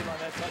believe, on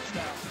that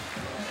touchdown.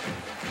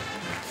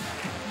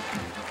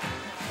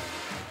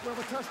 We have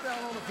a touchdown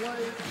on the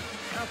play.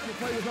 After the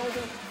play is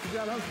over, you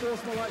got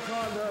unsportsmanlike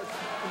conduct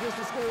against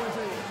the scoring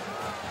team.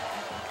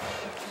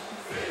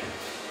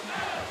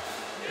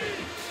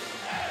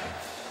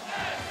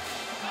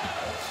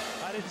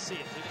 I didn't see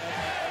it.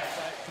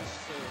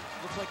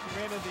 Looks like he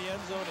ran into the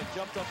end zone and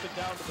jumped up and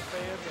down to the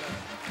fans. And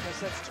I guess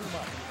that's too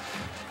much.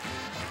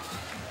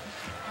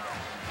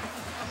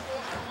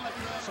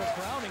 So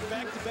Browning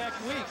back-to-back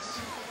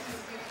weeks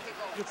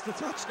gets the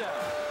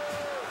touchdown.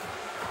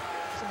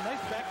 some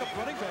nice backup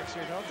running backs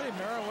here, don't they?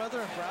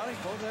 Merriweather and Browning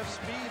both have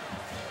speed.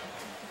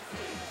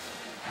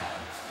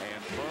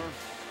 And Burr.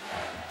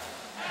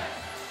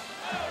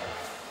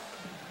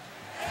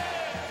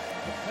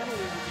 The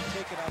penalty will be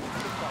taken out of the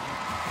kickoff.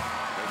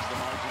 Makes the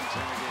margin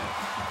 10 again.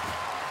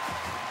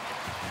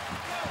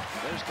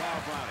 There's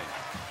Kyle Browning.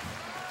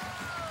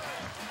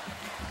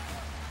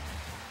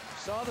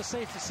 Saw the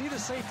safety. See the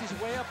safety's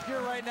way up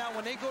here right now.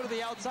 When they go to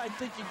the outside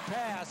thinking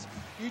pass,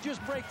 you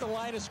just break the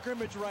line of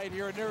scrimmage right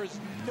here, and there is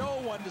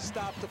no one to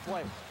stop the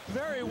play.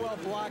 Very well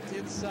blocked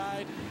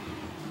inside.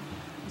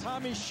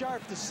 Tommy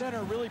Sharp, the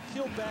center, really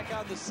peeled back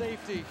on the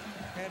safety,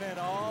 and then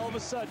all of a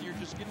sudden you're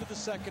just into the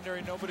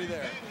secondary, nobody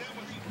there.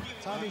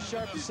 Tommy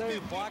Sharp, the center,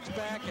 blocks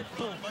back, and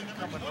boom,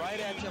 coming right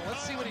at you.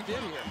 Let's see what he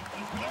did here.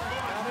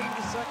 Got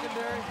into the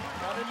secondary,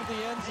 got into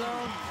the end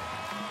zone,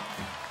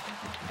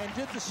 and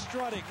did the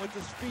strutting with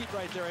his feet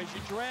right there. As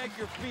you drag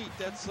your feet,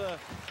 that's a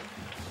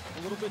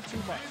little bit too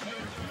much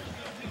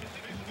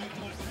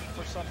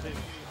for some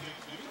people.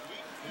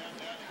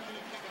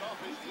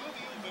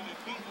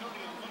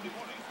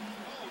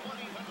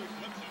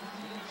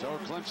 So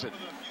Clemson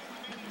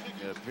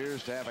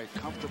appears to have a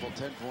comfortable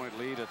 10-point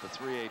lead at the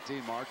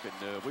 3:18 mark,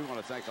 and we want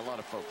to thank a lot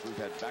of folks. We've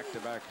had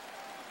back-to-back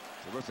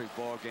terrific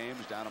ball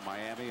games down in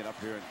Miami and up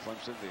here in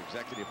Clemson. The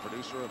executive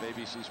producer of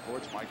ABC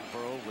Sports, Mike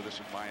Pearl, with us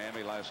in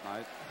Miami last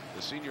night.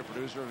 The senior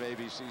producer of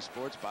ABC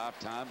Sports, Bob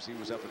Toms, he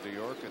was up in New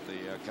York at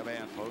the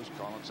command post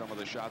calling some of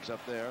the shots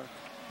up there.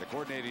 The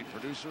coordinating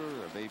producer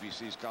of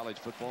ABC's college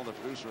football, the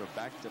producer of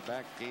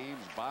back-to-back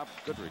games, Bob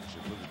Goodrich,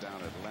 who lives down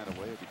at Atlanta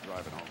Way. He'll be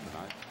driving home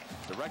tonight.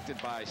 Directed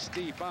by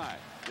Steve Vai.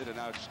 Did an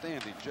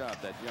outstanding job,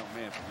 that young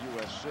man from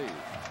USC.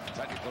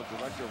 Technical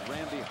director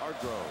Randy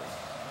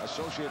Hargrove.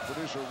 Associate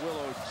producer Will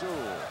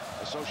O'Toole.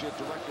 Associate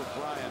director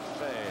Brian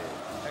Fay.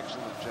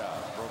 Excellent job.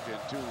 Broke in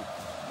 2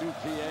 new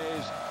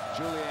PAs.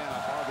 Juliana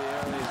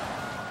Barbieri,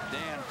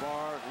 Dan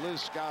Barr.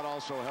 Liz Scott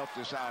also helped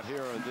us out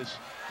here in this,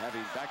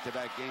 having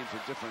back-to-back games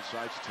at different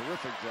sites.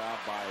 Terrific job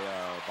by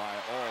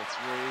all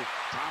three.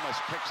 Thomas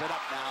picks it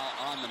up now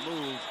on the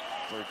move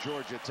for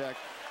Georgia Tech.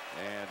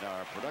 And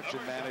our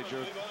production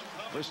manager,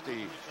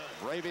 Christy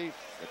Bravey,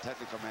 the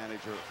technical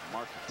manager,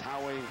 Mark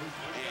Towie,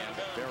 and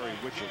Barry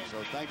Witching.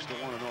 So thanks to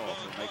one and all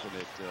for making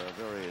it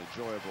very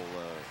enjoyable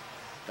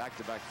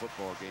back-to-back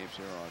football games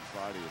here on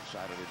Friday and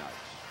Saturday nights.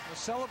 The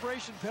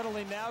celebration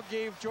penalty now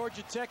gave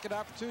Georgia Tech an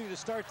opportunity to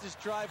start this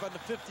drive on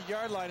the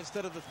 50-yard line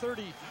instead of the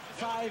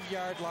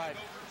 35-yard line.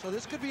 So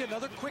this could be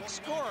another quick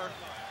score.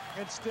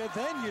 Instead,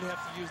 then you'd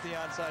have to use the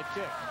onside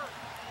kick.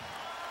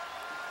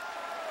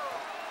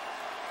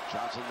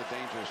 Johnson, the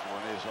dangerous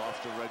one, is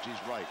off to Reggie's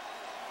right.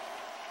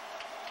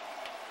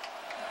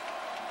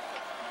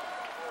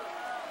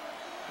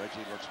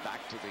 Reggie looks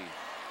back to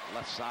the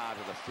left side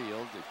of the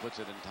field. He puts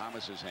it in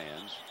Thomas's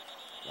hands.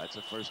 That's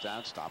a first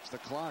down, stops the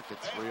clock at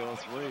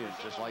 3:03, and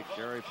just like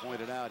Gary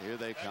pointed out, here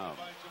they come.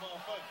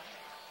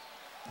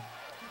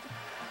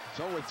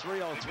 So with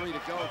 3:03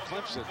 to go,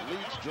 Clemson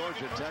leads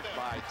Georgia Tech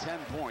by 10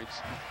 points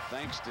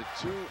thanks to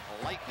 2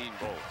 lightning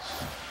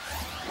bolts.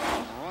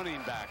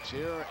 Running backs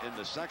here in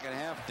the second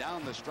half,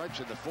 down the stretch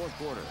in the fourth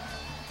quarter.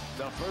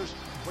 The first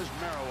was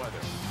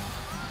Merriweather.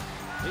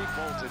 He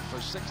bolted for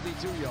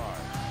 62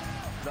 yards.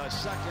 The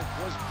second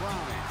was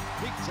Browning.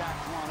 He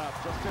tacked one up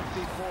for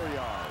 54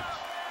 yards.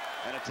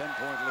 And a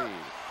 10-point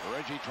lead.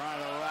 Reggie trying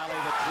to rally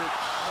the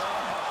troops.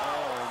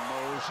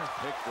 Almost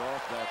picked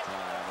off that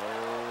time.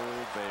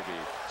 Oh, baby.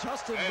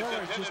 Justin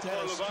Miller just had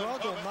a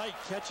struggle night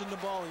catching the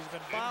ball. He's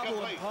been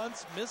bobbling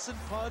punts, missing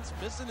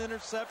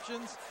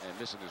interceptions. And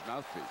missing his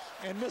mouthpiece.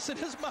 And missing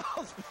his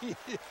mouthpiece.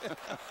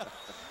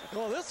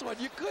 Well, this one,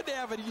 you could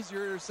have an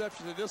easier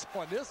interception than this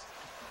one. This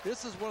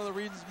is one of the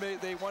reasons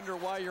they wonder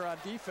why you're on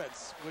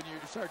defense when you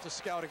start to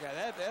scout a guy.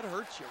 That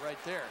hurts you right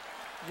there.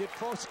 You get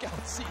pro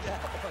scouts see that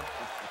one.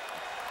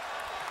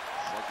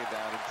 Second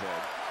down and 10.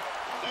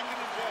 Second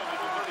and 10 at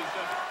the 37.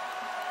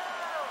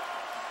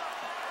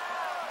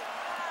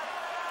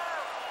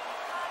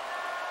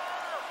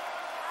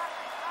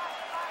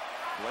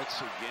 Blitz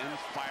again,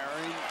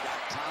 firing.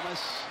 Got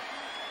Thomas.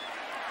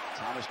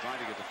 Thomas trying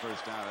to get the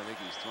first down. I think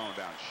he's thrown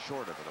down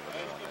short of it over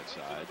there on that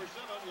side.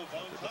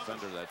 The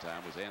defender that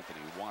time was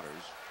Anthony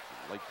Waters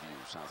from Lakeview,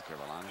 South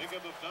Carolina. Pick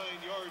up of 9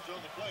 yards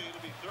on the play.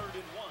 It'll be 3rd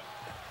and 1.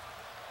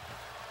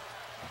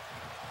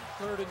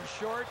 3rd and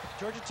short.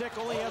 Georgia Tech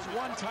only has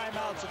 1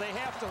 timeout, so they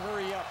have to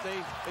hurry up.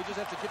 They just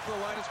have to get to the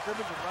line of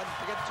scrimmage and run.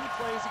 They got 2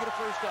 plays to get a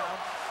first down.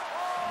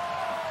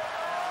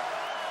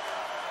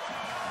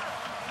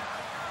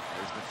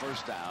 There's the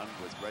first down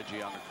with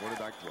Reggie on the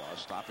quarterback draw,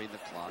 stopping the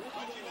clock.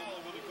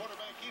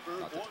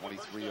 At the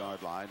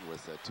 23-yard line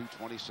with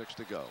 2:26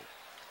 to go.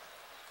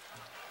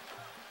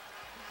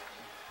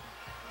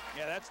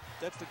 Yeah,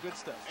 that's the good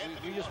stuff.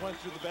 We just went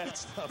through the bad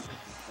stuff.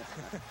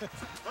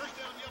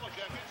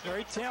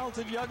 Very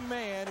talented young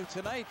man who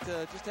tonight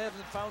just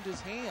hasn't found his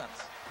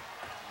hands.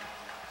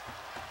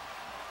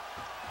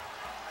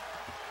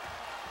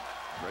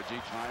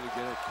 Reggie trying to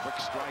get a quick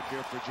strike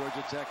here for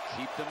Georgia Tech.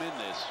 Keep them in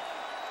this.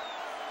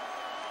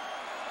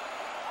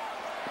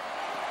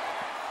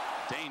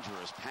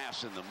 dangerous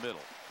pass in the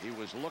middle. He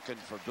was looking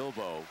for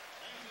Bilbo.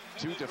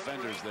 2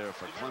 defenders there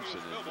for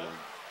Clemson. And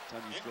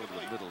time you go to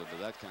the middle into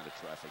that kind of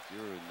traffic,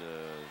 you're in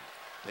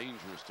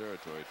dangerous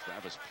territory.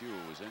 Travis Pugh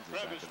was injured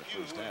back in the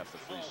first half, the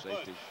free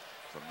safety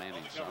from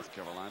Manning, South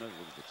Carolina. A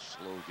little bit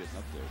slow getting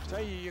up there.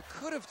 Tell you, you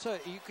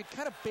could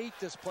kind of bait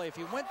this play. If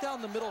you went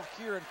down the middle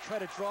here and try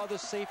to draw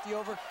this safety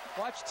over,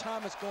 watch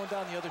Thomas going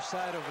down the other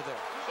side over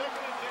there.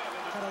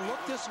 Kind of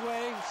look this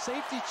way,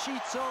 safety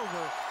cheats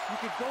over. You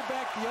could go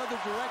back the other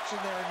direction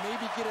there and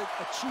maybe get a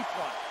cheap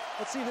one.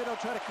 Let's see if they don't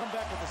try to come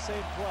back with the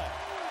same play.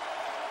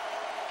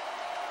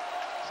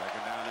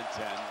 2nd down and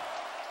 10.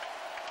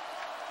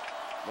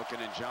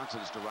 Looking in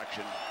Johnson's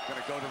direction. Going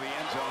to go to the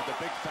end zone. The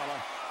big fella.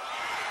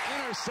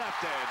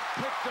 Intercepted.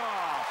 Picked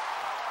off.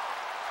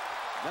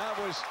 That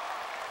was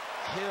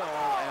Hill,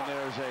 and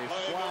there's a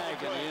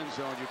flag in the end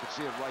zone. You can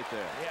see it right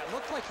there. Yeah, it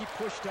looked like he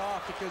pushed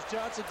off because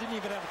Johnson didn't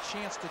even have a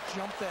chance to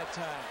jump that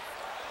time.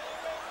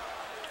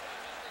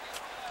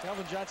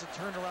 Calvin Johnson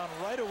turned around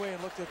right away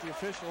and looked at the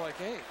official like,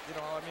 hey, you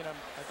know, I mean,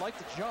 I'd like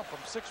to jump.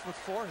 I'm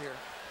 6'4" here.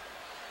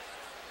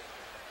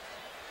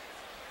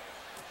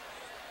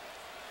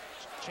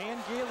 Chan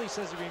Gailey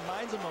says he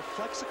reminds him of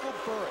Flexible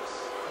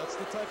Burris. That's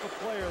the type of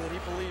player that he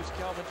believes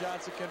Calvin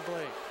Johnson can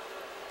be.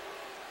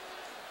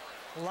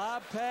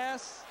 Lob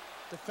pass.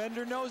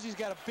 Defender knows he's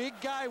got a big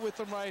guy with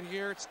him right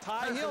here. It's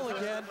Ty Hill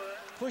again.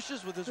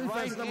 Pushes with his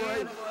right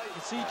hand.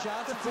 You see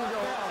Johnson off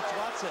balance.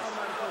 Watch this.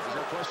 There's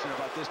no question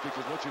about this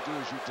because what you do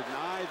is you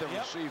deny the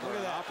receiver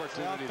an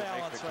opportunity to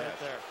make the catch. Right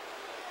there.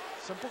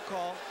 Simple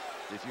call.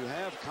 If you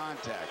have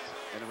contact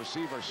and the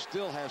receiver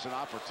still has an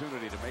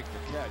opportunity to make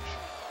the catch,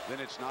 then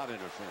it's not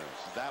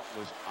interference. That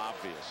was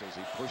obvious as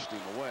he pushed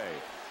him away.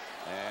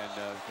 And,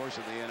 of course,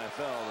 in the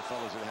NFL, the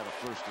fellas that have a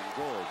 1st and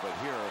goal. But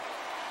here,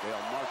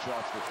 they'll march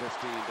off the 15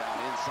 down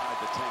inside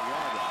the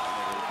 10-yard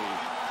line. It'll be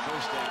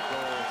 1st and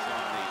goal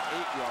from the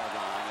 8-yard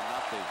line and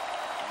not the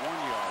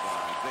 1-yard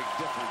line. Big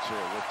difference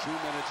here with 2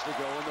 minutes to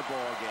go in the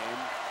ball game.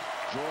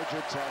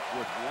 Georgia Tech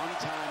with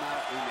 1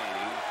 timeout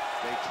remaining.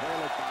 They trail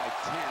it by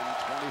 10,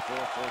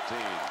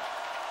 24-14.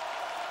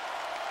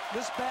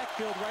 This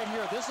backfield right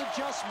here, this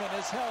adjustment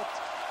has helped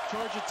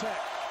Georgia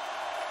Tech.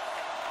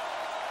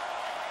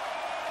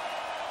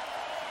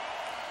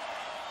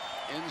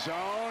 End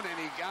zone, and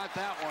he got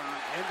that one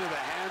into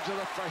the hands of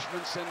the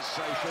freshman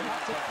sensation.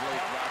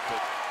 Complete, dropped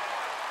it.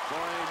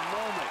 For a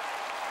moment,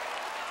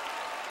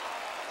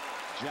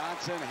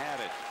 Johnson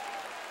had it.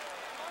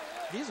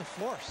 He's a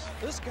force.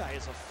 This guy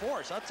is a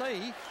force. I'll tell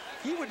you,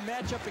 he would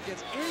match up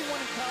against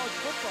anyone in college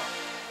football.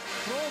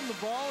 Throw him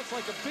the ball, it's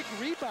like a big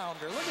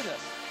rebounder. Look at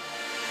this.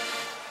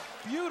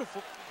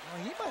 Beautiful. Well,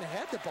 he might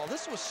have had the ball.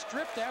 This was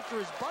stripped after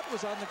his butt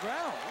was on the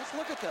ground. Let's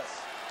look at this.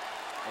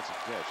 That's a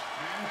pitch.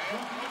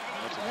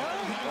 That's a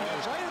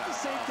pitch. Right at the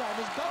same time.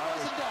 His butt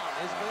wasn't down.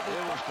 His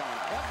it was gone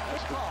out. Yep,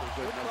 good call.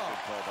 Good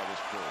call by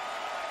this crew.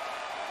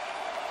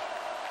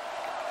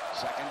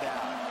 2nd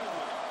down.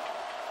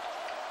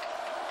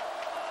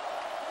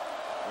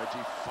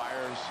 Reggie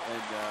fires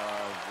and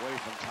away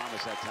from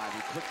Thomas that time.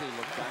 He quickly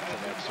looked back to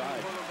that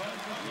side.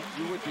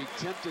 You would be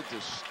tempted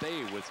to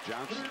stay with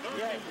Johnson.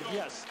 Yeah,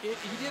 yes. He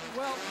did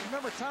well.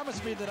 Remember,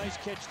 Thomas made the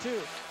nice catch too,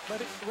 but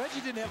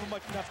Reggie didn't have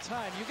enough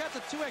time. You got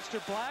the 2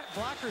 extra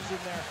blockers in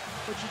there,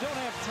 but you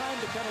don't have time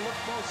to kind of look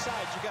both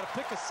sides. You got to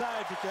pick a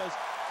side because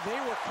they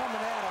were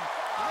coming at him.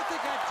 I think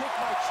I'd take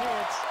my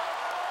chance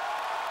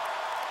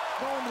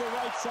going to the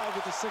right side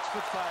with the 6'5"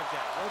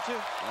 guy, don't you?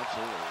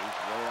 Absolutely. He's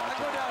way out.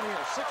 I go down here,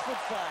 6'5".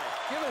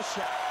 Give it a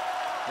shot.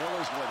 Hill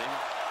is with him.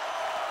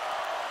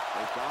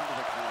 They've gone to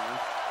the corner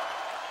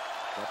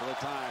a couple of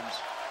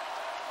times.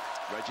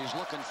 Reggie's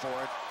looking for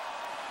it.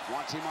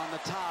 Wants him on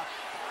the top.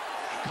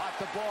 Caught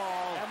the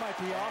ball. That might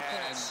be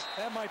offense.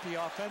 That might be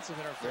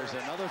offensive interference.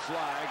 There's another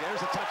flag.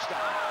 There's a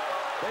touchdown.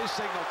 They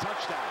signal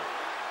touchdown.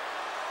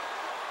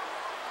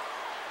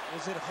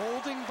 Was it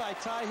holding by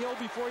Ty Hill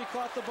before he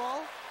caught the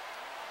ball?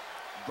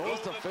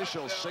 Both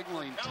officials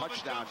signaling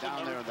touchdown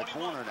down there in the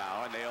corner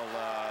now, and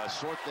they'll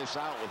sort this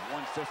out with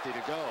 1:50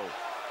 to go.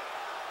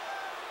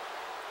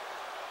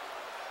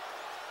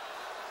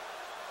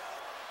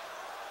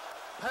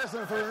 Pass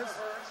interference,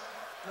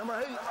 number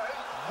 8,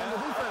 on the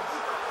defense.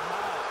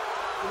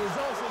 The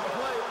results of the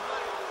play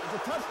is a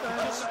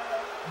touchdown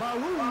by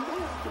Rudy.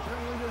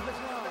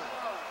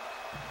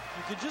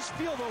 You can just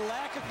feel the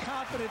lack of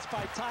confidence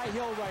by Ty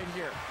Hill right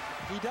here.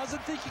 He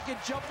doesn't think he can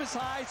jump as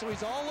high, so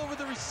he's all over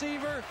the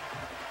receiver.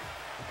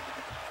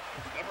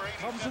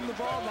 Comes in the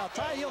ball. Now,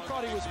 Ty Hill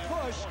thought he was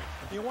pushed.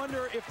 You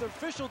wonder if the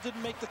official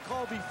didn't make the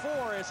call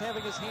before as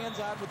having his hands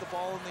on with the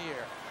ball in the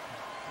air.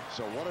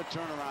 So what a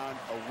turnaround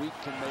a week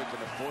can make in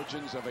the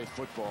fortunes of a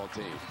football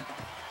team.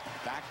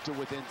 Back to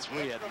within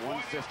 3 at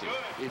 1:50.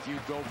 If you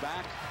go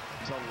back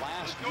to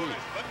last week,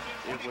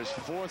 it was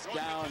 4th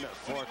down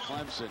for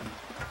Clemson,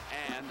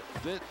 and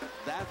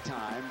that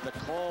time the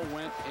call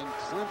went in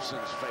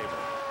Clemson's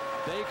favor.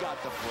 They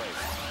got the break.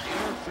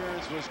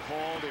 Interference was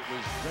called. It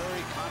was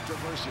very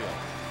controversial.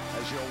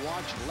 As you'll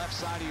watch left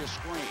side of your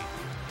screen,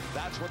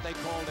 that's what they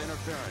called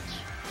interference.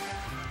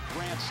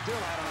 Grant still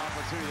had an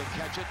opportunity to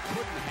catch it,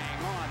 couldn't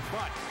hang on,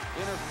 but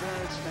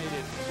interference made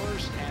it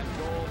 1st and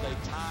goal. They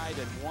tied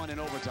and won in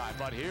overtime.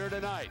 But here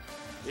tonight,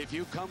 if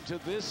you come to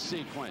this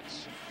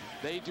sequence,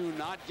 they do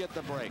not get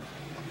the break.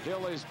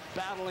 Hill is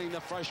battling the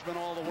freshman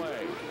all the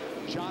way.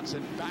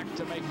 Johnson back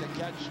to make the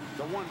catch.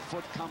 The 1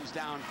 foot comes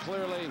down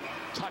clearly.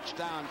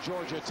 Touchdown,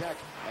 Georgia Tech.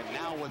 And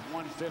now with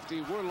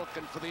 1:50, we're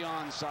looking for the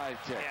onside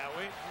kick.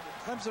 Yeah,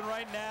 Clemson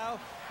right now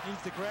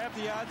needs to grab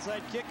the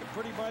onside kick and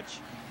pretty much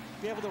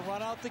be able to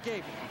run out the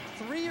game.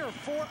 3 or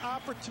 4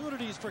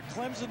 opportunities for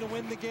Clemson to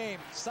win the game.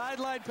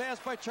 Sideline pass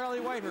by Charlie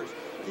Whitehurst.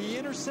 The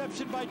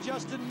interception by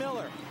Justin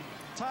Miller.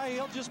 Ty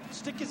Hill just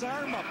stick his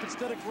arm up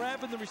instead of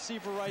grabbing the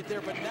receiver right there,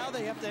 but now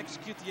they have to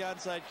execute the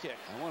onside kick.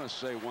 I want to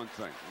say one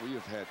thing. We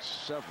have had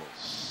several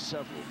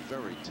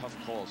very tough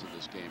calls in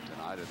this game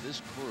tonight, and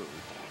this crew,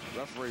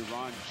 referee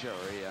Ron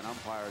Cherry and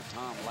umpire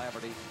Tom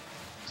Laverty,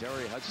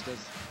 Terry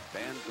Hudsteth,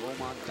 Van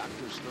Glomont,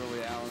 Dr.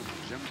 Sterling Allen,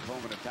 Jim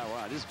Coleman, and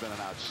Tower. This has been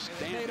an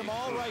outstanding. They made them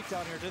all right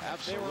down here, didn't they?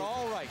 Absolutely. They were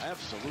all right.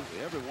 Absolutely.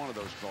 Every one of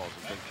those calls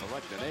has been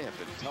correct, and they have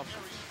been tough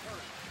ones.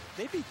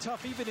 They'd be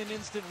tough even in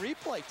instant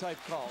replay type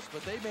calls,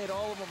 but they made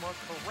all of them work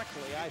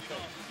correctly, I think.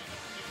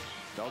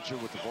 Belcher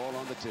with the ball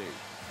on the tee.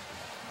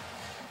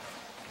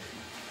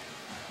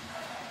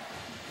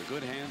 The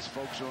good hands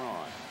folks are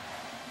on.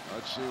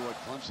 Let's see what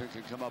Clemson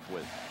can come up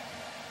with.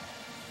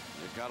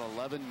 They've got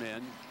 11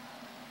 men,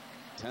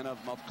 10 of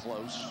them up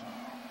close.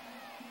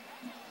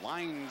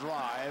 Line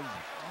drive,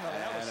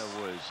 and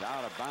it was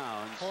out of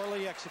bounds.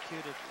 Poorly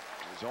executed.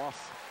 It was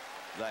off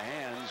the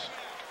hands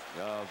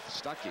of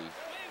Stuckey.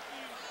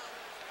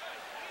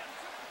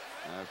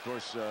 And of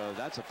course,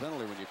 that's a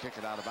penalty when you kick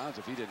it out of bounds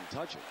if he didn't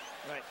touch it.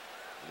 Right.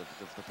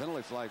 If the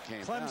penalty flag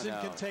came down Clemson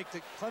now,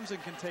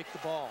 can take the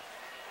ball.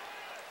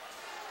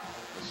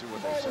 Let's see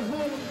what they say.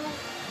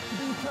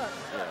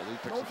 Yeah, Lee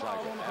picks the flag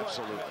up.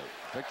 Absolutely.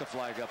 Pick the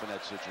flag up in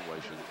that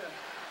situation.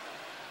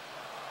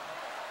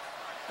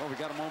 Well, we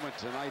got a moment.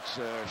 Tonight's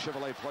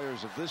Chevrolet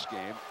players of this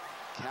game.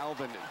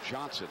 Calvin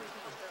Johnson,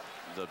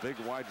 the big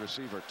wide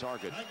receiver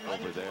target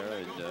over there.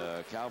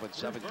 And Calvin,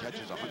 7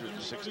 catches,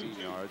 116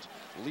 yards.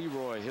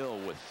 Leroy Hill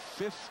with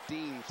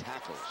 15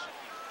 tackles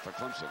for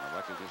Clemson. A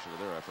recognition of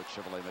their efforts.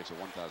 Chevrolet makes a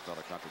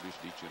 $1,000 contribution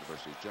to each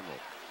university's general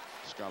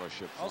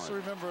scholarship fund. Also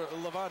remember,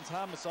 Levon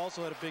Thomas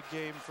also had a big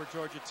game for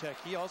Georgia Tech.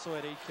 He also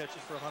had 8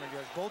 catches for 100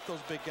 yards. Both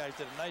those big guys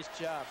did a nice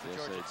job for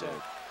Georgia Tech.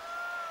 Did.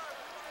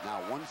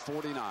 Now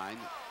 1:49.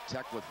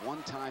 Tech with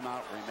 1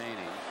 timeout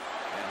remaining.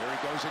 And here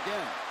he goes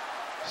again.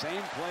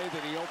 Same play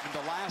that he opened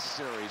the last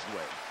series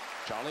with.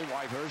 Charlie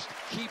Whitehurst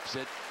keeps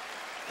it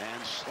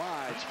and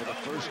slides for the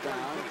first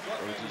down.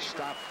 Or did he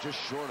stop just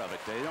short of it?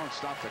 They don't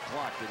stop the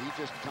clock. Did he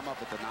just come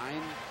up at the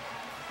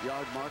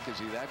 9-yard mark? Is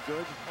he that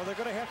good? Well, they're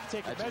going to have to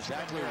take a measurement. That's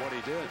exactly what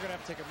he did. They're going to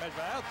have to take a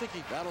measurement. I don't think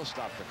he... That'll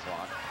stop the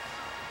clock.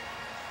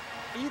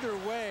 Either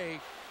way,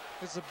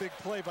 this is a big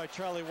play by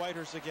Charlie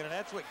Whitehurst again. And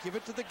that's what, give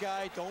it to the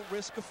guy. Don't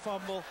risk a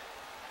fumble.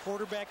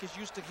 Quarterback is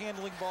used to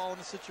handling ball in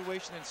the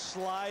situation and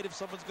slide if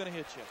someone's going to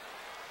hit you.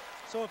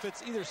 So if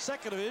it's either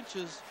 2nd of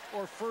inches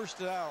or 1st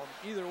down,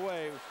 either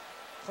way,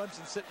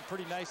 Clemson's sitting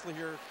pretty nicely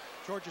here.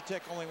 Georgia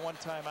Tech only 1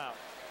 timeout.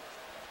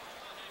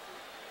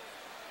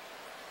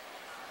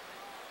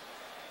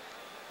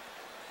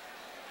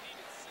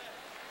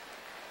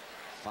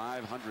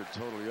 .500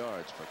 total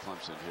yards for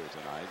Clemson here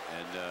tonight,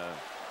 and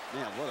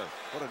man,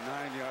 what a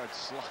 9-yard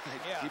slide.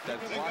 Yeah. Keep that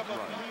clock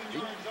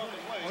running.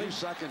 2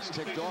 seconds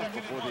ticked off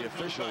before the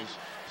officials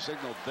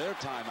signaled their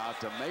timeout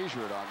to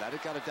measure it on that.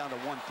 It got it down to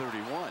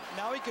 1:31.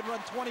 Now he can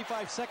run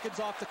 25 seconds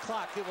off the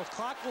clock. The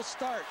clock will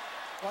start.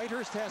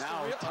 Whitehurst has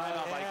now to...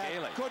 timeout by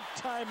Gailey. Good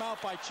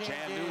timeout by Chan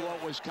Gailey. Chan knew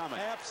what was coming.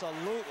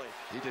 Absolutely.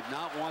 He did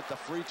not want the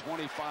free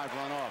 25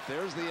 run off.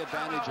 There's the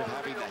advantage of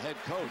having the head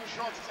coach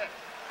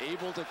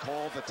able to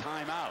call the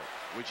timeout,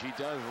 which he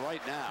does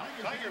right now.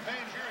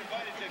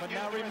 But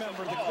now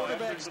remember, the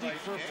quarterback sneak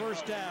for a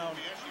 1st down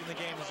and the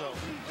game is over.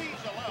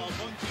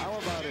 How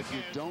about if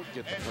you don't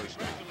get the 1st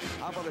down?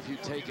 How about if you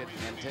take it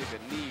and take a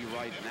knee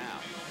right now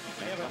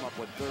and come up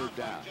with 3rd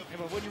down? Yeah,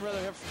 but wouldn't you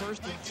rather have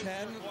 1st and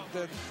 10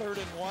 than 3rd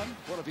and 1?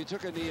 Well, if you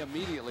took a knee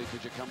immediately,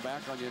 could you come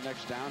back on your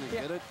next down and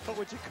get it? But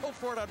would you go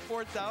for it on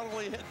 4th down,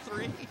 only hit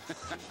 3?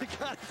 You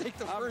got to take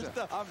the 1st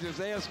down. I'm just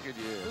asking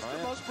you. Mr.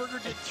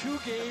 Musburger did 2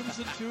 games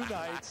in 2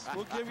 nights.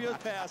 We'll give you a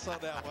pass on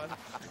that one.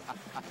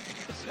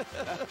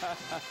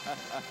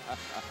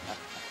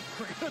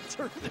 We're going to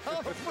turn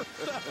down a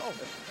 1st down.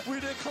 We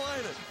decline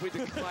it. We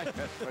decline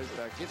that 1st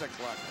down. Keep the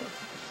clock.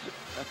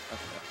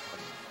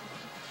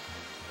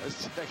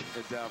 Let's check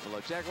it down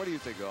below. Jack, what do you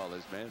think of all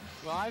this, man?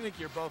 Well, I think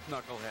you're both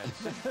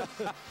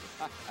knuckleheads.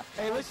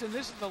 Hey, listen,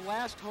 this is the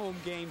last home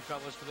game,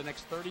 fellas, for the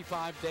next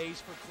 35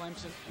 days for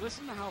Clemson.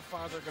 Listen to how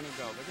far they're going to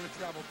go. They're going to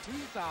travel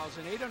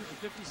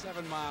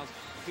 2,857 miles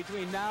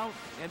between now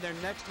and their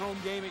next home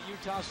game at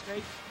Utah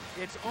State.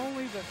 It's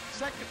only the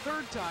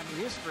 3rd time in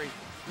history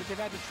that they've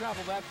had to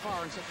travel that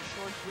far in such a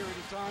short period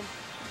of time.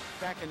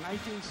 Back in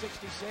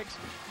 1966,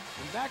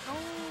 and back,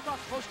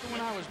 about close to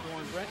when I was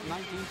born, Brent, in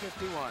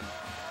 1951.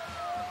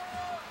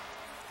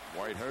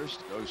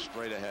 Whitehurst goes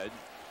straight ahead.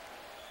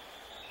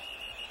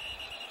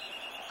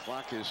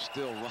 Clock is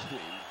still running.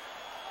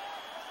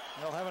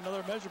 They'll have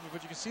another measurement,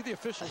 but you can see the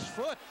official's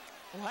foot.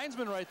 The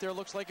linesman right there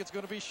looks like it's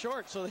going to be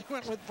short, so they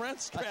went with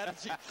Brent's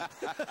strategy.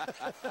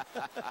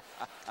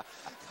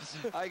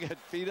 I got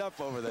beat up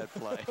over that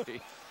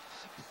play.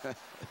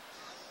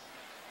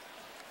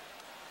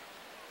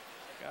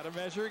 Got to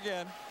measure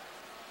again.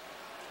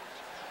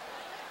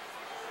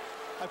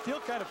 I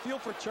kind of feel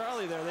for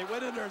Charlie there. They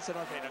went in there and said,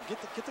 okay, now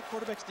get the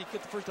quarterback sneak,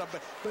 get the first down.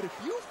 But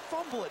if you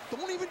fumble it,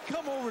 don't even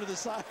come over to the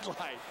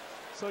sideline.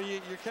 So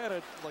you're kind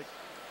of like,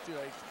 do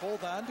I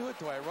hold on to it?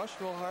 Do I rush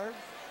real hard?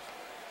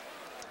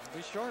 It'll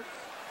be short.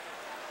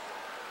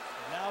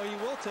 Now he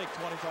will take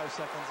 25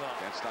 seconds off.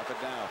 Can't stop it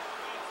now.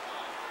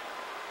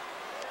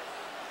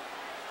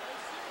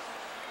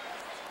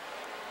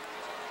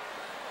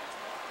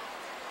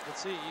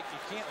 Let's see, you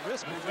can't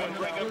risk it. Chan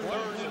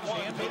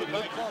made a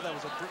good call. That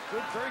was a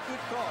very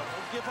good call.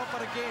 Don't give up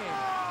on a game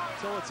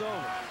until it's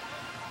over.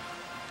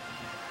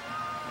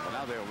 Well,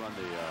 now they'll run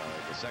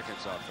the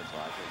seconds off the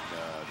clock,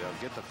 and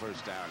they'll get the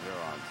first down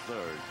here on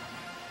third.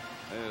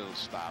 It'll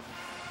stop.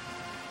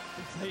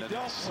 If they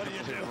don't, what do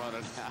you do? Run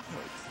it out.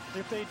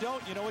 If they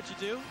don't, you know what you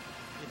do?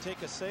 You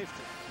take a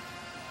safety.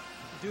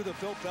 You do the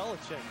Bill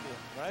Belichick deal,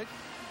 right?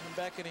 Come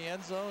back in the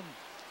end zone.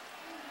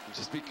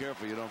 Just be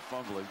careful you don't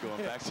fumble it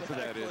going back to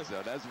that end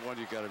zone. That's one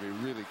you got to be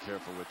really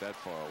careful with that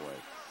far away.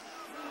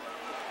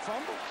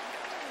 Fumble?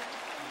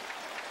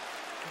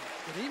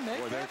 Did he make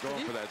Boy, that? they're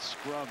going for that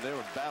scrum. They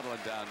were battling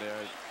down there.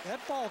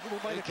 That ball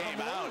might have come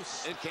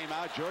loose. It came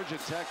out. Georgia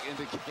Tech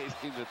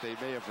indicating that they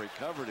may have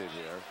recovered it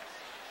here.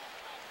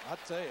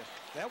 I'll tell you,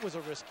 that was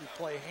a risky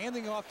play.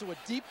 Handing off to a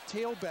deep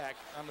tailback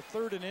on the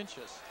 3rd and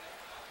inches.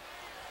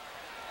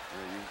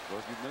 Yeah,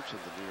 you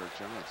mentioned the New York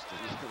Giants,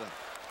 didn't you?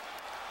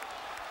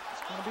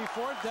 It's going to be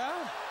 4th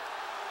down.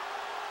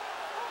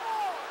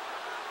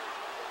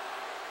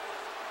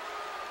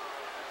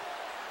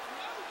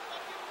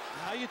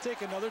 Now you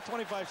take another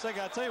 25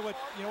 seconds. I'll tell you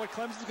what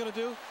Clemson's going to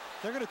do?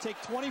 They're going to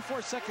take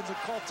 24 seconds and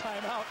call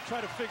timeout and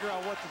try to figure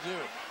out what to do.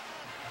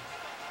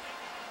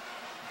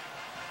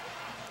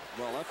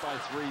 Well, up by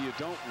 3, you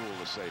don't rule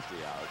the safety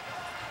out.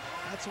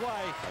 That's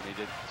why.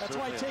 That's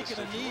why taking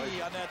a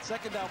knee on that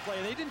 2nd down play.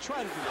 They didn't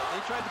try to do that.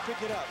 They tried to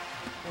pick it up.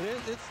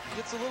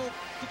 It's a little.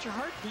 Get your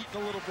heart beating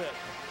a little bit.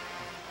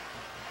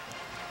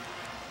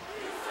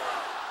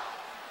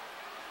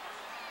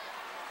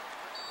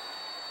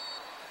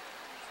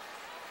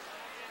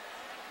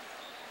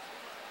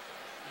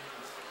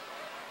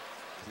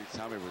 I think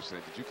Tommy was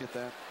saying, did you get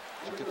that?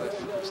 Did you get that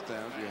first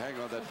down? Did you hang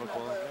on that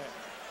football?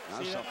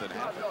 Now something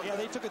happened. Yeah,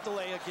 they took a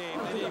delay of game.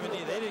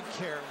 They didn't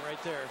care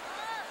right there.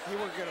 They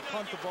were going to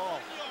punt the ball.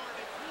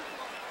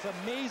 It's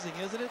amazing,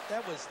 isn't it?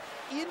 That was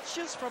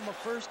inches from a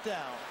first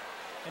down.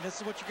 And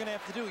this is what you're going to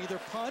have to do. Either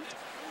punt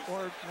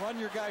or run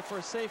your guy for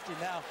a safety.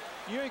 Now,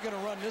 you ain't going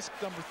to run this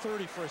number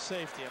 30 for a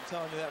safety. I'm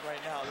telling you that right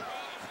now. I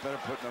better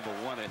put number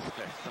 1 in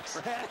there.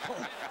 Exactly.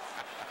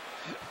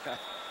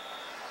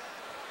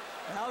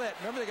 Now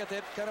remember they got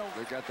that kind of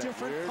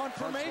different weird punt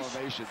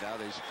formation. Now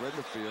they spread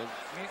the field.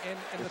 And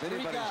if the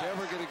anybody's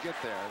ever going to get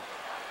there,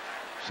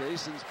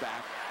 Chason's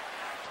back.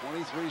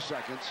 23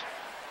 seconds.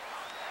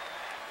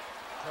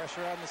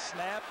 Pressure on the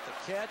snap, the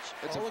catch.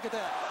 Look at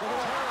that. Look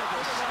at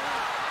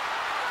that.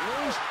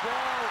 Loose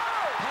ball.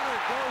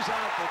 Punter goes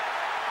out, but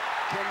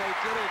can they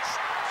get it?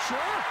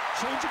 Sure.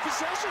 Change of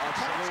possession. The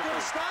clock's going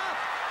to stop.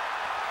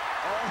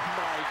 Oh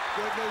my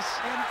goodness.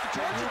 And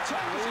Georgia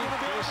Tech is going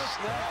to be able to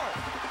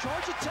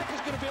Georgia Tech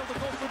is going to be able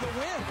to go for the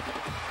win.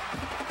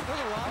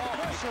 There's a lot of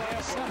pressure on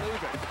the snap.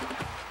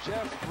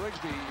 Geoff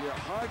Rigsby, your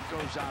heart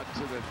goes out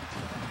to the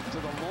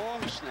long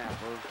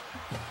snapper.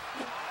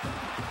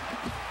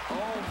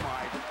 Oh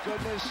my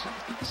goodness.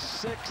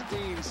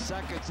 16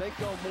 seconds. They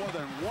go more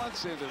than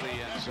once into the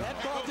end zone. That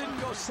ball didn't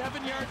go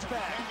 7 yards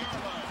back.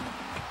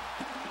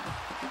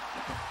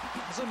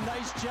 It's a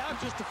nice job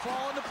just to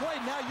fall into play.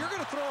 Now you're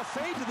going to throw a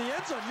fade to the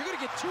end zone. You're going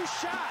to get 2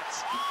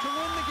 shots to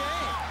win the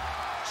game.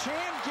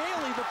 Chan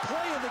Gailey, the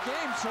play of the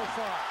game so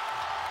far.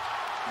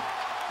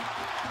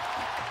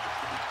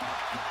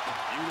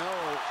 You know,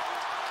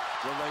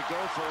 will they go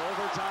for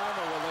overtime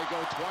or will they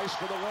go twice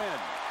for the win?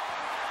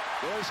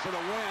 There's for the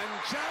win.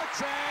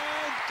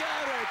 Johnson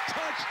got it.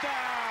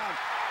 Touchdown.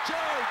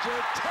 Georgia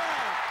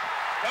Tech.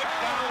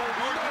 Touchdown,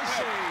 Georgia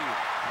Tech.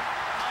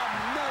 A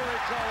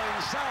miracle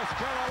in South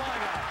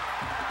Carolina.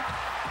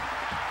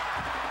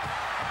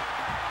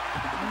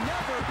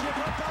 Never give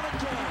up on a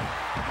game.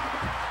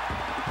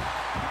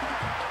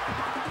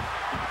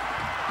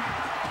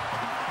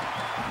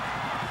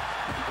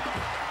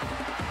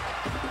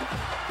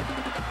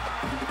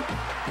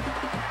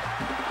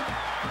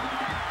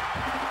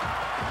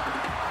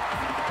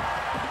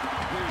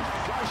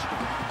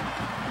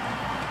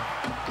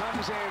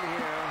 Comes in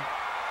here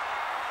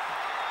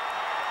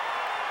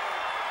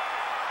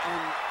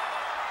and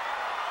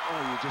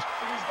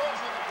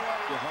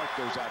your heart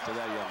goes out to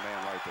that young man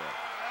right there.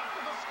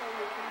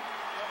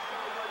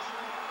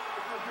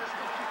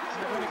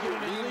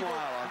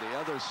 Meanwhile, on the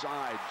other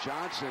side,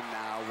 Johnson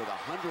now with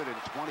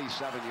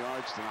 127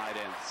 yards tonight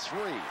and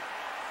 3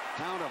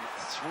 count them,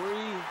 3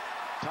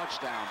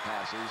 touchdown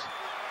passes.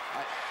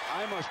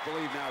 I must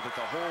believe now that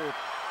the whole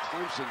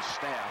Clemson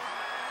staff,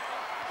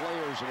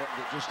 players, are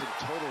just in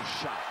total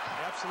shock.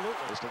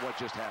 Absolutely. As to what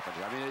just happened.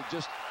 I mean,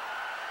 it's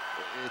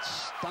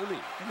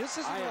stunning. And this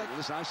isn't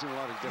listen, I've seen a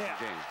lot of different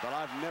games, but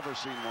I've never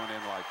seen one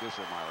end like this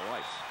in my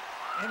life.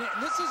 And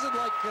this isn't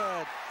like,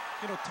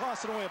 you know,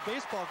 tossing away a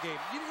baseball game.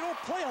 You don't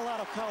play a lot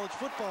of college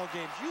football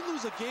games. You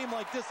lose a game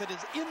like this that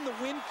is in the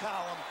win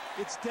column,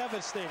 it's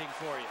devastating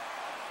for you.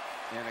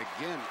 And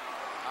again,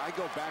 I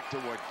go back to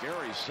what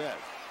Gary said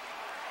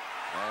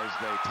as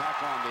they tack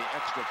on the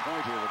extra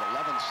point here with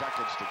 11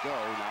 seconds to go.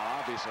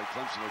 Now, obviously,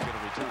 Clemson will get a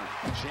return.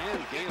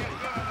 Chan Gailey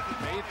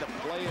made the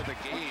play of the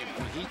game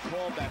when he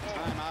called that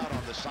timeout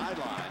on the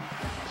sideline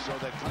so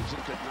that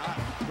Clemson could not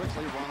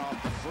quickly run off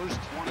the first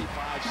 25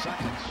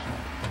 seconds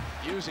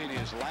using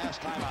his last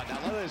timeout. Now,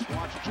 let us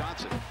watch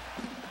Johnson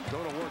go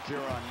to work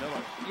here on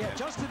Miller. Yeah,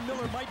 Justin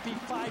Miller might be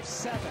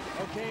 5'7",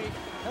 okay?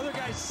 Other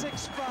guy's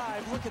 6'5".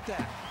 Look at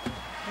that.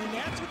 And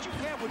that's what you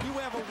get when you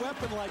have a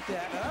weapon like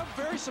that. And I'm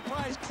very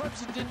surprised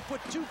Clemson didn't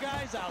put 2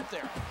 guys out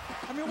there.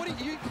 I mean, what do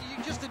you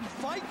just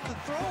invite the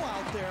throw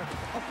out there.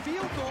 A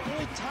field goal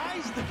only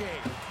ties the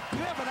game. You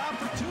have an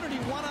opportunity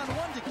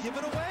one-on-one to give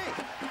it away.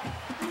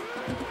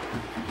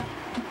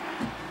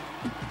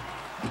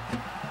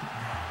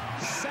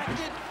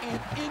 Second and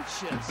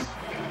inches.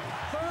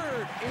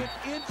 Third and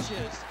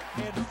inches.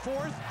 And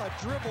fourth, a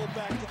dribble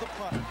back to the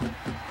punt.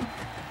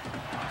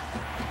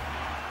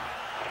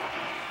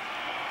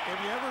 Have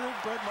you ever heard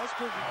Brett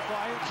Musburger be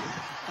quiet?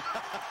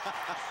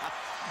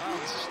 I'm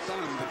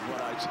stunned at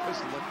what I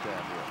just looked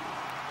at here.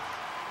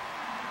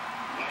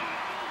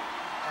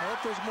 I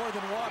hope there's more than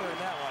water in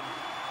that one.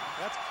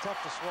 That's tough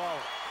to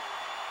swallow.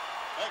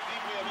 Back deep,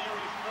 we have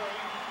Yuri Spurry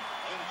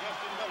and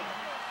Justin Miller.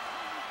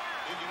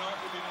 Taking off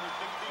will be number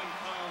 16,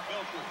 Kyle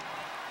Belcher.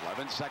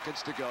 11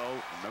 seconds to go.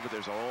 Remember,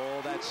 there's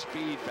all that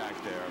speed back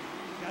there.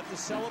 Got the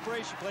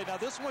celebration play. Now,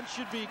 this one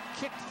should be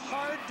kicked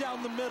hard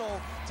down the middle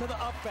to the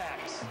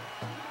upbacks.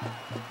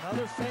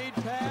 Another fade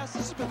pass.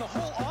 This has been the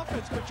whole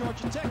offense for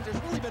Georgia Tech.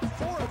 There's really been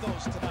 4 of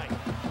those tonight.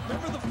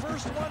 Remember the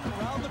first one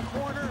around the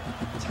corner?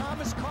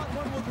 Thomas caught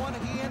one with one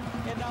hand,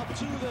 and now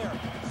 2 there.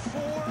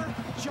 4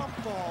 jump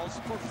balls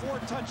for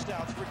 4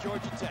 touchdowns for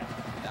Georgia Tech.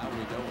 Now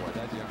we know why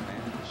that young man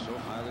is so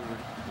highly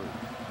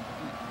recruited.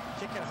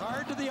 Kicking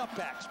hard to the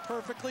upbacks.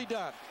 Perfectly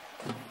done.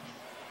 Into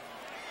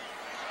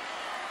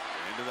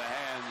the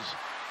hands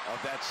of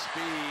that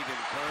speed, and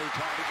Curry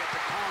trying to get the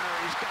corner.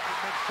 He's got it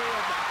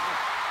midfield now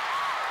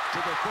to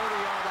the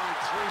 30-yard line.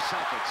 3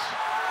 seconds.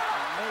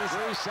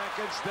 Amazing. 3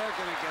 seconds. They're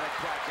going to get a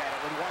crack at it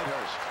with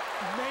Whitehurst.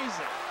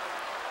 Amazing.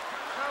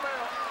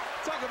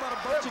 Talk about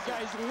a bunch of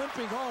guys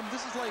limping home.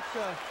 This is like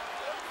Vanderbilt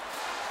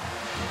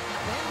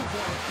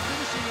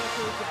finishing at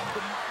the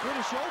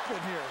British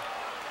Open here.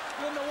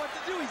 He doesn't know what to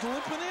do. He's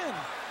limping in.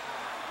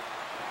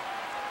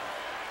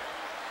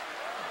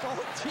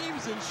 Both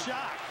teams in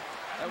shock.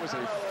 That was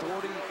a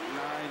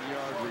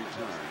 49-yard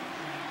return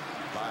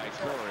by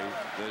Curry,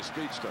 the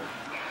speedster.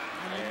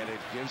 And it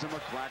gives him a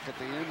crack at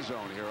the end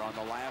zone here on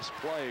the last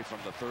play from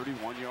the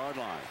 31-yard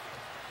line.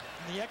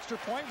 And the extra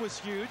point was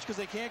huge because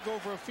they can't go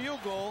for a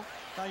field goal.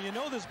 Now you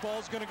know this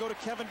ball's going to go to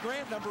Kevin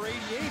Grant, number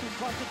 88, who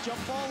caught the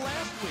jump ball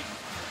last week.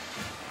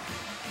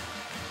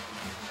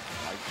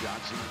 Mike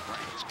Johnson,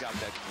 Grant's got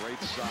that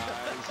great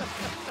size.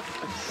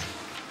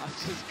 I'm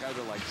just kind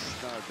of like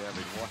stunned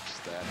having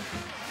watched that.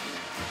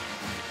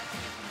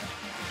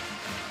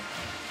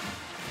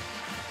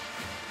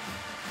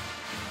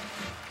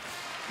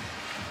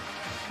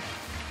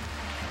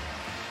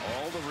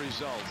 All the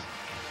result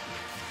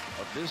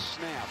of this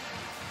snap.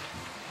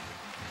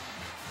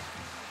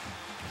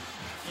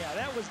 Yeah,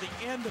 that was the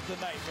end of the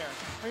nightmare.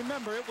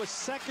 Remember, it was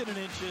 2nd and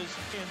inches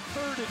and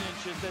 3rd and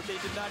inches that they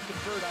did not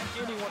convert on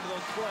any one of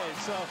those plays.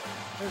 So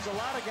there's a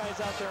lot of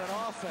guys out there in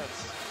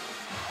offense.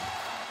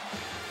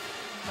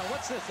 Now,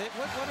 what's this?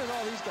 What are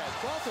all these guys?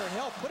 Go out there and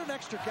help. Put an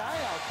extra guy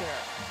out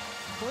there.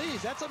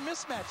 Please, that's a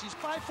mismatch. He's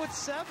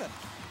 5'7".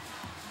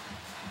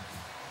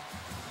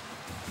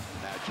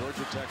 Now,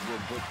 Georgia Tech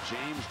will put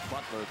James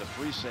Butler, the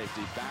free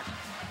safety, back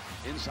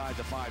inside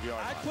the 5-yard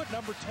line. I'd put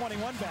number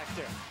 21 back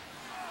there.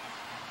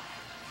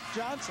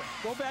 Johnson,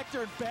 go back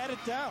there and bat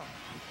it down.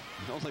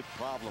 The only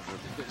problem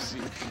with this is he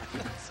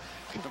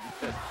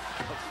commit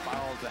a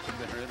foul down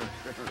there,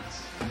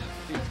 interference.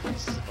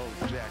 He's so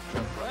jacked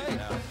up right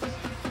now.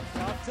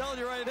 I'm telling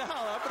you right now,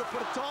 I'm going to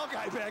put a tall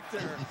guy back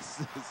there.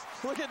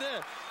 Look at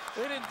that.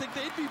 They didn't think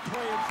they'd be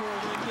praying for a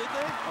win, did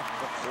they?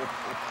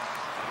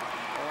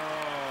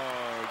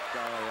 Oh,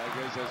 golly, I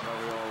guess that's why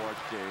we all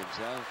watch games,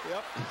 huh?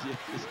 Yep. You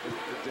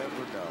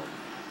never know.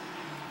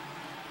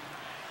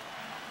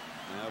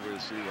 Now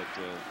we'll see what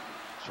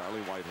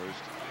Charlie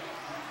Whitehurst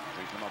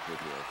can come up with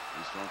here.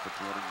 He's thrown for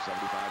 275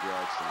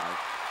 yards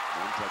tonight.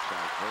 1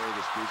 touchdown. Curry,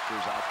 the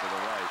speedster's out to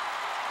the right.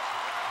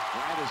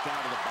 Grant is down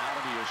to the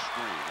bottom of your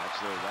screen. That's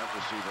that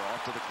receiver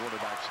off to the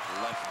quarterback's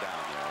left down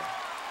there.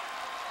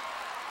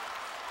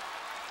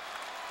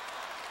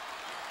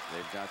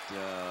 They've got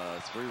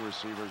 3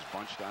 receivers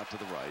bunched out to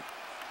the right.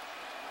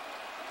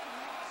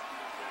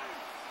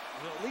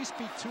 It'll at least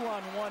be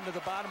 2-on-1 to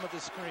the bottom of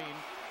the screen.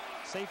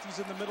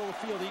 Safety's in the middle of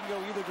the field. He can go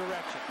either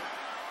direction.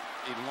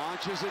 He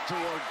launches it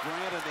toward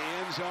Grant in the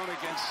end zone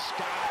against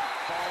Scott.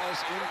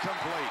 Falls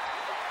incomplete.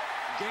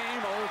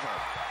 Game over.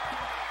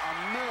 A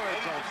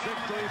miracle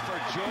victory for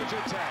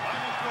Georgia Tech.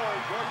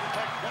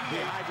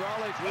 The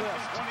hydraulic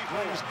lift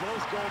brings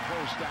both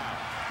goalposts down.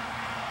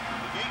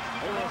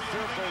 They were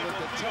fearful that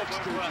the Tech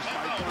students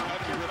might come up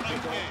to rip the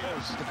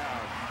goalposts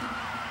down.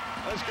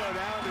 Let's go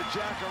down to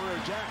Jackaroo.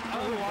 Jack,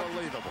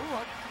 unbelievable.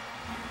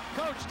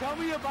 Coach, tell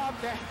me about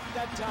that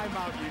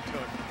timeout you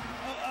took.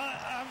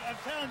 I'm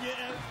telling you,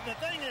 the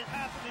thing that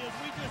happened is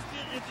we just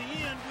did, at the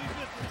end, we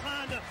just were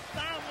trying to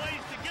find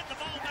ways to get the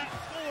ball back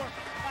and score.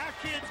 Our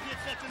kids did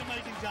such an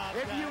amazing job.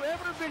 Have you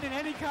ever been in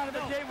any kind of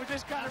a game with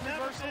this kind of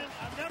reversal?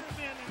 I've never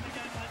been in a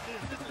game like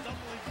this. This is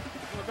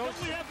unbelievable. Well,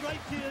 we have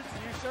great kids.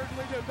 You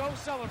certainly do. Go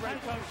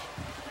celebrate, Coach.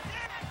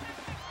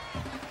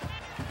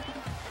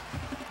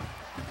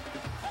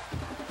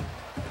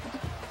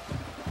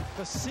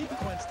 The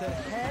sequence that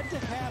had to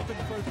happen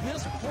for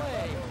this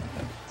play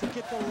to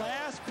get the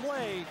last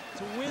play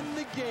to win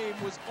the game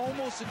was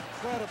almost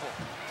incredible.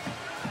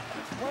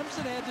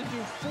 Clemson had to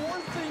do 4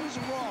 things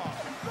wrong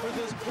for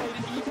this play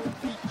to even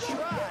be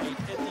tried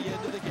at the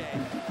end of the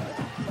game.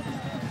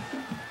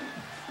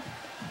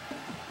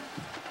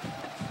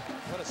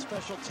 What a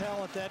special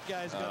talent that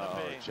guy's going to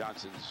be.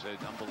 Johnson's an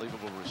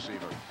unbelievable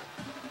receiver.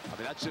 I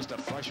mean, that's just a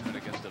freshman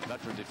against a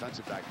veteran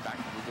defensive back. Back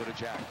when we go to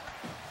Jack.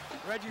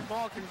 Reggie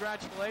Ball,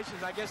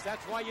 congratulations. I guess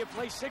that's why you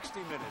play 60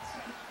 minutes.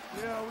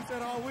 Yeah, we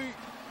said all week,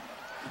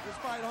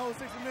 despite the whole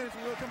 60 minutes,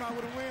 we will come out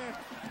with a win.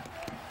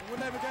 And we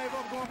never gave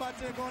up going by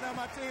 10, going down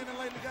by 10, and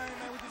late in the game,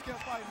 man, we just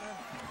kept fighting, man.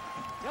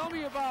 Tell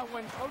me about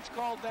when Coach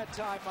called that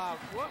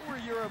timeout. What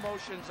were your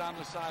emotions on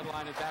the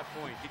sideline at that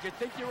point? Did you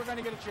think you were going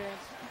to get a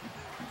chance?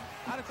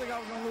 I didn't think I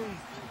was going to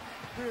lose,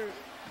 period.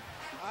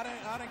 I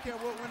didn't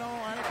care what went on.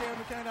 I didn't care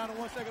if it came down to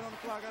 1 second on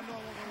the clock. I knew I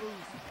wasn't going to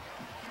lose.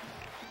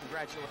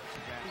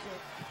 Congratulations, man.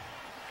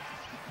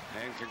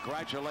 And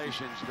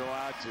congratulations go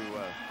out to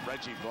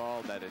Reggie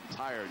Ball, that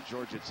entire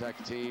Georgia Tech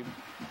team.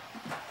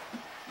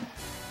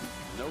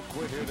 No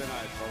quit here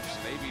tonight, folks.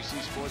 And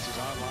ABC Sports is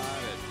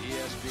online at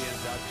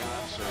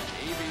ESPN.com. Search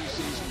ABC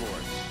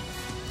Sports.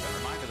 A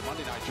reminder, the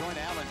Monday night, join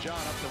Al and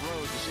John up the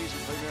road to season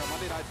premiere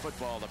Monday Night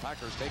Football. The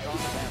Packers take on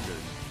the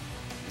Panthers.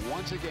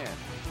 Once again,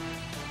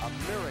 a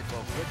miracle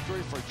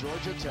victory for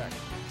Georgia Tech.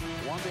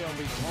 One they'll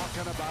be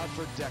talking about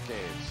for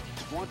decades.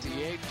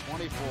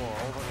 28-24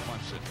 over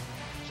Clemson.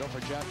 So for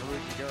Geoff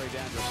Rigsby and Gary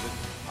Danielson,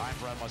 I'm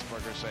Brad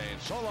Musburger saying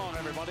so long,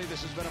 everybody.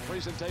 This has been a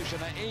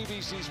presentation of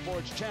ABC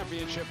Sports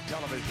Championship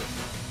Television.